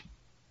watch.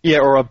 Yeah,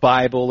 or a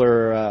Bible,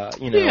 or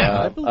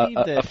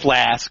a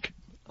flask.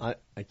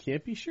 I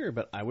can't be sure,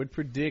 but I would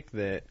predict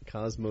that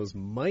Cosmos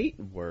might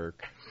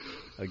work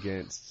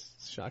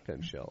against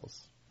shotgun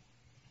shells.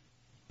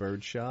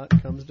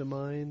 Birdshot comes to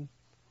mind.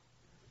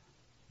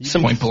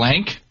 Point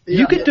blank?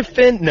 You could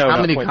defend... No,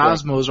 how many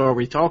Cosmos are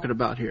we talking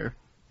about here?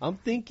 I'm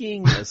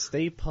thinking a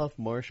Stay Puft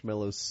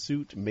Marshmallow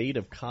suit made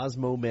of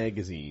Cosmo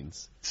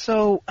magazines.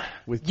 So,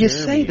 with you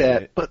Jeremy say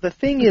that, but the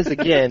thing is,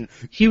 again...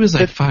 he was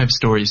like 5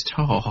 stories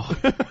tall.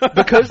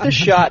 Because the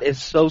shot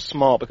is so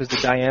small, because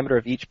the diameter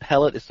of each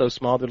pellet is so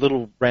small, they're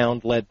little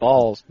round lead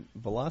balls.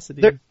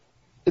 Velocity?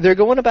 They're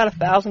going about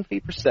 1,000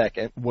 feet per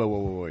second.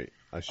 Wait.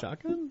 A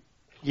shotgun?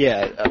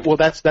 Yeah, well,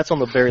 that's on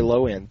the very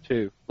low end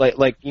too.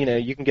 Like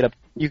you can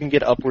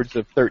get upwards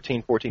of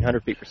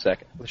 1,400 feet per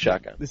second with a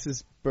shotgun. This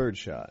is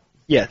birdshot.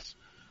 Yes.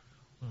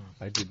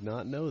 I did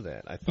not know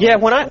that. I thought yeah,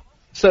 when I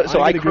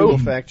Google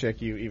fact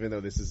check you, even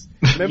though this is.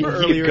 Remember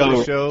earlier in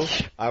the show,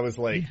 I was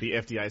like the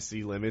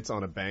FDIC limits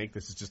on a bank.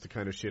 This is just the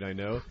kind of shit I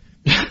know.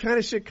 This is the kind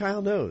of shit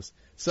Kyle knows.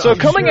 So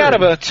coming out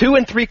of a 2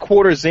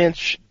 3/4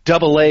 inch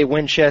AA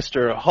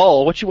Winchester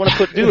hull, what you want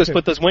to do is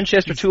put those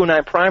Winchester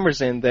 209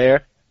 primers in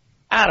there.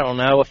 I don't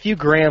know, a few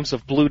grams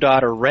of blue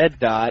dot or red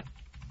dot,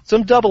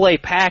 some AA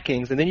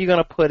packings, and then you're going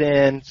to put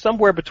in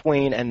somewhere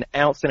between 1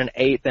 ounce and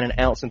 1/8 and 1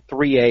 ounce and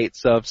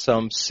 3/8 of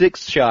some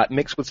 6-shot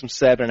mixed with some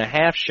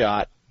 7.5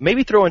 shot.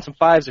 Maybe throw in some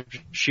 5s if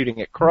you're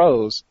shooting at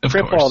crows.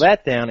 Crimp all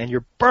that down, and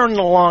you're burning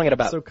along at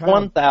about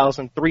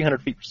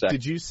 1,300 feet per second.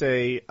 Did you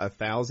say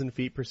 1,000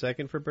 feet per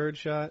second for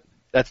birdshot?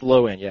 That's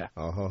low end, yeah.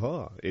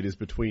 It is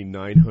between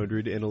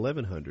 900 and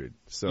 1,100.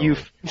 So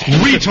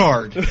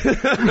retard.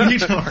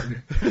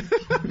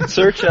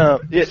 Search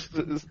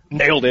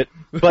nailed it,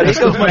 but it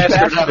goes much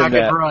faster than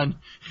that. Run.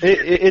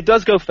 It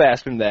does go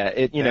faster than that.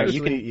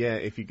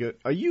 If you go.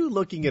 Are you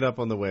looking it up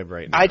on the web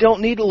right now? I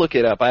don't need to look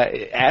it up.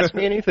 Ask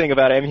me anything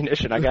about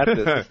ammunition. I got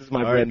this. This is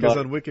my bread and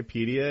butter. Because on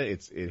Wikipedia,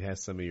 it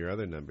has some of your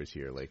other numbers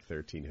here, like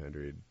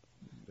 1,300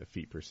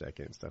 feet per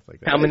second, stuff like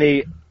that. How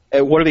many?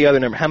 What are the other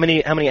numbers? How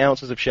many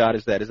ounces of shot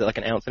is that? Is it like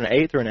 1 ounce and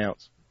 1/8 or 1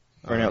 ounce?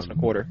 Or 1 ounce and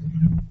 1/4?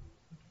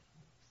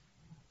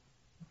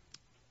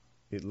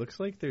 It looks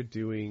like they're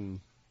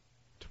doing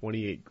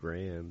 28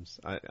 grams.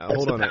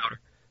 Hold on.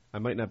 I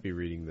might not be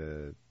reading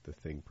the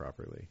thing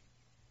properly.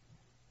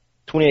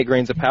 28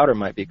 grains of powder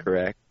might be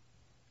correct.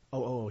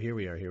 Oh, here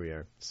we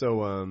are.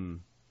 So,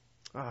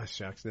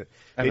 shucks.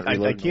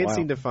 I can't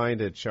seem to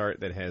find a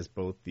chart that has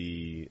both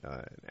the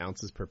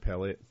ounces per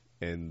pellet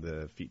and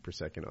the feet per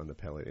second on the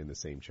pellet in the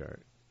same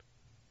chart.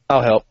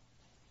 I'll help.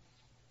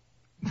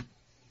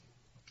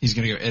 He's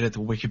going to go edit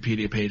the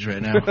Wikipedia page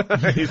right now.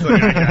 He's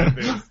like, I got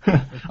this.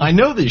 I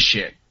know this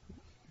shit.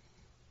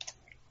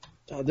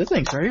 Oh, this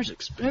thing right here is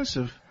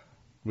expensive.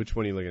 Which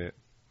one are you looking at?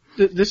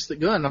 This is the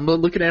gun. I'm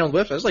looking at it on the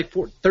website. It's like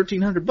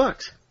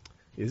 $1,300.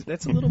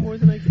 That's a little more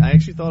than I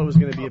actually thought it was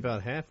going to be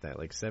about half that,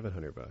 like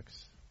 $700.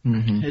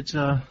 Mm-hmm. It's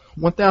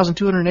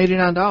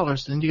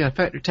 $1,289. Then you got to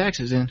factor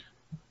taxes in.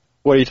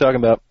 What are you talking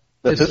about?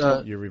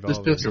 Your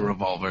revolver. It's a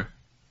revolver.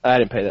 I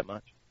didn't pay that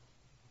much.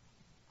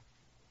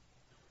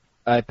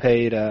 I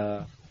paid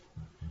 $800,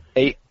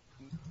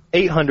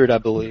 I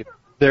believe.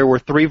 There were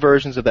 3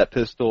 versions of that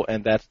pistol,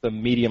 and that's the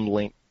medium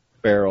length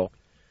barrel.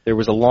 There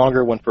was a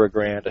longer one for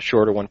 $1,000, a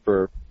shorter one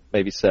for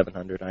maybe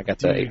 $700. And I got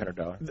that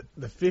 $800.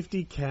 The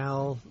 50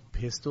 cal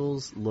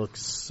pistols look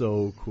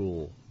so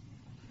cool.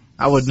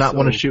 I would not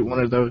want to shoot one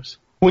of those.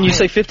 When you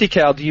say 50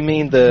 cal, do you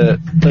mean the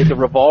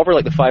revolver,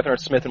 like the 500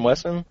 Smith &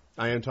 Wesson?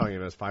 I am talking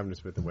about 500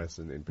 Smith &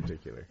 Wesson in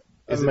particular.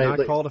 Is it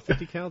not called a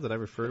 50 cal? Did I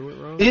refer to it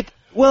wrong?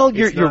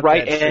 You're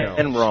right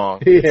and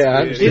wrong.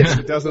 Yeah,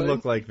 it doesn't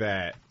look like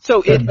that.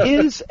 So it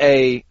is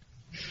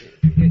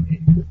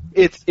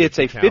it's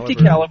a 50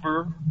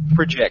 caliber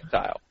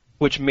projectile,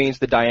 which means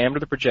the diameter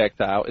of the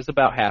projectile is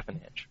about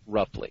 1/2 inch,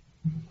 roughly.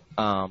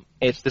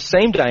 It's the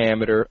same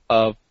diameter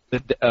of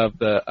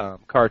the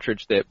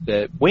cartridge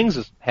that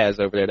Wings has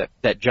over there,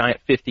 that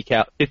giant 50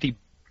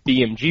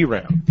 BMG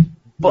round.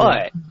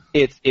 But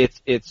it's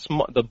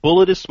the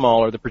bullet is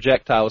smaller, the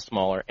projectile is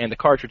smaller, and the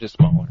cartridge is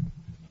smaller,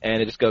 and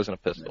it just goes in a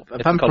pistol.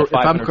 It's called a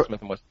 500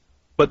 Smith & Wesson.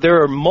 But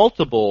there are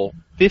multiple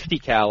 50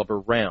 caliber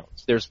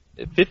rounds.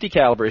 50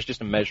 caliber is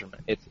just a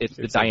measurement. It's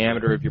the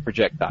diameter of your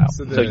projectile.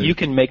 So you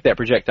can make that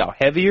projectile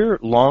heavier,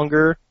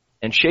 longer,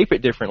 and shape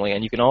it differently,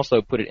 and you can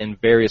also put it in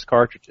various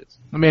cartridges.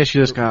 Let me ask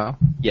you this, Kyle.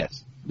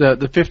 Yes.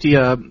 The 50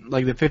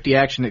 like the 50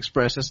 Action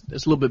Express, it's a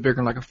little bit bigger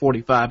than like a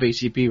 45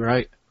 ACP,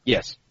 right?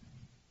 Yes.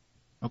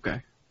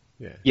 Okay.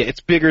 Yeah, it's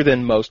bigger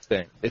than most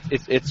things.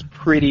 It's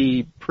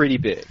pretty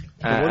big.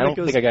 I don't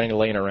think I got any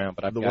laying around,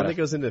 but I've got the one that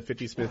goes into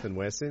 50 Smith &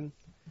 Wesson,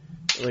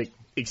 like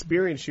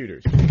experienced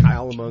shooters,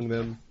 Kyle among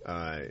them.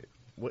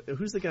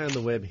 Who's the guy on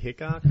the web?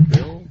 Hickok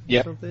Bill?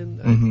 Yeah. Something.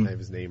 Mm-hmm. I have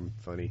his name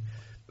funny.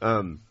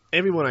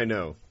 Everyone I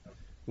know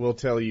will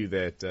tell you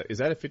that is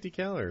that a 50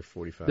 cal or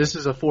 45? This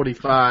is a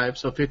 45,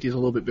 so 50 is a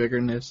little bit bigger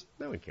than this.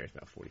 No one cares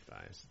about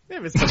 45s.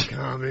 They're so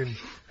common.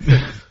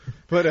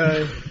 But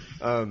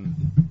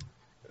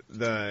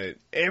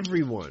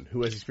everyone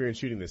who has experience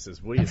shooting this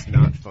says, Woody, it's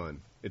not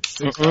fun. It's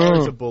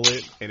 $6 a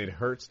bullet, and it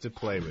hurts to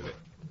play with it.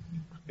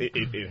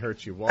 It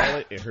hurts your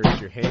wallet. It hurts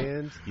your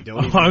hand. You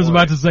don't. Even I was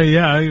about to say,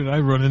 yeah, I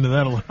run into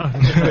that a lot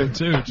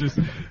too.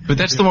 But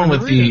that's the one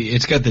with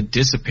it's got the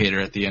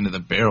dissipator at the end of the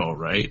barrel,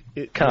 right?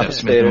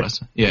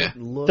 Compensator. Yeah.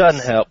 It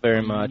doesn't help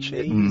very much.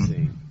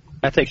 Amazing.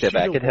 I take that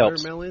back. It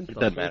helps. It doesn't the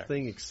matter. whole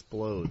thing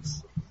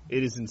explodes.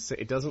 It is insane.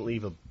 It doesn't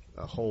leave a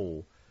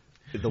hole.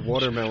 The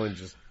watermelon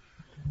just.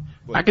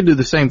 I can do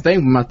the same thing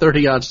with my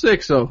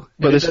 30-06, so.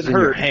 But this is in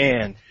your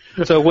hand.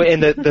 So,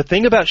 and the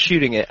thing about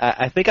shooting it,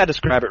 I think I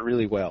describe it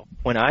really well.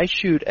 When I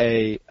shoot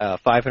a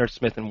 500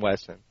 Smith &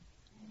 Wesson,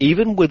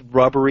 even with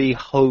rubbery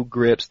hoe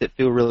grips that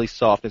feel really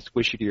soft and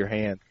squishy to your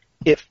hand,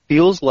 it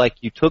feels like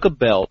you took a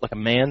belt, like a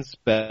man's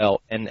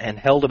belt, and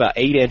held about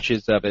 8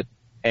 inches of it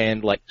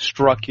and like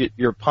struck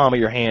your palm of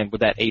your hand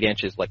with that 8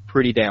 inches like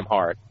pretty damn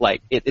hard.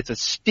 Like it's a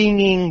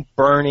stinging,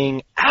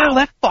 burning, ow,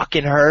 that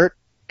fucking hurt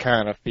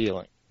kind of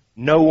feeling.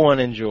 No one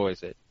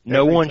enjoys it.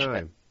 No Every one.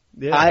 time.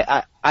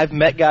 Yeah. I've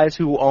met guys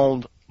who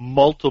owned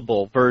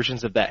multiple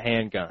versions of that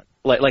handgun.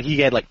 Like he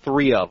had like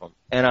 3 of them.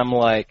 And I'm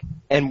like,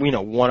 and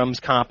one of them's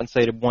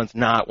compensated, one's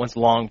not, one's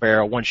long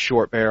barrel, one's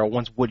short barrel,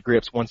 one's wood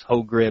grips, one's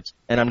hoe grips.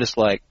 And I'm just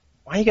like,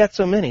 why you got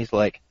so many? He's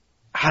like,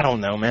 I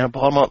don't know, man. I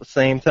bought them all at the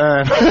same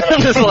time.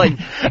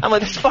 I'm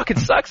like, this fucking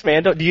sucks,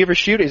 man. Do you ever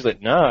shoot it? He's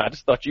like, no, I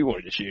just thought you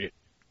wanted to shoot it.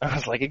 I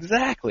was like,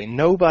 exactly.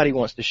 Nobody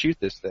wants to shoot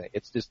this thing.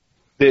 It's just,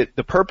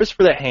 the purpose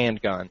for that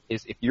handgun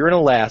is if you're in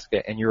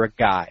Alaska and you're a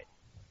guide,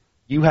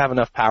 you have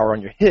enough power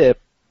on your hip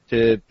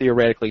to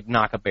theoretically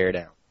knock a bear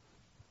down.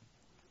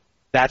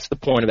 That's the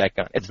point of that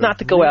gun. It's not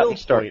to go out and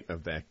start. The point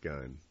of that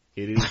gun.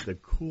 It is the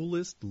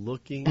coolest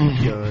looking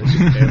gun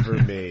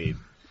ever made.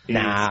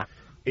 It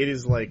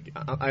is like,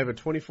 I have a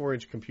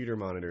 24-inch computer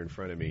monitor in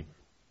front of me.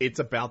 It's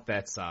about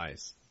that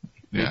size.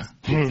 Yeah.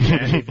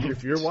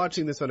 If you're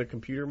watching this on a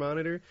computer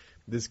monitor,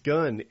 this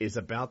gun is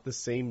about the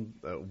same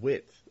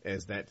width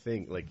as that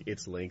thing. Like,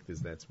 its length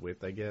is that's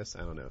width, I guess.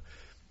 I don't know.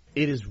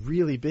 It is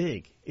really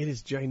big. It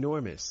is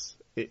ginormous.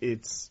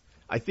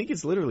 I think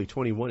it's literally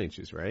 21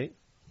 inches, right?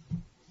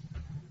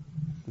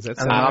 Does that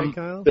sound right,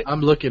 Kyle?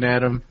 I'm looking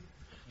at them.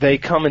 They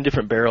come in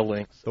different barrel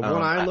lengths. The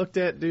one I looked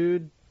at,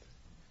 dude,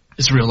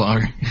 it's real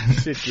long.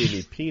 shit gave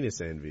me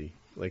penis envy.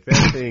 Like,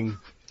 that thing,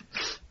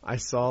 I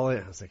saw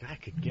it, I was like, I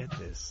could get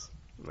this.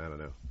 I don't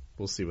know.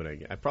 We'll see what I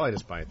get. I'd probably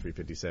just buy a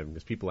 357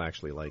 because people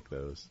actually like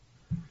those.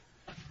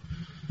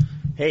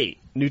 Hey,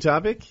 new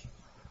topic?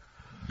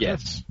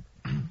 Yes.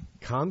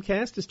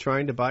 Comcast is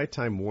trying to buy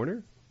Time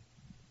Warner?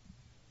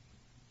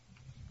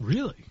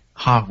 Really?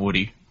 Ha,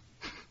 Woody.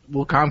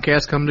 Will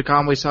Comcast come to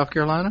Conway, South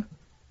Carolina?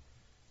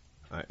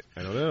 I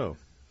don't know.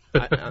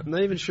 I'm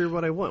not even sure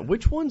what I want.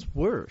 Which one's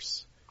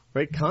worse?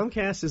 Right?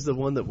 Comcast is the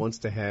one that wants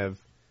to have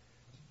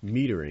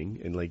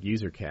metering and like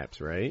user caps,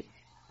 right?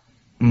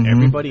 Mm-hmm.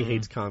 Everybody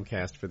hates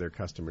Comcast for their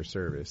customer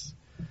service.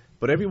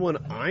 But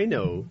everyone I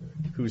know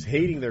who's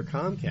hating their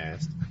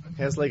Comcast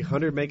has like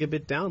 100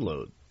 megabit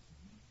download.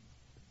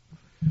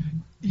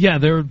 Yeah,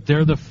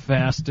 they're the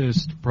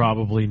fastest,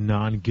 probably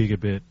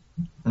non-gigabit,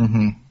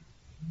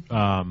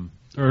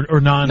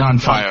 or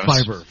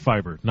non-fiber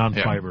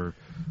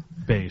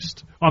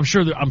based. I'm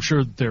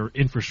sure their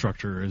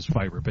infrastructure is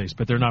fiber based,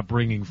 but they're not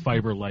bringing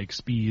fiber like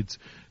speeds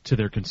to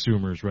their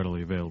consumers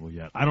readily available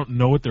yet. I don't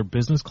know what their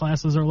business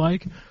classes are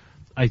like.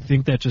 I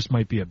think that just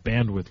might be a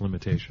bandwidth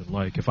limitation.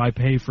 Like if I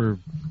pay for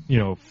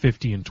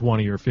 50 and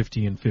 20 or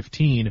 50 and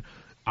 15,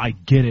 I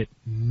get it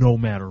no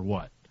matter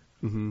what.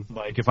 Mm-hmm.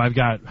 Like if I've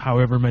got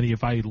however many,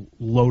 if I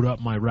load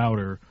up my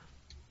router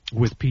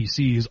with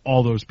PCs,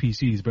 all those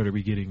PCs better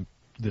be getting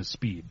this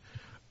speed.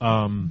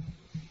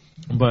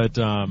 But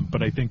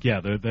I think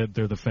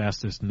they're the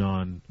fastest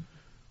non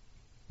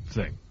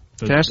thing.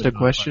 Can I ask a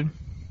question?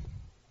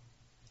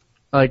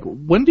 Like,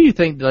 when do you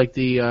think like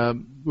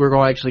we're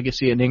going to actually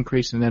see an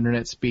increase in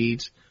internet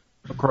speeds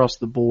across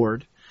the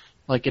board?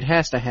 Like, it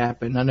has to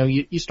happen. I know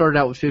you started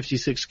out with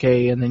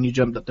 56K and then you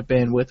jumped up to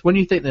bandwidth. When do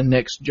you think the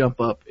next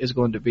jump up is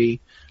going to be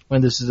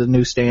when this is a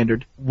new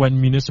standard?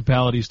 When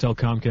municipalities tell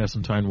Comcast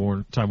and Time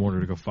Warner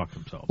to go fuck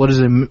themselves. What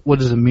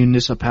is a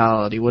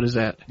municipality? What is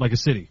that? Like a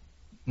city.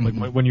 Mm-hmm.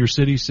 Like when your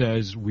city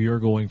says, we are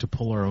going to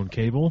pull our own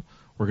cable,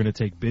 we're going to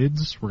take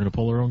bids, we're going to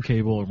pull our own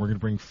cable, and we're going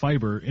to bring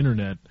fiber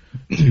internet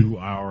to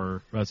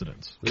our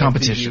residents.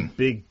 Competition. You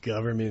big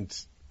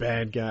government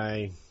bad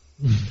guy.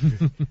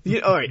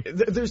 All right,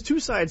 there's two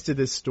sides to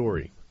this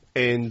story,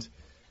 and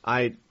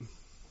I'm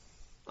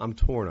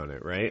torn on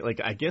it, right?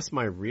 Like, I guess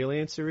my real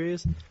answer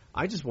is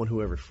I just want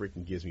whoever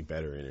freaking gives me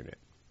better internet.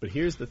 But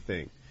here's the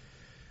thing.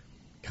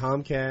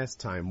 Comcast,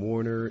 Time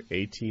Warner,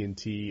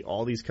 AT&T,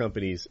 all these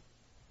companies,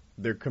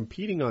 they're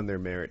competing on their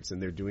merits, and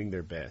they're doing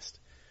their best.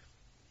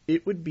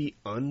 It would be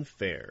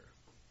unfair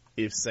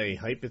if, say,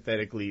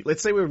 hypothetically,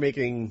 let's say we were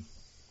making,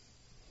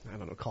 I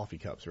don't know, coffee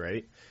cups,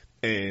 right?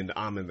 And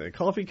I'm in the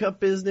coffee cup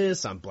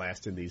business. I'm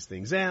blasting these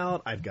things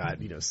out. I've got,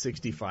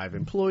 65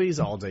 employees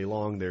all day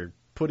long. They're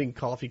putting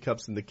coffee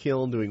cups in the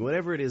kiln, doing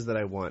whatever it is that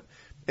I want.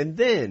 And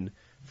then,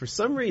 for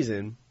some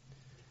reason,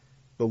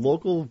 the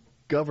local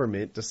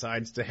government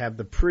decides to have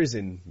the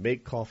prison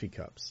make coffee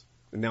cups.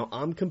 And now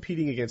I'm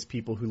competing against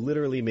people who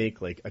literally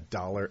make like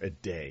 $1 a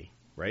day,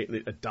 right?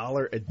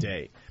 $1 a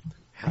day.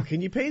 How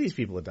can you pay these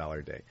people $1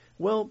 a day?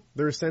 Well,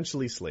 they're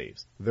essentially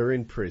slaves. They're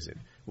in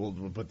prison. Well,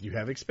 but you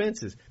have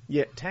expenses.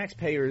 Yet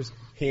taxpayers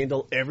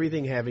handle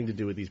everything having to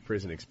do with these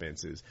prison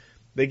expenses.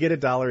 They get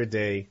 $1 a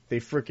day.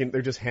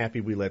 They're just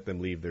happy we let them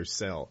leave their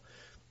cell.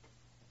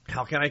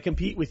 How can I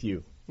compete with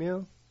you?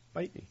 Well,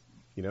 bite me.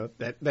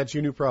 That's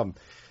your new problem.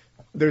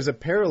 There's a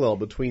parallel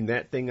between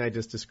that thing I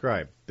just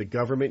described, the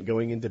government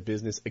going into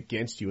business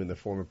against you in the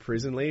form of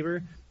prison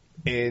labor,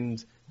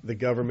 and the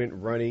government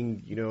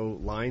running,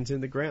 lines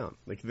in the ground.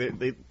 Like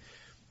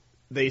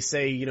they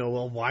say,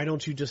 well, why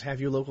don't you just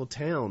have your local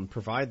town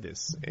provide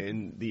this?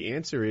 And the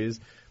answer is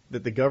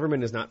that the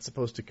government is not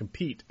supposed to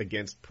compete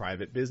against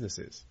private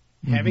businesses.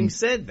 Mm-hmm. Having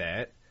said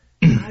that,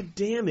 God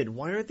damn it,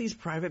 why aren't these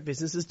private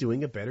businesses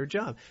doing a better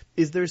job?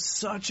 Is there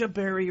such a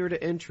barrier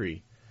to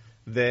entry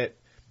that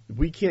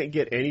we can't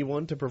get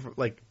anyone to provide?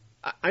 Like,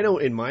 I know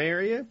in my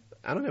area,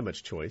 I don't have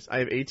much choice. I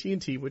have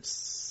AT&T, which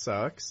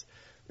sucks,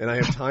 and I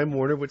have Time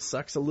Warner, which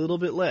sucks a little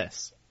bit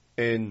less.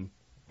 And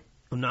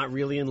I'm not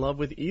really in love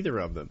with either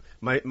of them.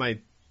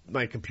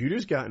 My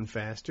computer's gotten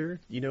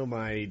faster.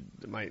 My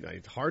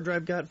hard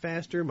drive got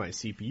faster. My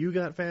CPU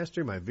got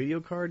faster. My video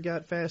card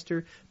got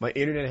faster. My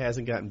internet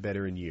hasn't gotten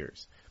better in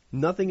years.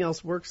 Nothing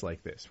else works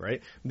like this,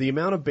 right? The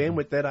amount of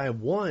bandwidth that I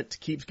want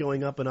keeps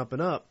going up and up and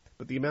up,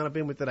 but the amount of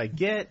bandwidth that I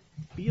get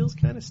feels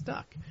kind of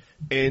stuck.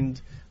 And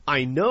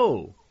I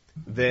know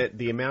that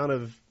the amount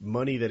of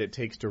money that it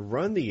takes to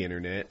run the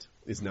internet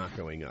is not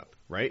going up,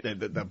 right?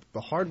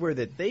 The hardware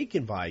that they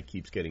can buy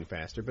keeps getting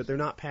faster, but they're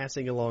not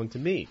passing along to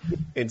me.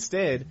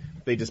 Instead,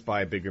 they just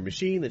buy a bigger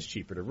machine that's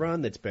cheaper to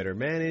run, that's better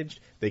managed.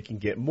 They can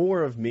get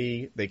more of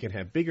me. They can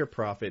have bigger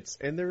profits,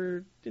 and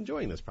they're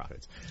enjoying those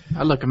profits.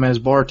 I look at them as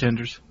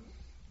bartenders.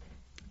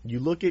 You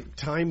look at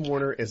Time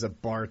Warner as a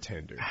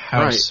bartender.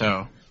 How right.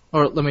 So?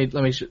 Or let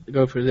me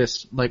go for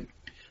this. Like,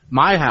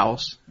 my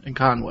house in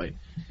Conway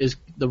is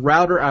the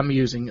router I'm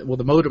using, well,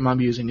 the modem I'm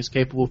using is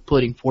capable of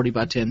putting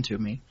 40x10 to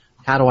me.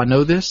 How do I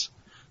know this?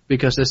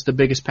 Because it's the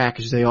biggest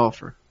package they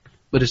offer.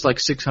 But it's like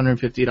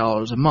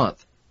 $650 a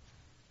month.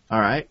 All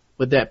right.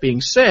 With that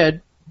being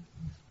said,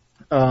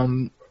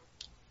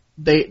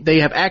 they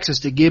have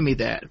access to give me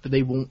that, but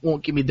they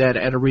won't give me that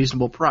at a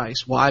reasonable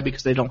price. Why?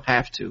 Because they don't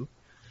have to.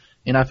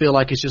 And I feel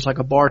like it's just like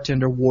a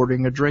bartender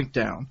watering a drink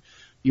down.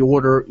 You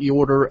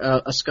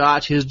order a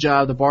scotch.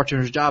 The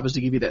bartender's job is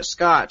to give you that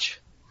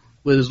scotch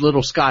with as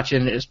little scotch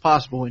in it as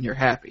possible, and you're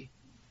happy.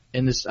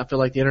 And I feel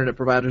like the internet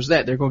providers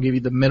they're going to give you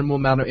the minimum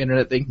amount of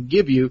internet they can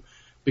give you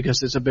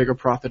because it's a bigger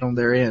profit on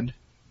their end.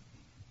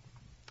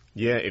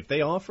 Yeah, if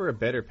they offer a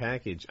better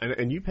package,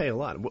 and you pay a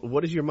lot,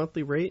 what is your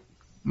monthly rate?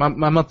 My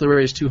monthly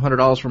rate is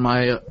 $200 for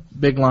my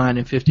big line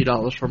and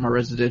 $50 for my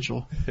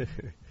residential.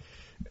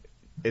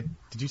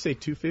 Did you say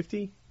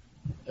 $250?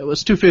 It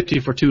was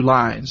 $250 for 2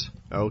 lines.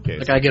 Okay,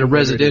 like so I get a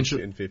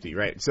residential and $50,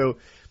 right? So,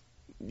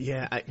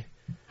 yeah,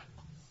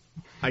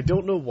 I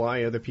don't know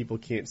why other people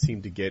can't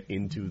seem to get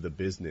into the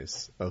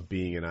business of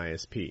being an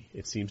ISP.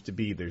 It seems to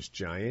be there's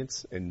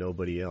giants and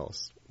nobody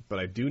else. But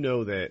I do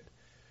know that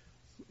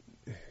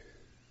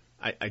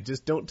I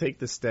just don't take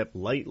the step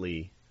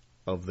lightly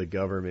of the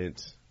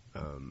government,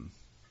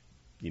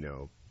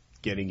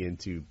 getting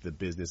into the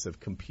business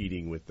of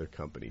competing with their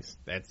companies.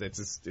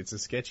 It's a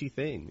sketchy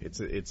thing.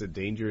 It's a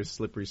dangerous,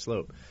 slippery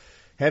slope.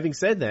 Having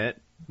said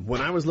that, when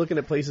I was looking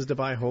at places to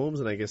buy homes,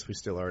 and I guess we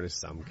still are to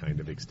some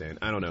kind of extent,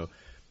 I don't know,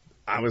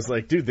 I was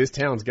like, dude, this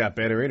town's got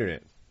better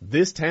internet.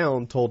 This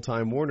town told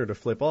Time Warner to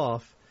flip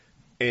off,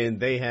 and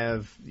they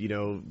have,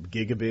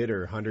 gigabit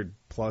or 100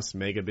 plus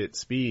megabit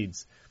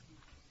speeds.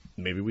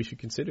 Maybe we should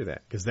consider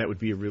that, because that would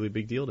be a really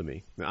big deal to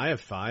me. Now, I have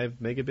 5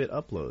 megabit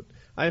upload.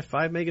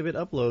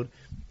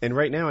 And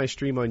right now I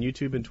stream on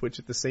YouTube and Twitch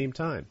at the same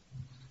time.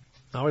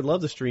 I would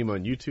love to stream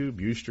on YouTube,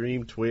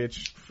 Ustream,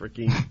 Twitch,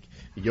 freaking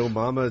Yo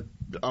Mama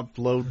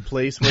upload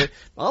place.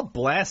 I'll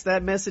blast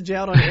that message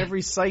out on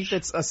every site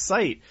that's a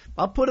site.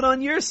 I'll put it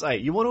on your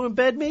site. You want to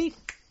embed me?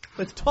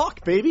 Let's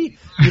talk, baby.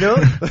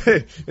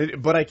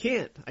 But I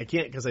can't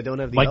because I don't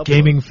have the like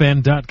upload.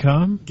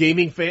 GamingFan.com?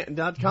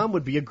 GamingFan.com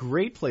would be a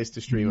great place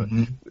to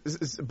stream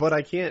it. But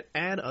I can't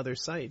add other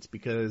sites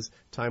because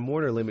Time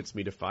Warner limits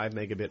me to 5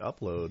 megabit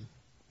upload.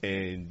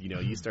 And,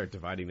 you start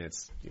dividing that,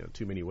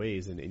 too many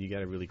ways, and you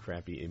got a really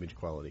crappy image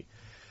quality.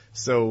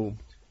 So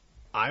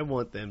I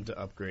want them to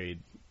upgrade,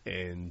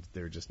 and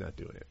they're just not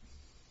doing it.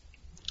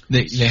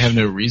 They have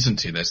no reason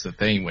to. That's the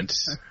thing.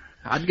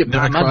 I'd get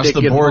my dick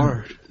the get board.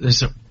 hard.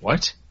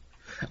 What?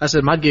 I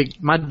said my dick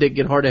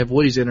get hard to have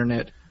Woody's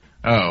internet.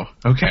 Oh,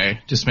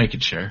 okay. Just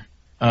making sure.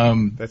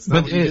 That's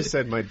not what you just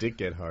said. My dick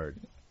get hard.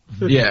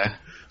 Yeah.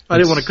 I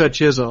didn't want to cut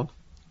his off.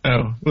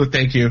 Oh, well,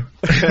 thank you.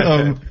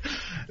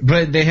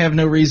 But they have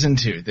no reason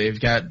to.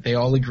 They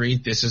all agree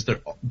this is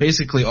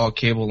basically all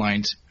cable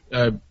lines.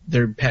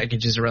 Their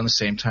packages around the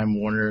same time.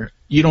 Warner,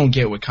 you don't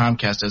get what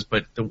Comcast does,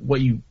 but what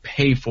you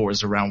pay for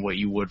is around what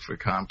you would for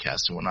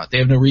Comcast and whatnot. They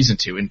have no reason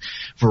to. And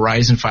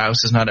Verizon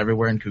Fios is not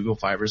everywhere, and Google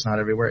Fiber is not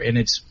everywhere, and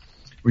it's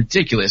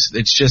ridiculous.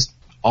 It's just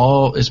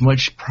all as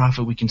much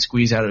profit we can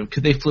squeeze out of it.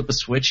 Could they flip a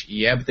switch?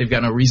 Yeah, but they've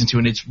got no reason to,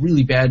 and it's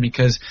really bad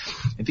because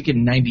I think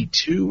in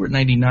 92 or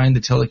 99,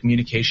 the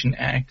Telecommunication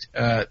Act,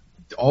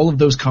 all of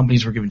those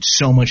companies were given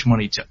so much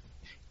money to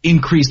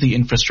increase the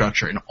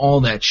infrastructure and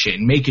all that shit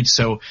and make it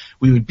so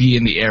we would be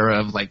in the era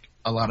of like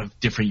a lot of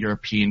different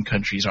European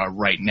countries are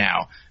right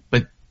now.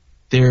 But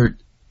they're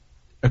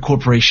a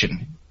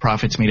corporation.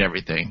 Profits made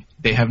everything.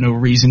 They have no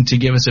reason to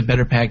give us a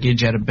better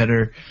package at a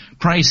better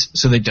price,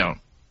 so they don't.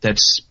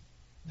 That's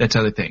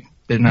other thing.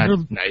 They're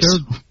not nice.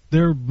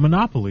 They're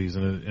monopolies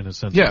in a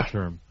sense of the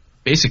term.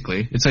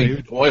 Basically, it's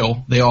like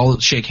oil. They all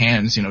shake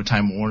hands,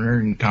 Time Warner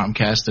and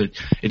Comcast.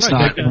 It's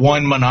not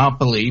one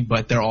monopoly,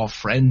 but they're all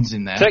friends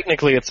in that.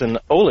 Technically, it's an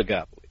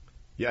oligopoly.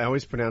 Yeah, I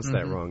always pronounce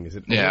that wrong. Is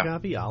it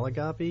oligopoly?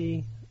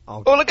 Oligopoly?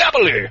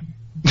 Oligopoly!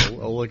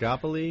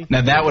 Oligopoly?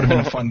 Now, that would have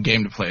been a fun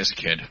game to play as a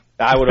kid.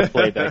 I would have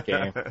played that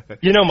game.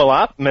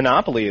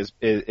 Monopoly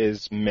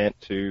is meant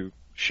to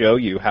show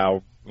you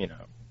how,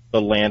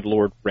 the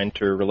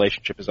landlord-renter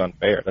relationship is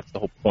unfair. That's the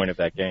whole point of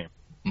that game.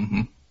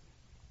 Mm-hmm.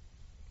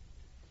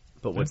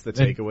 But what's the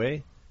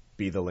takeaway?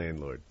 Be the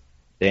landlord.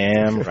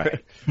 Damn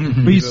right.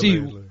 But you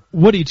see,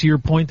 Woody, to your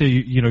point that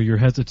you're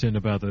hesitant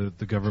about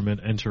the government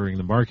entering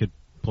the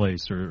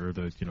marketplace or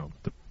the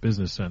the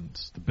business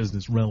sense, the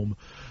business realm,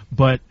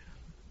 but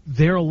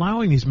they're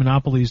allowing these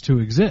monopolies to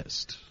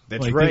exist.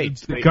 That's right.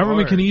 The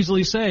government can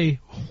easily say,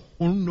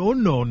 "Oh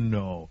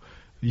no.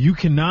 You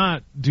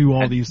cannot do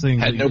all these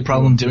things." Had no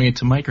problem doing it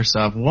to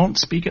Microsoft. Won't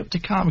speak up to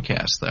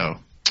Comcast, though.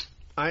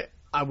 I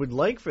would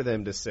like for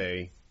them to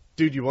say,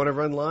 dude, you want to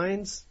run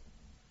lines?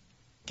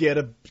 Get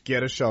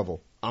a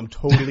shovel. I'm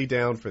totally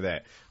down for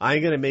that.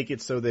 I'm going to make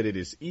it so that it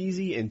is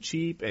easy and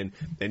cheap, and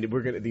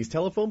we're going to, these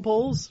telephone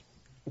poles,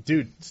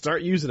 dude,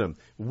 start using them.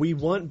 We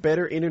want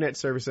better internet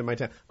service in my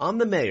town. I'm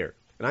the mayor,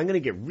 and I'm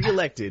going to get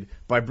reelected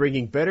by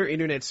bringing better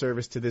internet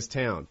service to this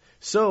town.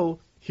 So,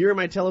 here are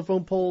my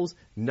telephone poles.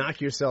 Knock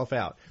yourself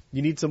out.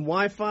 You need some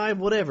Wi-Fi?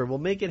 Whatever. We'll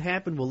make it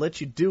happen. We'll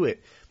let you do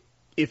it.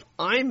 If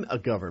I'm a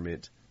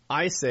government,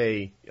 I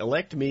say,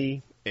 elect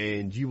me,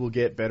 and you will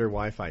get better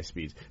Wi-Fi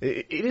speeds.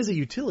 It is a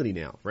utility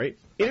now, right?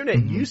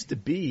 Internet used to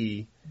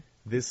be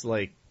this,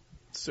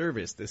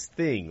 service, this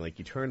thing. Like,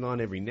 you turn it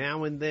on every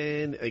now and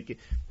then. Like,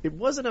 it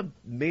wasn't a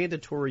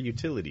mandatory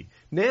utility.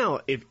 Now,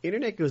 if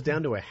internet goes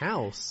down to a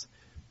house,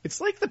 it's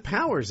like the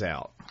power's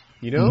out.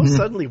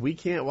 Suddenly we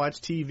can't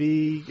watch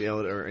TV,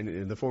 or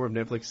in the form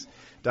of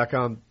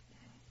Netflix.com.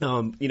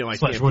 I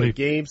can't play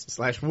games.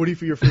 /Woody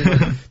for your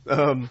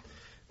free.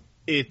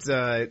 It's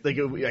I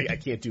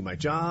can't do my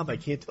job. I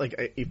can't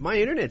if my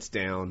internet's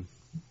down,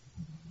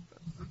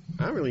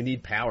 I don't really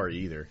need power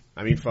either.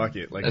 I mean, fuck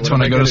it. That's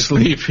when I go to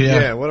sleep.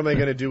 Yeah. What am I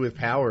going to do with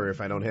power if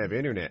I don't have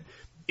internet?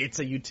 It's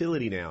a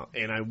utility now,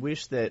 and I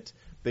wish that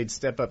they'd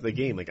step up the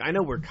game. I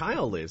know where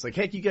Kyle lives.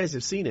 Heck, you guys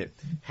have seen it.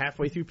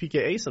 Halfway through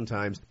PKA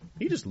sometimes,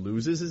 he just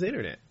loses his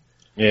internet.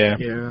 Yeah.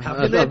 How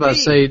I was about to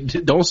say,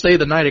 don't stay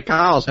the night at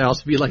Kyle's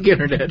house if you like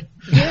internet.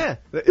 Yeah.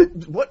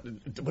 What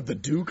the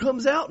dew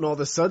comes out and all of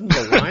a sudden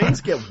the lines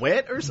get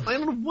wet or something? I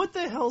don't know what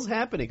the hell's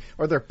happening.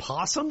 Are there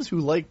possums who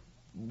like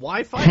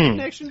Wi-Fi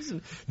connections?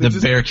 And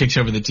bear kicks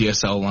over the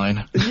DSL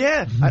line.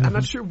 Yeah. I'm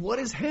not sure what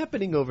is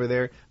happening over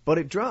there, but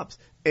it drops.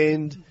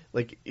 And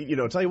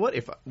tell you what,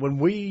 when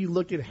we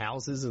look at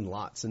houses and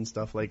lots and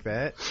stuff like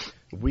that,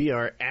 we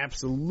are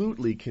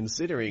absolutely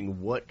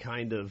considering what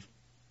kind of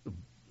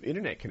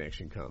internet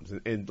connection comes.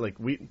 And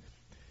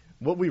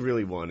what we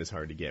really want is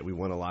hard to get. We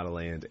want a lot of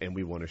land and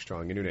we want a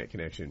strong internet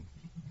connection.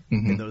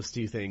 Mm-hmm. And those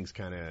two things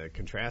kind of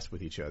contrast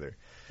with each other.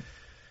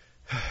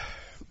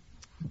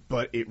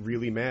 But it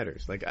really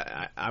matters.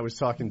 I was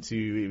talking to,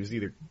 it was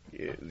either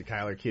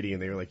Kyle or Kitty,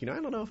 and they were like, I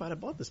don't know if I'd have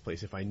bought this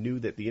place if I knew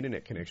that the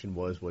internet connection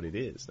was what it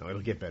is. Now,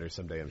 it'll get better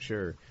someday, I'm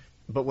sure.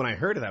 But when I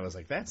heard it, I was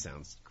like, that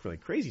sounds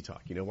like crazy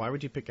talk. Why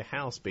would you pick a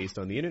house based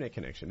on the internet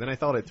connection? Then I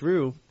thought it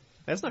through.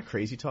 That's not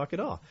crazy talk at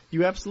all.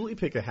 You absolutely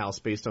pick a house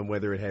based on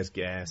whether it has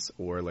gas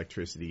or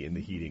electricity in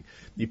the heating.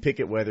 You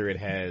pick it whether it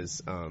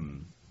has,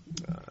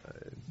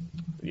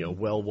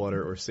 well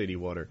water or city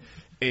water.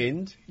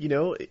 And,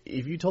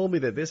 if you told me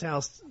that this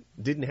house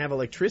didn't have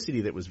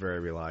electricity that was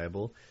very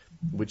reliable,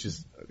 which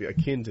is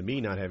akin to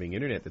me not having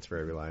internet that's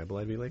very reliable,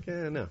 I'd be like,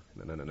 no.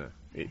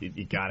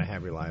 You gotta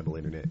have reliable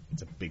internet.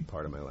 It's a big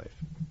part of my life.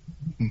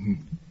 Mm-hmm.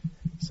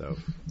 So,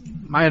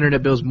 my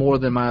internet bill's more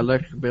than my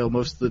electric bill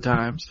most of the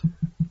times.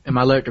 And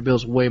my electric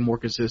bill's way more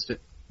consistent.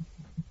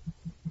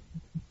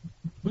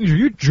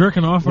 You're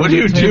jerking off. What are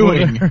you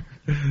doing?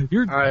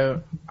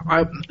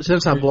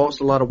 Since I've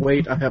lost a lot of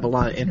weight, I have a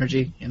lot of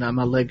energy, and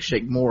my legs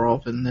shake more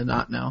often than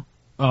not now.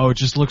 Oh, it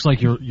just looks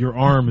like your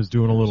arm is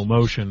doing a little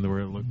motion where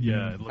it looks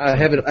I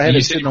have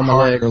it sitting on my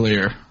leg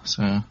earlier.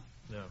 So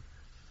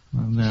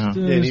No.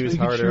 Yeah, and he was Just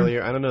hard making sure.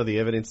 earlier. I don't know. The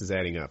evidence is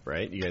adding up,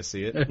 right? You guys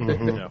see it?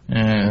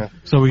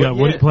 So we got But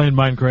Woody yeah. playing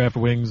Minecraft,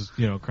 Wings,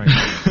 cranking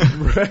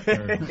Right.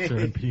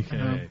 or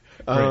PK.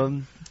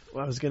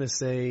 Well, I was gonna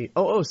say,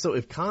 so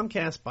if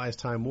Comcast buys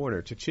Time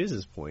Warner, to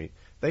Chiz's point,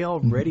 they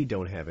already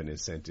don't have an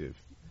incentive.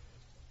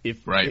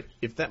 If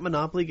that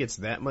monopoly gets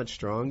that much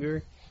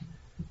stronger,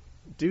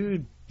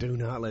 dude, do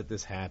not let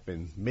this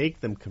happen. Make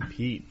them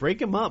compete. Break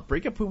them up.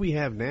 Break up who we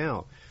have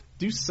now.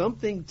 Do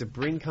something to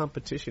bring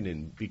competition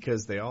in,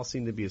 because they all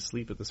seem to be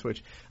asleep at the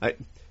switch.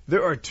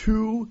 There are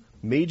two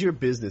major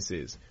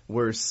businesses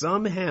where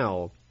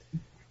somehow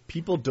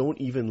people don't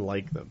even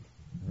like them.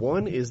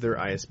 One is their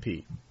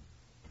ISP.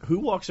 Who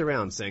walks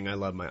around saying, I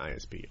love my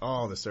ISP?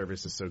 Oh, the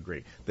service is so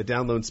great. The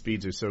download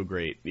speeds are so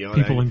great.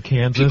 People in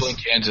Kansas. People in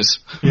Kansas.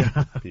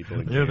 Yeah. People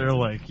in Yeah, Kansas. they're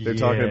like, They're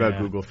talking about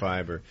Google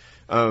Fiber.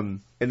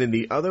 And then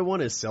the other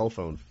one is cell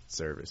phone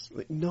service.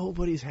 Like,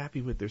 nobody's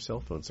happy with their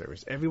cell phone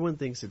service. Everyone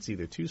thinks it's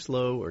either too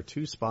slow or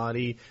too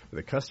spotty, or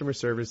the customer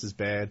service is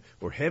bad,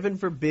 or heaven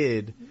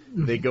forbid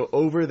they go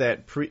over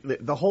that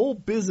the whole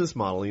business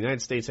model in the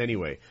United States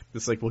anyway.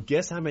 It's like, well,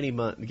 guess how many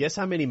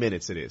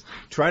minutes it is.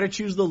 Try to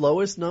choose the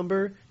lowest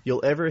number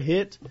you'll ever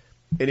hit.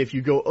 And if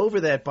you go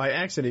over that by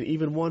accident,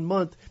 even 1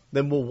 month,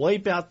 then we'll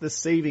wipe out the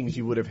savings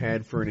you would have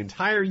had for an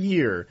entire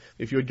year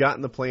if you had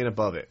gotten the plan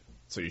above it.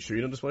 So you sure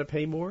you don't just want to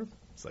pay more?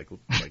 It's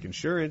like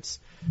insurance,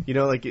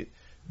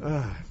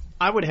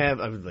 I would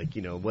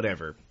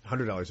whatever,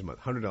 $100 a month,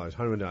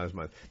 $100 a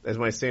month. That's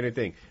my standard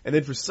thing. And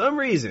then for some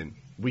reason,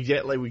 we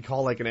get we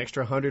call an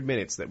extra 100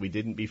 minutes that we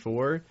didn't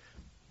before.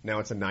 Now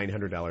it's a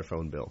 $900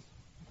 phone bill.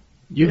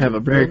 You have a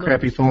very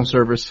crappy phone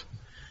service.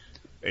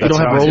 You It's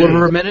don't have how it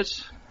rollover is.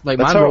 minutes? Like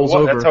That's mine how, rolls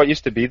over. That's how it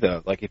used to be,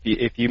 though. Like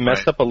if you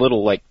messed up a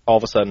little, like all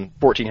of a sudden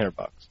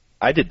 $1,400.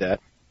 I did that.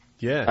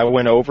 Yeah, I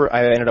went over.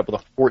 I ended up with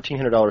a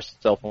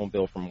 $1,400 cell phone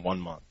bill from 1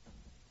 month.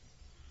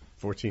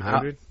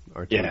 1,400.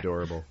 Aren't you Yeah.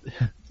 adorable?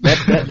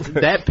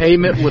 That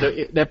payment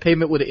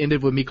would have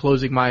ended with me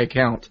closing my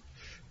account.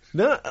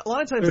 No, a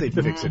lot of times they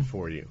fix it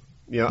for you.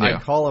 Yeah.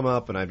 I'd call them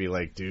up and I'd be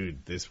like,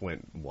 dude, this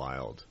went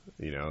wild,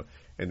 and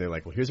they're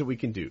like, well, here's what we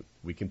can do.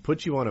 We can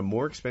put you on a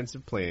more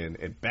expensive plan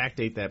and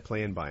backdate that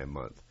plan by a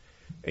month.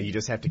 And you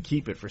just have to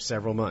keep it for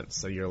several months.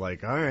 So you're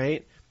like, all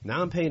right,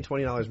 now I'm paying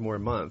 $20 more a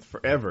month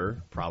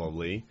forever,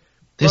 probably.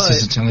 This But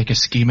doesn't sound like a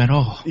scheme at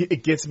all.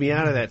 it gets me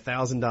out of that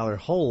 $1,000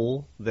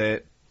 hole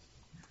that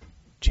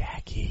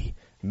Jackie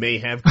may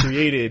have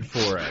created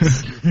for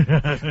us.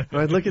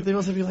 I'd look at them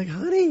and be like,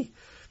 honey,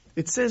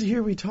 it says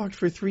here we talked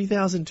for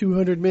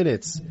 3,200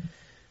 minutes,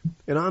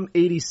 and I'm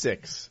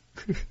 86.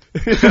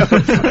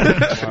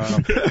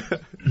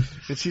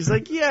 And she's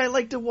like, yeah, I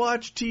like to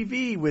watch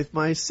TV with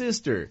my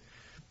sister.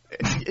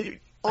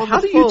 On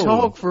How the do you phone.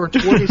 talk for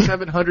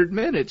 2,700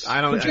 minutes?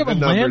 I don't Don't you know. have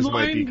The a numbers landline?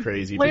 might be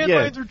crazy. But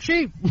yeah, Landlines are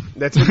cheap.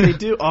 that's what they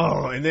do.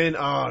 And then,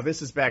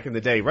 this is back in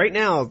the day. Right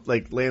now,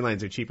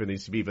 landlines are cheaper than they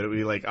used to be, but it would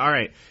be like, all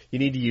right, you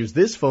need to use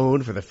this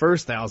phone for the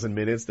first 1,000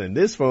 minutes, then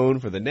this phone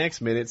for the next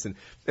minutes, and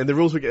the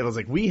rules would get, I was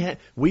like,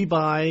 we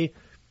buy,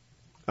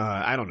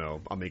 I don't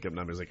know, I'll make up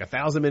numbers, like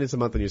 1,000 minutes a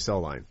month on your cell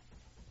line.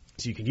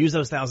 So you can use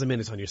those 1,000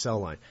 minutes on your cell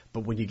line.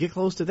 But when you get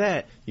close to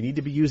that, you need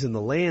to be using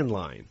the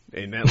landline.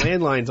 And that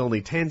landline's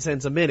only 10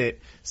 cents a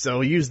minute,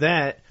 so use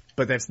that,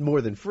 but that's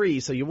more than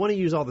free. So you want to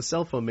use all the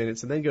cell phone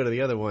minutes and then go to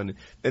the other one.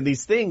 And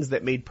these things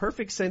that made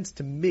perfect sense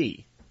to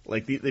me,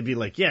 they'd be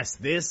like, yes,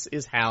 this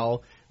is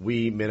how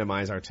we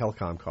minimize our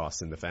telecom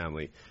costs in the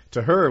family.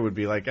 To her, it would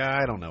be like,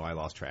 I don't know, I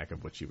lost track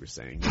of what you were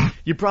saying.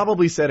 You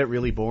probably said it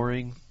really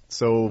boring.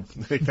 So,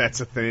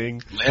 that's a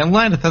thing.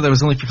 Landline? I thought that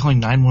was only for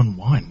calling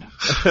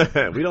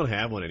 911. We don't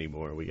have one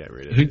anymore. We got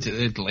rid of it.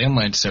 The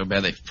landline's so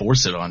bad they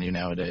force it on you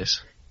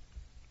nowadays.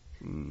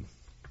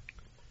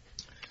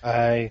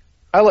 I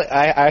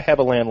have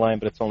a landline,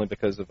 but it's only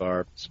because of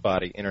our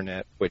spotty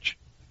internet. Which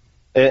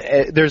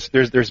there's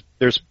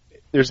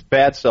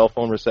bad cell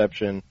phone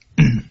reception,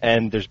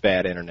 and there's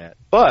bad internet.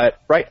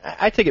 But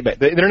I take it back.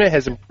 The internet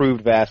has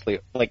improved vastly,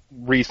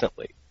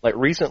 recently.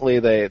 Recently,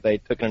 they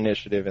took an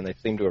initiative and they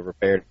seem to have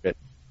repaired it.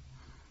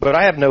 But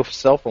I have no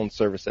cell phone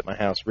service at my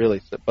house,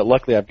 really. But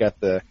luckily, I've got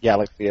the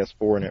Galaxy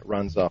S4 and it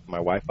runs off my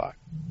Wi-Fi.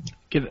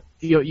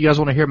 You guys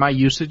want to hear my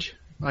usage?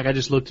 I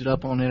just looked it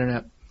up on the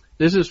internet.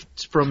 This is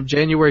from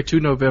January to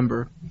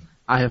November.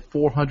 I have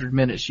 400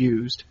 minutes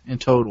used in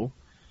total.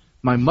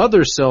 My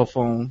mother's cell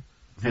phone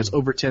has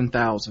over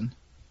 10,000.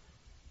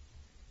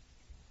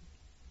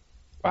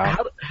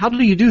 Wow. How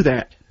do you do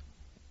that?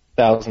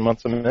 1,000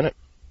 months a minute.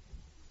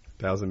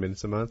 1,000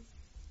 minutes a month?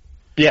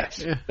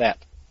 Yes, Yeah. that.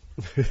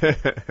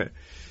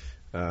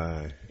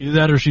 Either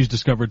that or she's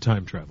discovered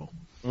time travel.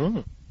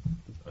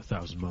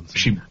 1,000 months.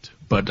 She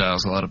butt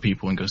dials a lot of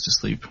people and goes to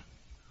sleep.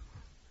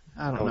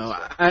 I don't know.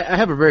 I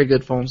have a very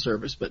good phone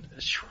service, but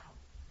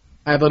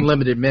I have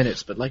unlimited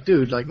minutes. But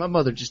dude, my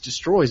mother just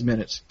destroys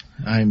minutes.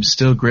 I'm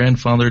still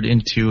grandfathered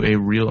into a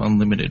real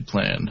unlimited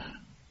plan.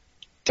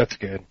 That's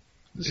good.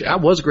 See, I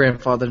was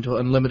grandfathered into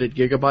an unlimited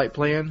gigabyte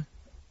plan,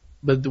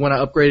 but when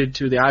I upgraded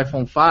to the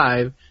iPhone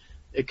 5,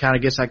 it kind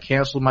of guess I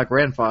canceled my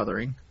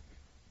grandfathering.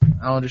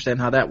 I don't understand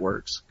how that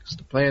works. 'Cause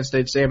the plan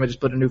stayed the same. I just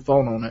put a new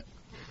phone on it.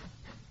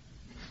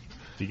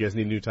 Do you guys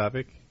need a new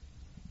topic?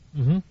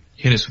 Mm-hmm.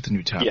 Hit us with a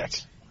new topic.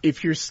 Yes.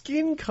 If your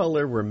skin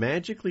color were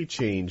magically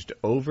changed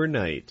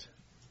overnight,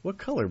 what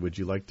color would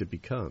you like to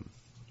become?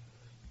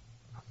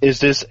 Is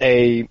this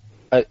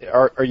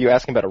are you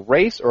asking about a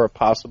race or a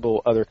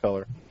possible other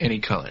color? Any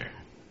color.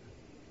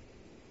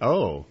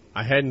 Oh,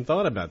 I hadn't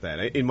thought about that.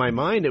 In my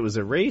mind, it was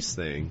a race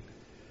thing.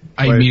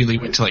 I But- immediately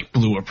went to like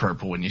blue or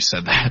purple when you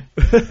said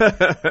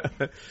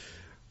that.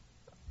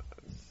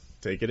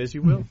 Take it as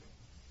you will.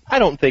 I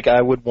don't think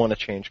I would want to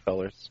change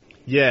colors.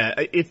 Yeah,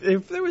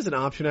 if there was an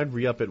option, I'd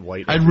re-up at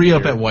white. I'd every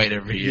re-up year. at white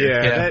every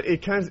year. Yeah,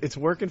 it's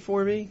working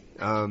for me.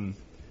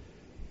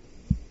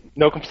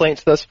 No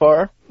complaints thus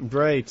far.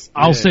 Right.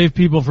 I'll yeah. save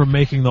people from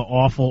making the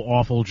awful,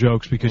 awful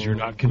jokes because you're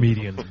not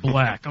comedians.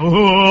 Black.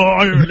 Oh,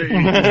 irony.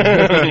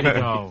 There you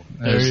go.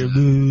 There's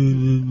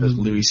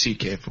Louis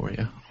C.K. for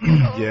you.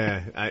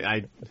 Yeah,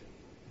 I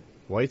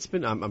white's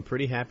been. I'm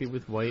pretty happy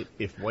with white.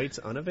 If white's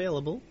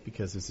unavailable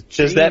because it's a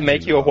Does that change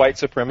make in you a law. white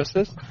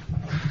supremacist?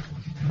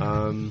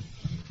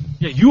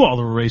 Yeah, you all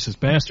the racist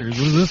bastards.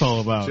 What is this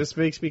all about? Just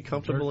makes me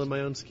comfortable in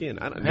my own skin.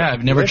 I don't know. Yeah,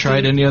 I've never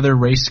Actually, tried any other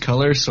race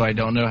colors, so I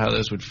don't know how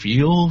those would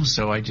feel.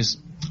 So I just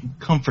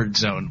comfort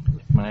zone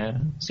with my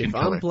skin If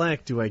color. I'm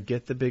black, do I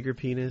get the bigger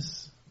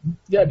penis?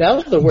 Yeah, that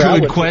was the where I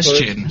Good went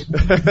question.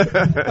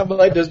 I'm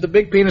like, does the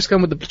big penis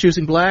come with the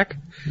choosing black?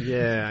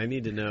 Yeah, I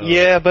need to know.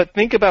 Yeah, but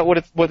think about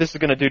what this is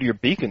going to do to your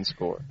beacon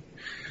score.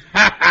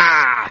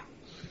 My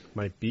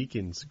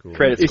beacon score.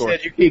 Credit He score.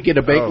 said you can't get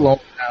a bank Oh. loan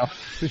now.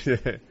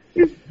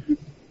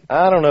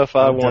 I don't know if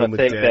I I'm want done to with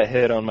take debt. that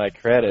hit on my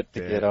credit to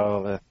Debt. get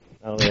all the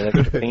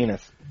extra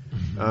penis.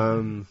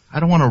 I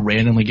don't want to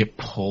randomly get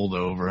pulled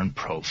over and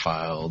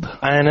profiled.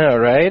 I know,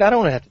 right? I don't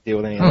want to have to deal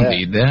with any I of don't that.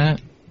 need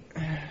that.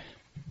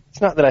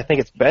 It's not that I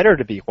think it's better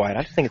to be white.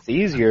 I just think it's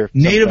easier.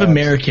 Native sometimes.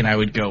 American, I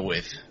would go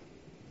with.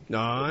 no,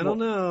 I don't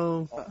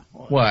know.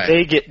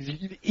 Why?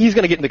 He's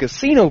going to get in the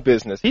casino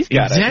business. He's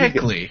got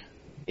Exactly.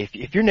 If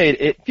you're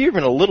native, if you're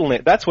even a little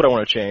native, that's what I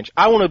want to change.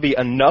 I want to be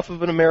enough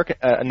of an American,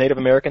 a Native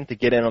American, to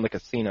get in on the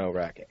casino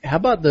racket. How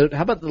about the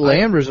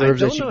land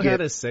reserves I that don't you know how get?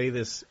 to say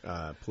this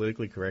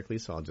politically correctly,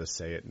 so I'll just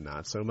say it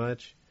not so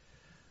much.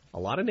 A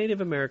lot of Native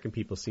American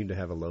people seem to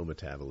have a low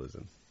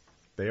metabolism.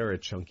 They are a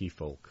chunky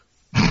folk.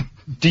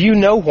 Do you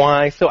know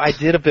why? So I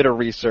did a bit of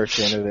research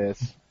into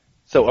this.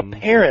 So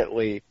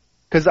apparently,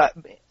 because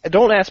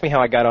don't ask me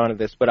how I got onto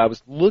this, but I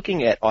was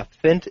looking at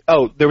authentic.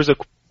 Oh, there was a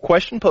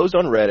question posed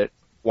on Reddit.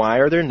 Why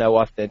are there no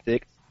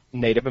authentic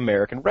Native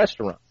American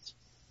restaurants?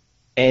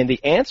 And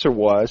the answer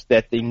was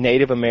that the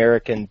Native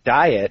American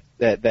diet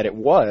that it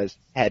was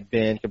had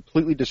been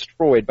completely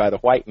destroyed by the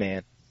white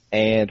man.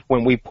 And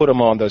when we put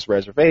them on those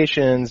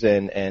reservations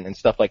and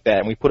stuff like that,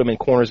 and we put them in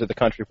corners of the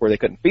country where they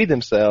couldn't feed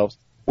themselves,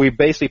 we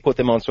basically put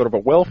them on sort of a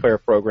welfare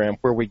program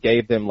where we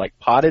gave them like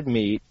potted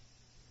meat,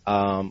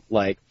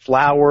 like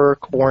flour,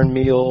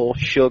 cornmeal,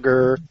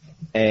 sugar,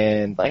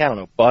 and like I don't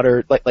know,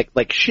 butter, like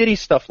shitty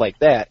stuff like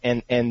that.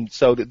 And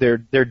so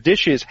their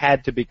dishes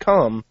had to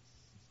become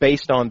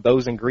based on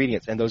those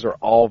ingredients, and those are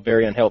all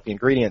very unhealthy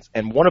ingredients.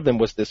 And one of them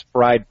was this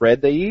fried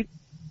bread they eat,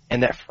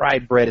 and that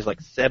fried bread is like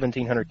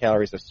 1,700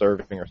 calories a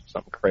serving or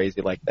something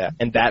crazy like that.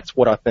 And that's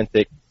what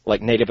authentic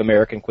like Native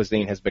American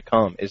cuisine has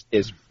become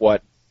is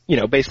what, you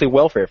know, basically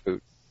welfare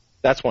food.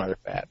 That's why they're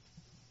fat.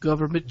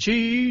 Government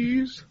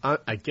cheese.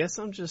 I guess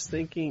I'm just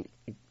thinking,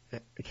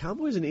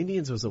 Cowboys and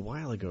Indians was a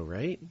while ago,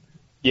 right?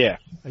 Yeah.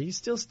 Are you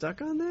still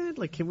stuck on that?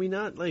 Like, can we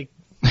not like?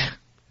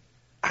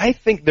 I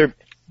think they're,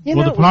 you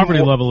Well, know, the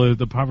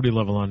poverty more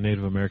level on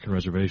Native American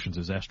reservations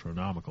is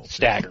astronomical.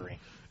 staggering.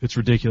 It's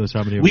ridiculous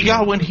how many. We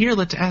got one here.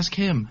 Let's ask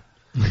him.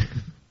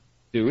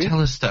 Do we?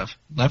 Tell us stuff.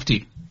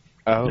 Lefty.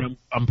 Oh,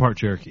 I'm part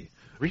Cherokee.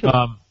 really?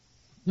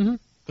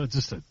 That's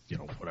just a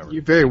whatever.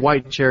 You're very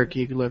white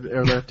Cherokee lefty.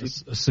 A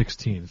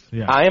 16th.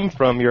 Yeah. I am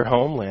from your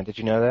homeland. Did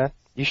you know that?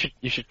 You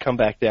should come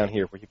back down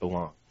here where you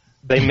belong.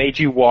 They made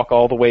you walk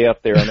all the way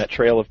up there on that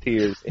Trail of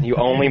Tears, and you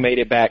only made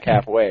it back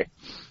halfway.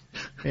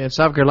 In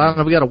South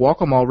Carolina, we got a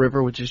Waccamaw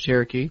River, which is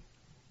Cherokee.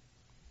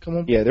 Come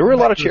on. Yeah, there were a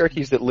lot of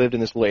Cherokees that lived in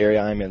this little area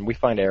I'm in. We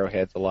find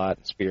arrowheads a lot,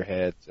 and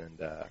spearheads, and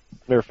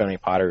never found any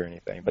pottery or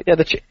anything. But yeah,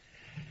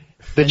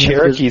 the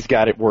Cherokees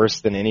got it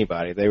worse than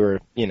anybody. They were,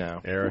 you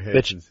know,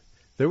 Arrowheads.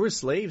 There were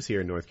slaves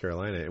here in North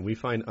Carolina, and we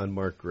find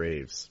unmarked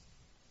graves.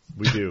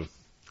 We do.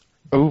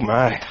 oh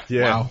my.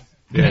 Yeah. Wow.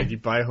 Yeah, you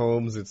buy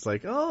homes, it's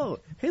like, oh,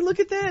 hey, look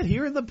at that,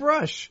 here in the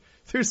brush.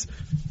 There's...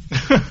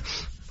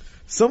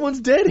 Someone's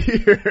dead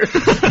here. What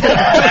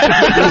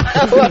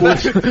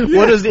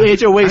does the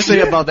HOA say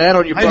about that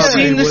on your I've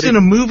property? seen this Woody? in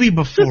a movie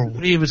before.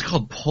 What it was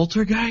called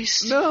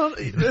Poltergeist? No,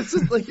 this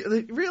is like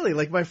really,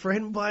 like my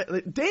friend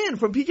Dan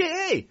from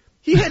PKA.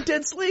 He had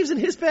dead slaves in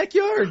his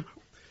backyard.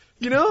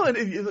 You know,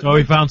 and Oh,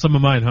 he found some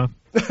of mine, huh?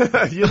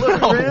 you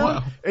look Oh, around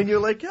wow. and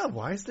you're like, yeah,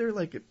 why is there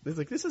like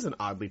this is an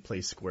oddly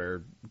placed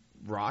square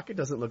rock. It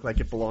doesn't look like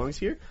it belongs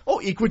here. Oh,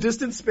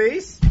 equidistant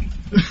space.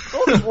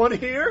 Oh, there's one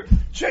here.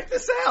 Check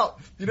this out.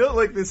 You know,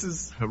 like this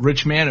is A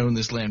rich man owned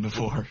this land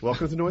before.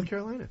 welcome to North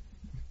Carolina.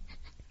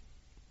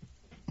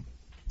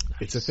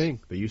 It's a thing.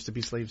 There used to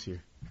be slaves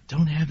here.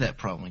 Don't have that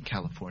problem in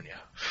California.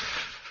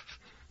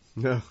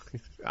 No,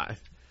 I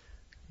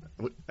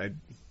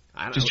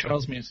don't Just know.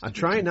 Charles Manson. I'm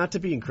trying not to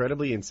be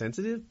incredibly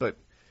insensitive, but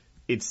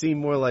it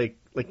seemed more like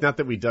not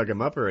that we dug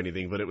him up or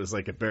anything, but it was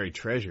like a buried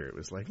treasure. It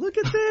was like, look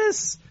at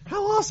this!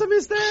 How awesome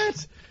is that?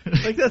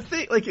 Like the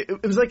thing, like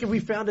it was like if we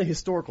found a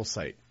historical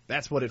site.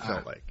 That's what it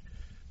felt like.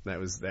 That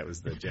was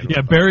the general.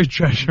 Yeah, buried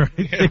treasure.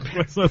 I think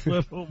was a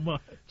little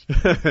much.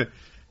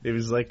 It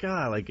was like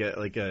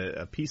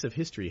a piece of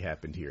history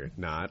happened here.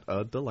 Not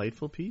a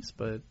delightful piece,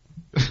 but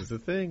this is the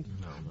thing.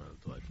 No,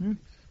 not delightful.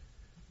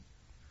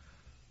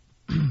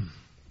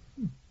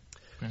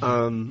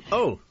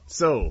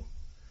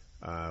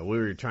 We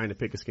were trying to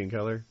pick a skin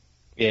color.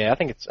 Yeah, I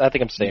think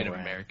I'm staying Native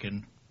around.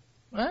 American.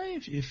 Well,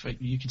 if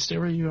you can stay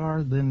where you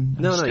are, then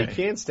No, stay. you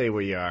can't stay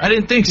where you are. I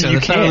didn't think so. You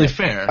That's not can. really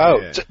fair.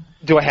 Oh, Yeah.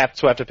 do I have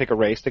to pick a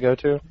race to go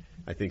to?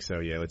 I think so.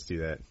 Yeah, let's do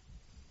that.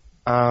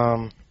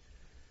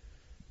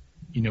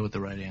 You know what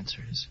the right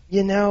answer is.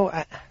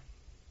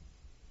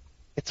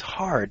 It's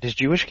hard. Does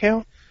Jewish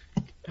count?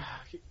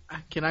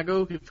 Can I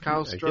go if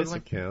Kyle's I guess struggling?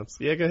 it counts.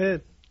 Yeah, go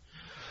ahead.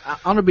 I'm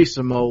going to be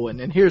Samoan,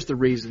 and here's the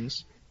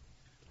reasons.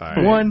 All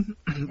right. One,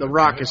 The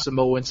Rock is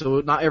Samoan,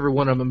 so not every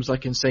one of them is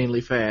like insanely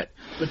fat.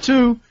 But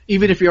two,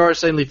 even if you are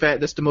insanely fat,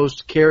 that's the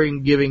most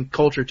caring, giving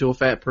culture to a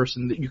fat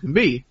person that you can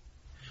be.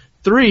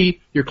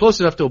 Three, you're close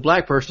enough to a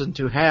black person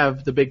to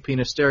have the big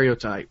penis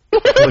stereotype,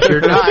 but you're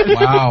not.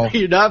 Wow.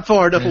 You're not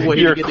far enough away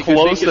You're to get the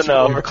close good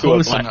enough. score.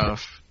 Close black.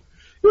 enough.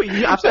 I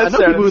know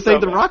people who think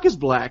The Rock is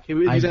black.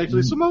 He's I've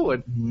actually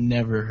Samoan.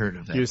 Never heard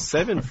of that. You're before.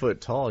 7 foot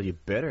tall. You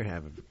better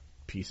have a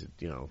piece of,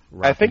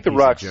 I think piece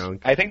of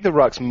junk. I think the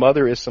Rock's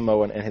mother is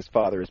Samoan and his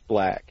father is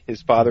black.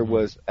 His father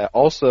was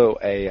also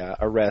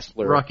a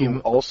wrestler. Rocky- who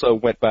also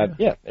went by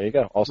there you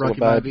go. Also Rocky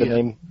went by the Maivia.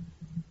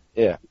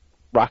 name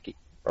Rocky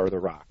or The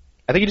Rock.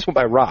 I think he just went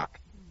by Rock.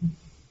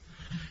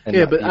 And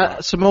Yeah, not but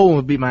D-Rock. Samoan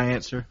would be my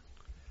answer.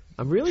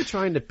 I'm really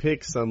trying to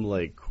pick some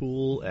like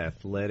cool,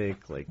 athletic,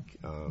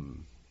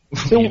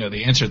 You know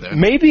the answer though.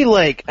 maybe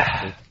like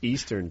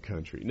Eastern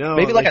country. No,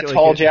 maybe like a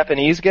tall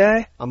Japanese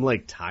guy. I'm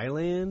like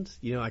Thailand.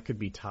 I could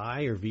be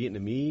Thai or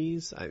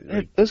Vietnamese.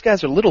 Those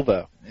guys are little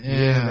though.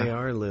 Yeah, they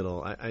are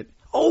little. I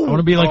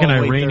wanna be like an wait,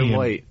 they're Iranian.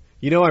 white.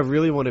 I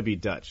really want to be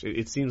Dutch.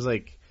 It seems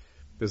like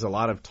there's a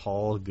lot of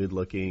tall,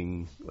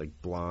 good-looking, like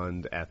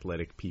blonde,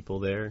 athletic people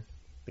there.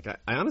 Like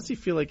I honestly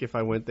feel like if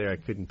I went there, I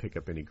couldn't pick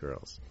up any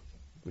girls.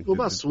 Like, What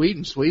about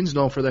Sweden? Sweden's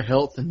known for their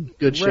health and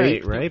good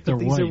shape. Right. They're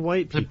But these are white.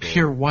 white They're people.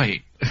 pure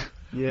white.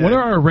 Yeah. What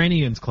are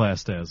Iranians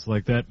classed as?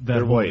 Like that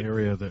They're whole white.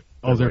 area that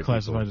They're they're white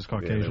classified people.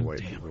 as Yeah, they're Caucasian. white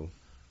Damn, people.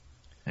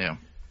 Yeah.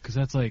 because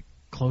that's like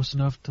close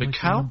enough to But like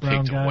Kyle being a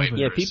brown picked a guy. white but-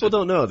 Yeah, person. people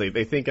don't know.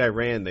 They think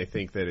Iran. They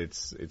think that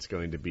it's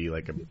going to be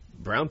like a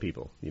brown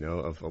people,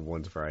 of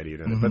one variety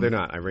or another. But they're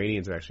not.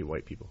 Iranians are actually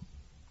white people.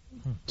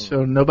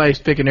 So nobody's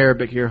picking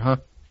Arabic here, huh?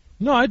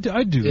 No, I do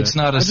that. It's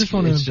not I just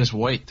want it's to. just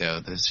white though.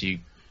 That's you.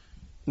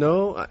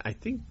 No, I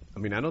think. I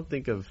mean, I don't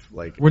think of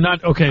like. We're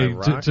not okay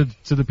Iraq?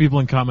 to the people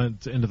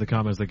into the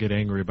comments that get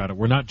angry about it.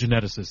 We're not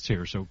geneticists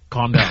here, so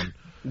calm down.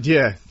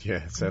 Yeah,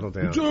 settle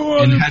down.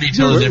 And how do you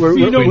tell the difference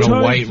we're between a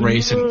phenotypes white and,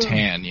 race and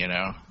tan?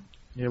 Yeah,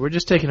 we're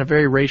just taking a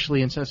very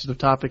racially insensitive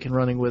topic and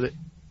running with it.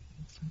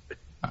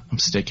 I'm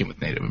sticking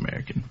with Native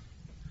American.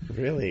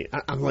 Really,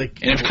 I'm like.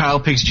 And if Kyle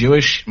picks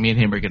Jewish, me and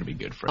him are going to be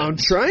good friends. I'm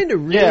trying to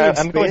really Yeah,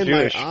 I'm going expand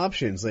my Jewish.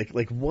 options.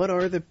 Like what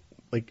are the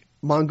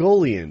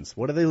Mongolians?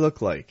 What do they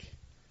look like?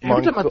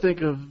 Every time I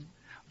think of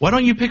Why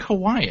don't you pick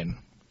Hawaiian?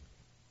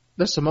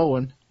 the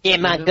Samoan,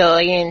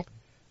 Mongolian.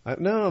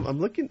 No, I'm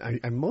looking.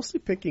 I'm mostly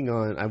picking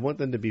on. I want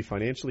them to be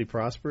financially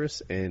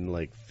prosperous and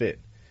like fit.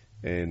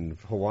 And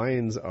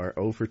Hawaiians are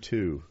 0 for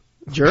 2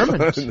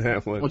 Germans. on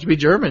that one. Want to be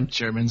German?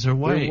 Germans are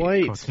white. They're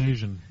white.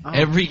 Caucasian.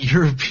 Every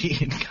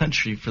European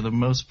country, for the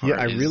most part,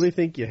 Yeah, I is really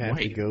think you have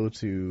to white. go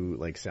to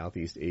like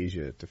Southeast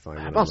Asia to find.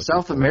 How what I'm about looking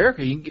South for.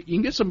 America? You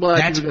can get some black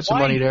That's people get some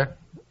white. money there.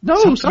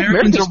 No, South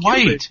Americans are America's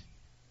Cuban. white.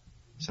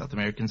 South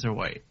Americans are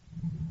white.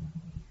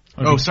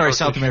 Oh, sorry,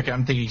 South America.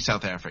 I'm thinking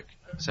South Africa.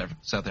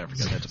 South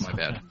Africa. That's my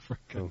bad.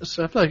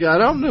 So I feel like I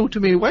don't know too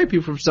many white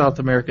people from South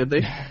America.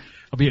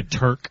 I'll be a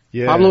Turk.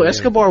 Yeah, Pablo yeah.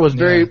 Escobar was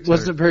Yeah,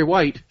 wasn't very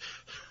white.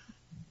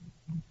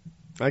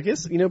 I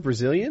guess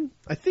Brazilian.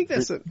 I think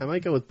I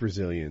might go with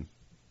Brazilian.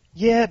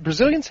 Yeah,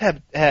 Brazilians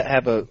have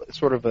a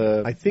sort of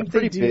a. I think a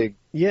pretty they do. big.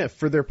 Yeah,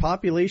 for their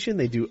population,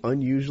 they do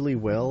unusually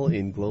well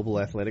in global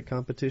athletic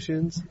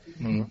competitions,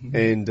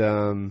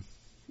 Mhm.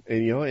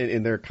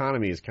 and their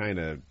economy is kind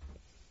of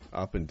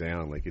up and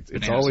down. Like it's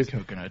Bananas always and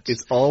coconuts.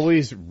 it's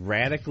always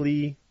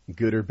radically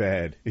good or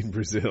bad in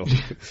Brazil.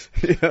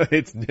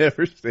 It's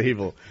never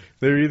stable.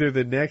 They're either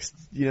the next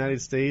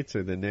United States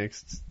or the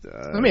next.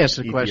 Let me ask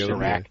you a question,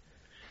 Ethiopia. Rack.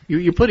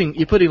 You're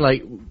putting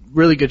like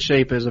really good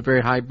shape as a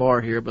very high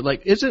bar here, but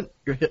like, isn't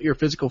your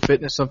physical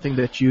fitness something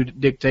that you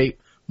dictate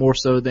more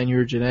so than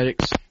your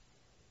genetics?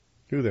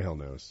 Who the hell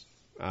knows?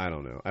 I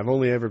don't know. I've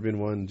only ever been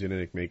one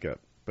genetic makeup,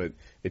 but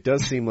it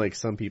does seem like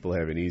some people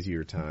have an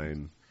easier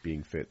time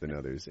being fit than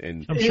others.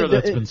 And I'm sure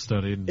that's been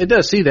studied. It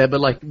does see that,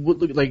 but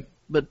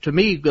but to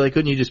me,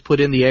 couldn't you just put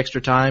in the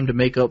extra time to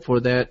make up for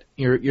that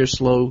your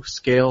slow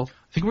scale?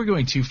 I think we're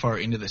going too far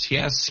into this. He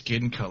has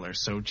skin color,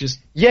 so just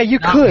Yeah, you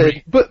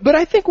could, but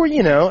I think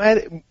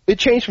it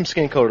changed from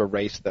skin color to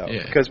race though,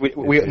 because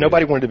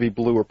nobody wanted to be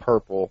blue or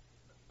purple.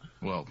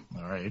 Well,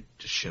 all right,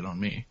 just shit on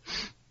me.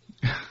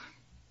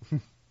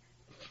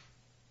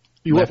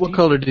 What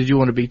color did you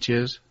want to be,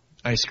 Chiz?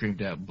 I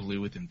screamed out blue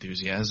with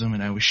enthusiasm,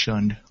 and I was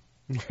shunned.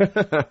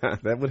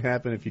 That would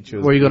happen if you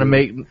chose. Were you going to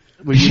make?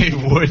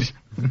 It would.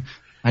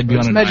 I'd be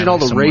on an imagine all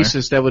the somewhere.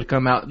 racists that would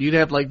come out. You'd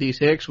have like these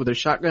hicks with their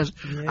shotguns.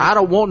 Yeah. I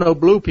don't want no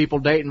blue people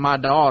dating my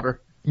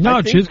daughter.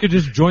 No, Chiz could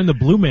just join the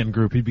Blue Man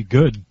group. He'd be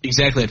good.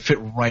 Exactly, I'd fit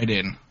right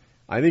in.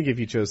 I think if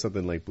you chose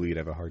something like blue, you'd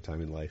have a hard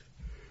time in life.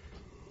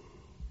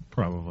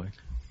 Probably.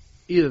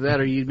 Either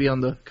that or you'd be on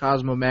the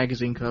Cosmo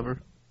magazine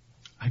cover.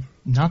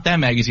 Not that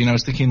magazine. I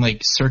was thinking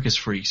like Circus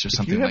Freaks or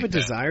something like that. If you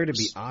have a desire to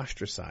be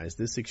ostracized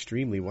this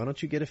extremely, why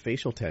don't you get a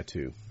facial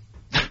tattoo?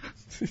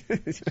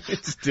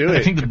 Just do it.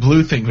 I think the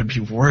blue thing would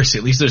be worse.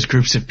 At least there's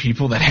groups of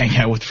people that hang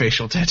out with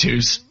facial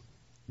tattoos.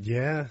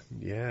 Yeah.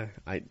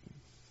 I'd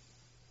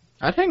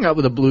hang out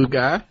with a blue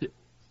guy.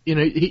 You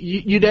know,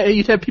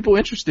 you'd have people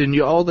interested in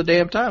you all the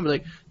damn time.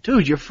 Like,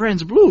 dude, your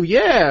friend's blue.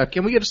 Yeah.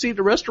 Can we get a seat at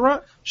the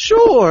restaurant?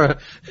 Sure.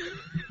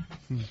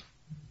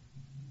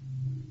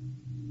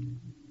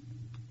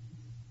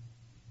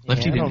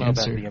 Lefty I don't didn't know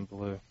answer. about being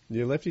blue.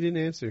 Yeah, Lefty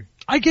didn't answer.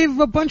 I gave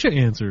a bunch of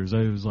answers.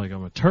 I was like,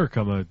 I'm a Turk.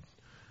 I'm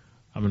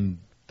an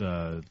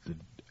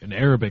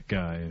Arabic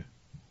guy.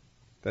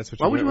 That's what.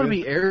 Why would you want to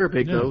be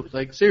Arabic though?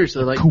 Like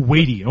seriously, like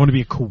Kuwaiti. I want to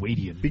be a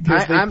Kuwaitian.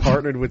 Because they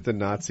partnered with the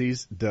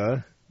Nazis. Duh.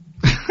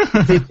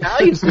 The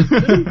Italians did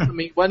too. I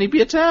mean, why didn't he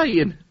be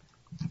Italian?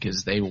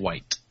 Because they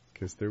white.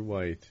 Because they're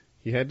white.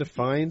 He had to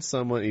find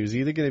someone. He was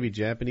either going to be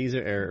Japanese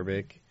or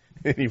Arabic.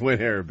 And he went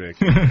Arabic.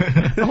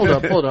 Hold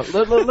up.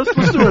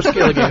 Let's do our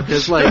scale again.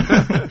 Because,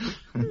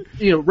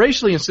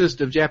 racially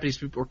insensitive Japanese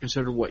people are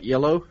considered what,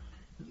 yellow?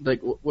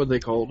 Like, what are they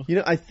called?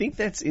 I think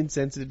that's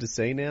insensitive to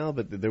say now,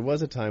 but there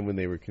was a time when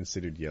they were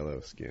considered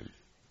yellow skin.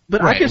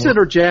 But right. I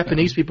consider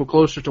Japanese people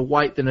closer to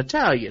white than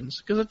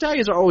Italians, because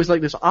Italians are always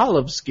like this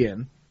olive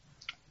skin.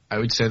 I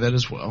would say that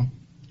as well.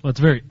 Well, it's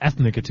very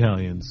ethnic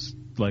Italians,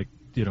 like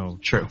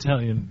True.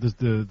 Italian.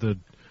 The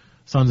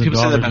sons and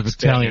daughters of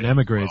Italian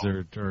emigres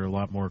are a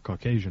lot more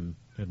Caucasian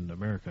in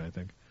America, I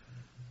think.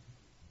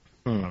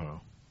 I don't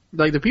know.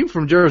 Like the people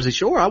from Jersey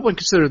Shore, I wouldn't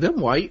consider them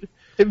white.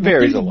 It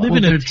varies a lot.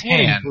 Live in a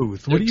tan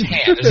booth. What do you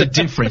tan? There's a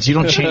difference. You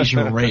don't change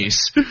your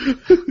race.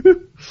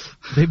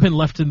 They've been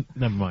left in.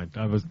 Never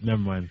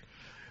mind.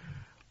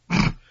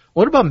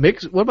 What about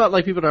mix? What about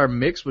like people that are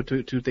mixed with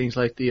two things,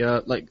 like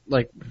the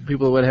like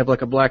people that would have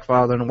like a black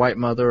father and a white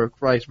mother, or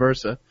vice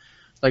versa?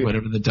 Like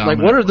whatever the dominant.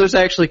 Like what are those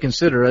actually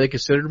considered? Are they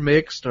considered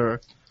mixed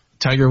or?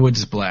 Tiger Woods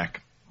is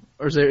black.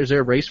 Or is there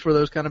a race for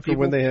those kind of people? For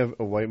when they have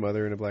a white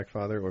mother and a black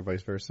father, or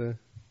vice versa?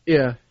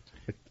 Yeah.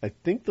 I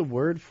think the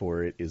word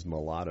for it is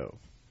mulatto.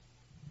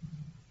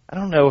 I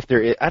don't know if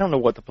there is. I don't know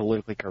what the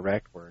politically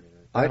correct word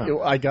is.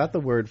 I got the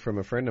word from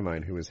a friend of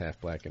mine who was half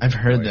black and I've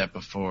half heard white. that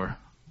before.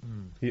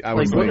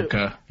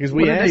 Because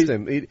we asked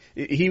him.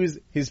 He was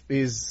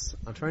his.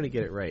 I'm trying to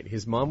get it right.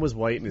 His mom was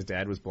white and his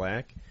dad was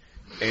black.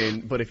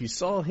 But if you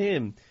saw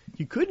him,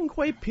 you couldn't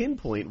quite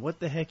pinpoint what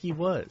the heck he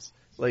was.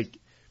 Like,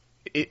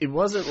 it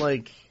wasn't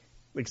like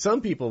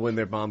some people when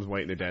their mom's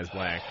white and their dad's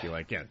black, you're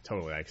like, yeah,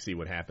 totally, I see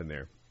what happened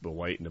there. The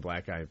white and the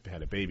black guy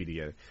had a baby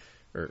together,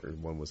 or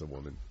one was a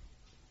woman.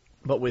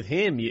 But with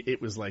him,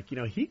 it was like,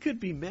 he could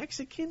be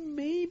Mexican,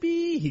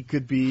 maybe. He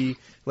could be,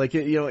 like,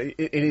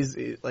 in his,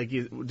 like,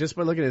 just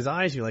by looking at his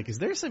eyes, you're like, is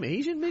there some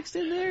Asian mixed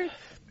in there?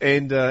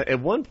 And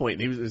at one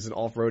point, it was an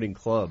off-roading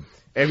club.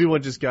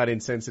 Everyone just got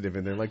insensitive,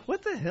 and they're like,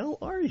 what the hell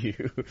are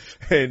you?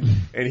 And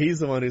he's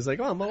the one who's like,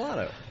 oh, I'm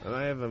mulatto. And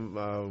I have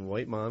a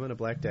white mom and a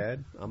black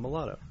dad. I'm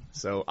mulatto.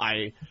 So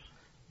I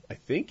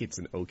think it's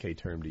an okay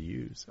term to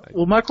use.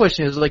 Well, my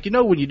question is, like,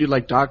 when you do,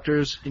 like,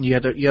 doctors, and you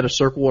had to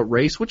circle what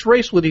race, which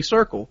race would he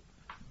circle?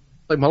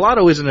 Like,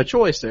 mulatto isn't a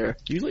choice there.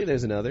 Usually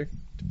there's another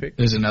to pick.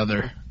 There's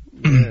another.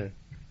 Yeah.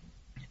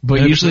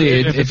 But usually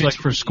if it's like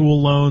for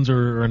school loans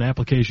or an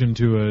application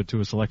to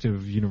a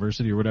selective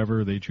university or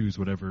whatever, they choose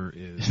whatever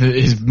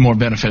is more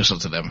beneficial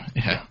to them.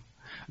 Yeah.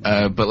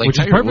 But like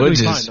Tiger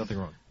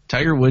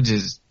Woods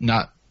is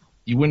not,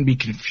 you wouldn't be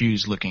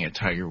confused looking at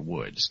Tiger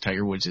Woods.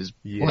 Tiger Woods is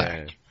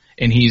black.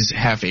 And he's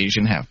half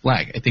Asian, half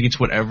black. I think it's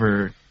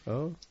whatever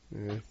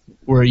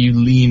where you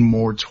lean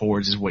more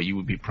towards is what you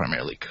would be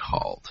primarily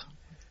called.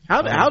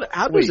 How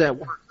does that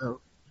work,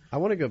 though? I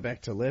want to go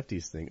back to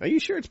Lefty's thing. Are you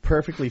sure it's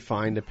perfectly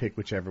fine to pick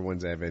whichever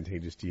one's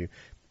advantageous to you?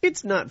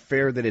 It's not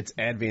fair that it's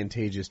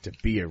advantageous to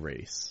be a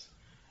race.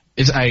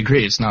 I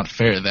agree. It's not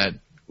fair that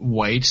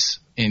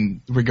whites,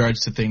 in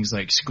regards to things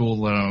like school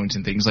loans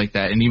and things like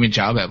that, and even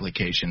job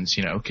applications,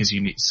 because you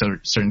need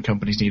certain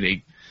companies need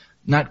a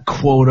not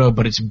quota,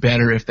 but it's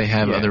better if they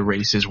have other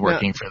races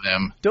working for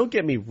them. Don't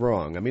get me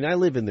wrong. I mean, I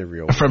live in the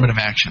real world. Affirmative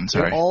action,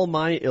 sorry. All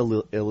my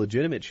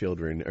illegitimate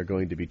children are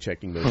going to be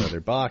checking those other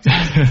boxes.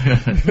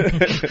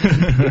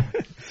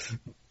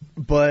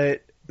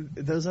 But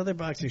those other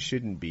boxes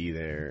shouldn't be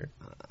there.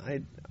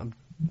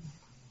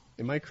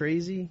 Am I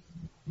crazy?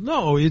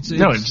 No, it's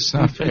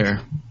not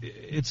fair.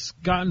 It's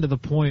gotten to the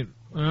point,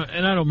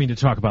 and I don't mean to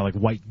talk about like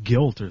white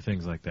guilt or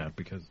things like that,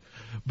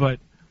 but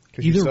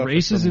either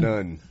race is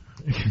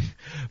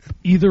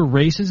either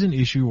race is an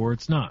issue or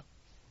it's not.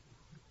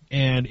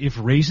 And if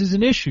race is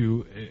an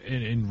issue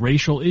and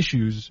racial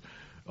issues,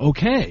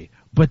 okay.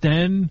 But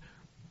then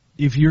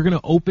if you're going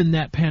to open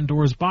that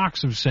Pandora's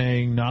box of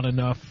saying not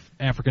enough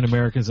African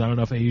Americans, not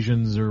enough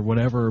Asians or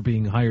whatever are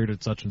being hired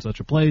at such and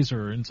such a place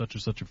or in such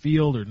and such a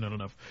field, or not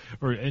enough,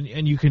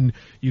 and you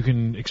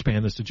can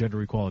expand this to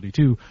gender equality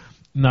too.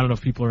 Not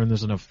enough people are in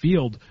this enough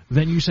field.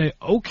 Then you say,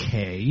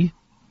 okay,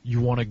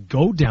 you want to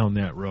go down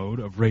that road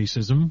of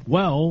racism.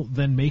 Well,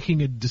 then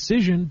making a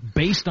decision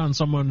based on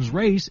someone's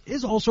race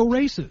is also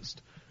racist,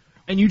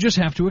 and you just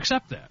have to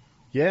accept that.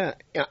 Yeah,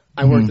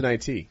 I worked in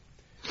IT,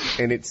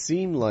 and it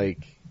seemed like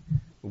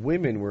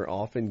women were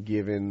often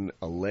given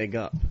a leg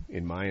up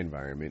in my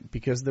environment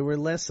because there were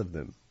less of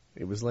them.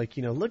 It was like,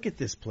 look at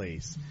this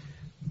place.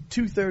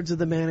 2/3 of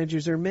the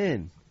managers are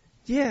men.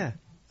 Yeah,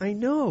 I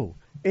know.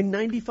 And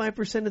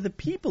 95% of the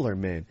people are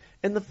men.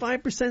 And the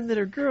 5% that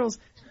are girls,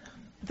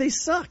 they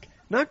suck.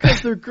 Not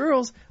because they're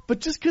girls,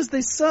 but just because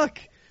they suck.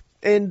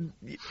 And,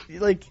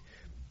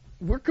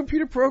 we're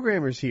computer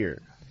programmers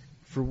here.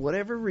 For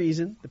whatever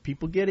reason, the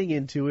people getting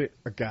into it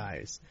are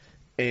guys.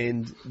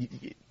 And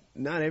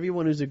not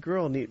everyone who's a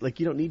girl you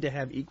don't need to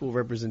have equal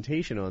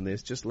representation on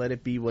this. Just let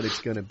it be what it's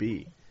going to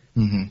be.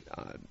 Mm-hmm.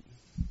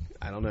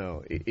 I don't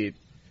know.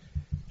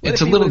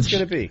 It's a little. It's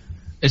going to be.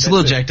 It's a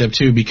little jacked up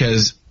too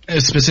because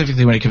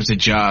specifically when it comes to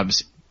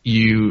jobs,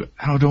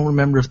 I don't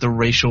remember if the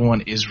racial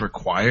one is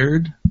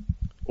required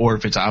or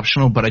if it's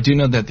optional, but I do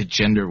know that the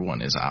gender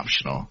one is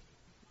optional.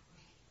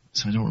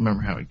 So I don't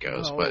remember how it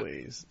goes.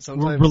 Always. But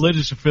sometimes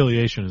religious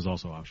affiliation is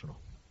also optional.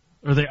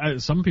 Or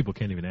some people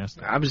can't even ask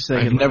that. I'm just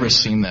saying. I've never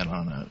seen that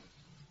on a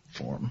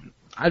form.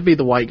 I'd be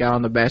the white guy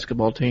on the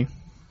basketball team.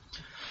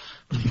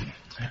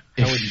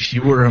 If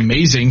you were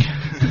amazing.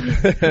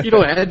 You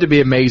don't have to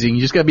be amazing.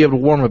 You just got to be able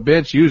to warm a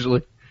bench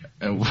usually.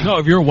 No,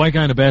 if you're a white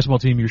guy on a basketball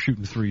team, you're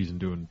shooting threes and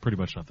doing pretty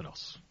much nothing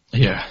else.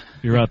 Yeah.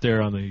 You're out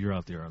there on the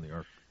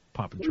arc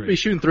popping Be trades.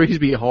 shooting threes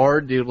be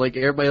hard, dude. Like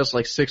everybody else,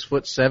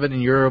 6'7",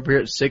 and you're over here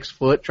at 6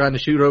 foot trying to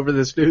shoot over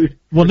this dude.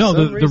 Well, no,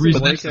 the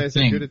reason white guys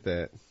are good at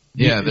that.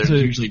 Yeah, they're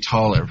usually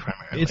taller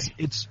primarily.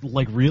 It's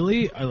like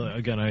really,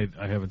 again,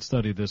 I haven't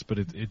studied this, but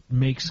it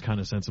makes kind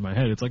of sense in my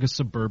head. It's like a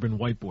suburban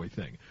white boy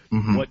thing.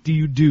 Mm-hmm. What do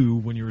you do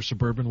when you're a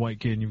suburban white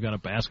kid and you've got a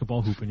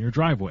basketball hoop in your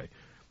driveway?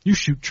 You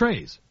shoot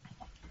trays,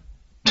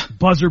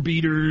 buzzer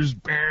beaters,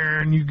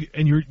 and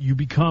you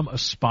become a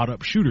spot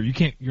up shooter.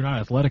 You're not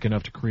athletic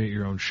enough to create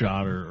your own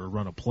shot or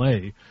run a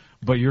play,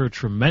 but you're a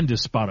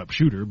tremendous spot up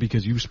shooter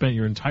because you've spent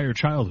your entire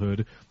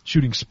childhood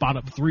shooting spot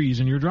up threes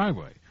in your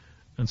driveway.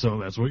 And so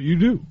that's what you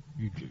do.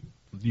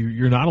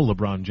 You're not a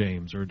LeBron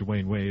James or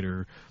Dwayne Wade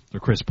or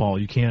Chris Paul.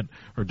 You can't,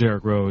 or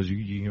Derrick Rose.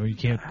 You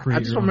can't create. I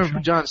just your own remember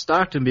shot. John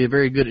Stockton being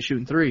very good at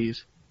shooting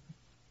threes.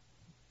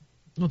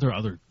 No, there are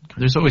other.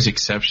 There's always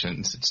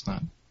exceptions. It's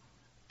not.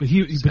 But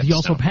he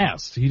also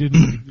passed. He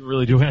didn't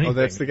really do anything. Oh,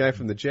 that's the guy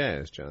from the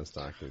Jazz, John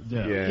Stockton.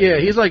 Yeah.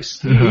 He's like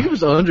he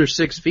was under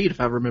 6 feet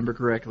if I remember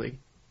correctly.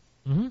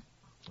 Mm-hmm.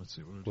 Let's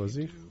see. What Was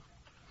he? do?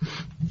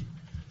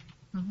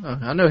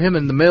 I know him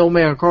and the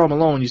mailman Karl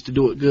Malone used to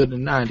do it good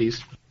in the 90s.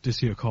 Just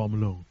see a Karl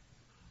Malone.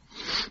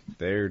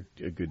 They're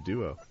a good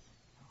duo.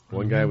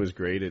 One guy was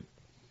great at.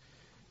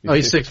 Oh,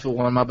 he's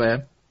 6'1". My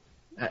bad.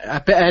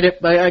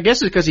 I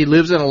guess it's because he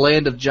lives in a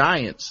land of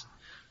giants,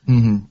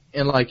 Mm-hmm.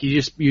 and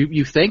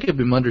you think of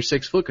him under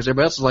 6 foot because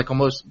everybody else is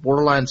almost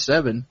borderline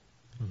 7.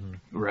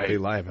 Mm-hmm. Right. They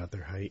lie about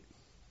their height.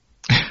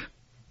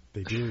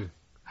 They do.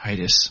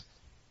 Heightus.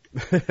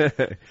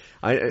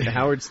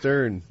 Howard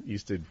Stern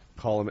used to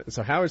call him.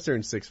 So Howard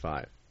Stern's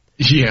 6'5",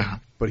 Yeah.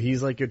 but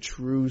he's like a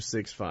true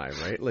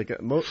 6'5", right? Like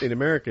in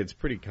America, it's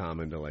pretty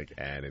common to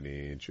add an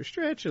inch or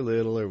stretch a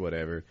little or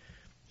whatever.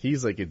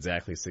 He's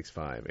exactly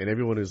 6'5", and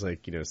everyone who's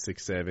 6'7",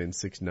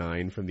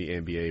 6'9" from the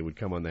NBA would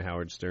come on the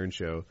Howard Stern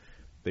show.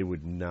 They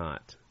would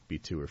not be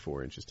 2 or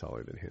 4 inches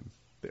taller than him.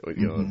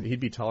 He'd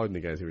be taller than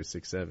the guys who were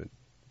 6'7",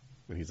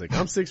 and he's like,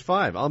 "I'm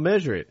 6'5", I'll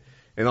measure it."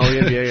 And all the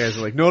NBA guys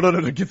are like, no,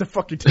 get the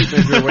fucking tape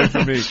measure away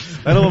from me.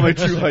 I don't want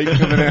my true height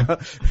coming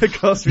out. It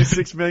costs me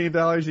 $6 million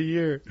a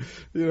year.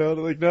 They're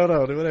like, no,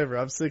 whatever.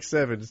 I'm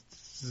 6'7". Just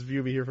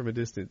view me here from a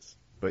distance.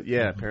 But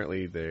yeah,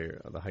 apparently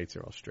the heights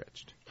are all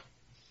stretched.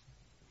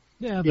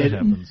 Yeah, that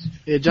happens.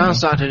 Yeah, John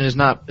Stockton is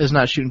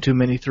not shooting too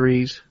many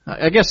threes.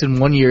 I guess in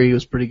 1 year he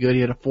was pretty good. He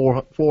had a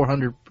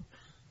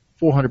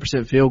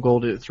 400% field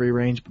goal to 3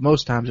 range, but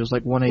most times it was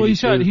 180.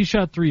 Well, he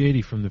shot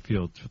 380 from the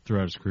field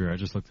throughout his career. I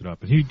just looked it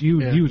up, and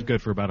he was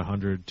good for about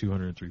 100,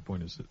 200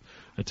 3-point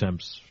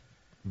attempts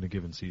in a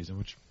given season,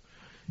 which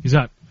he's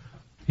not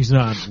He's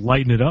not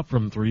lighting it up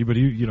from three, but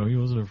he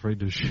wasn't afraid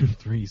to shoot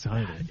threes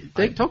either.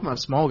 Talking about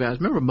small guys,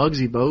 remember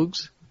Muggsy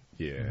Bogues?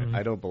 Yeah,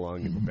 I don't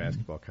belong in the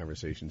basketball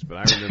conversations, but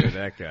I remember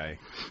that guy.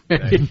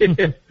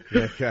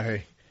 That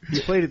guy. He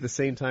played at the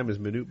same time as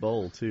Manute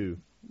Bol too,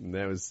 and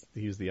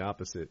he was the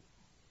opposite.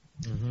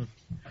 Mm-hmm.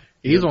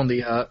 He was on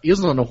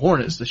the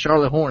Hornets, the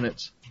Charlotte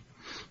Hornets.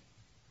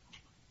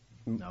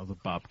 Now the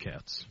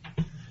Bobcats.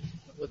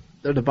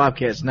 They're the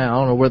Bobcats now. I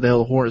don't know where the hell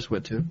the Hornets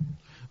went to.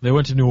 They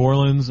went to New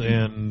Orleans,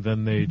 and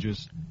then they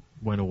just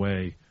went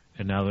away.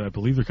 And now I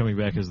believe they're coming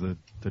back as the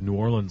New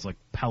Orleans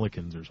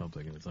Pelicans or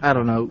something. And it's I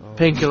don't know.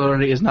 Painkiller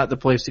is not the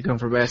place to come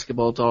for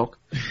basketball talk.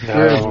 No.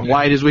 We're as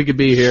white as we could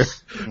be here.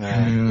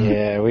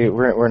 Yeah,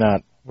 we're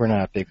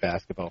not big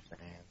basketball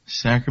fans.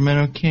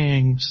 Sacramento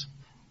Kings.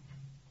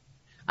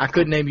 I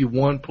couldn't name you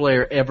one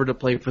player ever to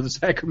play for the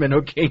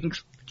Sacramento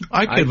Kings.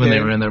 I could when they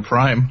were in their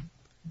prime.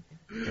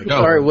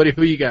 Sorry,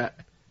 who you got?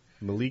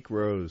 Malik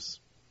Rose.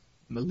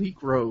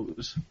 Malik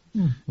Rose.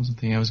 Wasn't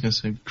thinking I was going to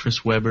say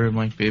Chris Webber,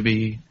 Mike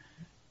Bibby.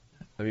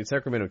 I mean,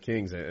 Sacramento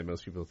Kings,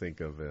 most people think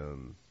of...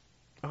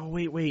 Oh,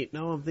 wait.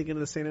 No, I'm thinking of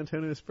the San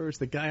Antonio Spurs.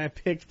 The guy I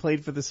picked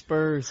played for the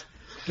Spurs.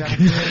 God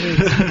damn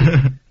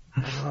it.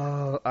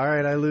 Oh, all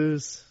right, I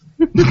lose.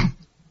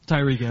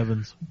 Tyreek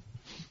Evans.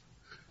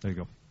 There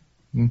you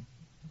go.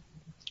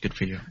 Good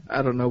for you.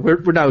 I don't know. We're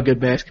not good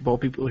basketball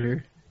people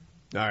here.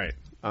 All right.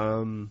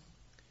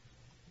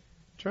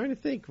 Trying to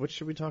think. What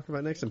should we talk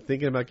about next? I'm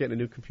thinking about getting a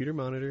new computer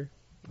monitor.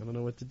 I don't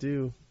know what to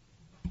do.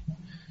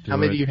 How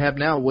many do you have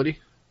now, Woody?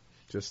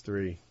 Just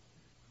 3.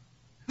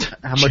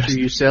 How much are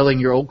you selling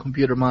your old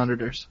computer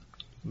monitors?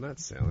 I'm not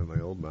selling my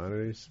old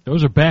monitors.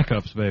 Those are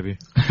backups, baby.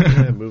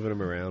 Yeah, moving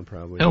them around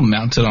probably. He'll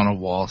mount it on a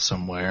wall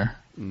somewhere.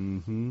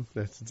 Mm-hmm.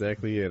 That's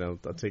exactly it. I'll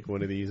take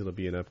one of these. It'll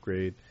be an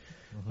upgrade.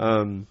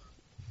 What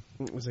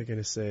was I going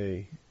to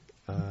say?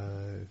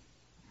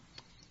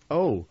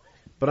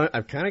 But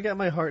I've kind of got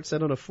my heart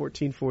set on a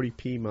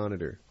 1440p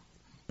monitor.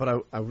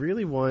 But I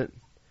really want...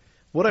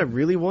 What I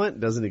really want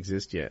doesn't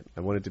exist yet.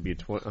 I want it to be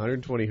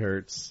 120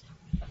 hertz,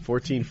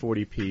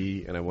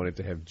 1440p, and I want it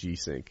to have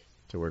G-Sync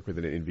to work with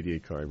an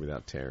NVIDIA card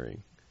without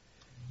tearing.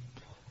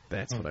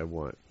 That's what I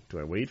want. Do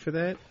I wait for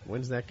that?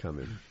 When's that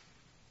coming?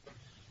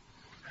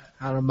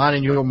 I don't know. Mine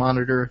and your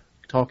monitor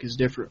talk is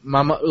different.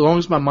 As long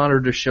as my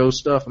monitor shows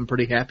stuff, I'm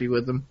pretty happy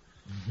with them.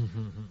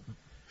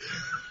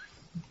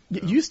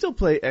 You still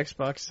play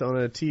Xbox on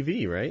a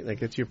TV, right?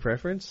 Like, that's your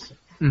preference?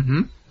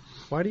 Mm-hmm.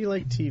 Why do you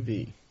like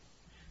TV?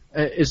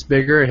 It's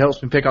bigger. It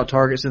helps me pick out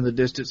targets in the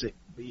distance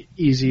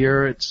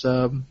easier. It's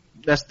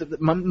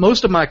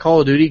most of my Call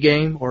of Duty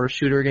game or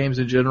shooter games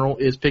in general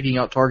is picking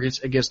out targets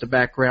against a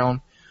background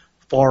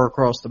far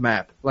across the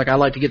map. Like, I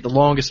like to get the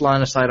longest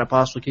line of sight I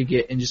possibly could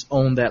get and just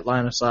own that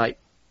line of sight.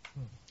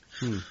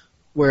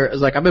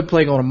 Whereas, I've been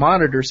playing on a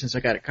monitor since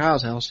I got at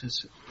Kyle's house.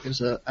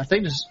 I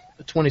think it's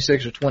a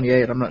 26 or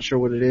 28. I'm not sure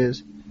what it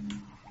is.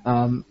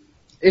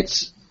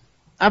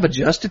 I've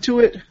adjusted to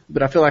it,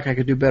 but I feel like I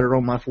could do better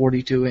on my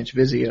 42-inch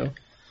Vizio.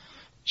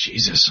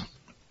 Jesus.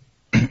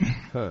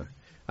 Huh.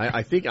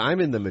 I think I'm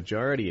in the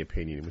majority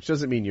opinion, which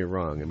doesn't mean you're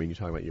wrong. I mean, you're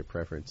talking about your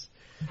preference.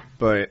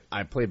 But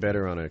I play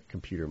better on a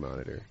computer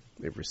monitor.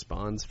 It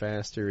responds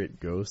faster, it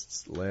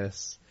ghosts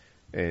less,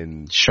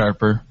 and...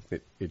 Sharper.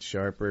 It's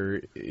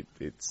sharper.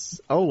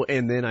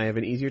 And then I have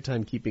an easier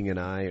time keeping an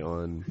eye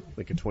on,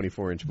 a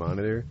 24-inch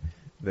monitor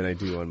than I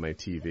do on my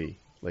TV.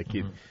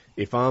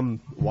 If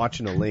I'm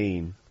watching a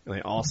lane... And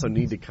I also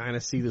need to kind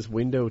of see this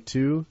window,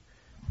 too.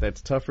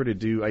 That's tougher to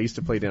do. I used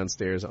to play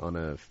downstairs on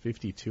a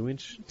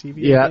 52-inch TV.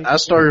 Yeah, I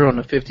started on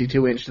a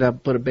 52-inch, and I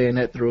put a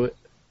bayonet through it.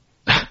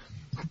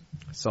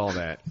 Saw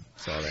that.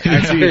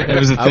 Actually, it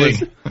was a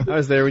thing. I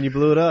was there when you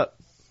blew it up.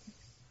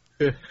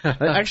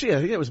 Actually, I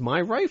think that was my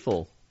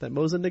rifle. That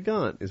Mosin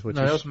Nagant is what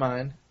No, that was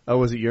mine. Oh,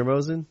 was it your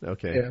Mosin?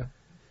 Okay. Yeah.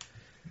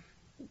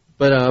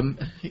 But,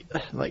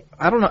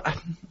 I don't know...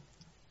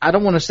 I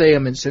don't want to say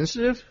I'm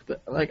insensitive,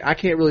 but I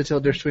can't really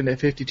tell the difference between that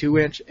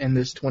 52-inch and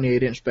this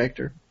 28-inch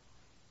Spectre.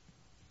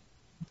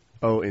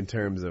 Oh, in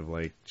terms of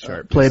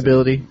sharp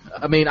playability.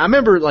 I mean, I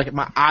remember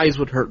my eyes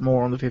would hurt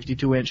more on the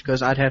 52-inch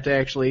because I'd have to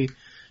actually,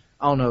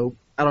 I don't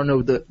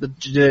know the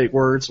genetic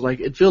words.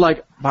 It'd feel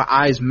like my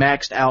eyes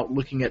maxed out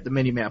looking at the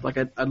mini map.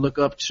 I'd look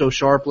up so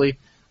sharply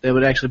that it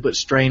would actually put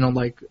strain on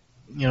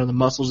the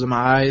muscles in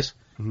my eyes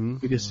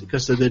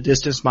because of the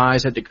distance my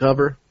eyes had to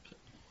cover.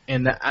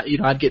 And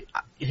I'd get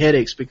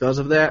headaches because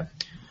of that.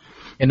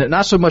 And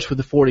not so much with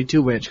the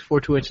 42-inch.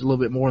 42-inch is a little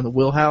bit more in the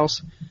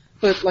wheelhouse.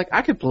 But,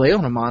 I could play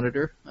on a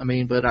monitor. I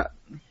mean, but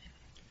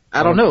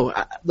I don't know.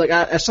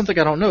 That's something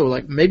I don't know.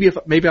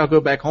 Maybe I'll go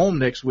back home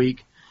next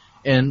week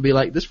and be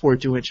like, this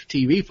 42-inch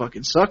TV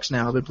fucking sucks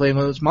now. I've been playing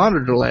on this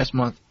monitor last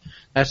month.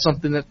 That's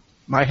something that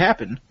might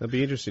happen. That'd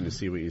be interesting to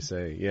see what you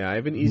say. Yeah, I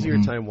have an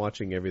easier time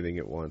watching everything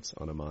at once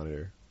on a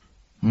monitor.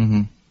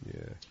 Mm-hmm.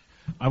 Yeah.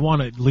 I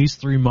want at least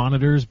 3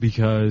 monitors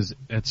because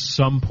at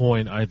some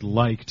point I'd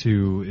like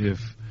to, if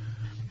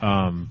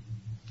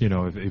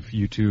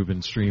YouTube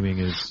and streaming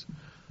is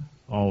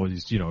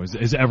always,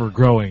 is ever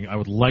growing, I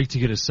would like to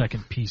get a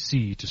second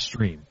PC to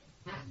stream.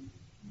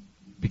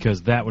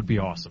 because that would be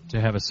awesome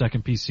to have a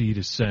second PC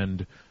to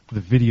send the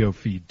video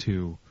feed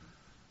to,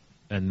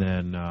 and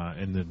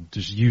then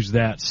just use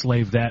that,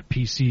 slave that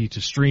PC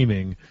to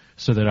streaming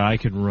so that I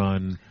can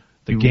run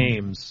the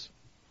games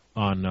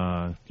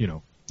on,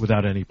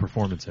 without any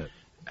performance hit.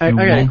 You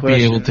won't be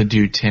able to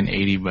do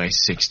 1080 by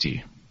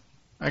 60.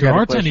 There are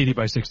 1080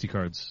 by 60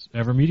 cards.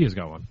 EverMedia's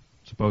got one,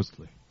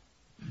 supposedly.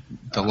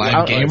 The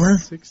Live Gamer?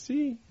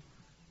 60?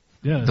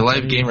 Yeah. The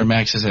Live Gamer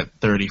maxes at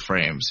 30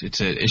 frames. It's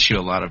an issue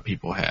a lot of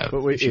people have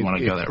But wait, if you want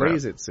to go that it route.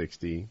 plays at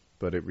 60,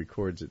 but it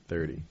records at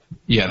 30.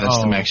 Yeah, that's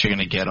the max you're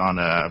going to get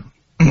on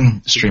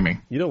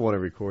streaming. You don't want to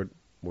record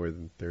more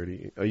than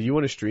 30. You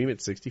want to stream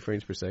at 60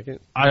 frames per second?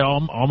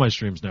 All my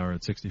streams now are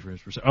at 60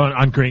 frames per second.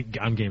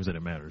 On games that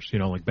it matters.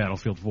 Like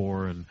Battlefield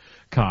 4 and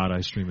COD, I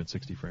stream at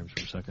 60 frames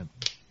per second.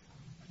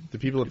 Do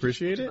people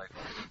appreciate it?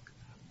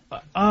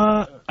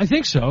 I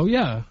think so,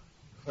 yeah.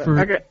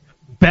 For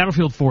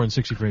Battlefield 4 and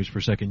 60 frames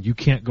per second, you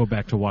can't go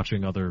back to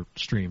watching other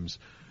streams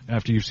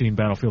after you've seen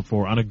Battlefield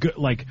 4 on a good,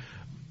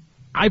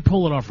 I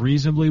pull it off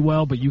reasonably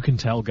well, but you can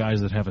tell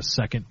guys that have a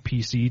second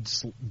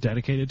PC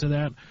dedicated to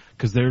that,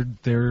 because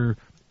they're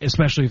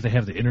especially if they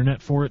have the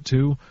internet for it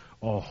too.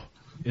 Oh,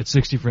 it's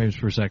 60 frames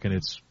per second.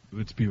 It's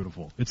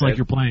beautiful. It's like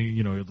you're playing,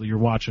 you're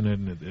watching it,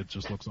 and it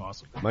just looks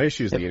awesome. My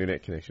issue is the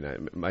internet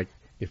connection.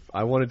 If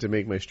I wanted to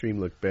make my stream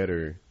look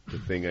better, the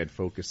thing I'd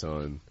focus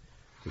on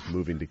is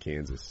moving to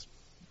Kansas.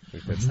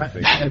 That's the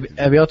thing.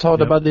 Have y'all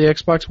talked about the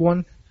Xbox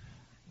One?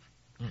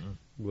 A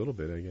little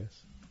bit, I guess.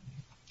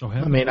 Oh,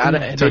 I mean, Talked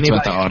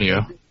about the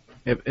audio.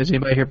 Has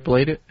anybody here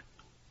played it?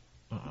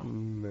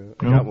 No,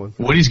 I got one.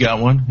 Woody's got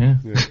one, yeah.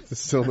 It's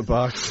still in the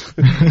box.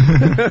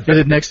 Is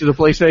it next to the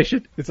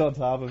PlayStation? It's on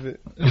top of it.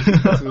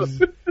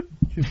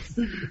 You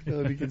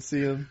can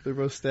see them. They're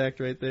both stacked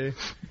right there.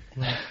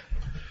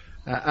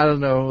 I don't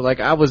know.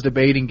 I was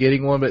debating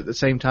getting one, but at the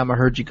same time, I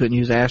heard you couldn't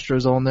use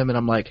Astros on them, and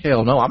I'm like,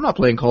 hell no, I'm not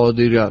playing Call of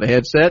Duty on a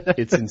headset.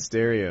 It's in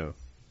stereo.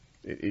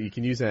 You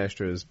can use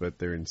Astros, but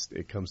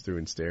it comes through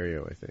in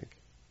stereo, I think.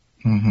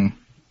 Mm-hmm.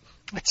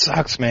 It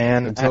sucks,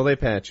 man. Until they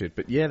patch it.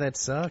 But yeah, that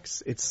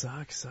sucks. It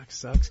sucks.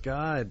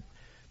 God.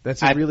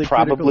 That's a I really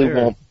probably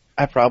critical error.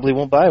 I probably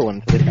won't buy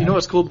one. You know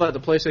what's cool about the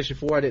PlayStation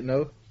 4 I didn't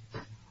know?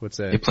 What's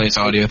that? It plays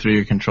audio through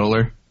your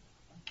controller.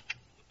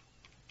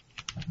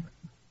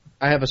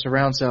 I have a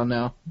surround sound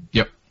now.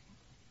 Yep.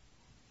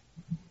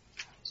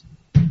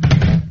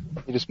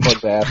 You just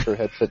plug the Astro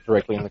headset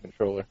directly in the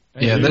controller.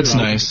 Yeah, that's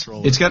nice.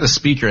 It's got a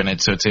speaker in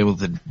it, so it's able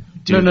to do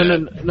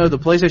that. No. The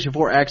PlayStation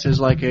 4 acts as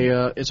like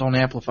its own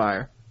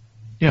amplifier.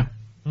 Yeah.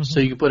 Mm-hmm. So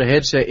you can put a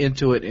headset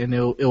into it, and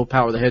it'll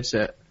power the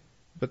headset.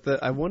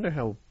 But I wonder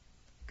how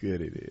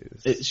good it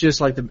is. It's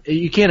just like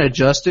you can't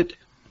adjust it,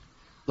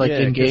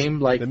 in game,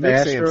 like the the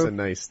mix Astro. amp's a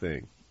nice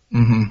thing.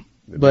 Mm-hmm.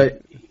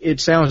 But it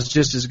sounds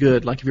just as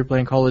good, like if you're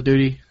playing Call of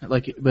Duty.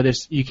 But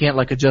you can't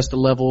adjust the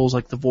levels,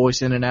 like the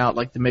voice in and out,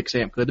 like the mix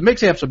amp could. The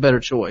mix amp's a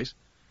better choice.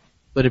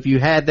 But if you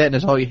had that and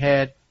that's all you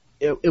had,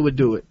 it would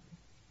do it.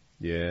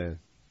 Yeah,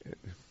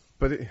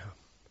 but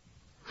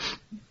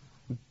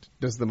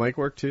does the mic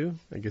work too?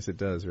 I guess it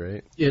does,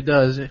 right? It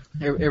does.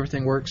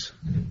 Everything works.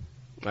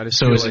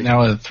 So is it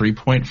now a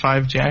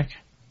 3.5 jack?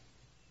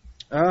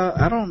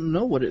 I don't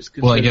know what it's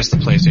considered. Well, I guess the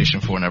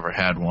PlayStation 4 never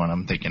had one.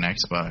 I'm thinking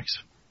Xbox.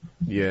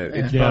 Yeah,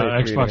 it's Yeah,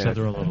 probably Xbox had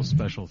their own little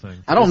special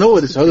thing. I don't know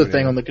what this other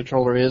thing on the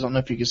controller is. I don't know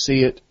if you can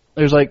see it.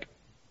 There's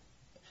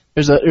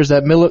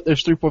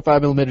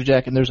 3.5 millimeter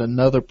jack, and there's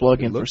another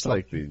plug-in It for looks something.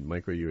 like the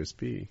micro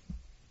USB.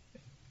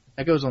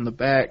 That goes on the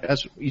back.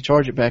 You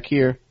charge it back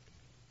here.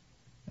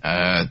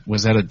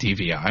 Was that a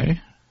DVI?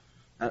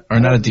 Or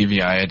not a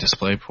DVI, a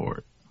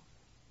DisplayPort?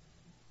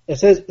 It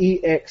says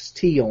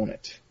EXT on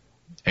it.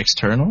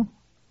 External?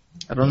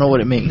 I don't know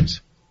what it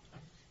means.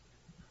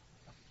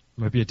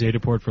 Might be a data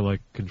port for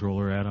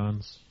controller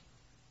add-ons.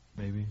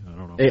 Maybe, I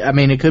don't know.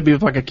 It could be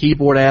with a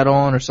keyboard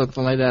add-on or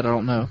something like that. I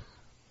don't know.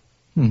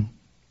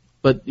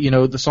 But the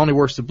Sony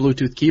works with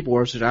Bluetooth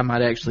keyboards, so I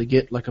might actually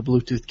get a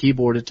Bluetooth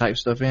keyboard to type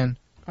stuff in.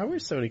 I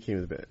wish Sony came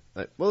with a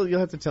bit. Well, you'll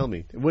have to tell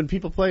me. When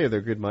people play, are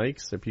there good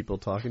mics? Are people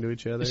talking to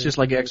each other? It's just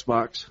like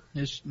Xbox.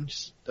 It's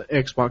just the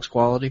Xbox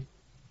quality.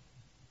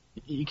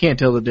 You can't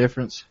tell the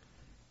difference.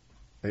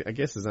 I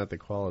guess it's not the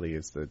quality;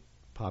 it's the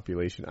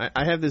population.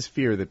 I have this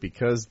fear that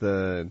because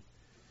the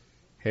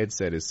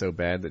headset is so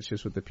bad that's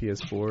just with the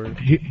PS4,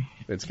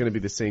 it's going to be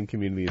the same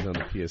community as on the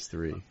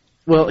PS3.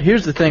 Well,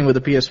 here's the thing with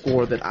the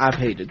PS4 that I've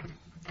hated.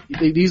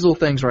 These little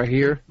things right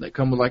here that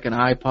come with an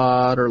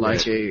iPod or an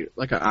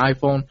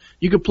iPhone,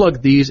 you could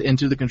plug these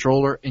into the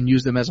controller and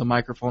use them as a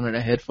microphone and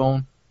a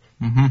headphone.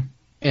 Mm-hmm.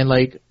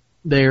 And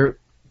they're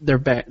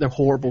bad. They're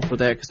horrible for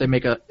that because they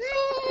make a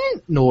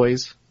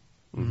noise.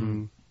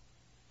 Mm-hmm.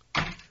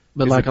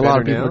 But Is it a lot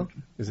of better people.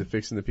 now? Is it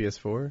fixing the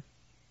PS4?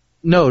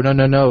 No.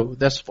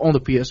 That's on the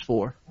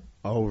PS4,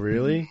 Oh,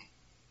 really?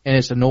 and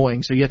it's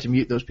annoying. So you have to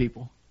mute those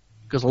people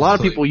because a lot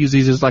of people use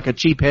these as a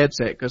cheap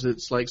headset because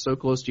it's so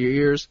close to your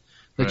ears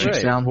that you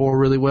Right. sound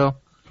really well.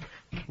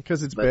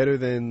 Because it's better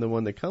than the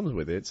one that comes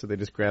with it, so they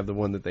just grab the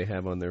one that they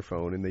have on their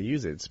phone and they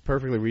use it. It's a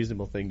perfectly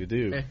reasonable thing to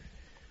do. Okay.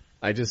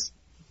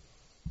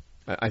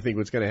 I think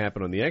what's going to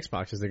happen on the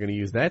Xbox is they're going to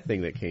use that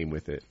thing that came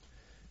with it,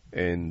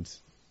 and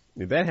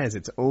that has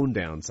its own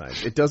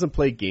downsides. It doesn't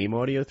play game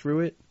audio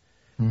through it,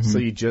 so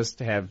you just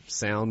have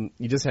sound.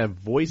 You just have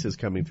voices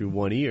coming through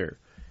one ear.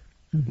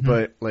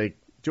 But like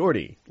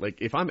Jordy, like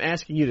if I'm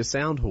asking you to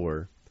sound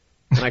whore,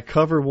 and I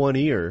cover one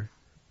ear,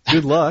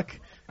 good luck.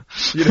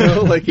 You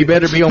know, like you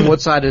better be on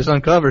what side is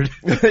uncovered.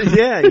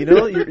 Yeah, you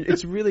know,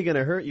 it's really going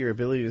to hurt your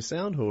ability to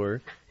sound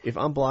whore if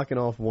I'm blocking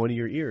off one of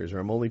your ears, or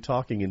I'm only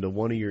talking into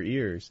one of your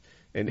ears,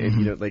 and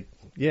you know, like,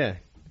 yeah,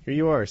 here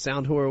you are,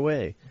 sound whore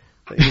away.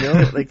 You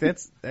know, like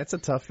that's a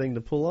tough thing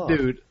to pull off.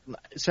 Dude,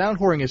 sound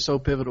whoring is so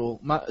pivotal.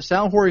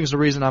 Sound whoring is the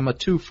reason I'm a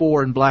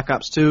 2-4 in Black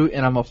Ops 2,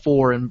 and I'm a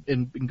 4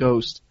 in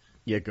Ghost.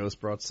 Yeah, Ghost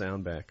brought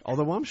sound back.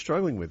 Although I'm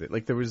struggling with it.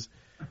 Like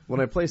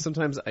when I play,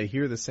 sometimes I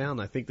hear the sound,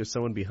 I think there's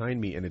someone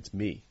behind me, and it's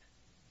me.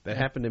 That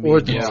happened to me.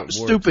 Or the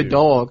stupid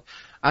dog.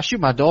 I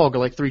shoot my dog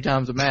like 3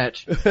 times a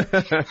match.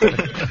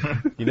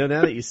 You know,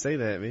 now that you say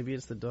that, maybe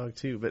it's the dog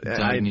too. But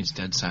dog needs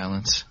dead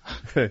silence.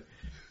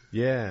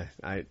 Yeah,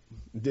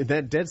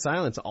 that dead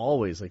silence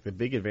always, like the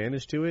big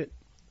advantage to it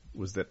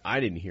was that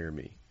I didn't hear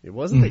me. It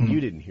wasn't that you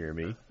didn't hear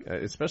me,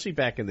 especially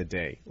back in the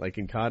day. Like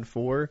in COD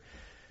 4,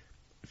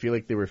 I feel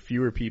like there were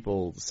fewer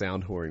people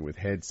sound whoring with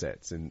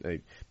headsets.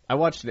 And I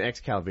watched an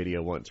XCal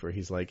video once where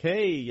he's like,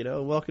 hey, you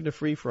know, welcome to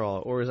Free For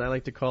All. Or as I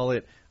like to call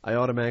it, I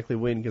automatically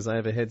win because I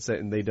have a headset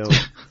and they don't.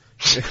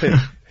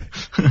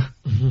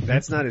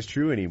 That's not as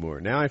true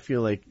anymore. Now I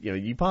feel like, you know,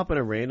 you pop in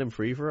a random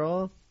Free For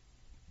All,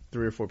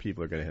 3 or 4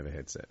 people are going to have a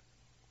headset.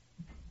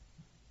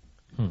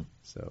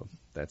 So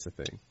that's the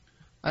thing.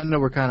 I know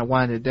we're kind of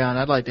winding it down.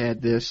 I'd like to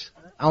add this.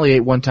 I only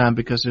ate one time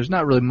because there's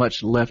not really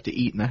much left to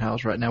eat in the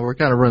house right now. We're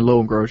kind of running low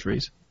on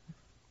groceries.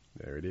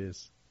 There it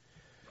is.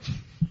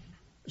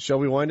 Shall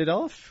we wind it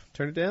off?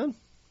 Turn it down?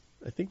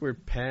 I think we're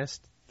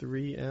past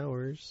 3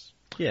 hours.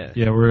 Yeah.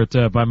 Yeah, we're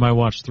at, by my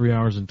watch, 3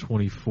 hours and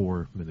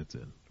 24 minutes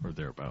in, or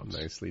thereabouts.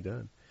 Nicely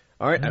done.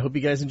 All right, I hope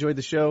you guys enjoyed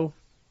the show.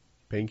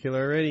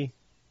 Painkiller already.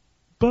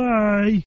 Bye!